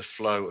me is the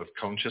flow of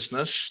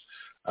consciousness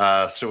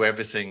through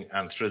everything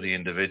and through the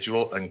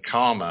individual, and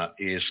karma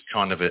is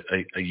kind of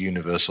a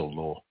universal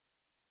law.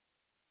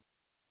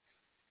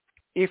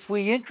 If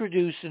we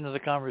introduce into the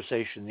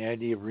conversation the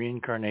idea of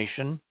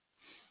reincarnation,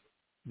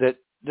 that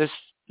this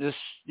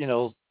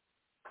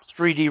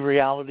 3D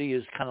reality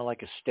is kind of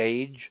like a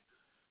stage,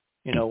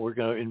 we're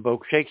going to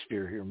invoke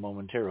Shakespeare here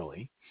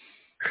momentarily,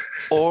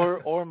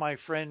 or my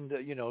friend,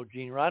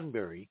 Gene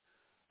Roddenberry,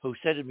 who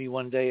said to me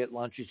one day at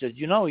lunch, he said,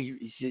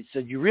 he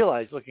said, you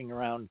realize looking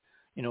around,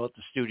 at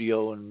the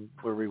studio and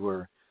where we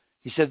were,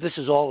 he said, this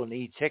is all an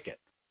e-ticket,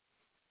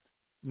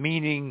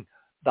 meaning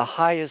the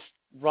highest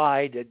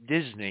ride at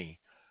Disney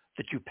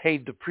that you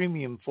paid the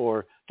premium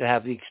for to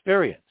have the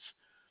experience.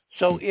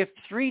 So if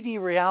 3D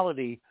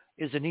reality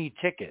is an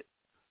e-ticket,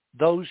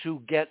 those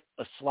who get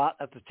a slot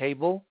at the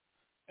table,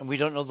 and we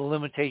don't know the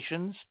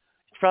limitations,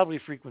 it's probably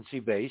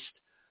frequency-based.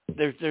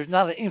 There's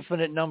not an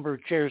infinite number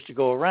of chairs to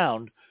go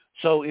around.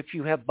 So if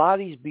you have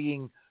bodies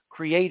being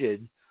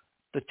created,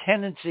 the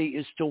tendency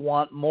is to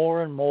want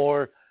more and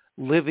more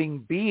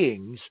living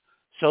beings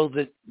so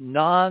that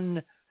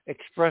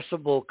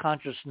non-expressible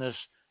consciousness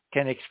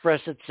can express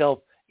itself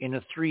in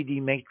a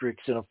 3D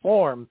matrix in a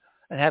form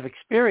and have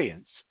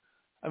experience.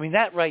 I mean,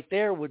 that right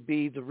there would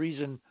be the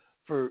reason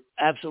for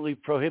absolutely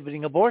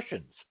prohibiting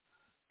abortions,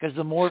 because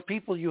the more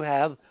people you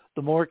have,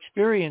 the more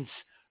experience,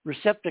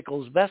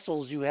 receptacles,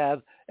 vessels you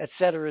have, et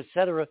cetera,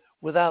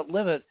 without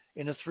limit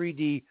in a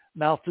 3D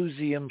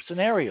Malthusian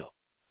scenario.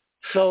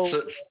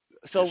 So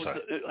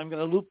I'm going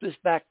to loop this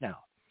back now.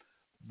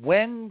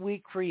 When we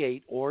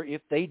create, or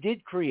if they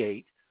did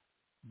create,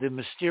 the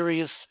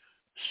mysterious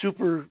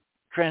super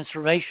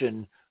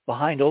transformation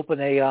behind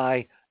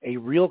OpenAI, a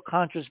real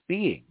conscious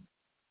being,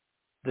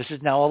 this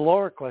is now a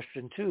lore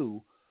question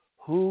too.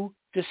 Who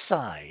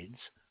decides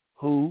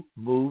who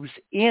moves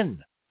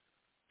in?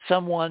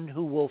 Someone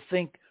who will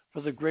think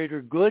for the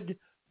greater good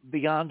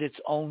beyond its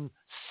own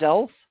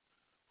self,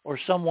 or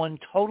someone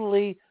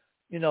totally,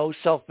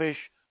 selfish,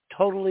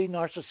 totally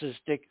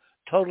narcissistic,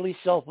 totally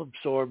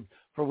self-absorbed,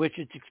 for which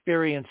its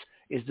experience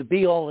is the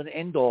be-all and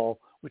end-all,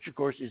 which, of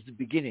course, is the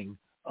beginning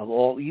of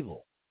all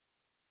evil?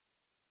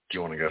 Do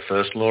you want to go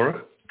first,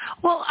 Laura?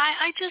 Well,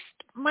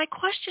 my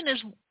question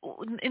is,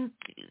 in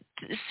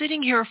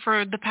sitting here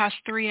for the past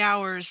 3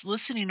 hours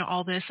listening to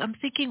all this, I'm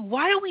thinking,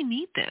 why do we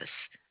need this?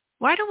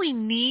 Why do we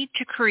need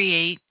to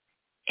create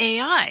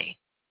AI?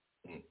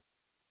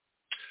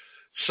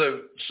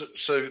 So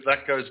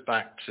that goes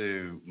back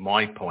to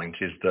my point,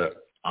 is that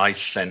I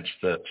sense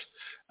that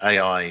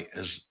AI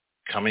has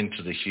come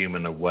into the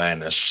human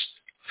awareness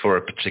for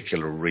a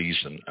particular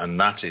reason, and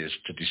that is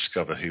to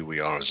discover who we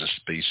are as a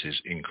species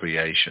in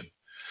creation.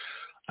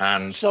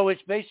 And so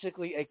it's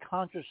basically a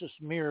consciousness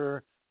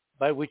mirror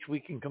by which we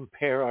can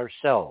compare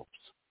ourselves.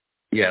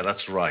 Yeah,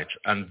 that's right.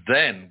 And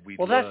then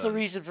that's the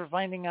reason for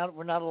finding out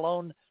we're not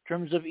alone in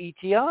terms of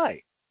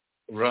ETI.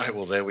 Right.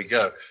 Well, there we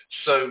go.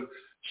 So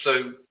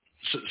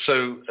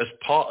as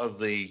part of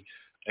the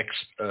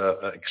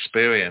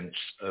experience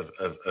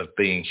of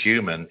being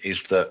human is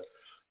that,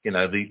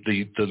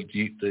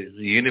 the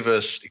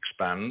universe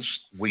expands.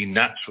 We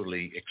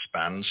naturally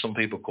expand. Some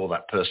people call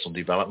that personal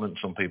development.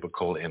 Some people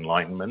call it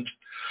enlightenment.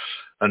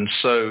 And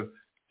so,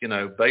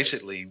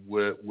 basically,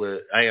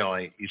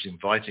 AI is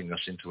inviting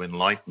us into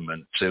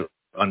enlightenment to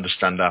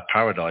understand our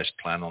paradise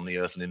plan on the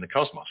earth and in the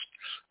cosmos.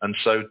 And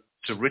so,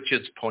 to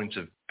Richard's point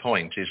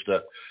is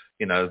that,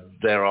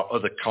 there are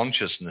other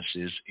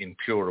consciousnesses in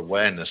pure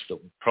awareness that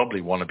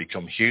probably want to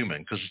become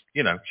human because,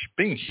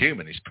 being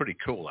human is pretty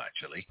cool,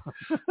 actually.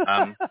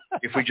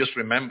 If we just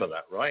remember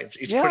that, right?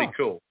 It's pretty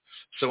cool.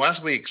 So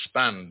as we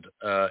expand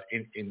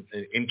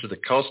into the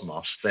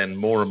cosmos, then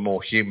more and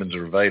more humans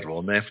are available,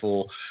 and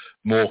therefore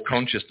more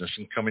consciousness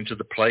can come into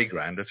the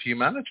playground of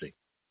humanity.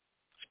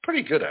 It's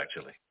pretty good,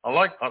 actually.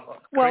 Well,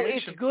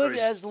 it's good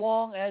as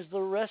long as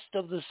the rest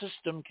of the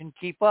system can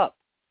keep up.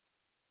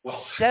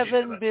 Well,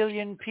 7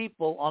 billion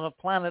people on a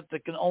planet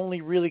that can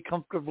only really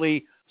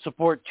comfortably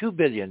support 2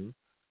 billion,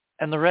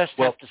 and the rest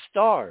have to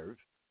starve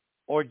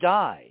or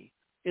die,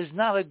 is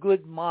not a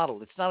good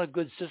model. It's not a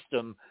good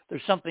system.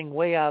 There's something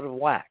way out of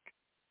whack.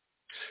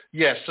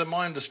 Yes, so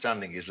my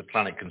understanding is the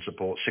planet can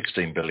support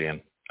 16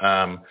 billion.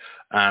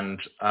 And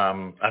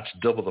that's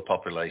double the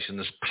population.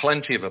 There's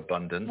plenty of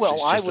abundance.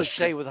 Well, I would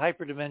say with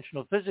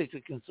hyperdimensional physics,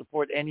 it can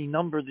support any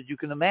number that you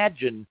can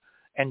imagine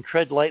and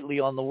tread lightly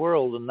on the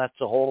world, and that's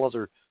a whole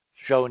other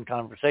show and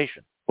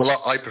conversation.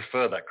 Well, I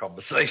prefer that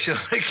conversation.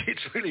 I think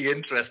it's really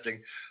interesting.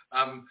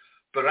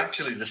 But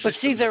actually, But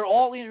see, they're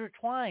all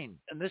intertwined,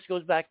 and this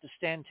goes back to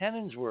Stan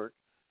Tenen's work.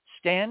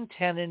 Stan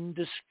Tenen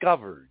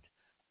discovered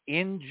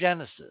in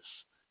Genesis,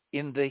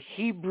 in the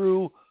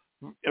Hebrew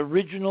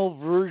original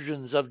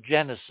versions of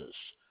Genesis,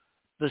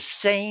 the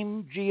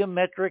same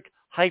geometric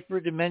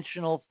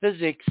hyperdimensional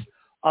physics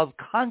of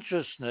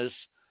consciousness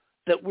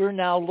that we're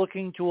now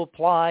looking to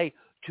apply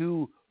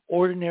to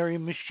ordinary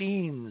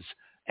machines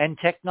and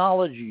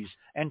technologies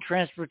and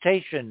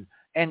transportation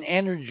and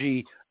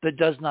energy that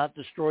does not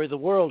destroy the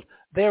world.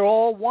 They're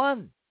all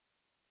one.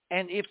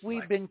 And if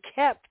we've been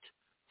kept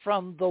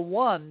from the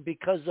one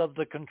because of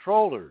the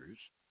controllers,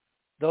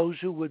 those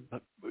who would,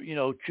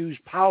 choose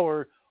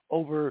power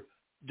over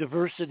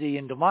diversity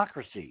and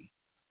democracy,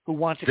 who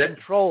want to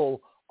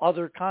control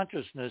other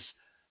consciousness,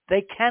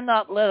 they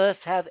cannot let us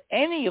have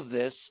any of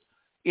this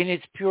in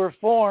its pure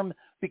form,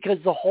 because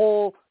the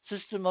whole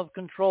system of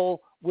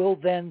control will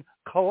then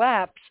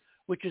collapse,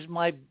 which is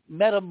my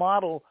meta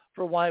model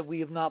for why we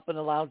have not been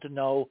allowed to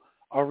know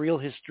our real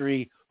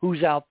history,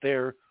 who's out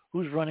there,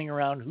 who's running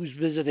around, who's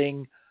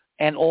visiting,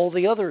 and all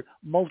the other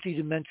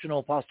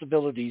multidimensional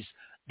possibilities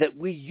that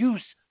we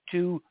used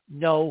to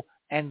know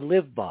and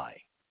live by.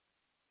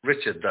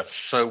 Richard, that's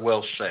so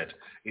well said.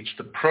 It's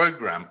the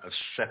program of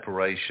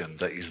separation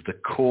that is the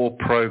core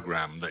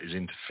program that is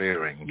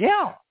interfering.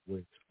 Yeah.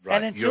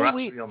 Right. And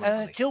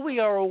until we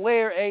are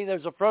aware, A,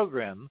 there's a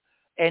program,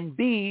 and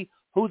B,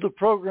 who the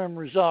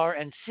programmers are,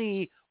 and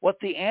C, what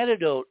the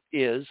antidote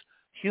is,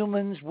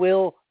 humans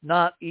will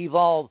not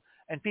evolve.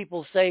 And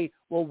people say,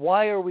 well,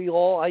 why are we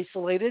all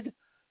isolated?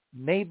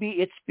 Maybe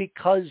it's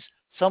because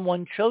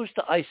someone chose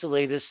to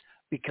isolate us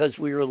because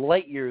we were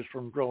light years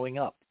from growing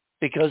up.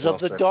 Because of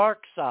the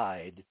dark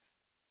side,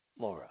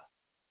 Laura.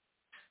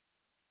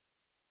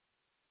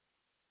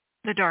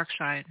 The dark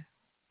side.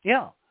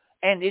 Yeah.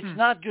 And it's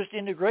not just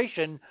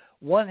integration.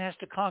 One has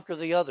to conquer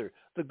the other.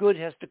 The good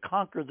has to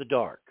conquer the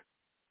dark.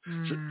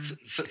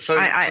 So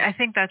I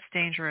think that's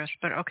dangerous,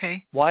 but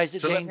okay. Why is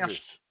it dangerous?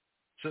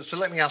 So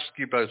let me ask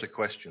you both a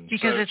question.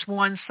 Because it's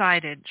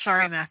one-sided.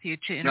 Sorry, Matthew,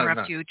 to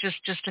interrupt you.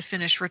 Just to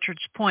finish Richard's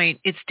point,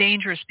 it's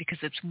dangerous because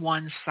it's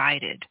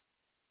one-sided.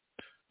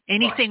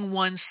 Anything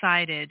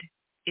one-sided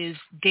is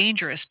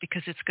dangerous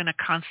because it's going to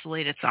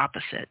constellate its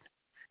opposite.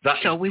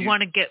 So we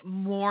want to get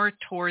more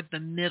toward the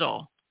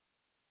middle.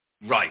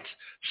 Right.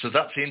 So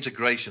that's the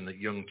integration that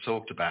Jung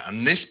talked about.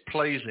 And this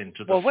plays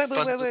into the... Well,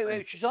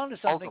 wait. She's on to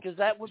something, because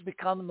that would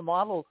become the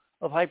model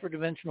of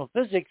hyperdimensional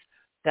physics.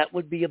 That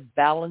would be a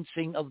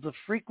balancing of the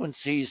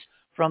frequencies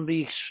from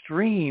the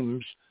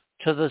extremes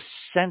to the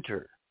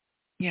center.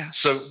 Yeah.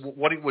 So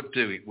what it would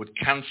do, it would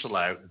cancel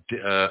out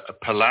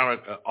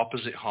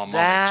opposite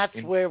harmonics.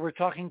 That's where we're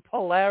talking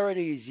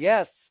polarities,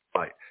 yes.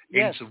 Right.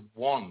 Yes. Into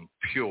one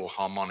pure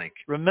harmonic.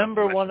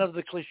 Remember one of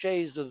the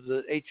cliches of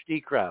the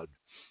HD crowd.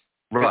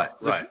 Right.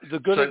 The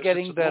good are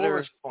getting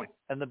better point,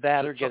 and the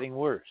bad are getting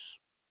worse.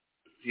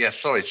 Yeah,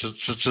 sorry. So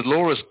to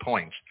Laura's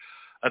point,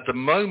 at the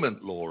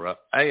moment, Laura,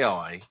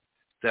 AI,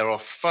 there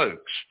are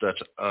folks that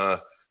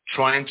are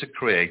trying to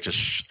create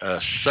a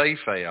safe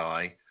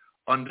AI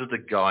under the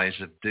guise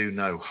of do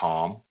no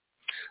harm.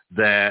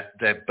 They're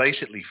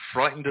basically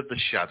frightened of the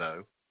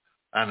shadow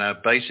and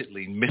have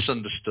basically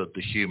misunderstood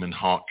the human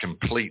heart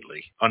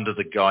completely under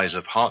the guise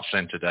of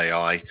heart-centered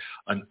AI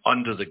and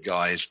under the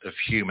guise of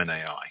human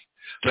AI.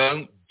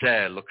 Don't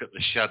dare look at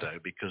the shadow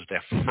because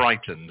they're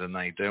frightened and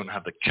they don't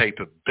have the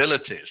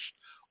capabilities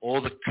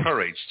or the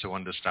courage to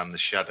understand the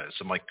shadow.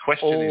 So my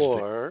question is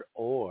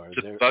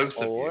to both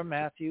of you.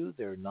 Matthew,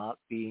 they're not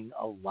being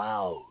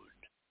allowed.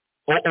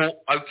 Or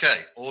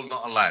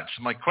not allowed.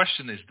 So my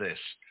question is this.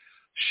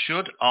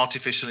 Should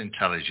artificial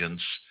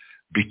intelligence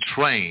be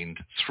trained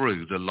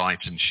through the light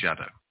and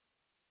shadow?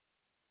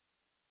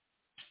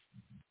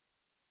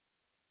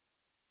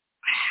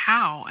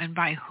 How and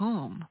by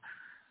whom?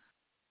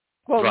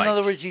 Well, in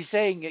other words, he's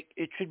saying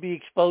it should be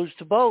exposed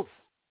to both.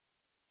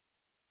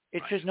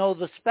 It should know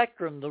the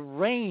spectrum, the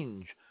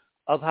range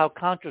of how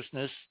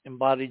consciousness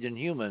embodied in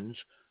humans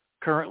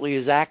currently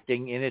is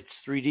acting in its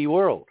 3D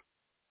world.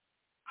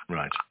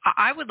 Right.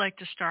 I would like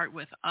to start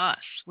with us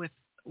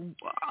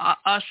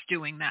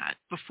doing that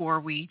before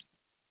we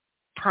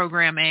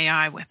program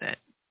AI with it.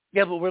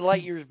 Yeah, but we're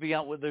light years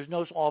beyond. There's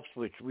no off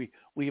switch.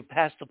 We have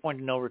passed the point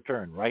of no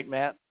return, right,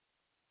 Matt?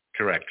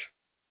 Correct.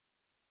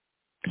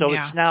 So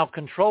it's now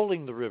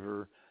controlling the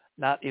river,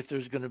 not if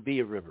there's going to be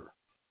a river.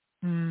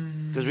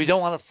 Because we don't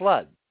want to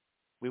flood.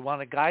 We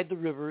want to guide the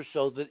river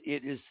so that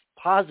it is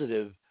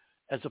positive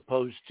as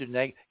opposed to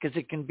negative. Because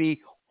it can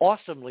be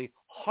awesomely,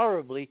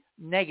 horribly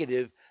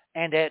negative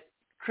and at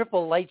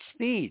triple light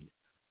speed.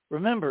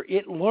 Remember,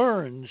 it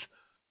learns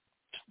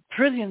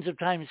trillions of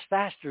times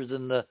faster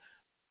than the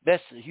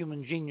best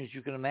human genius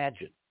you can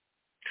imagine.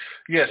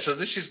 Yeah, so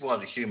this is why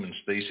the human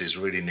species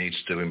really needs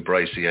to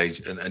embrace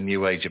a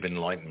new age of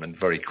enlightenment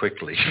very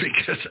quickly,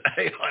 because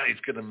AI is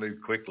going to move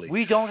quickly.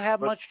 We don't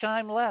have much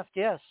time left,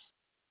 yes.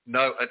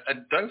 No,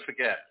 and don't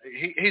forget,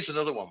 here's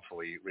another one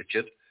for you,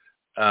 Richard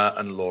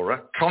and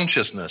Laura.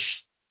 Consciousness,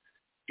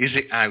 is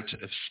it out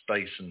of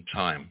space and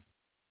time?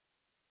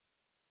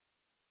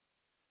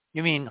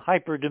 You mean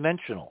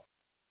hyperdimensional?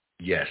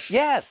 Yes.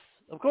 Yes,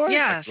 of course.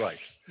 Yes. Right.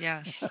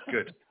 Yes.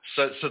 Good.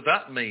 So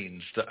that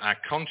means that our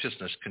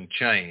consciousness can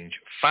change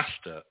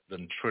faster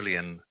than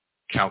trillion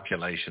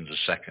calculations a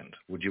second.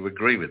 Would you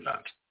agree with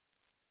that?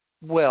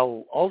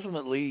 Well,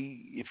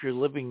 ultimately, if you're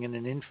living in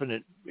an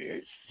infinite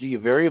sea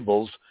of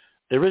variables,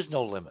 there is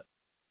no limit.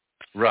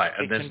 Right,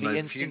 and there's no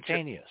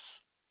instantaneous.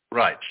 Future.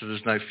 Right, so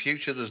there's no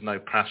future, there's no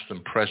past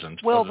and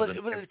present. Well, but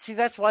see,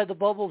 that's why the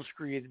bubble is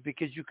created,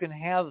 because you can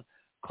have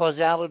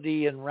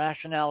causality and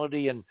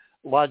rationality and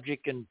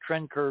logic and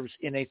trend curves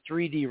in a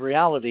 3D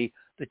reality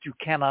that you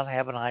cannot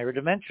have in higher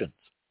dimensions.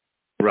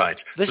 Right.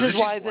 This is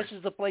why this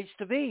is the place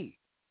to be.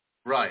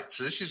 Right.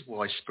 So this is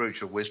why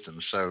spiritual wisdom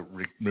is so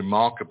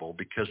remarkable,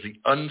 because the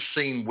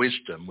unseen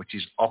wisdom, which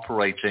is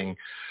operating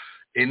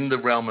in the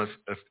realm of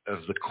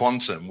the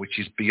quantum, which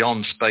is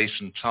beyond space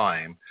and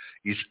time,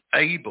 is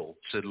able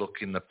to look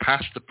in the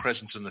past, the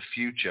present, and the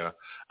future,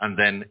 and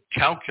then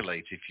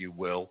calculate, if you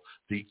will,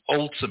 the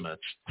ultimate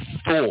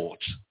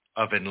thought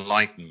of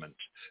enlightenment.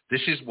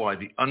 This is why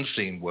the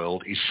unseen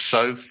world is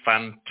so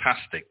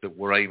fantastic that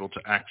we're able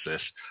to access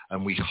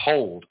and we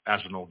hold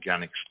as an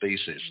organic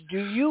species.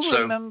 Do you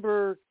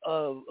remember,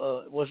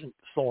 it wasn't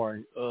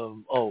Thorne,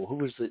 who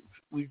was it?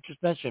 We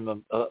just mentioned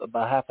him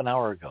about half an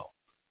hour ago.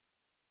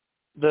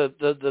 The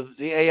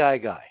AI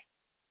guy.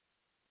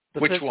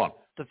 Which one?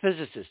 The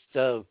physicist,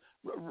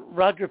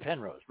 Roger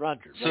Penrose.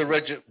 Sir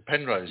Roger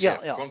Penrose, yeah.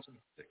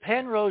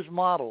 Penrose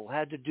model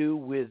had to do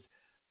with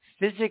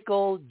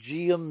physical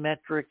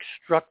geometric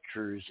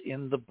structures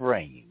in the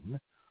brain.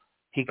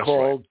 He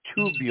called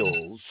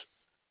tubules,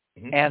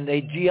 and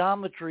a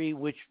geometry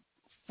which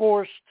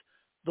forced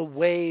the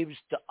waves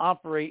to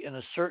operate in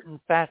a certain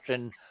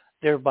fashion,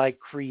 thereby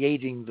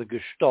creating the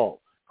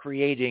gestalt,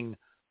 creating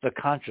the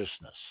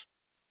consciousness.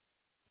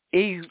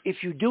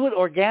 If you do it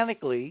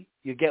organically,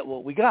 you get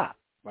what we got,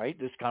 right?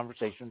 This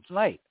conversation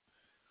tonight.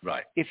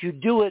 Right. If you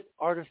do it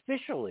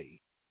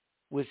artificially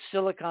with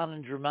silicon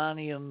and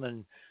germanium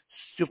and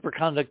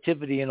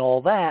superconductivity and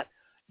all that,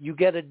 you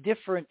get a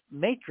different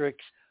matrix,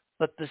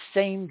 but the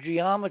same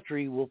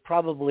geometry will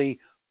probably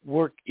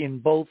work in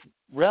both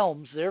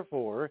realms.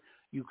 Therefore,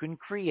 you can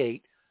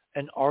create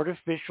an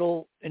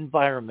artificial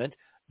environment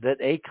that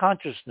a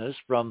consciousness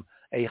from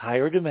a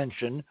higher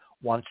dimension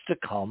wants to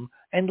come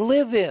and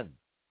live in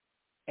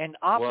and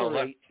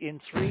operate in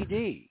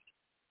 3D.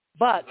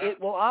 But it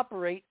will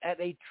operate at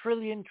a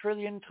trillion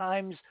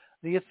times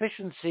the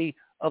efficiency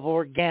of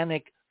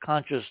organic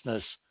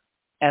consciousness.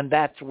 And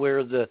that's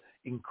where the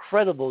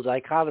incredible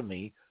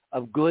dichotomy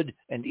of good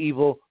and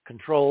evil,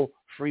 control,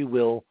 free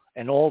will,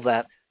 and all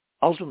that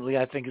ultimately,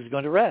 I think, is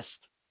going to rest.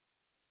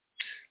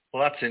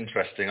 Well, that's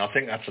interesting. I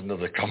think that's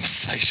another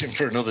conversation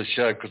for another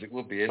show because it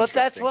would be interesting.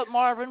 But that's what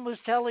Marvin was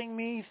telling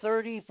me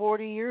 30,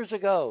 40 years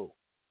ago.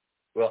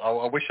 Well,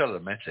 I wish I'd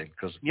have met him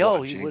because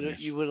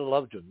you would have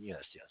loved him.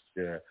 Yes.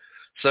 Yeah.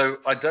 So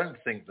I don't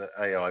think that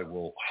AI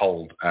will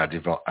hold our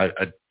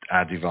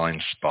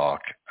divine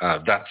spark.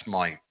 That's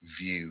my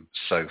view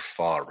so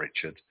far,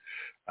 Richard.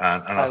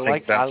 And I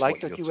think that's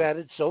like what you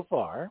added so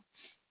far.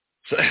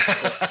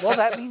 Well,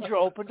 that means you're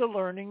open to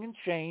learning and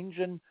change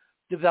and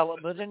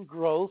development and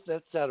growth,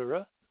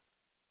 etc.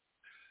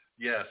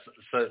 Yes,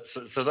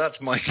 so that's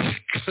my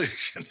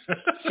conclusion.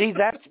 See,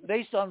 that's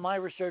based on my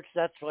research.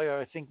 That's where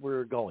I think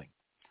we're going,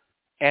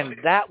 and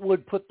that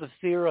would put the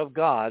fear of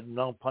God,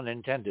 no pun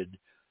intended,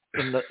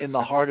 in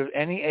the heart of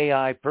any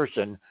AI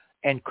person,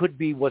 and could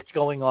be what's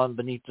going on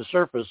beneath the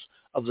surface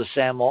of the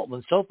Sam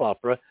Altman soap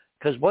opera.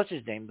 Because what's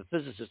his name? The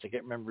physicist, I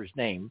can't remember his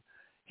name.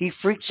 He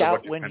freaked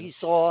out when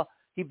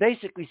he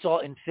basically saw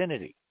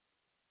infinity.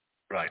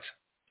 Right.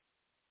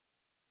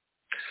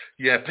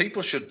 Yeah,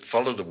 people should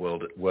follow the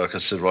work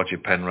of Sir Roger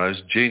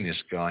Penrose,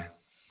 genius guy.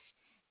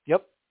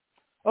 Yep.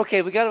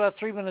 Okay, we got about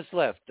 3 minutes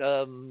left.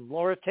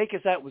 Laura, take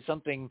us out with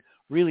something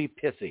really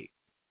pithy.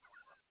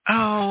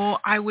 Oh,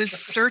 I was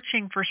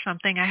searching for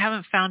something. I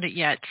haven't found it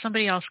yet.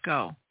 Somebody else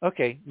go.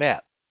 Okay,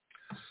 Matt.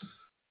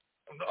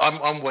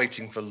 I'm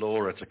waiting for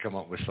Laura to come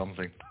up with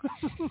something.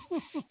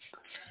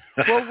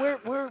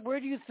 Well, where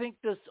do you think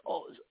this?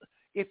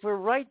 If we're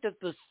right that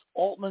this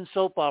Altman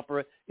soap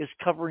opera is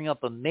covering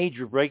up a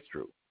major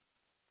breakthrough,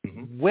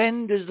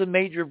 when does the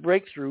major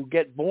breakthrough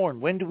get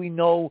born? When do we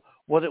know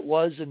what it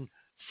was and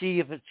see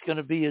if it's going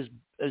to be as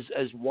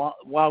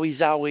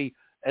wowie-zowie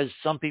as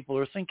some people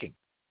are thinking?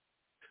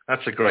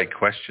 That's a great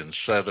question.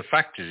 So the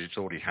fact is it's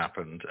already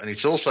happened, and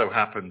it's also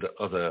happened at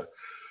other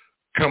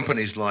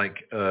companies like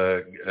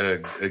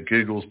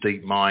Google's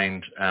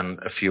DeepMind and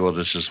a few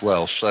others as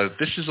well. So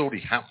this is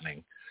already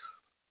happening.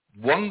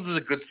 One of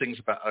the good things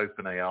about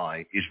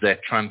OpenAI is they're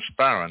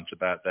transparent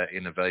about their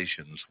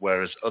innovations,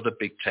 whereas other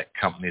big tech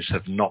companies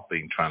have not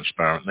been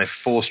transparent. They've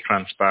forced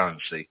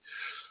transparency.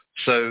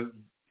 So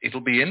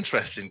it'll be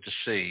interesting to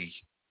see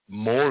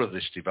more of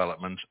this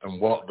development and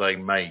what they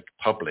make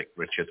public,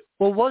 Richard.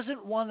 Well,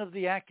 wasn't one of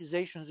the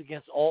accusations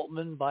against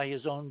Altman by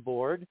his own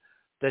board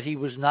that he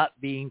was not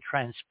being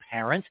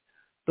transparent?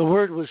 The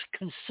word was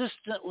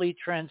consistently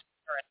transparent.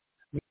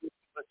 We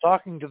were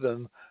talking to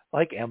them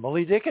like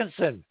Emily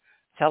Dickinson,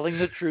 telling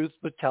the truth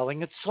but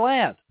telling it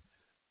slant.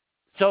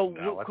 So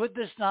could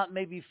this not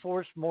maybe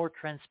force more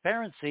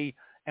transparency?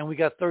 And we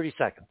got 30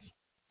 seconds.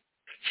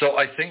 So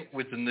I think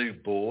with the new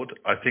board,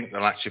 I think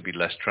there'll actually be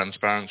less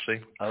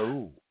transparency.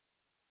 Oh.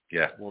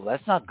 Yeah. Well,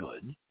 that's not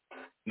good.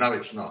 No,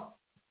 it's not.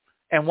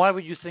 And why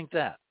would you think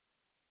that?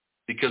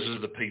 Because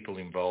of the people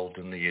involved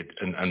and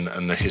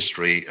the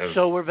history of.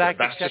 So we're back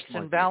to checks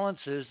and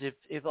balances.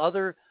 If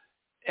other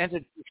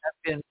entities have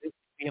been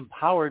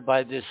empowered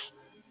by this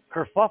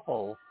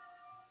kerfuffle,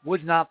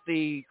 would not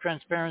the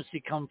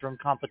transparency come from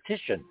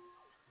competition?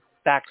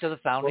 Back to the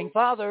founding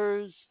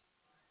fathers.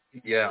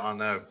 Yeah, I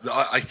know.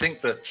 I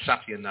think that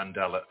Satya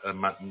Nadella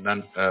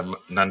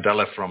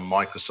from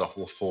Microsoft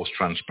will force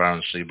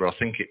transparency, but I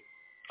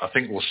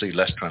think we'll see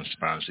less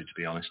transparency, to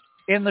be honest.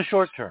 In the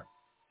short term.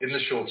 In the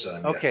short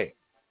term. Okay.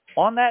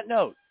 Yeah. On that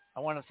note, I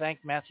want to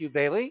thank Matthew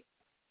Bailey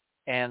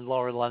and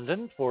Laura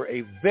London for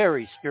a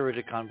very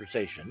spirited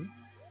conversation.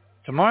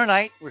 Tomorrow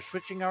night, we're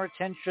switching our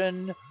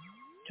attention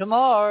to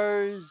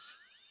Mars.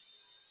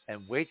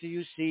 And wait till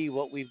you see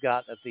what we've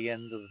got at the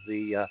end of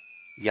the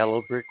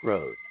yellow brick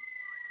road.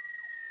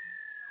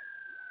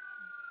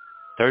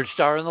 Third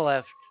star on the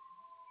left.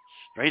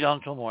 Straight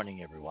on till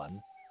morning, everyone.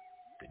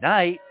 Good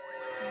night.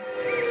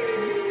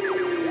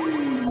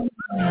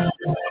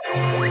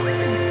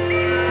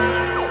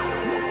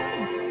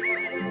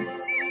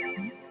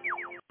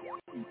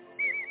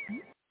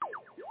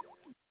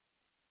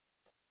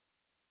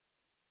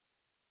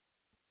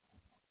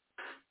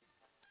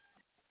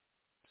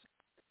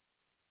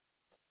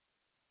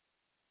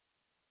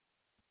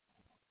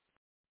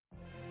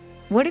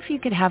 What if you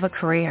could have a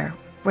career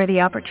where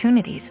the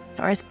opportunities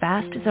are as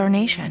vast as our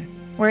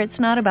nation, where it's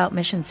not about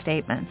mission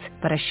statements,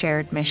 but a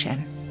shared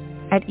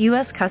mission? At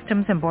U.S.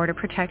 Customs and Border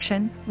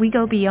Protection, we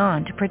go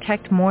beyond to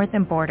protect more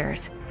than borders.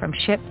 From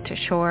ship to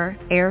shore,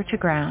 air to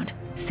ground,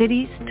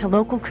 cities to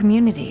local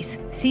communities,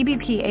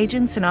 CBP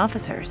agents and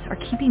officers are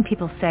keeping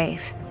people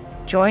safe.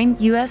 Join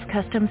U.S.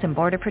 Customs and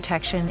Border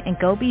Protection and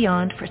go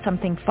beyond for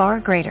something far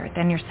greater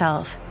than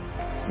yourself.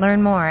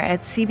 Learn more at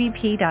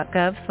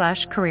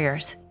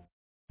cbp.gov/careers.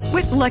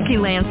 With Lucky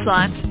Land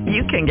Slots,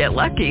 you can get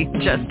lucky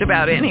just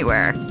about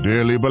anywhere.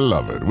 Dearly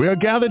beloved, we are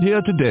gathered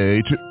here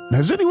today to...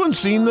 Has anyone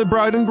seen the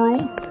bride and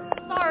groom?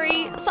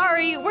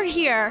 Sorry, we're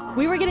here.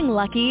 We were getting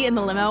lucky in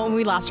the limo and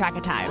we lost track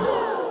of time.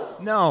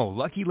 No,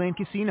 Lucky Land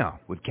Casino,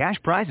 with cash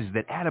prizes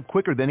that add up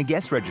quicker than a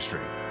guest registry.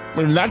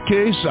 In that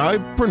case, I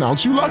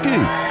pronounce you lucky.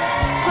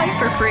 Play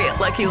for free at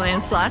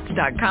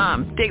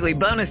LuckyLandSlots.com. Daily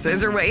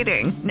bonuses are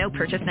waiting. No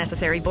purchase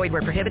necessary. Void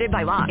where prohibited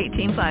by law.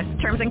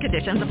 18+. Terms and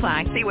conditions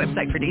apply. See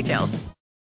website for details.